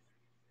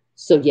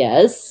 So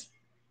yes.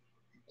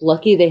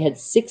 Lucky they had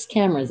 6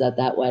 cameras at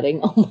that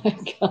wedding. Oh my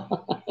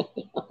God.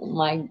 Oh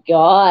my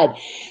God.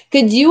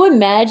 Could you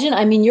imagine?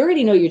 I mean, you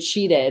already know you're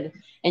cheated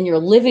and you're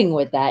living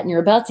with that and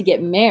you're about to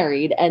get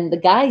married and the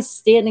guy's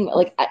standing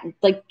like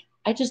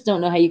I just don't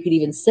know how you could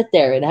even sit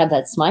there and have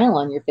that smile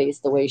on your face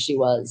the way she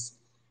was.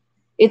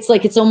 It's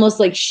like, it's almost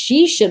like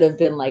she should have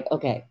been like,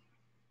 okay,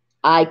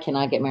 I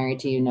cannot get married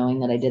to you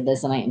knowing that I did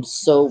this and I am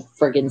so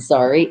friggin'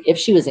 sorry, if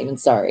she was even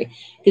sorry.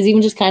 Because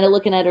even just kind of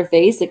looking at her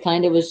face, it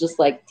kind of was just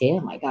like,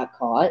 damn, I got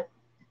caught.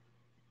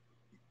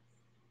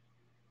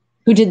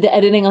 Who did the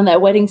editing on that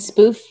wedding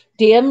spoof?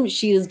 Damn,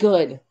 she is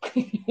good.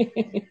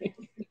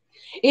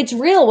 It's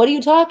real. What are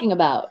you talking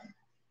about?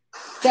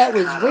 That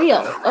was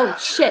real. Oh,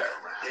 shit.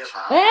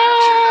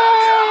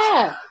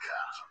 Ah!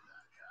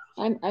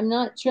 I'm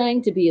not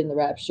trying to be in the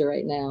rapture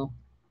right now.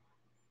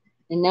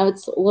 And now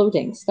it's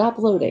loading. Stop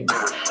loading.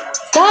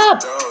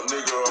 Stop!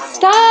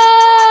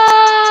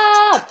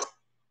 Stop!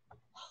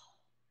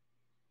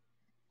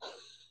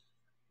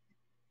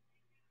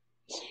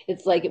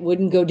 It's like it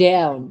wouldn't go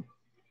down.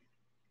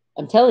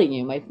 I'm telling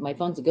you, my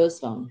phone's a ghost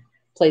phone.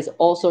 Plays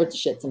all sorts of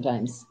shit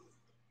sometimes.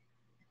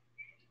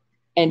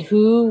 And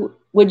who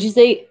would you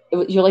say?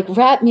 You're like,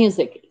 rap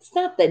music. It's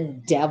not the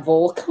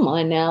devil. Come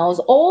on now. It's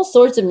all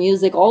sorts of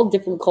music, all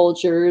different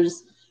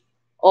cultures,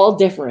 all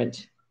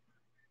different.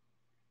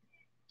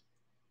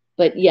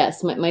 But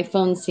yes, my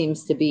phone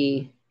seems to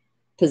be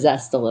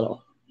possessed a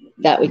little.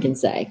 That we can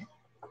say.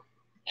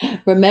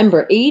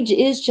 Remember, age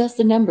is just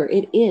a number.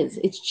 It is.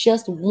 It's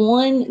just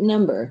one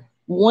number.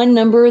 One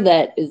number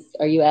that is,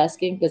 are you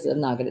asking? Because I'm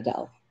not going to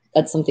tell.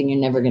 That's something you're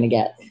never going to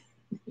get.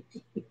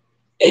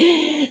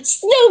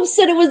 Snoop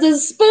said it was a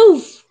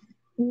spoof.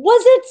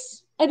 Was it?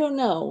 I don't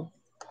know.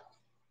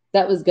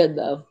 That was good,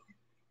 though.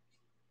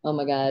 Oh,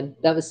 my God.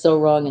 That was so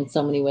wrong in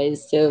so many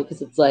ways, too,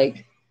 because it's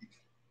like,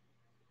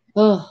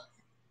 oh,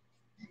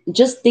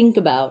 just think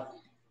about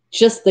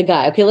just the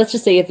guy. Okay, let's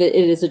just say if it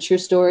is a true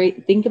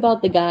story, think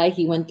about the guy.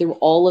 He went through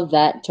all of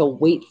that to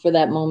wait for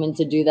that moment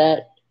to do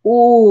that.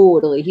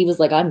 Oh, he was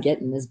like, I'm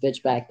getting this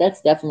bitch back.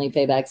 That's definitely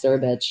payback, sir,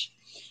 bitch.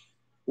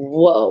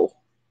 Whoa.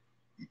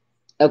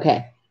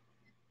 Okay.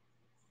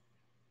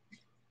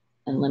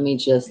 And let me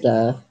just,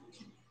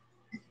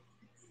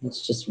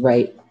 let's just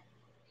write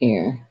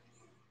here.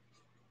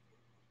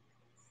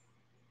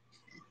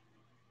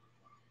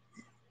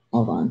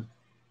 Hold on.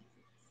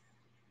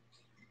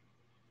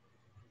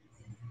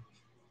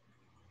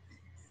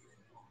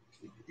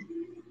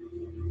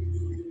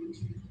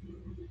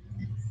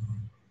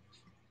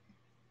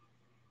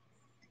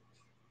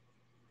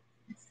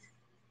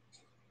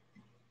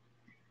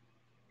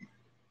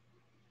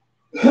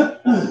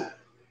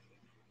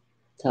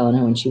 Telling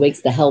her when she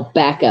wakes the hell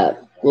back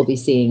up, we'll be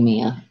seeing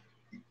Mia.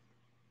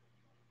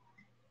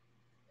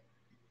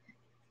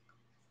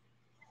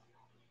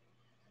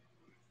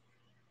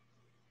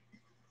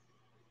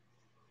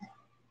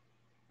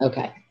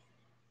 Okay.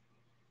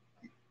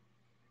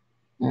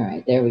 All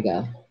right, there we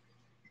go.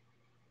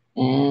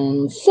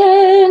 And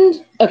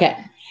send. Okay.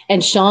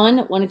 And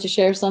Sean wanted to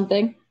share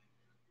something.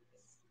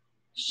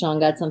 Sean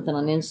got something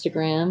on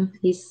Instagram.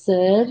 He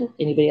said,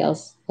 anybody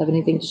else have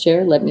anything to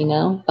share? Let me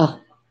know. Oh,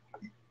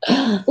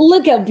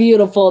 look how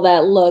beautiful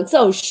that looks.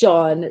 Oh,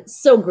 Sean,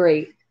 so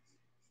great.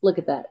 Look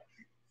at that.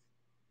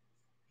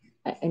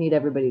 I need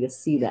everybody to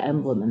see the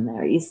emblem in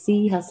there. You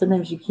see how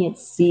sometimes you can't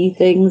see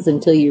things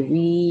until you're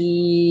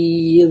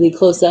really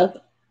close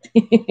up?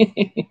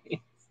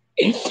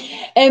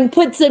 And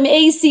put some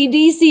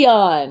AC/DC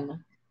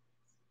on.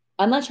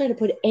 I'm not trying to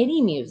put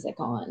any music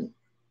on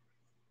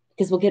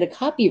because we'll get a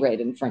copyright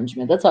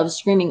infringement. That's why I was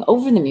screaming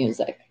over the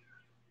music.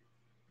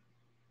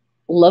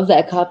 Love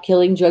that cop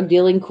killing, drug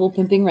dealing, cool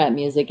pimping rap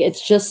music.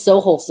 It's just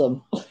so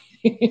wholesome.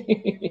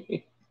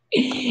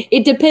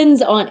 It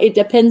depends on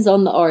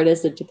the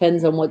artist. It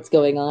depends on what's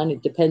going on.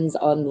 It depends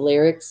on the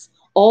lyrics.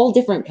 All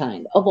different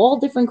kind of all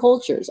different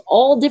cultures,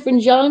 all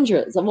different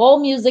genres of all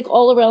music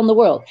all around the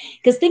world.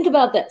 Because think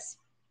about this.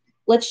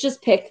 Let's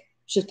just pick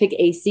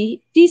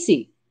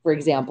AC/DC, for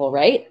example,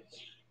 right?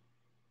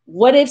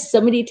 What if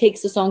somebody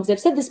takes the songs? I've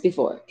said this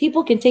before.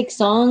 People can take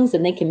songs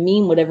and they can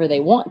mean whatever they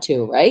want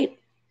to, right?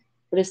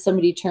 What if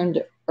somebody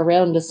turned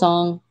around a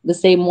song the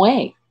same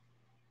way?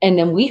 And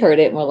then we heard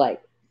it and we're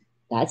like,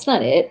 that's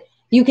not it.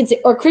 You can say,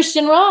 or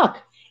Christian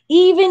rock.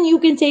 Even you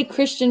can take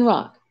Christian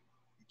rock,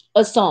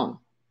 a song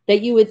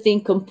that you would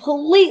think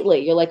completely,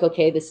 you're like,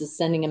 okay, this is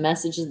sending a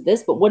message of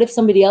this, but what if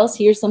somebody else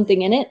hears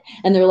something in it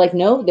and they're like,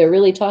 no, they're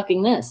really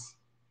talking this.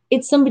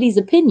 It's somebody's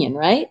opinion,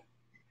 right?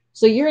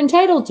 So you're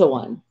entitled to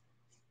one.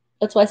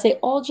 That's why I say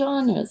all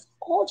genres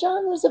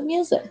of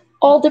music,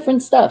 all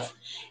different stuff.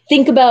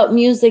 Think about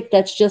music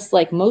that's just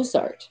like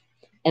Mozart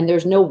and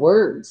there's no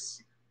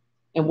words.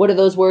 And what are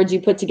those words you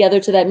put together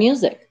to that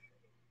music?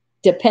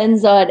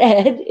 Depends on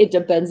Ed. It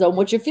depends on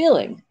what you're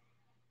feeling.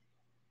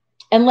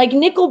 And like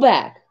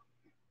Nickelback,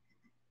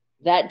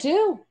 that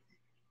too.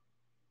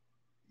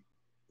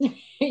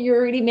 You're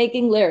already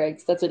making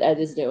lyrics. That's what Ed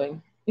is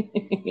doing.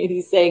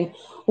 He's saying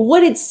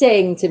what it's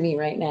saying to me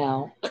right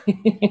now.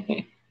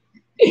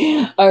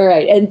 All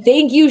right. And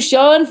thank you,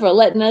 Sean, for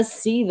letting us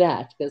see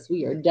that, because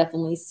we are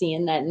definitely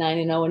seeing that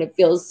 9-0 and it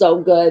feels so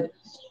good.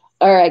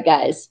 All right,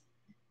 guys.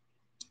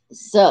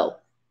 So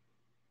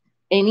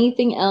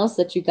anything else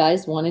that you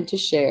guys wanted to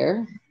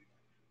share?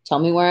 Tell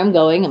me where I'm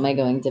going. Am I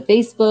going to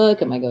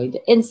Facebook? Am I going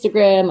to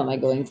Instagram? Am I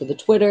going to the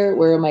Twitter?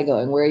 Where am I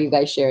going? Where are you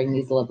guys sharing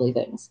these lovely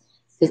things?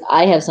 Because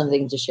I have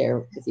something to share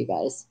with you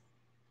guys.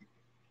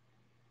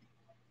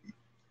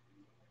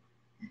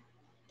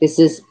 This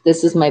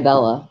is my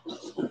Bella.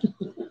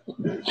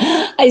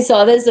 I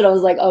saw this and I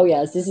was like, oh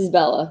yes, this is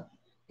Bella.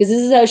 Because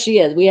this is how she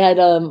is. We had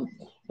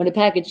when a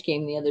package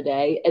came the other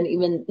day, and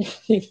even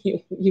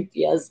the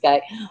UPS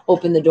guy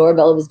opened the door,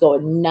 Bella was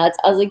going nuts.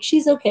 I was like,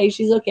 she's okay,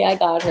 I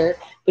got her.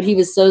 But he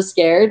was so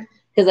scared,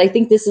 because I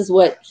think this is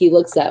what he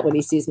looks at when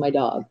he sees my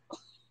dog.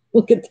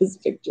 Look at this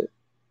picture.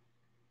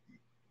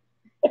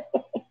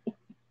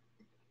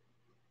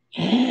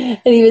 And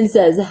even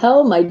says,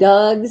 how my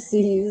dog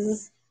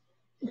sees,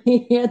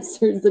 he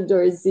answers the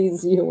door,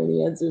 sees you when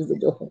he answers the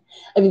door.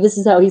 I mean, this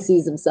is how he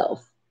sees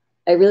himself.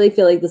 I really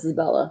feel like this is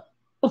Bella.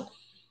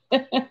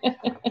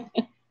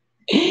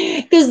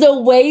 Because the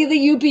way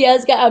the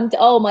UPS guy,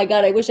 oh my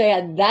God, I wish I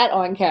had that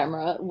on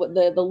camera.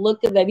 The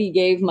look that he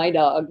gave my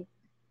dog.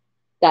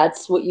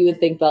 That's what you would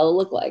think Bella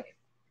looked like.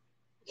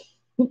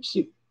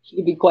 She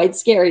could be quite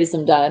scary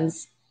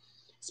sometimes,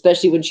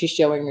 especially when she's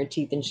showing her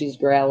teeth and she's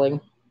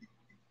growling.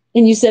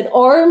 And you said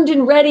armed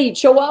and ready,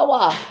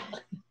 Chihuahua.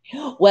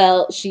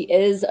 Well, she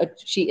is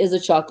a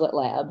chocolate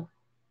lab.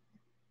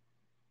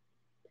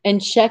 And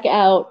check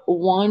out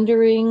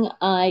Wandering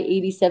Eye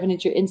 87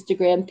 at your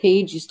Instagram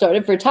page. You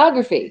started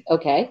photography,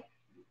 okay?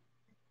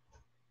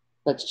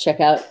 Let's check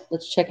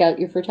out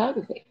your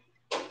photography.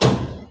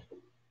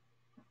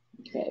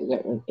 Okay, we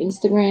got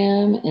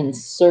Instagram and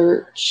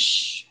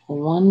search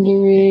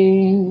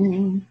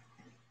Wandering,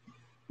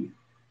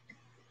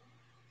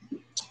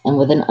 and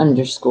with an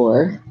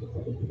underscore.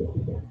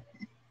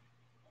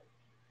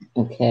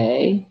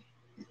 Okay.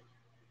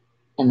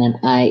 And then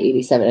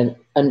I87, an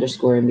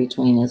underscore in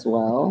between as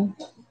well.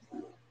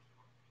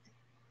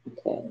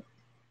 Okay.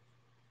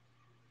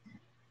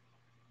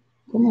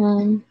 Come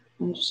on,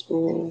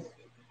 underscore.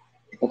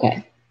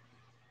 Okay.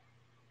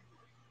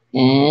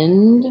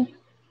 And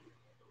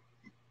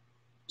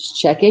just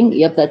checking.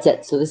 Yep, that's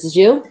it. So this is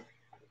you.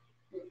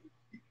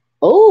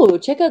 Oh,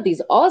 check out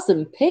these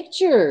awesome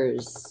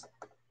pictures.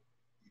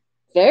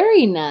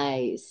 Very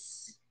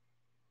nice.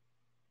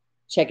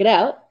 Check it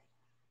out.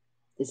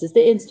 This is the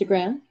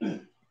Instagram.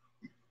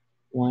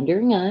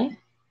 Wandering Eye.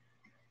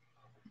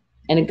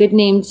 And a good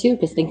name too,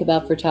 because think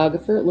about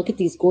photographer. Look at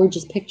these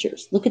gorgeous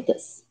pictures. Look at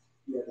this.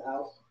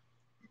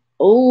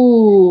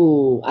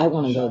 Oh, I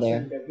want to go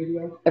there.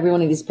 Every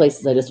one of these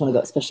places I just want to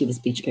go, especially this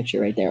beach picture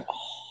right there. Oh,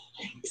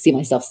 I see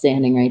myself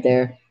standing right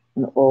there.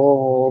 And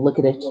oh, look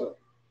at it.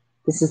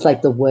 This is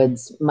like the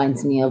woods.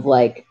 Reminds me of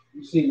like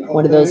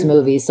one of those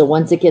movies. So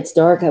once it gets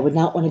dark, I would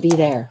not want to be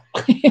there.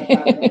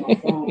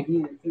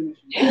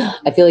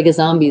 I feel like a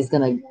zombie is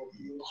gonna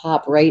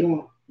pop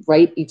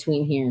right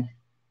between here.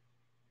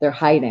 They're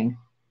hiding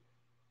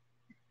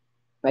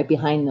right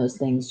behind those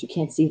things. You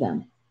can't see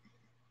them.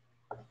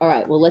 All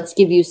right. Well, let's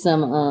give you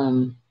some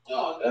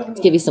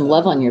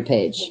love on your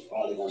page,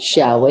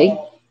 shall we?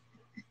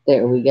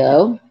 There we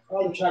go.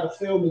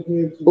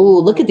 Ooh,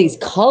 look at these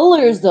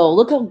colors, though.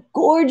 Look how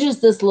gorgeous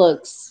this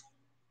looks.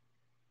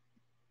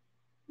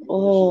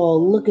 Oh,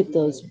 look at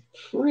those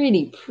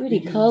pretty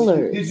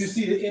colors. Did you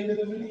see the end of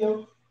the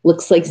video?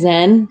 Looks like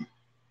Zen.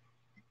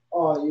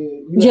 Oh, yeah.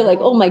 You're like,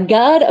 oh my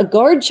God, a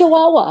guard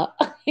chihuahua.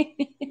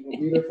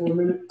 Be there for a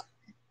minute.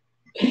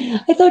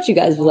 I thought you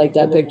guys would like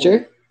that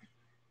picture.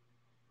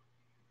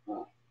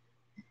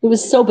 It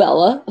was so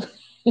Bella.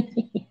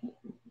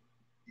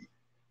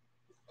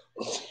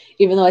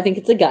 Even though I think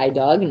it's a guy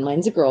dog and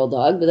mine's a girl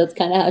dog, but that's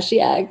kind of how she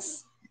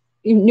acts.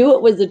 You knew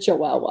it was a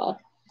chihuahua.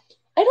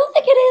 I don't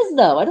think it is,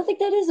 though. I don't think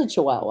that is a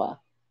chihuahua.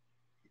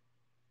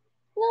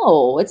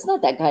 No, it's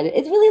not that kind of.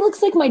 It really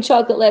looks like my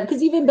chocolate lab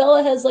because even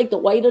Bella has like the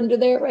white under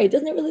there, right?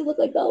 Doesn't it really look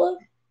like Bella?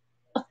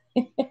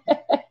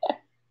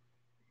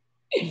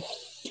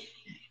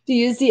 Do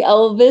you see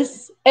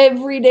Elvis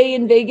every day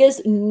in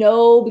Vegas?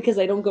 No, because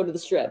I don't go to the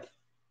Strip.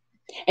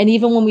 And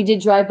even when we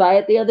did drive by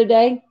it the other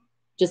day,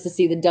 just to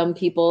see the dumb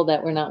people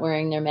that were not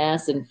wearing their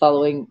masks and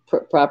following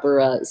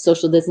proper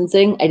social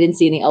distancing, I didn't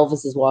see any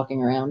Elvises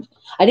walking around.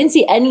 I didn't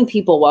see any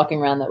people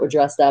walking around that were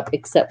dressed up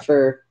except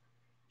for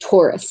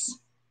tourists.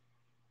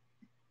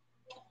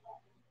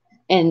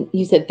 And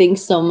you said,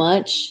 thanks so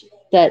much.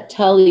 That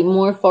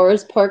Tullymore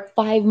Forest Park,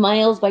 5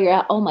 miles by your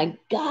house. Oh my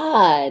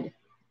God.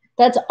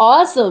 That's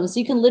awesome. So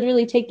you can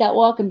literally take that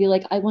walk and be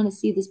like, I want to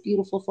see this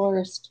beautiful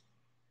forest.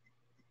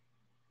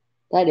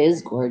 That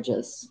is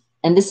gorgeous.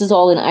 And this is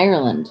all in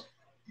Ireland.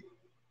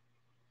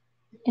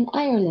 In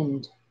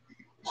Ireland.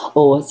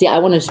 Oh, see, I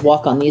want to just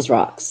walk on these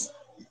rocks.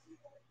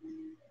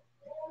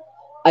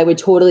 I would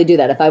totally do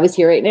that. If I was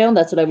here right now,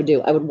 that's what I would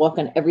do. I would walk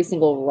on every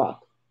single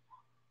rock.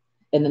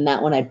 And then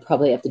that one, I'd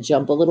probably have to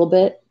jump a little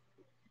bit,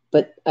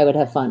 but I would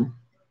have fun.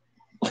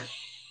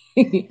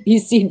 You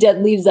see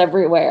dead leaves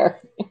everywhere.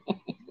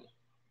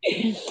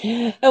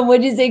 And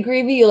what'd you say,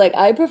 Gravy? You're like,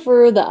 I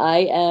prefer the I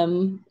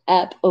Am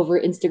app over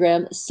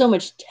Instagram. So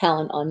much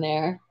talent on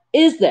there.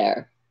 Is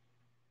there?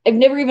 I've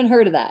never even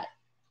heard of that.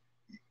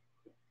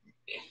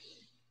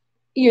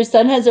 Your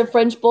son has a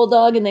French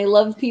bulldog and they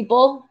love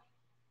people.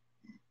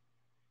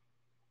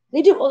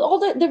 They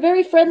do. They're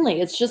very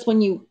friendly. It's just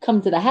when you come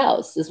to the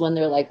house is when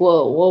they're like,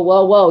 whoa, whoa,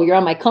 whoa, whoa. You're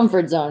on my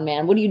comfort zone,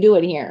 man. What are you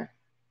doing here?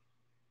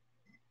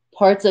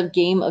 Parts of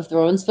Game of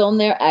Thrones film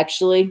there.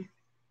 Actually,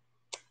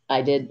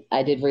 I did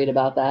read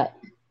about that.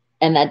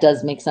 And that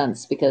does make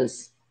sense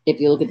because if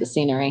you look at the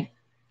scenery,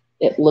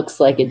 it looks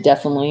like it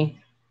definitely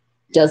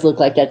does look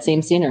like that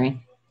same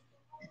scenery.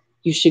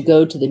 You should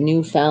go to the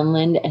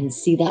Newfoundland and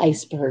see the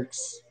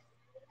icebergs.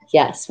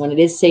 Yes, when it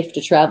is safe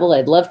to travel,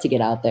 I'd love to get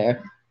out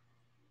there.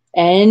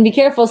 And be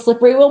careful,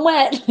 slippery when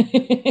wet.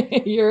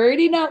 You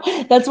already know.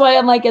 That's why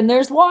I'm like, and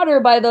there's water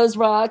by those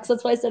rocks.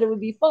 That's why I said it would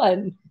be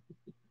fun.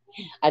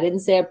 I didn't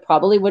say I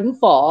probably wouldn't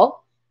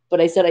fall, but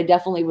I said I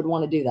definitely would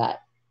want to do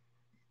that.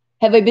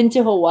 Have I been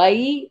to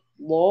Hawaii?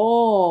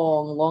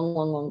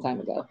 Long time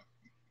ago.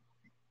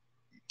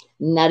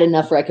 Not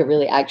enough where I could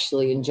really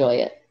actually enjoy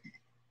it.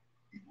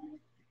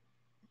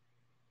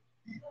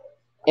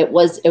 It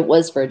was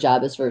for a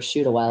job. It was for a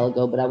shoot a while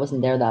ago, but I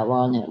wasn't there that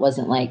long, and it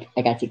wasn't like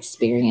I got to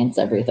experience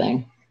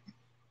everything.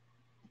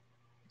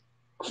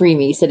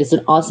 Creamy said it's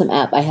an awesome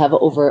app. I have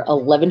over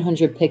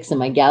 1,100 pics in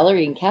my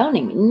gallery and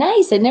counting.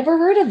 Nice. I never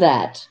heard of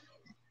that.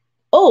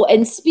 Oh,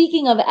 and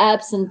speaking of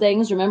apps and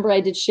things, remember I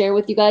did share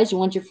with you guys, you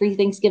want your free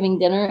Thanksgiving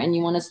dinner and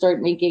you want to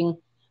start making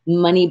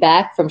money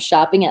back from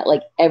shopping at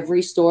like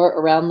every store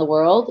around the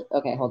world.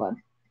 Okay, hold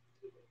on.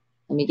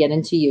 Let me get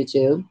into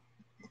YouTube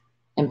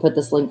and put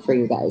this link for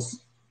you guys.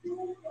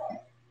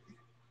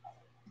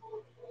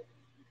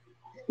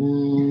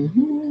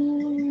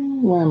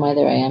 Where am I?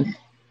 There I am.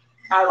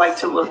 I like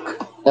to look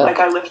like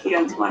I lift the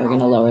ends of my We're going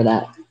to lower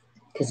that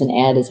because an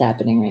ad is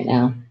happening right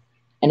now.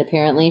 And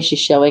apparently she's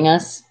showing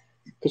us,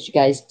 because you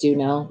guys do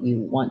know you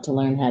want to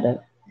learn how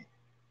to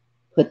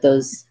put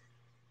those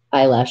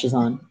eyelashes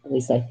on. At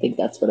least I think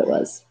that's what it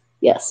was.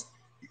 Yes.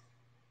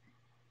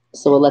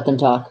 So we'll let them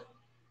talk.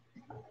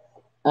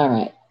 All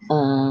right.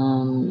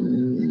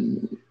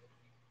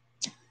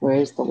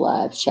 Where's the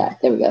live chat?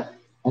 There we go.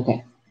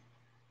 Okay.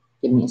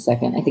 Give me a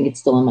second. I think it's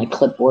still on my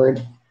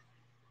clipboard.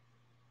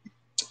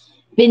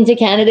 Been to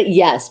Canada?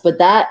 Yes, but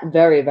that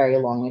very, very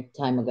long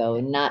time ago,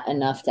 and not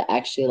enough to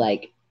actually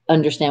like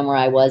understand where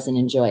I was and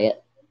enjoy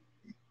it.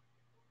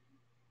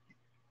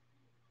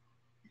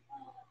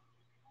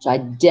 So I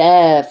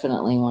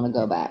definitely want to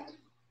go back.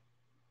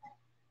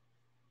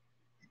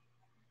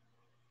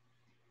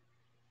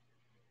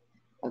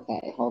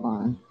 Okay, hold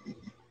on.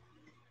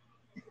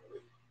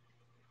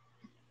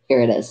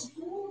 Here it is.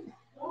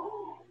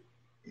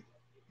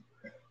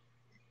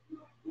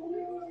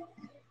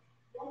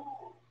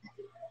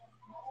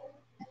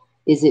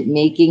 Is it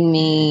making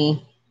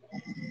me?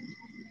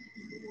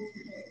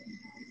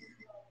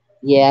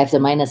 Yeah, I have to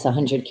minus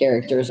 100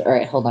 characters. All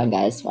right, hold on,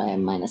 guys. Why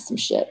I'm minus some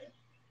shit.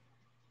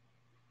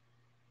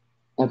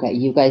 Okay,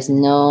 you guys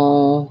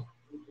know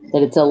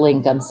that it's a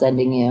link I'm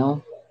sending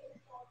you.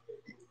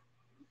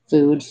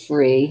 Food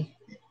free.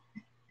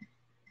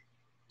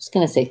 Just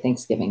gonna say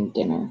Thanksgiving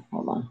dinner.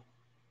 Hold on.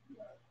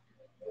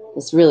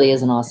 This really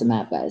is an awesome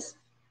app, guys.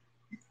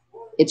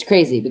 It's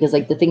crazy because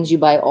like the things you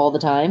buy all the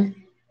time,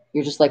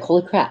 you're just like,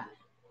 holy crap.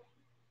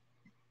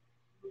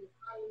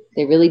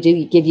 They really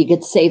do give you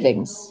good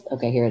savings.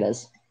 Okay, here it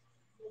is.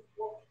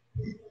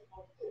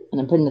 And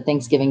I'm putting the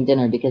Thanksgiving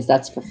dinner because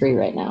that's for free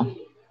right now.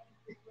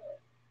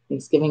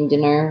 Thanksgiving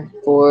dinner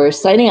for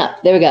signing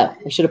up. There we go.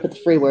 I should have put the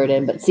free word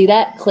in, but see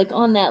that? Click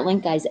on that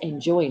link, guys,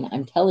 and join.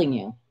 I'm telling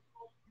you,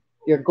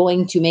 you're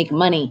going to make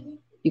money.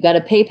 You got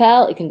a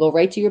PayPal. It can go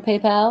right to your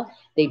PayPal.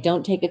 They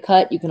don't take a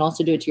cut. You can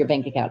also do it to your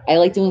bank account. I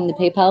like doing the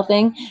PayPal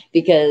thing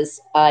because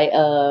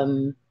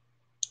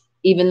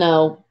even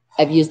though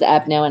I've used the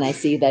app now and I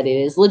see that it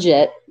is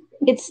legit,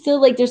 it's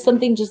still like there's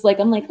something just like,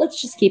 I'm like,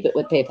 let's just keep it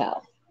with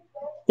PayPal.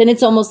 Then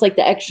it's almost like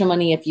the extra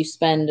money if you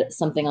spend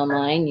something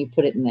online, you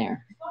put it in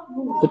there.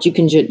 But you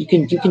can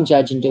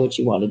judge and do what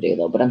you want to do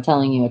though. But I'm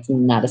telling you, it's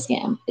not a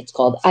scam. It's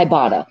called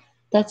Ibotta.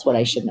 That's what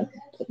I shouldn't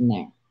have put in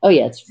there. Oh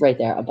yeah, it's right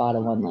there.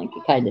 Ibotta one link.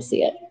 You kind of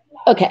see it.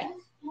 Okay.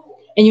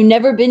 And you've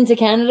never been to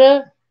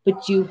Canada,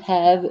 but you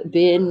have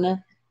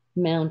been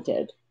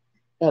mounted.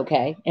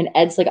 Okay. And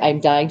Ed's like, I'm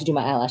dying to do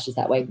my eyelashes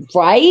that way.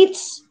 Right?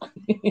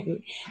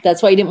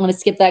 That's why you didn't want to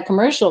skip that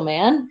commercial,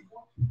 man.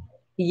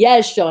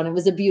 Yes, Sean, it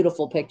was a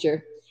beautiful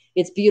picture.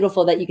 It's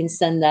beautiful that you can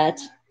send that.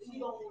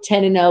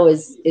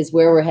 10-0 is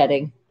where we're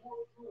heading.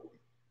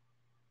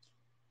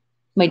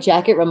 My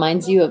jacket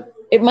reminds you of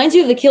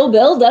the Kill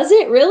Bill, does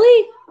it?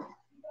 Really?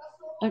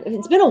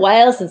 It's been a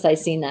while since I've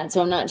seen that,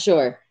 so I'm not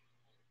sure.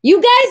 You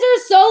guys are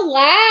so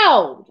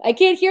loud. I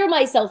can't hear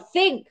myself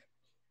think.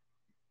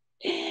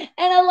 And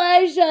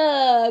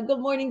Elijah, good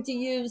morning to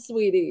you,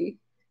 sweetie.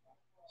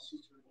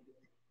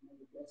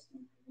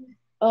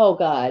 Oh,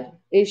 God.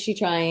 Is she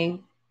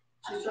trying?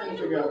 She's trying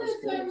to figure out this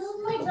place.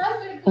 My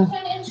dresser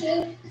 10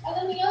 inches, and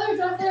then the other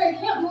dresser I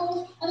can't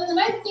move, and then the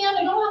nightstand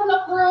I don't have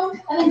enough room,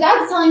 and then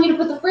Dad's telling me to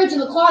put the fridge in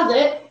the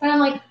closet, and I'm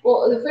like,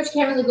 well, the fridge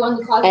can't really go in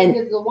the closet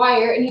because of the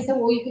wire, and he said,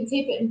 well, you can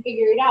tape it and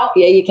figure it out.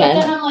 Yeah, you can.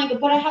 But then I'm like,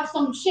 but I have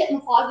some shit in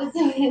the closet,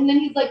 and then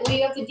he's like, well,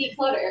 you have to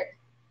declutter.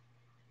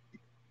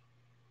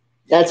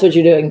 That's what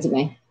you're doing to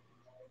me.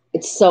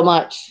 It's so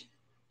much.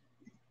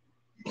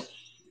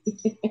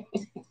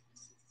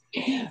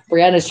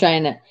 Brianna's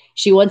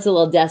she wants a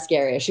little desk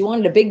area. She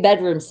wanted a big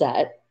bedroom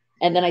set.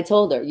 And then I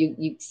told her,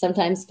 you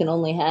sometimes can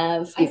only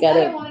have, you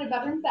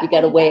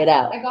gotta weigh it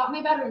out. I got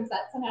my bedroom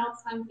set, so now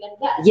it's time to get a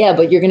desk. Yeah,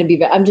 but you're gonna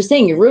I'm just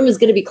saying your room is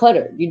gonna be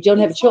cluttered. You don't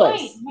have a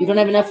choice. You don't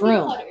have enough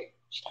room.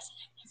 She doesn't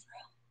have enough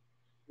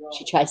room.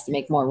 She tries to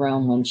make more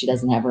room when she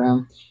doesn't have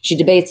room. She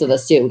debates with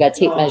us too. We got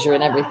tape measure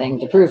and everything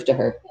to prove to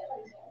her.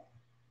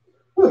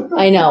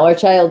 I know, our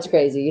child's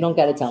crazy. You don't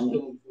gotta tell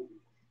me.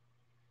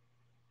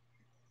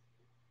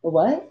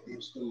 What?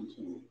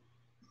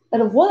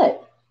 Out of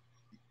what?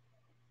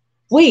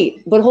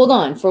 Wait, but hold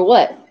on. For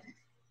what?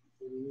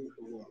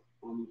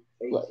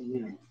 Look.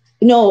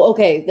 No,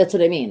 okay, that's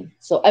what I mean.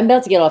 So I'm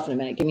about to get off in a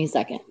minute. Give me a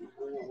second.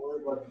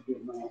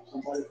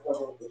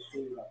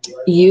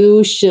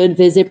 You should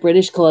visit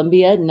British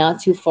Columbia,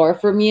 not too far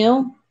from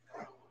you.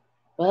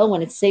 Well,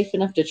 when it's safe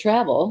enough to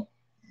travel.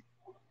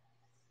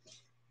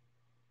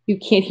 You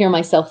can't hear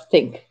myself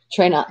think.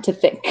 Try not to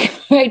think.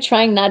 Right?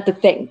 Trying not to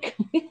think.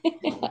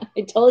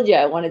 I told you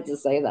I wanted to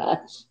say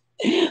that.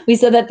 We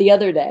said that the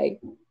other day.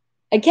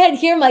 I can't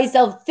hear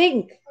myself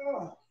think.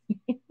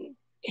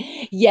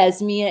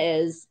 Yes, Mia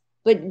is.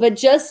 But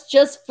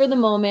just for the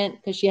moment,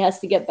 because she has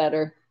to get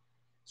better.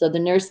 So the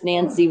nurse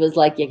Nancy was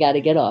like, you got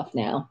to get off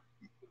now.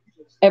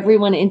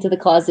 Everyone into the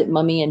closet,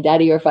 Mommy and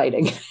Daddy are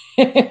fighting.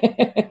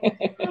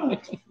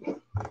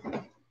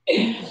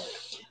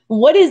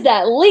 What is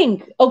that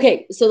link?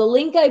 Okay, so the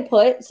link I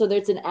put, so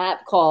there's an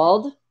app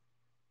called,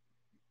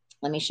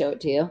 let me show it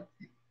to you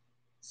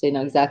so you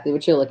know exactly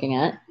what you're looking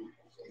at.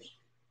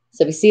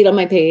 So if you see it on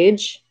my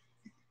page,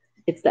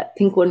 it's that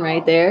pink one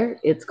right there.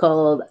 It's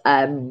called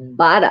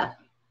Ibotta.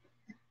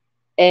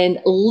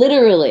 And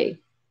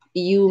literally,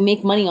 you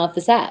make money off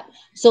this app.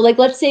 So like,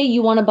 let's say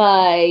you want to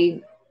buy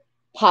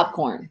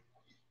popcorn.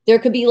 There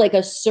could be like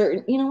a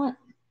certain, you know what?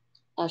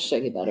 I'll show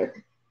you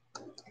better.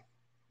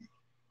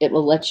 It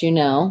will let you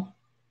know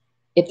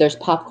if there's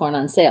popcorn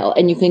on sale.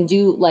 And you can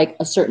do like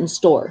a certain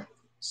store.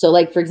 So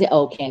like, for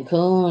example, oh,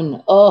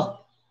 Cancun. Oh,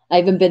 I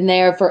haven't been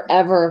there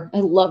forever. I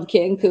love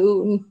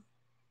Cancun.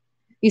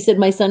 You said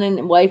my son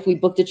and wife, we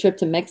booked a trip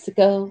to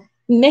Mexico.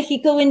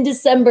 Mexico in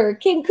December.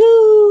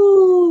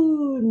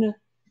 Cancun.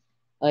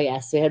 Oh,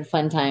 yes, we had a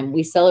fun time.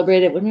 We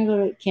celebrated, when we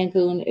go to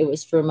Cancun, it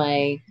was for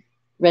my,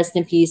 rest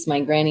in peace,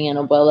 my granny and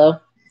abuelo.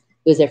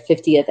 It was their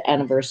 50th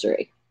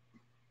anniversary.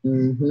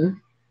 Mm-hmm.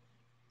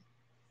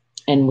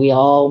 And we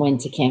all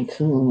went to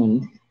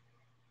Cancun.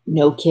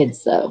 No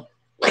kids, though.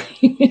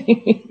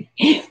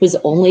 It was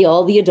only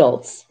all the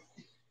adults.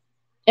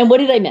 And what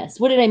did I miss?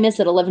 What did I miss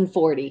at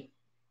 11:40?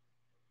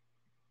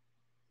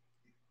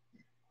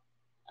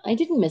 I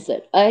didn't miss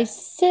it. I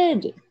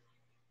said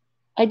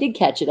I did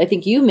catch it. I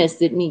think you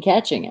missed it, me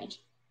catching it.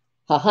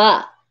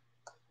 Haha.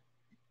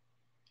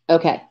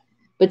 Okay.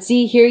 But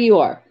see, here you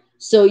are.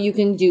 So you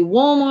can do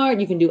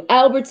Walmart, you can do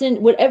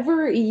Albertson,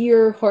 whatever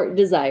your heart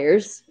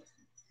desires.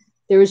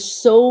 There's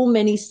so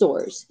many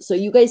stores. So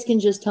you guys can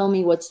just tell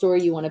me what store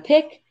you want to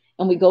pick,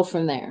 and we go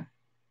from there.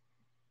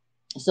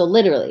 So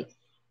literally,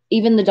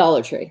 even the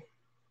Dollar Tree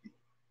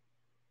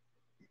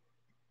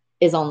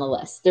is on the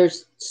list.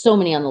 There's so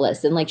many on the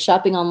list. And like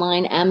shopping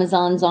online,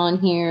 Amazon's on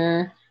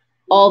here,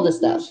 all the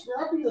stuff.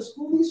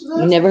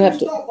 You never have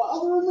to.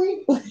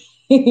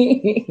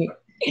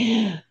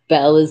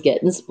 Belle is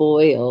getting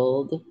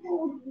spoiled.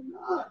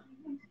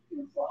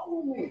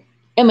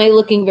 Am I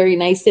looking very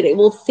nice today?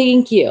 Well,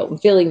 thank you. I'm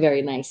feeling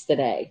very nice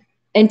today.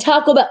 And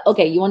Taco Bell.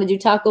 Okay, you want to do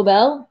Taco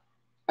Bell?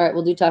 All right,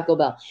 we'll do Taco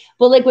Bell.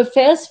 But like with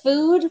fast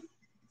food,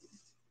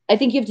 I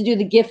think you have to do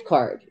the gift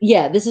card.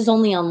 Yeah, this is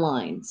only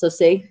online. So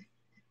see,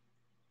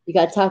 you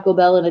got Taco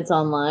Bell and it's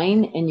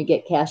online, and you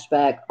get cash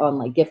back on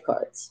like gift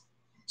cards.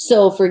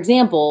 So for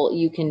example,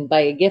 you can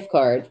buy a gift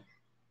card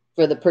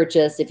for the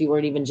purchase if you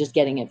weren't even just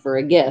getting it for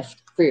a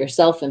gift for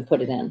yourself and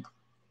put it in.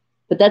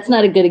 But that's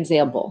not a good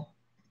example.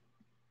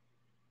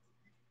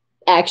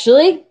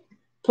 Actually,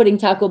 putting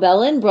Taco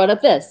Bell in brought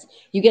up this.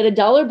 You get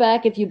 $1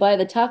 back if you buy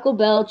the Taco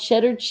Bell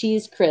cheddar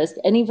cheese crisp,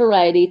 any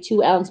variety,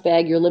 2-ounce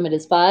bag. Your limit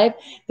is 5.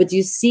 But do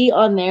you see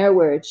on there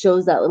where it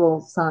shows that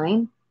little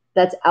sign?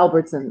 That's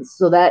Albertsons.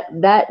 So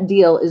that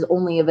deal is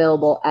only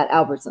available at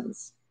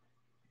Albertsons.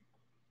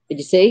 Did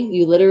you see?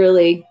 You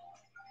literally,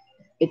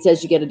 it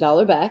says you get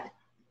 $1 back.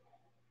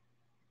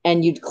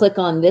 And you'd click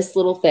on this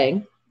little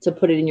thing to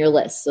put it in your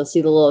list. So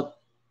see the little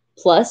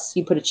plus,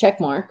 you put a check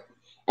mark,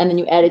 and then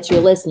you add it to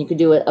your list, and you could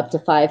do it up to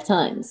 5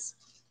 times.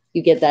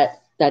 You get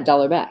that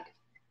 $1 back.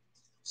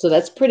 So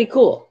that's pretty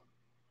cool.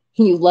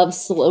 You love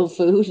slow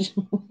food.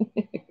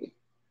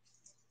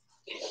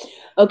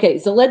 Okay,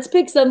 so let's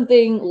pick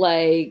something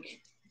like,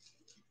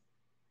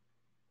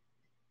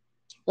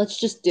 let's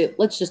just do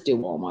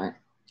Walmart.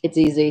 It's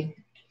easy.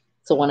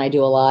 It's the one I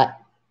do a lot.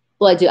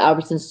 Well, I do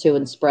Albertsons too,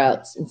 and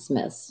Sprouts and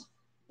Smith's.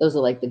 Those are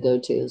like the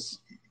go-tos.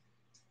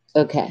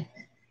 Okay.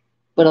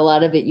 But a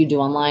lot of it you do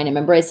online.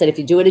 Remember I said if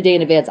you do it a day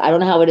in advance, I don't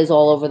know how it is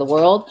all over the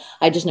world.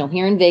 I just know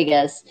here in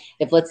Vegas,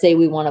 if let's say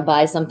we want to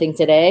buy something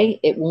today,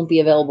 it won't be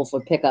available for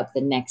pickup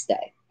the next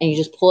day. And you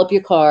just pull up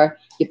your car,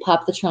 you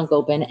pop the trunk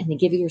open, and they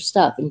give you your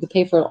stuff. And you can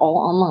pay for it all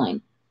online.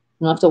 You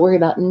don't have to worry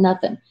about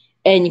nothing.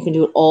 And you can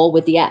do it all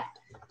with the app.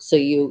 So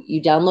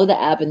you download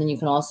the app, and then you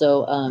can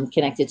also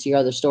connect it to your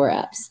other store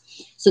apps.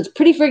 So it's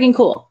pretty freaking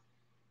cool.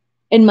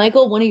 And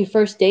Michael, one of your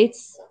first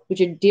dates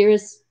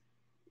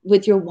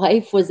with your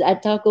wife was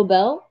at Taco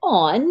Bell?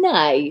 Aw,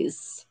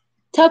 nice.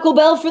 Taco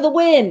Bell for the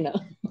win.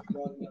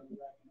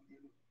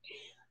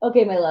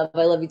 Okay, my love.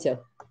 I love you too.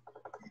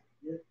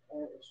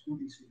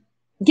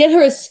 Get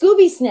her a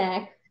Scooby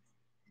snack.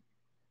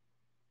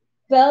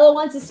 Bella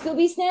wants a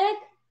Scooby snack?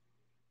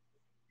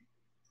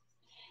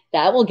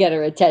 That will get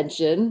her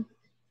attention.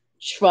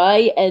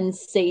 Try and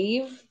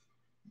save.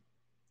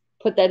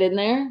 Put that in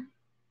there.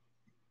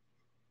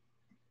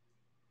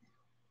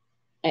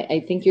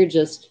 I think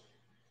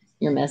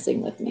you're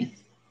messing with me.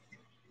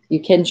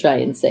 You can try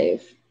and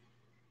save.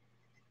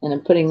 And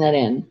I'm putting that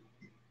in.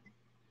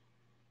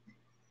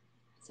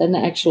 Is that an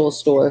actual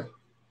store?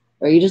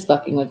 Or are you just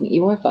fucking with me?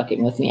 You are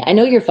fucking with me. I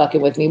know you're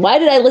fucking with me. Why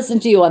did I listen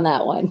to you on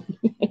that one?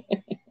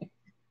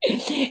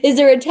 Is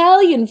there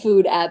Italian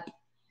food app?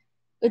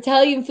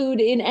 Italian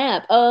food in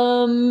app?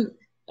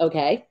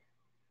 Okay.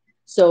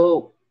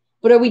 So,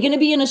 but are we going to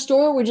be in a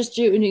store or we're just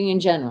doing in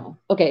general?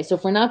 Okay, so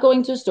if we're not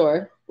going to a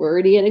store, we're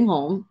already heading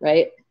home,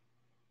 right?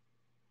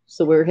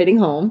 So we're hitting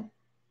home.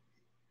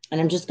 And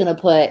I'm just going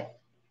to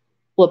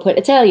we'll put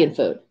Italian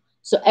food.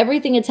 So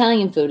everything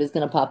Italian food is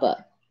going to pop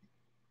up.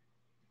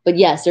 But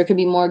yes, there could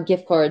be more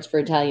gift cards for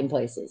Italian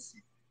places.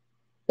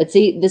 But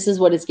see, this is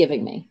what it's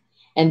giving me.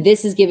 And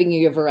this is giving you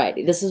your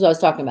variety. This is what I was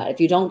talking about. If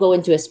you don't go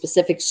into a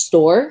specific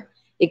store,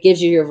 it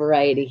gives you your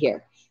variety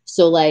here.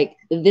 So like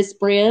this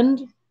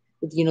brand,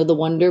 you know, the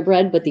Wonder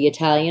Bread, but the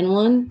Italian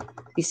one,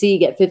 you see you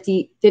get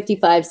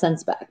 55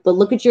 cents back. But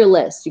look at your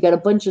list. You got a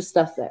bunch of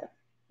stuff there.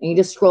 And you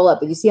just scroll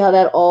up. And you see how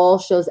that all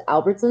shows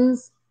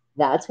Albertsons?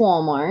 That's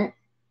Walmart.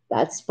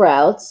 That's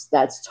Sprouts.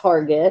 That's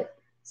Target.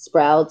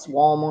 Sprouts,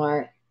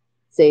 Walmart.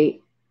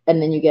 Say,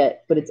 and then you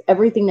get, but it's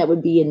everything that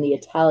would be in the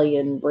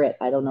Italian Brit.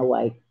 I don't know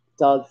why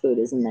dog food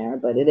is in there,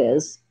 but it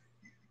is.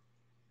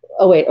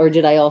 Oh, wait, or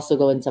did I also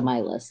go into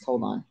my list?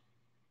 Hold on.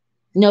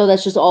 No,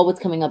 that's just all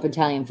what's coming up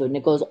Italian food. And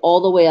it goes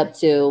all the way up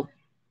to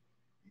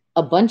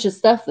a bunch of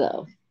stuff,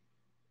 though.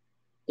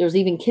 There's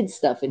even kids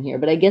stuff in here,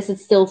 but I guess it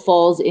still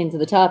falls into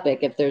the topic.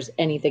 If there's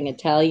anything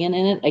Italian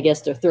in it, I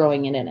guess they're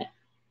throwing it in it.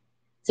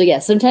 So yeah,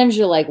 sometimes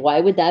you're like,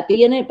 why would that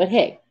be in it? But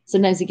hey,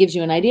 sometimes it gives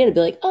you an idea to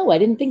be like, oh, I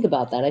didn't think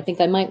about that. I think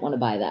I might want to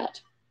buy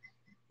that.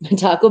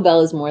 Taco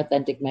Bell is more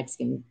authentic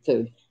Mexican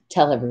food.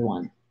 Tell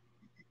everyone.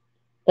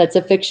 That's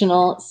a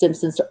fictional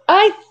Simpsons story.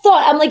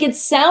 I'm like, it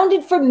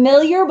sounded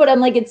familiar, but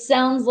I'm like, it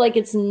sounds like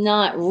it's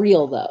not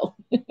real though.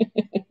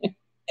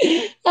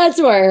 That's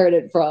where I heard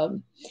it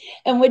from.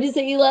 And what did you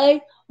say, Eli?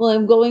 Well,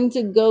 I'm going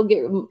to go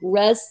get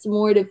rest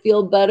more to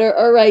feel better.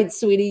 All right,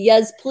 sweetie.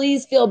 Yes,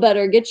 please feel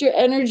better. Get your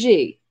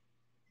energy.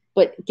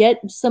 But get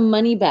some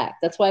money back.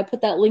 That's why I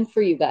put that link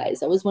for you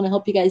guys. I always want to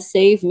help you guys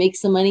save, make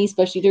some money,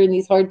 especially during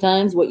these hard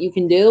times, what you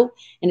can do.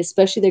 And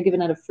especially they're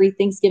giving out a free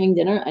Thanksgiving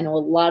dinner. I know a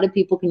lot of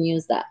people can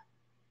use that.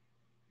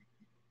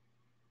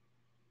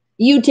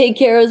 You take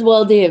care as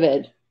well,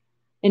 David.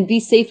 And be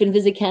safe and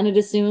visit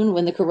Canada soon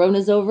when the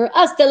corona's over.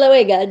 Hasta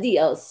luego.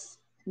 Adios.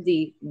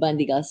 Di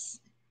bandigas.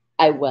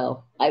 I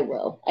will. I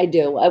will. I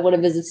do. I want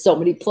to visit so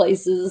many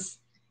places.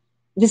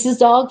 This is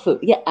dog food.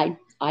 Yeah,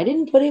 I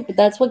didn't put it, but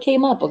that's what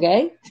came up,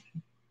 okay?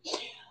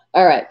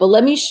 All right, but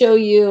let me show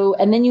you,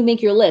 and then you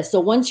make your list. So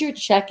once you're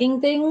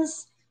checking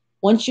things,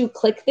 once you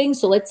click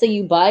things, so let's say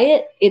you buy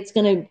it, it's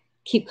going to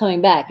keep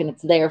coming back and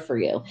it's there for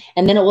you.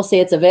 And then it will say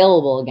it's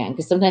available again,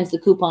 because sometimes the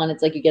coupon,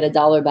 it's like you get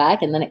 $1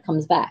 back and then it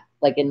comes back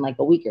like in like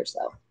a week or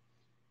so.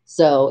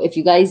 So if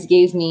you guys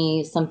gave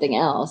me something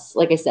else,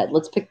 like I said,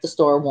 let's pick the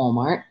store,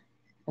 Walmart.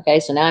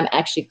 Okay, so now I'm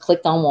actually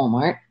clicked on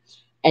Walmart,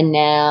 and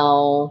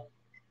now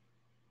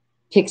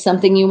pick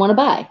something you want to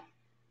buy.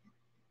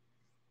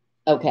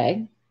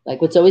 Okay,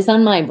 like what's always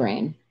on my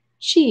brain,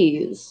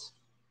 cheese.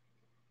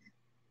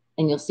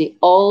 And you'll see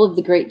all of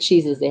the great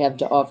cheeses they have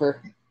to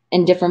offer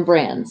and different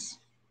brands.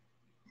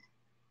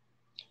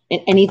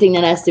 And anything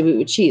that has to do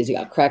with cheese. You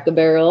got Cracker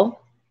Barrel.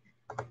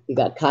 You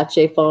got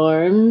Cache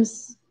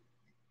Farms.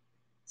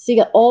 So you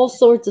got all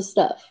sorts of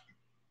stuff.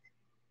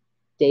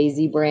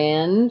 Daisy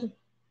brand,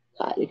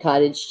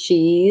 cottage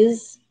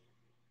cheese.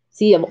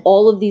 So you have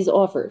all of these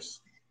offers.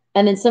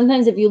 And then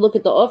sometimes if you look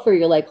at the offer,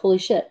 you're like, holy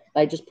shit,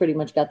 I just pretty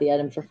much got the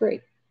item for free.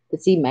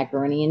 But see,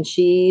 macaroni and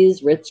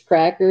cheese, Ritz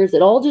crackers,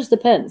 it all just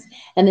depends.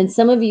 And then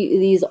some of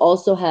these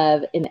also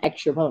have an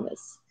extra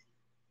bonus.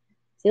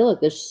 See, look,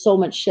 there's so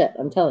much shit.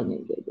 I'm telling you,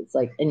 dude. It's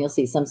like, and you'll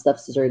see some stuff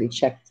is already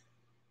checked,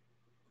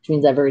 which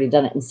means I've already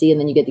done it. And see, and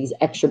then you get these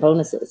extra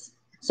bonuses.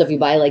 So if you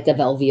buy like the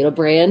Velveeta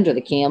brand or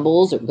the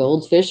Campbell's or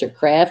Goldfish or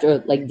Kraft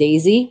or like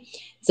Daisy,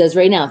 it says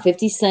right now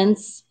 50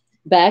 cents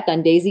back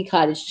on Daisy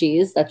cottage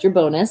cheese. That's your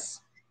bonus.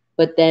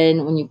 But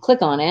then when you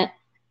click on it,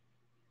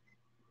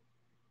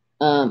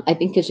 I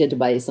think because you had to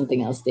buy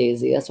something else,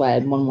 Daisy. That's why I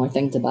had one more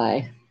thing to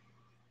buy.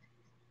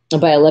 I'll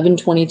buy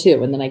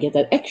 $11.22, and then I get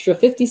that extra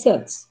 50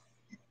 cents.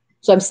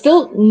 So I'm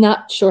still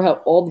not sure how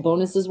all the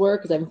bonuses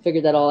work because I haven't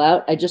figured that all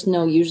out. I just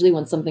know usually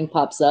when something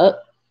pops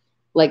up,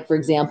 like, for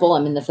example,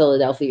 I'm in the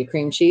Philadelphia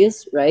cream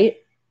cheese, right?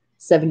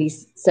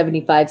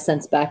 75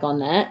 cents back on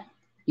that.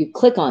 You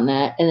click on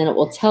that, and then it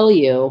will tell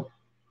you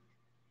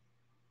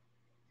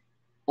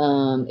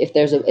if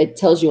there's it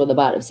tells you on the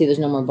bottom. See, there's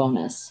no more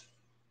bonus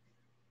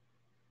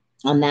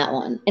on that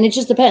one. And it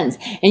just depends.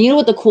 And you know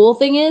what the cool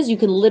thing is? You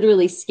can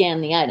literally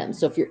scan the item.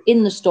 So if you're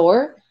in the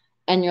store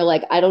and you're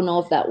like, I don't know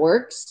if that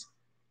works,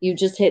 you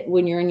just hit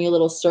when you're in your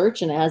little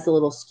search and it has a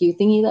little skew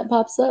thingy that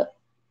pops up.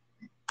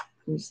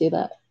 Can you see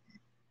that?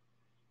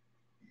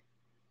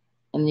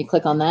 And then you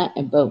click on that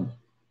and boom.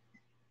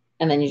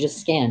 And then you just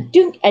scan.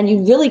 And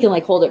you really can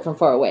like hold it from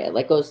far away. It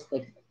like goes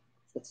like,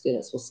 let's do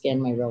this. We'll scan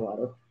my real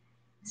water.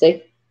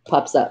 See?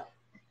 Pops up.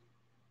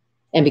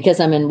 And because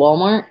I'm in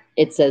Walmart,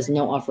 it says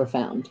no offer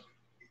found.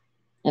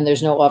 And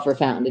there's no offer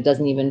found. It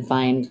doesn't even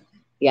find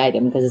the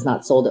item because it's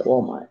not sold at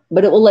Walmart.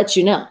 But it will let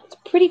you know. It's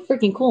pretty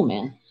freaking cool,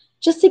 man.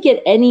 Just to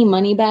get any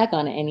money back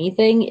on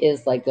anything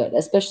is like good,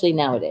 especially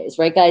nowadays,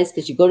 right, guys?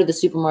 Because you go to the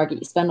supermarket,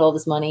 you spend all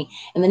this money,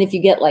 and then if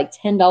you get like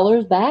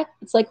 $10 back,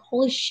 it's like,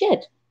 holy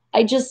shit,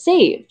 I just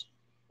saved.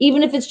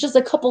 Even if it's just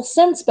a couple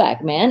cents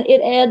back, man,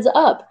 it adds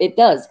up. It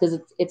does, because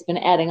it's been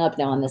adding up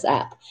now on this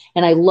app.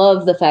 And I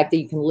love the fact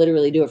that you can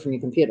literally do it from your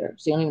computer.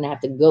 So you don't even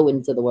have to go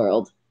into the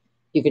world.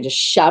 You can just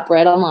shop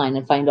right online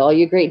and find all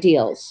your great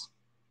deals.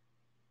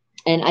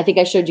 And I think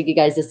I showed you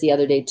guys this the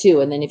other day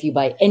too. And then if you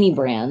buy any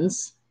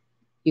brands,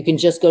 you can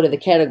just go to the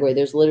category.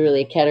 There's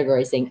literally a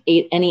category saying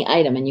any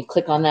item, and you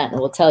click on that and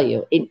it will tell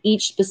you in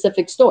each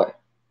specific store.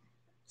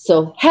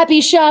 So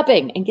happy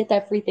shopping and get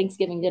that free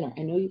Thanksgiving dinner.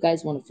 I know you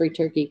guys want a free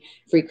turkey,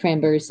 free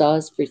cranberry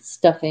sauce, free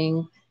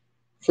stuffing,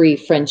 free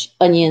French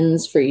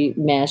onions, free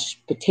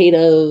mashed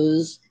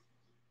potatoes,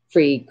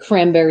 free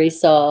cranberry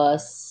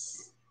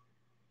sauce.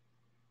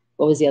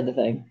 What was the other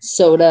thing?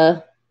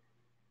 Soda,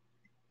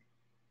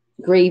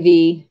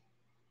 gravy.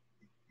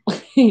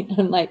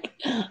 I'm like,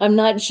 I'm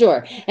not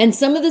sure. And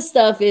some of the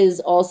stuff is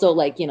also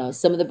like, you know,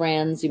 some of the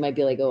brands you might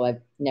be like, oh,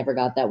 I've never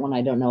got that one.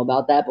 I don't know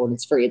about that, but when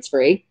it's free, it's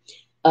free.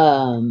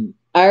 I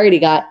already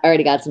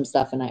got some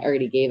stuff and I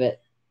already gave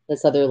it.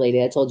 This other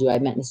lady I told you I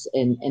met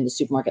in the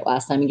supermarket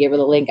last time and gave her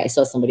the link. I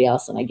saw somebody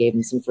else and I gave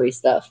them some free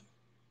stuff.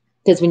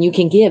 Because when you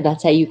can give,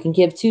 that's how you can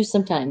give too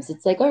sometimes.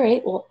 It's like, all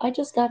right, well, I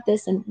just got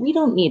this and we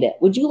don't need it.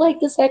 Would you like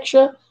this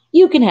extra?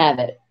 You can have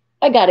it.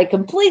 I got it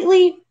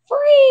completely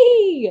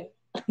free.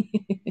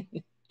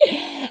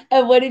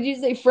 And what did you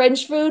say?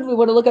 French food? We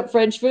want to look up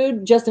French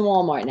food just in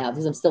Walmart now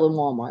because I'm still in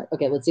Walmart.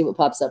 Okay, let's see what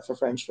pops up for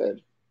French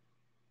food.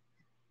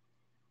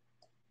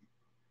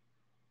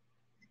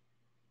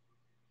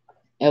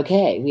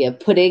 Okay, we have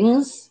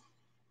puddings.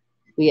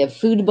 We have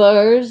food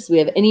bars. We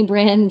have any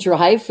brand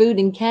dry food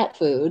and cat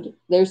food.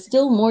 There's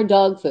still more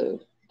dog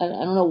food. I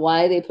don't know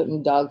why they put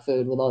in dog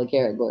food with all the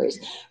categories.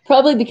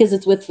 Probably because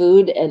it's with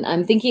food. And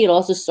I'm thinking it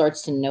also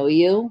starts to know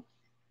you.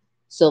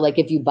 So like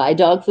if you buy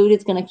dog food,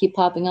 it's going to keep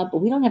popping up. But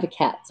we don't have a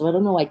cat. So I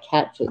don't know why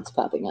cat food's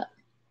popping up.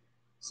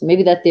 So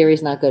maybe that theory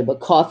is not good.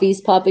 But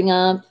coffee's popping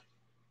up.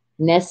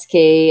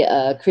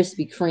 Nescafe,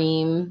 Krispy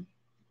Kreme,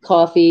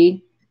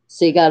 coffee.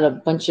 So you got a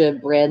bunch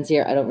of brands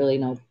here. I don't really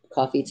know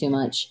coffee too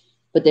much.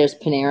 But there's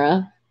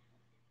Panera.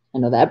 I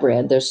know that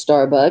brand. There's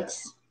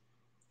Starbucks.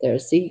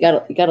 There's, see, you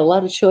got a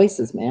lot of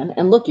choices, man.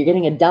 And look, you're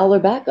getting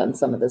 $1 back on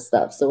some of this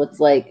stuff. So it's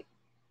like,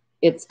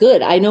 it's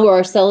good. I know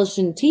our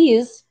Celestion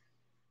teas.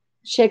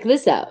 Check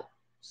this out.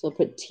 So I'll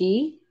put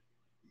tea.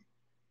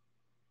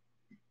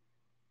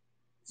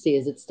 See,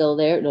 is it still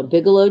there? No,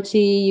 Bigelow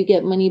tea, you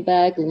get money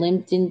back.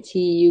 Lipton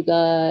tea, you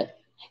got.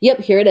 Yep,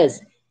 here it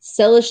is.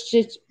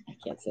 Celestial, I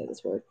can't say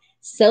this word.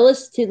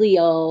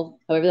 Celestial,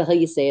 however the hell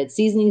you say it.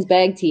 Seasonings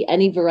bag tea,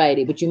 any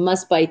variety, but you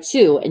must buy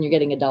 2 and you're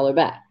getting $1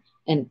 back.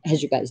 And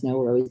as you guys know,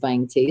 we're always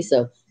buying tea.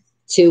 So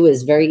 2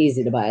 is very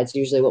easy to buy. It's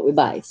usually what we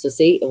buy. So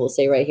see, it will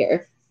say right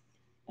here.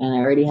 And I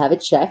already have it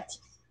checked.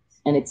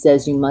 And it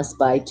says you must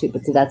buy 2.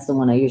 But see, that's the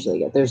one I usually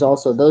get. There's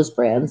also those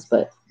brands,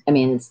 but I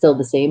mean, it's still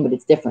the same, but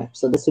it's different.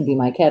 So this would be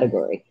my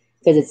category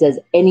because it says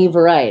any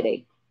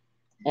variety.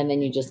 And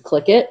then you just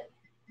click it.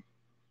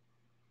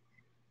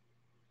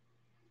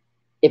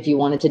 If you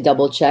wanted to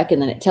double check,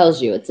 and then it tells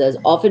you, it says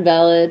offer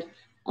valid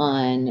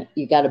on,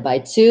 you got to buy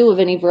 2 of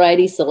any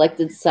variety,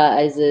 selected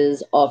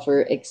sizes,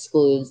 offer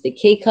excludes the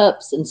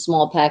K-cups and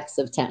small packs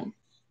of 10.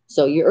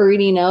 So you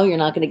already know you're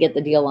not going to get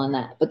the deal on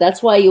that. But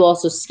that's why you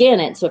also scan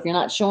it. So if you're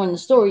not showing the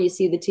store, you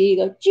see the tea, you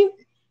go, choo,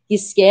 you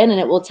scan and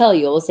it will tell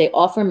you. It will say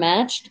offer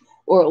matched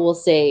or it will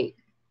say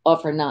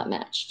offer not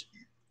matched.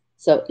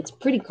 So it's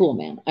pretty cool,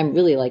 man. I'm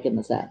really liking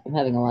this app. I'm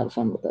having a lot of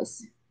fun with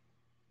this.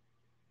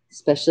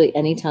 Especially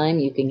anytime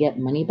you can get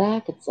money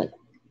back. It's like,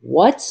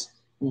 what?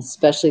 And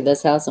especially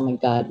this house. Oh my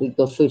God, we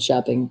go food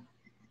shopping.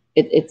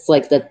 It's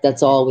like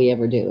that's all we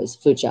ever do is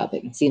food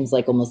shopping. It seems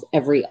like almost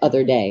every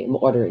other day I'm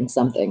ordering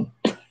something.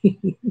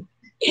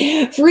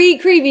 Free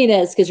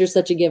creaminess because you're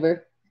such a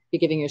giver. You're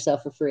giving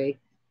yourself for free.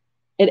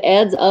 It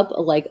adds up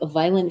like a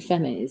violent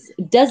femmes.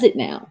 Does it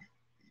now?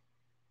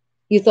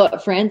 You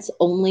thought France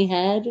only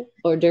had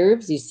hors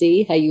d'oeuvres? You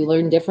see how you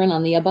learn different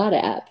on the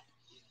Ibotta app.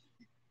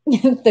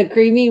 The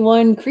creamy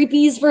one,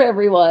 creepies for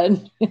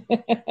everyone.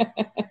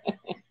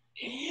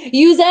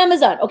 Use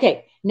Amazon.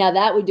 Okay, now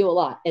that would do a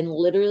lot. And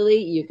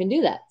literally you can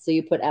do that. So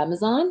you put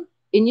Amazon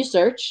in your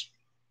search.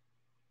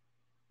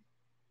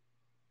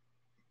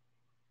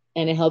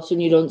 And it helps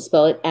when you don't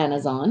spell it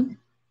Amazon.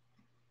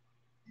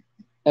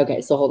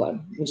 Okay, so hold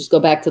on. We'll just go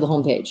back to the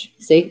home page.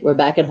 See, we're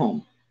back at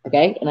home.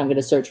 Okay, and I'm going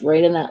to search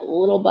right in that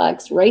little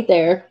box right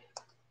there.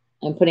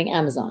 I'm putting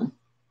Amazon.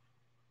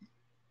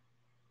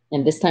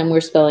 And this time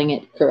we're spelling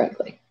it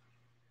correctly.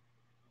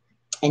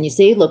 And you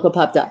see, look what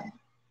popped up.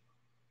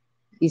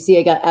 You see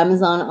I got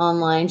Amazon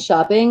online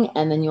shopping,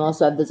 and then you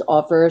also have this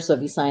offer. So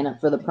if you sign up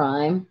for the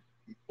Prime,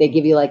 they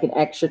give you like an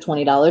extra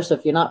 $20. So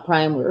if you're not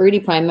Prime, we're already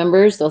Prime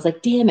members. So I was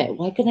like, damn it,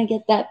 why couldn't I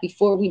get that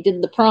before we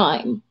did the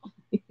Prime?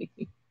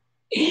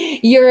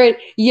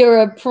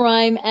 You're a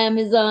Prime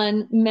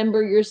Amazon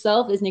member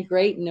yourself. Isn't it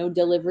great? No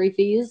delivery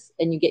fees.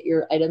 And you get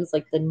your items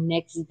like the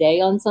next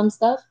day on some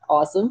stuff.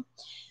 Awesome.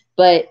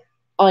 But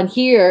on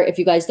here, if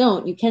you guys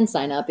don't, you can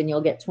sign up and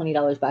you'll get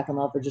 $20 back a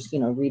month or just,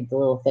 read the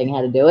little thing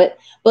how to do it.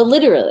 But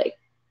literally,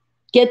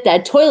 get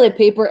that toilet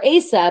paper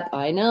ASAP.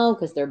 I know,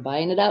 because they're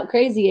buying it out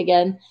crazy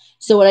again.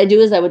 So what I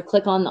do is I would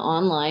click on the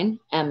online,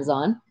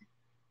 Amazon,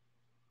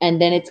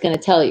 and then it's going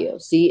to tell you.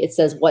 See, it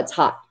says what's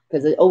hot.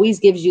 Because it always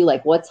gives you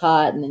like what's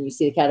hot, and then you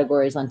see the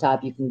categories on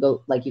top. You can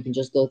go, like you can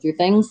just go through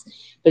things.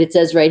 But it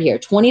says right here,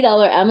 $20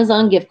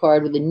 Amazon gift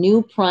card with a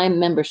new Prime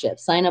membership.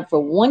 Sign up for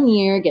 1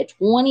 year, get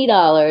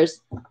 $20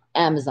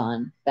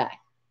 Amazon back.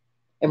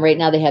 And right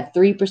now they have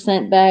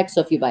 3% back.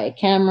 So if you buy a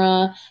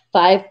camera,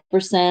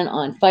 5%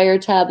 on Fire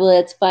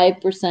tablets,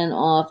 5%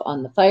 off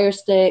on the Fire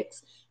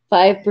sticks,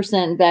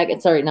 5% back.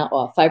 It's sorry, not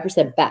off,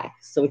 5% back.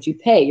 So what you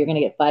pay, you're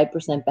going to get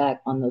 5%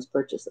 back on those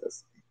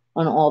purchases,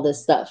 on all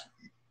this stuff.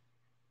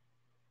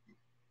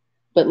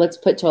 But let's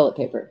put toilet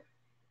paper.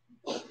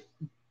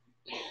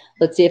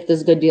 Let's see if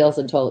there's good deals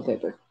on toilet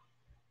paper.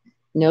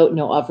 No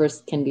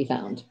offers can be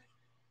found.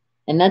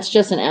 And that's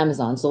just an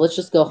Amazon. So let's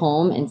just go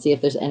home and see if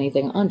there's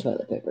anything on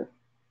toilet paper.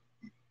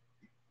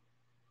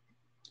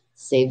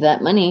 Save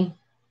that money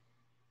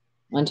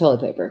on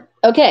toilet paper.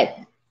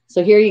 Okay,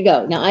 so here you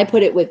go. Now I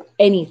put it with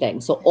anything.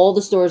 So all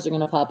the stores are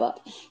going to pop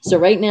up. So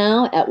right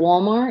now at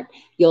Walmart,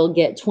 you'll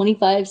get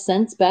 25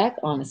 cents back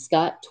on a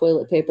Scott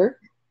toilet paper.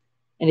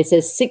 And it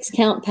says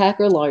 6-count pack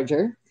or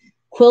larger.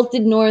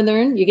 Quilted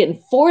Northern, you're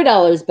getting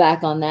 $4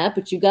 back on that,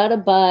 but you got to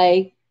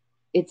buy,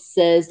 it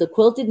says the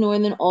Quilted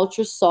Northern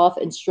Ultra Soft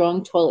and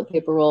Strong Toilet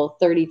Paper Roll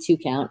 32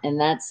 count, and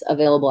that's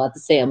available at the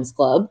Sam's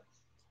Club.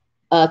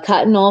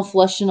 Cottonol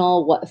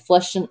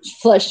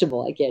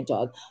flushable, I can't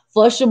talk.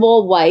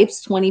 Flushable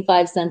wipes,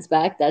 25 cents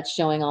back. That's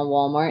showing on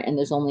Walmart, and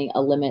there's only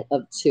a limit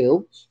of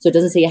 2. So it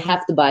doesn't say you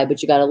have to buy,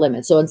 but you got a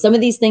limit. So on some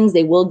of these things,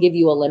 they will give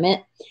you a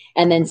limit.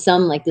 And then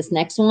some, like this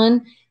next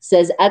one,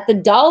 says at the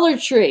Dollar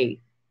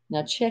Tree.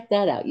 Now check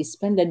that out. You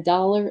spend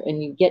 $1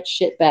 and you get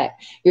shit back.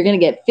 You're going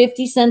to get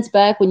 50 cents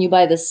back when you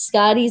buy the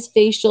Scotty's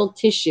facial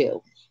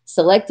tissue.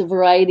 Select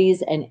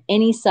varieties and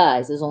any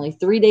size. There's only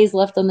 3 days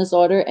left on this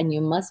order, and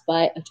you must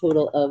buy a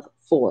total of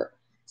 4.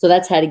 So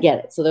that's how to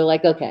get it. So they're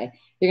like, okay,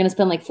 you're going to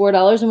spend like $4,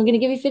 and we're going to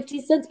give you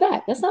 50 cents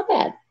back. That's not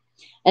bad.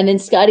 And then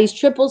Scotty's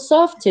triple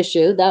soft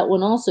tissue, that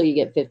one also you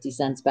get 50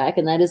 cents back,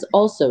 and that is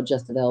also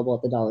just available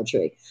at the Dollar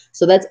Tree.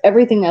 So that's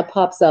everything that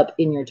pops up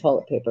in your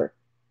toilet paper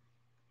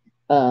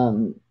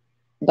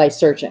by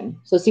searching.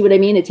 So see what I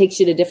mean? It takes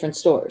you to different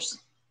stores.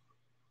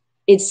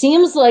 It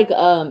seems like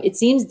it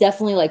seems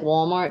definitely like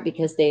Walmart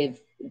because they've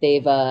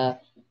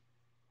got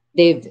what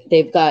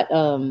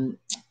the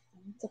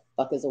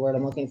fuck is the word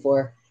I'm looking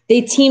for?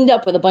 They teamed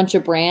up with a bunch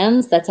of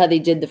brands. That's how they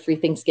did the free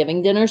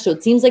Thanksgiving dinner. So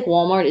it seems like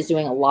Walmart is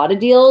doing a lot of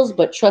deals,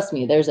 but trust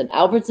me, there's an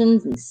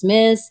Albertsons and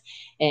Smith's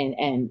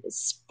and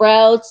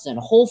Sprouts and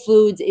Whole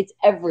Foods. It's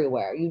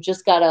everywhere. You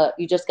just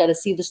gotta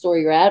see the store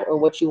you're at or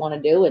what you want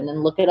to do and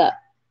then look it up.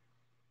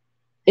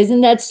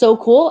 Isn't that so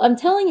cool? I'm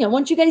telling you, I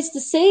want you guys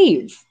to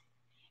save.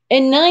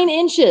 And 9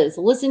 inches,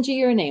 listen to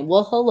your name.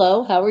 Well,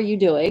 hello, how are you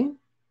doing?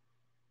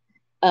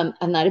 I'm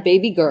not a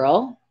baby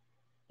girl.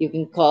 You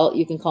can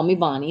call me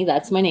Bonnie.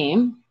 That's my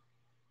name.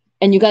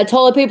 And you got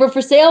toilet paper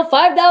for sale,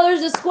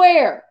 $5 a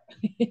square.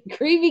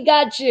 Creevy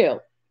got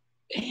you.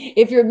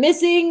 If you're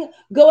missing,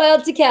 go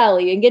out to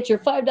Cali and get your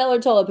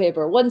 $5 toilet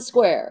paper, 1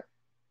 square.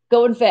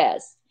 Going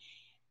fast.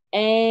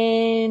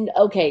 And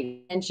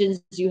okay,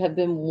 mentions you have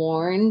been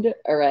warned.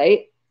 All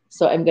right.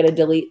 So I'm going to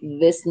delete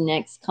this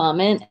next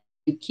comment.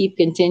 You keep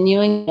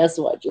continuing, guess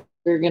what?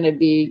 You're going to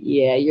be,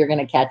 you're going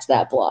to catch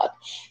that block.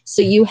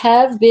 So you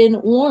have been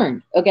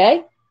warned,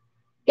 okay?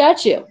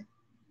 Got you.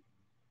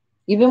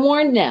 You've been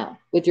warned now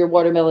with your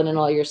watermelon and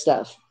all your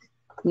stuff.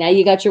 Now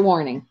you got your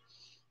warning.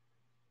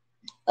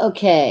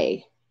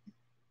 Okay.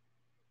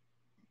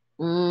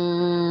 I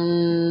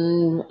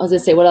was going to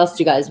say, what else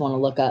do you guys want to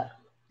look up?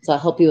 So I'll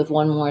help you with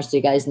one more so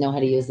you guys know how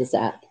to use this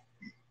app.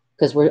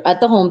 Because we're at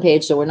the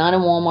homepage, so we're not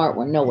in Walmart.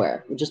 We're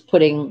nowhere. We're just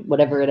putting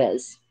whatever it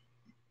is.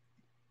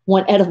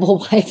 One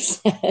edible wipe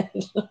set.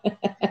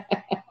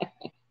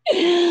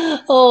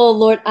 Oh,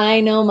 Lord, I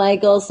know,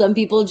 Michael. Some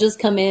people just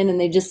come in and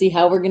they just see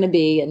how we're going to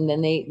be, and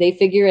then they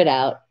figure it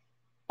out.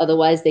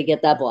 Otherwise, they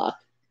get that block.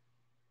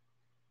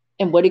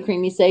 And what did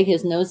Creamy say?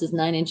 His nose is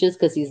 9 inches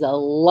because he's a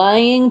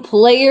lying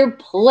player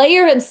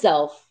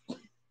himself.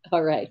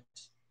 All right.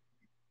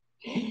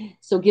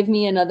 So give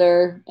me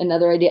another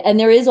idea. And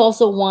there is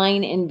also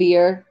wine and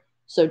beer.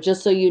 So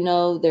just so you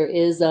know, there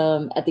is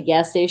at the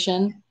gas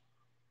station.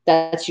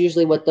 That's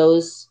usually what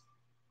those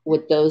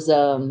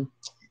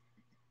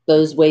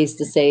ways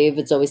to save.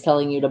 It's always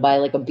telling you to buy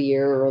like a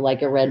beer or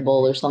like a Red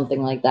Bull or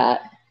something like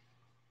that.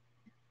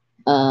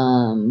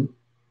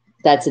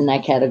 That's in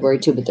that category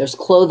too. But there's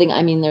clothing.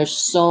 I mean, there's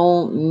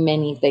so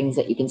many things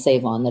that you can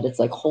save on that it's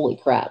like, holy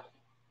crap.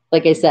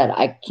 Like I said,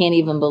 I can't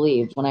even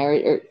believe when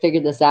I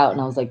figured this out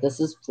and I was like, this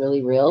is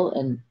really real.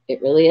 And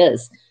it really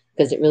is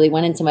because it really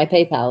went into my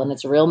PayPal and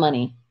it's real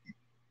money.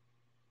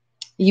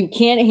 You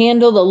can't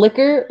handle the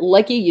liquor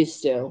like you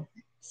used to.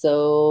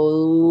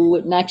 So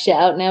it knocks you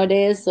out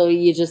nowadays. So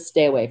you just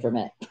stay away from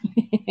it.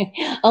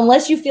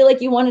 Unless you feel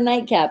like you want a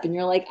nightcap and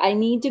you're like, I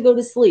need to go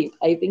to sleep.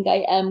 I think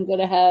I am going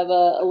to have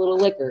a little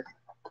liquor.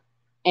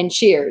 And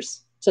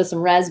cheers to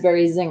some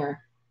raspberry zinger.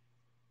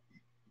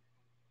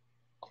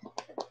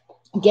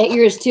 Get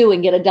yours too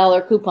and get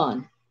 $1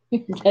 coupon.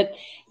 get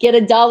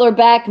 $1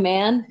 back,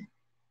 man.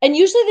 And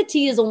usually the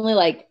tea is only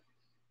like,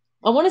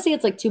 I want to say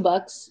it's like $2,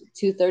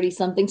 $2.30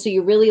 something. So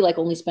you're really like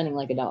only spending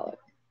like $1.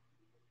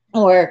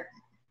 Or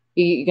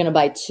you're going to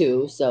buy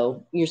 2.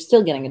 So you're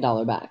still getting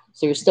 $1 back.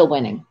 So you're still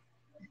winning.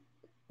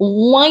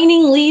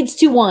 Whining leads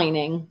to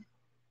whining.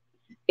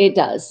 It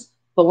does.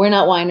 But we're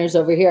not whiners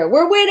over here.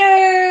 We're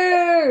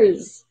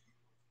winners.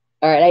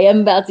 All right. I am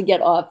about to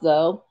get off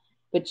though.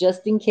 But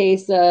just in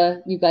case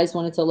you guys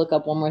wanted to look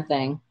up one more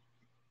thing,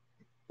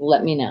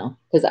 let me know.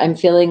 Because I'm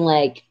feeling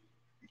like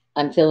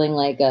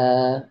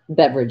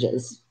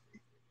beverages.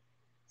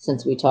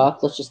 Since we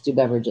talked, let's just do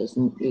beverages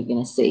and you're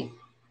going to see.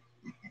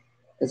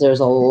 Because there's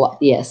a lot.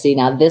 Yeah, see,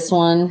 now this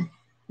one,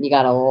 you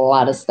got a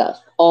lot of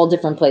stuff. All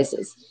different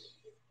places.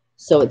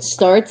 So it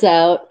starts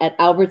out at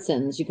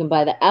Albertsons. You can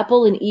buy the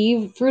Apple and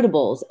Eve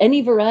Fruitables.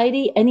 Any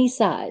variety, any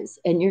size.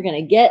 And you're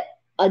going to get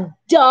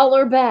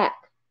 $1 back.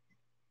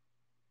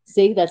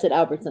 See, that's at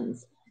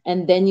Albertsons.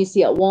 And then you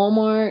see at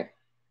Walmart,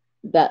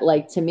 that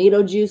like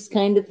tomato juice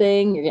kind of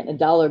thing. You're getting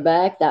 $1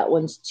 back. That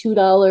one's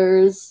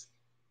 $2.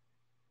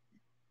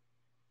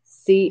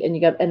 See,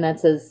 and that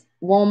says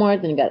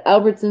Walmart. Then you got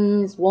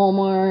Albertsons,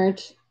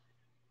 Walmart.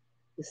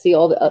 You see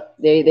all the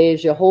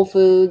there's your Whole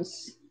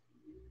Foods.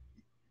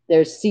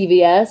 There's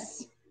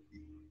CVS.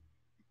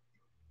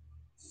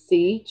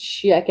 See,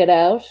 check it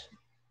out.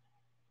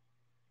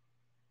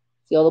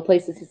 See all the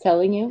places it's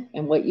telling you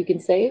and what you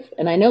can save?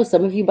 And I know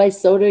some of you buy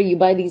soda, you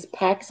buy these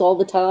packs all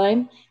the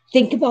time.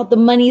 Think about the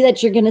money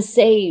that you're going to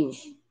save.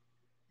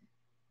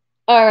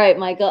 All right,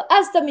 Michael,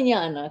 hasta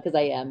mañana, because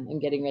I'm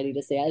getting ready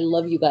to say I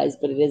love you guys,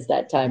 but it is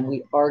that time.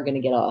 We are going to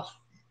get off.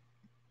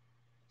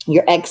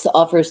 Your ex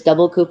offers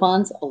double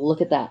coupons. Oh, look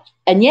at that.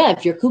 And yeah,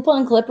 if you're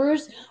coupon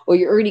clippers or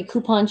you're already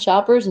coupon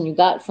shoppers and you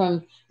got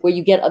from where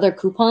you get other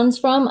coupons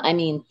from, I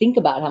mean, think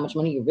about how much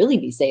money you really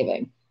be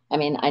saving. I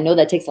mean, I know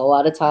that takes a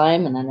lot of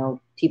time, and I know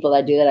people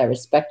that do that. I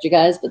respect you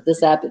guys, but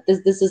this app,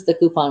 this is the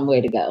coupon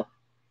way to go.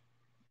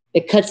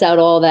 It cuts out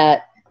all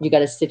that. You got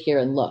to sit here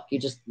and look. You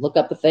just look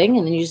up a thing,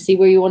 and then you just see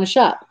where you want to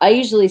shop. I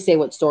usually say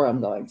what store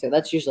I'm going to.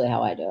 That's usually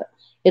how I do it.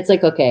 It's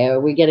like, okay, are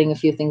we getting a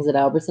few things at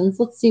Albertsons?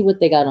 Let's see what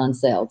they got on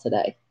sale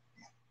today.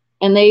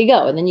 And there you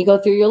go. And then you go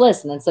through your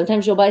list, and then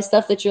sometimes you'll buy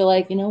stuff that you're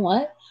like, you know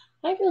what?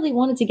 I really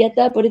wanted to get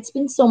that, but it's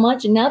been so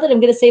much, and now that I'm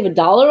going to save $1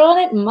 on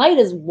it, might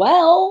as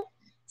well.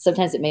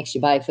 Sometimes it makes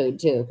you buy food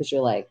too, because you're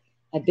like,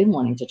 I've been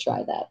wanting to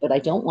try that, but I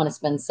don't want to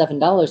spend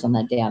 $7 on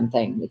that damn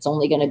thing. It's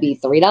only going to be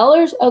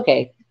 $3.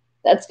 Okay,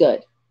 that's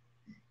good.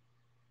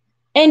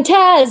 And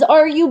Taz,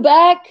 are you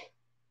back?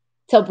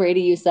 Tell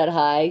Brady you said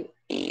hi.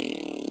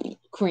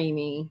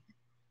 Creamy.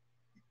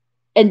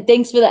 And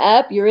thanks for the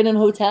app. You're in a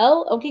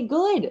hotel? Okay,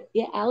 good.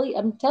 Yeah, Allie,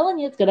 I'm telling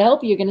you, it's going to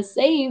help you. You're going to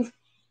save.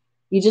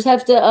 You just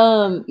have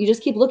to, you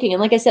just keep looking.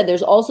 And like I said,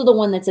 there's also the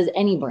one that says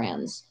any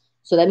brands.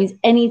 So that means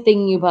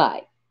anything you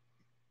buy.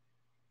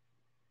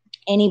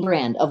 Any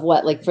brand of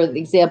what? Like, for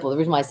example, the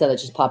reason why I said that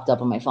just popped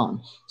up on my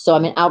phone. So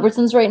I'm in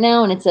Albertsons right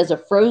now, and it says a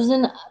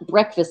frozen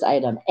breakfast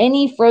item.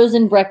 Any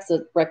frozen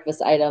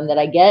breakfast item that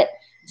I get.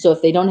 So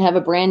if they don't have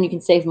a brand, you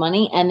can save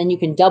money, and then you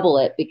can double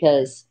it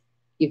because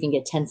you can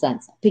get 10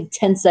 cents. A big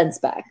 10 cents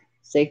back.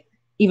 See?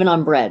 Even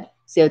on bread.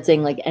 See how it's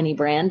saying like any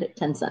brand?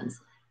 10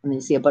 cents. And then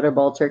you see a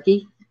butterball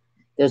turkey.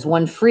 There's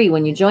one free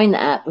when you join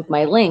the app with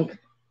my link.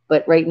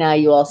 But right now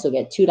you also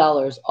get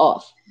 $2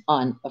 off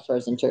on a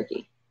frozen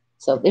turkey.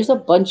 So there's a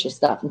bunch of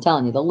stuff. I'm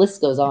telling you, the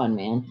list goes on,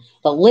 man.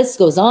 The list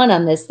goes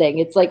on this thing.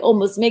 It's like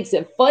almost makes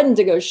it fun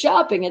to go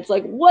shopping. It's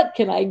like, what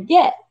can I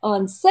get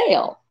on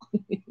sale?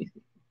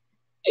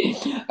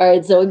 All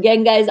right. So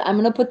again, guys, I'm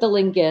going to put the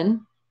link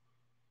in.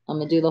 I'm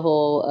going to do the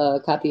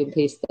whole copy and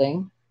paste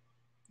thing.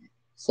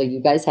 So you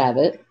guys have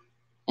it.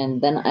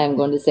 And then I'm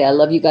going to say, I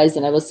love you guys,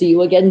 and I will see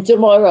you again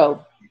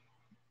tomorrow.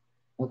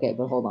 Okay,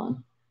 but hold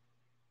on.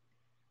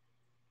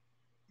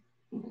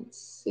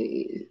 Let's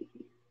see.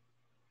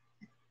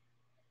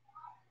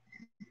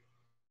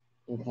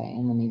 Okay,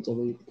 and let me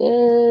delete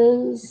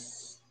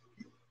this.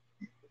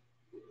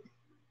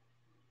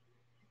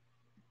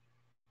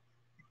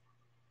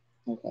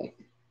 Okay.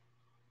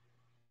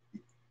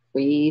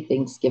 Free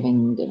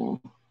Thanksgiving dinner.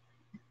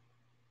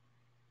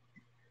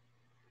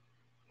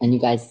 And you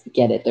guys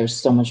get it. There's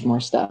so much more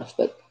stuff,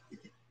 but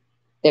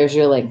there's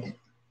your link.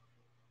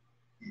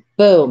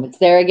 Boom, it's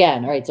there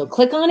again. All right, so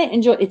click on it,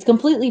 enjoy. It's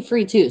completely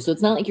free too. So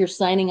it's not like you're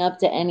signing up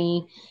to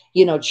any,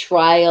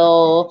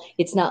 trial.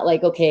 It's not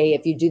like, okay,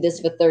 if you do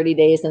this for 30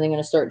 days, then they're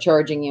going to start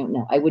charging you.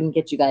 No, I wouldn't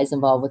get you guys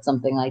involved with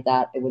something like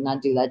that. I would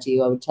not do that to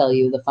you. I would tell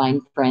you the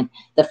fine print.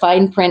 The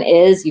fine print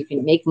is you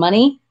can make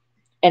money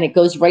and it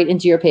goes right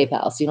into your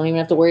PayPal. So you don't even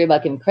have to worry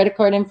about giving credit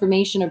card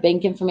information or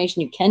bank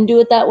information. You can do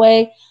it that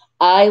way.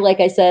 Like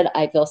I said,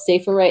 I feel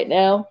safer right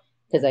now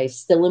because I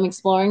still am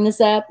exploring this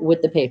app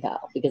with the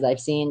PayPal because I've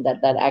seen that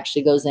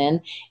actually goes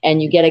in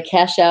and you get a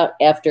cash out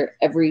after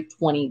every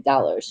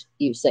 $20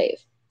 you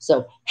save.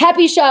 So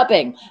happy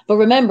shopping. But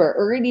remember,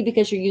 already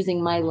because you're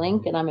using my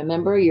link and I'm a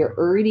member, you're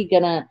already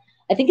gonna,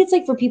 I think it's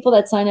like for people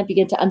that sign up, you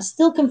get I'm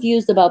still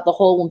confused about the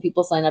whole when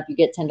people sign up, you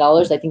get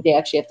 $10. I think they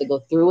actually have to go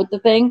through with the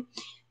thing.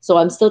 So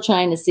I'm still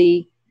trying to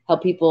see how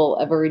people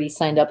have already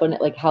signed up on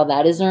it, like how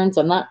that is earned.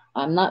 So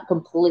I'm not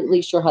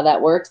completely sure how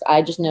that works.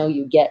 I just know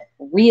you get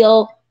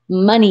real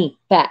money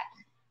back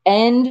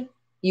and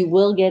you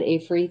will get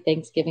a free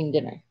Thanksgiving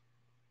dinner,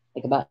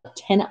 like about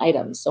 10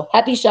 items. So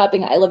happy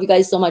shopping. I love you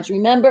guys so much.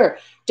 Remember,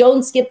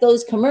 don't skip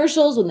those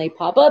commercials when they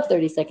pop up,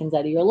 30 seconds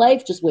out of your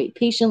life. Just wait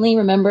patiently.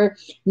 Remember,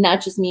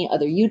 not just me,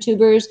 other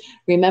YouTubers.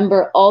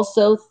 Remember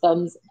also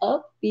thumbs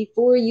up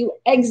before you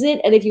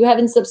exit. And if you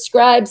haven't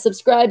subscribed,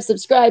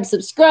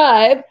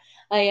 subscribe.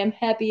 I am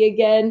happy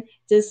again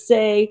to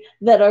say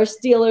that our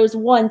Steelers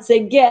once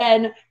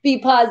again be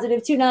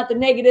positive, tune out the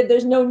negative.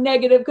 There's no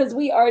negative because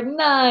we are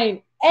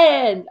 9-0,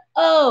 and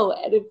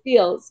it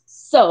feels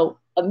so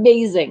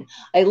amazing.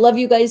 I love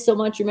you guys so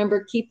much.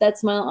 Remember, keep that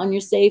smile on your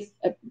safe.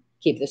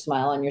 Keep the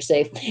smile on your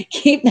safe.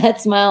 Keep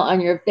that smile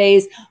on your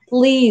face.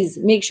 Please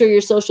make sure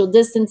you're social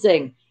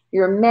distancing.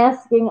 You're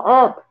masking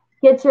up.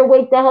 Get your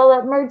Wake the Hell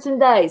Up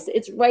merchandise.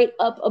 It's right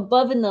up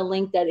above in the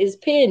link that is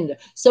pinned.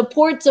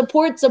 Support.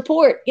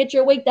 Get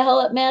your Wake the Hell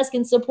Up mask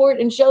and support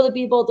and show the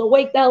people to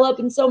wake the hell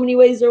up in so many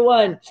ways or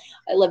one.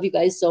 I love you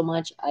guys so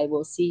much. I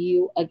will see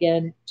you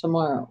again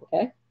tomorrow,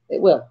 okay?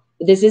 It will.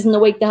 This isn't the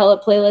Wake the Hell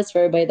Up playlist for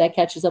everybody that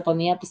catches up on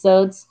the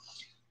episodes.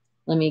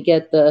 Let me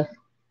get the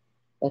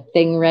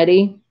thing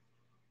ready.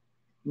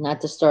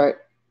 Not to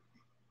start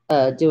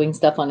doing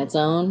stuff on its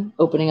own,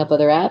 opening up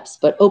other apps,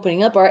 but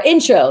opening up our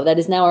intro that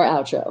is now our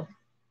outro.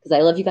 Because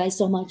I love you guys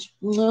so much.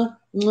 Mwah,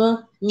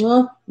 mwah,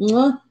 mwah,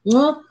 mwah,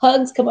 mwah.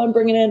 Hugs, come on,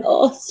 bring it in.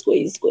 Oh,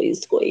 squeeze,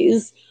 squeeze,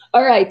 squeeze.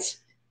 All right.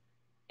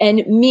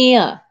 And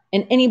Mia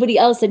and anybody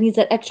else that needs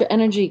that extra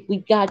energy, we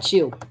got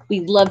you.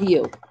 We love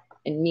you.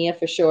 And Mia,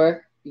 for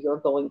sure, you're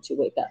going to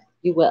wake up.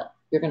 You will.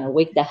 You're going to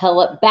wake the hell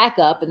up, back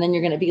up, and then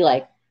you're going to be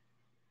like,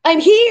 I'm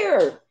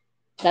here.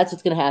 That's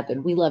what's going to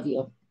happen. We love you.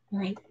 All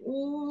right.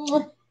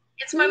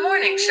 It's my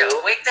morning show.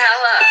 Wake the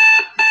hell up.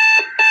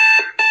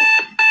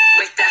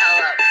 Wake the hell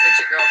up with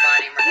your girl,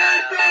 Bonnie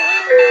Mercado.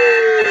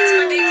 It's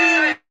Monday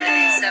through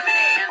Friday, 7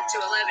 a.m. to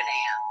 11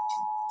 a.m.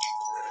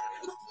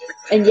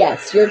 And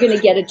yes, you're going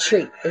to get a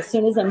treat as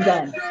soon as I'm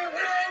done.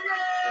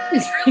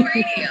 It's real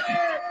radio.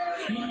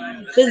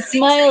 The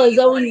smile is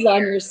always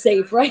on your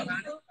safe, right?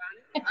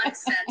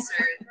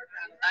 Uncensored,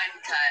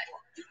 uncut,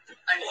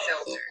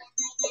 unfiltered.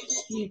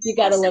 You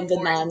got to love the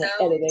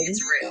non-editing.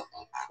 It's real.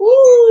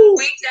 Woo!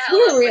 Wake the hell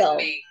up We're real.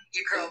 with me,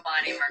 your girl,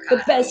 Bonnie Mercado.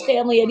 The best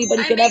family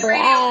anybody could ever real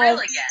have.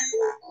 again.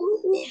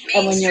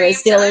 And when you're a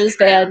Steelers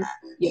fan,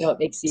 you know it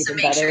makes you even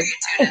make better. sure you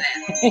tune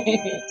in.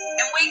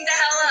 And wake the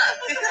hell up.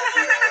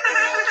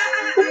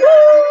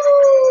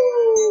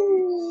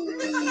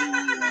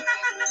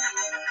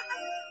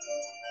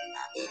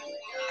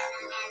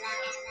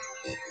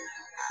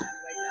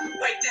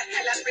 Wake the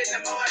hell up in the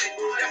morning.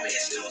 Don't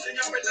hit snooze and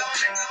you're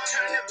alarming.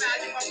 Turn the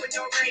volume up on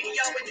your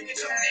radio and you can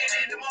tune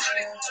in the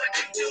morning. What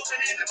you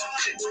doing in the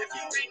morning? If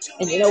you ain't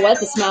tuning And you know what?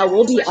 The smile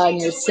will be on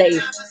your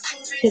safe.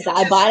 Because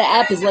I buy the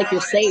app is like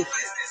your safe.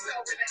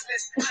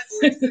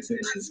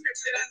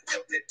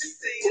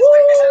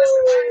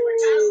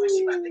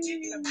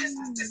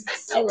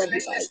 I love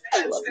you guys.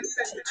 I love you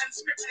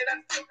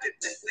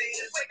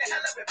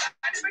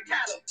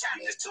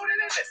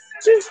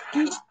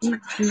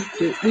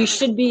guys. We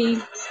should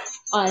be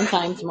on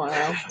time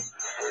tomorrow.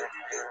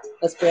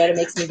 Unless Brianna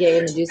makes me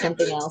game and do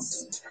something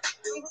else.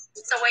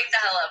 So wake the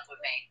hell up with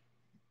me.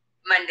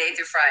 Monday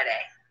through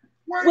Friday.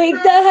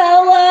 Wake the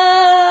hell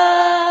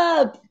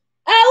up!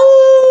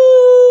 Ow!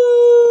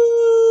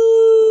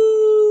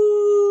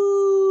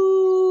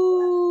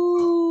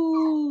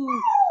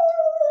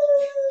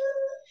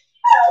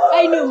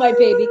 I knew my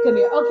baby. Come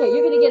here. Okay,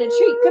 you're going to get a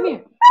treat. Come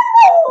here.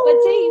 But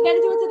see, you got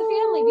to do it to the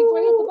family before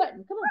you hit the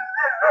button. Come on.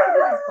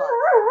 Look at these paws.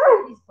 Look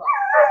at these paws.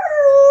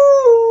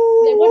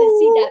 They want to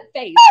see that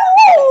face.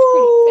 That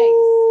pretty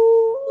face.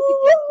 Look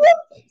at that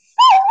pretty face.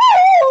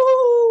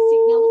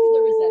 See, now look at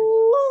the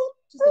resemblance.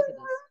 Just look at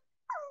this.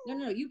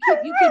 No, you keep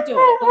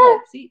doing it. But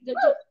look, see,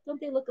 don't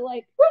they look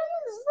alike?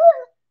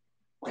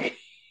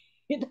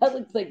 That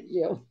looks like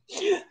you.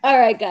 All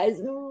right, guys.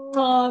 I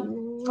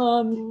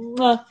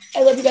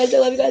love you guys. I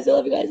love you guys. I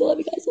love you guys. I love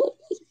you guys. I love you guys.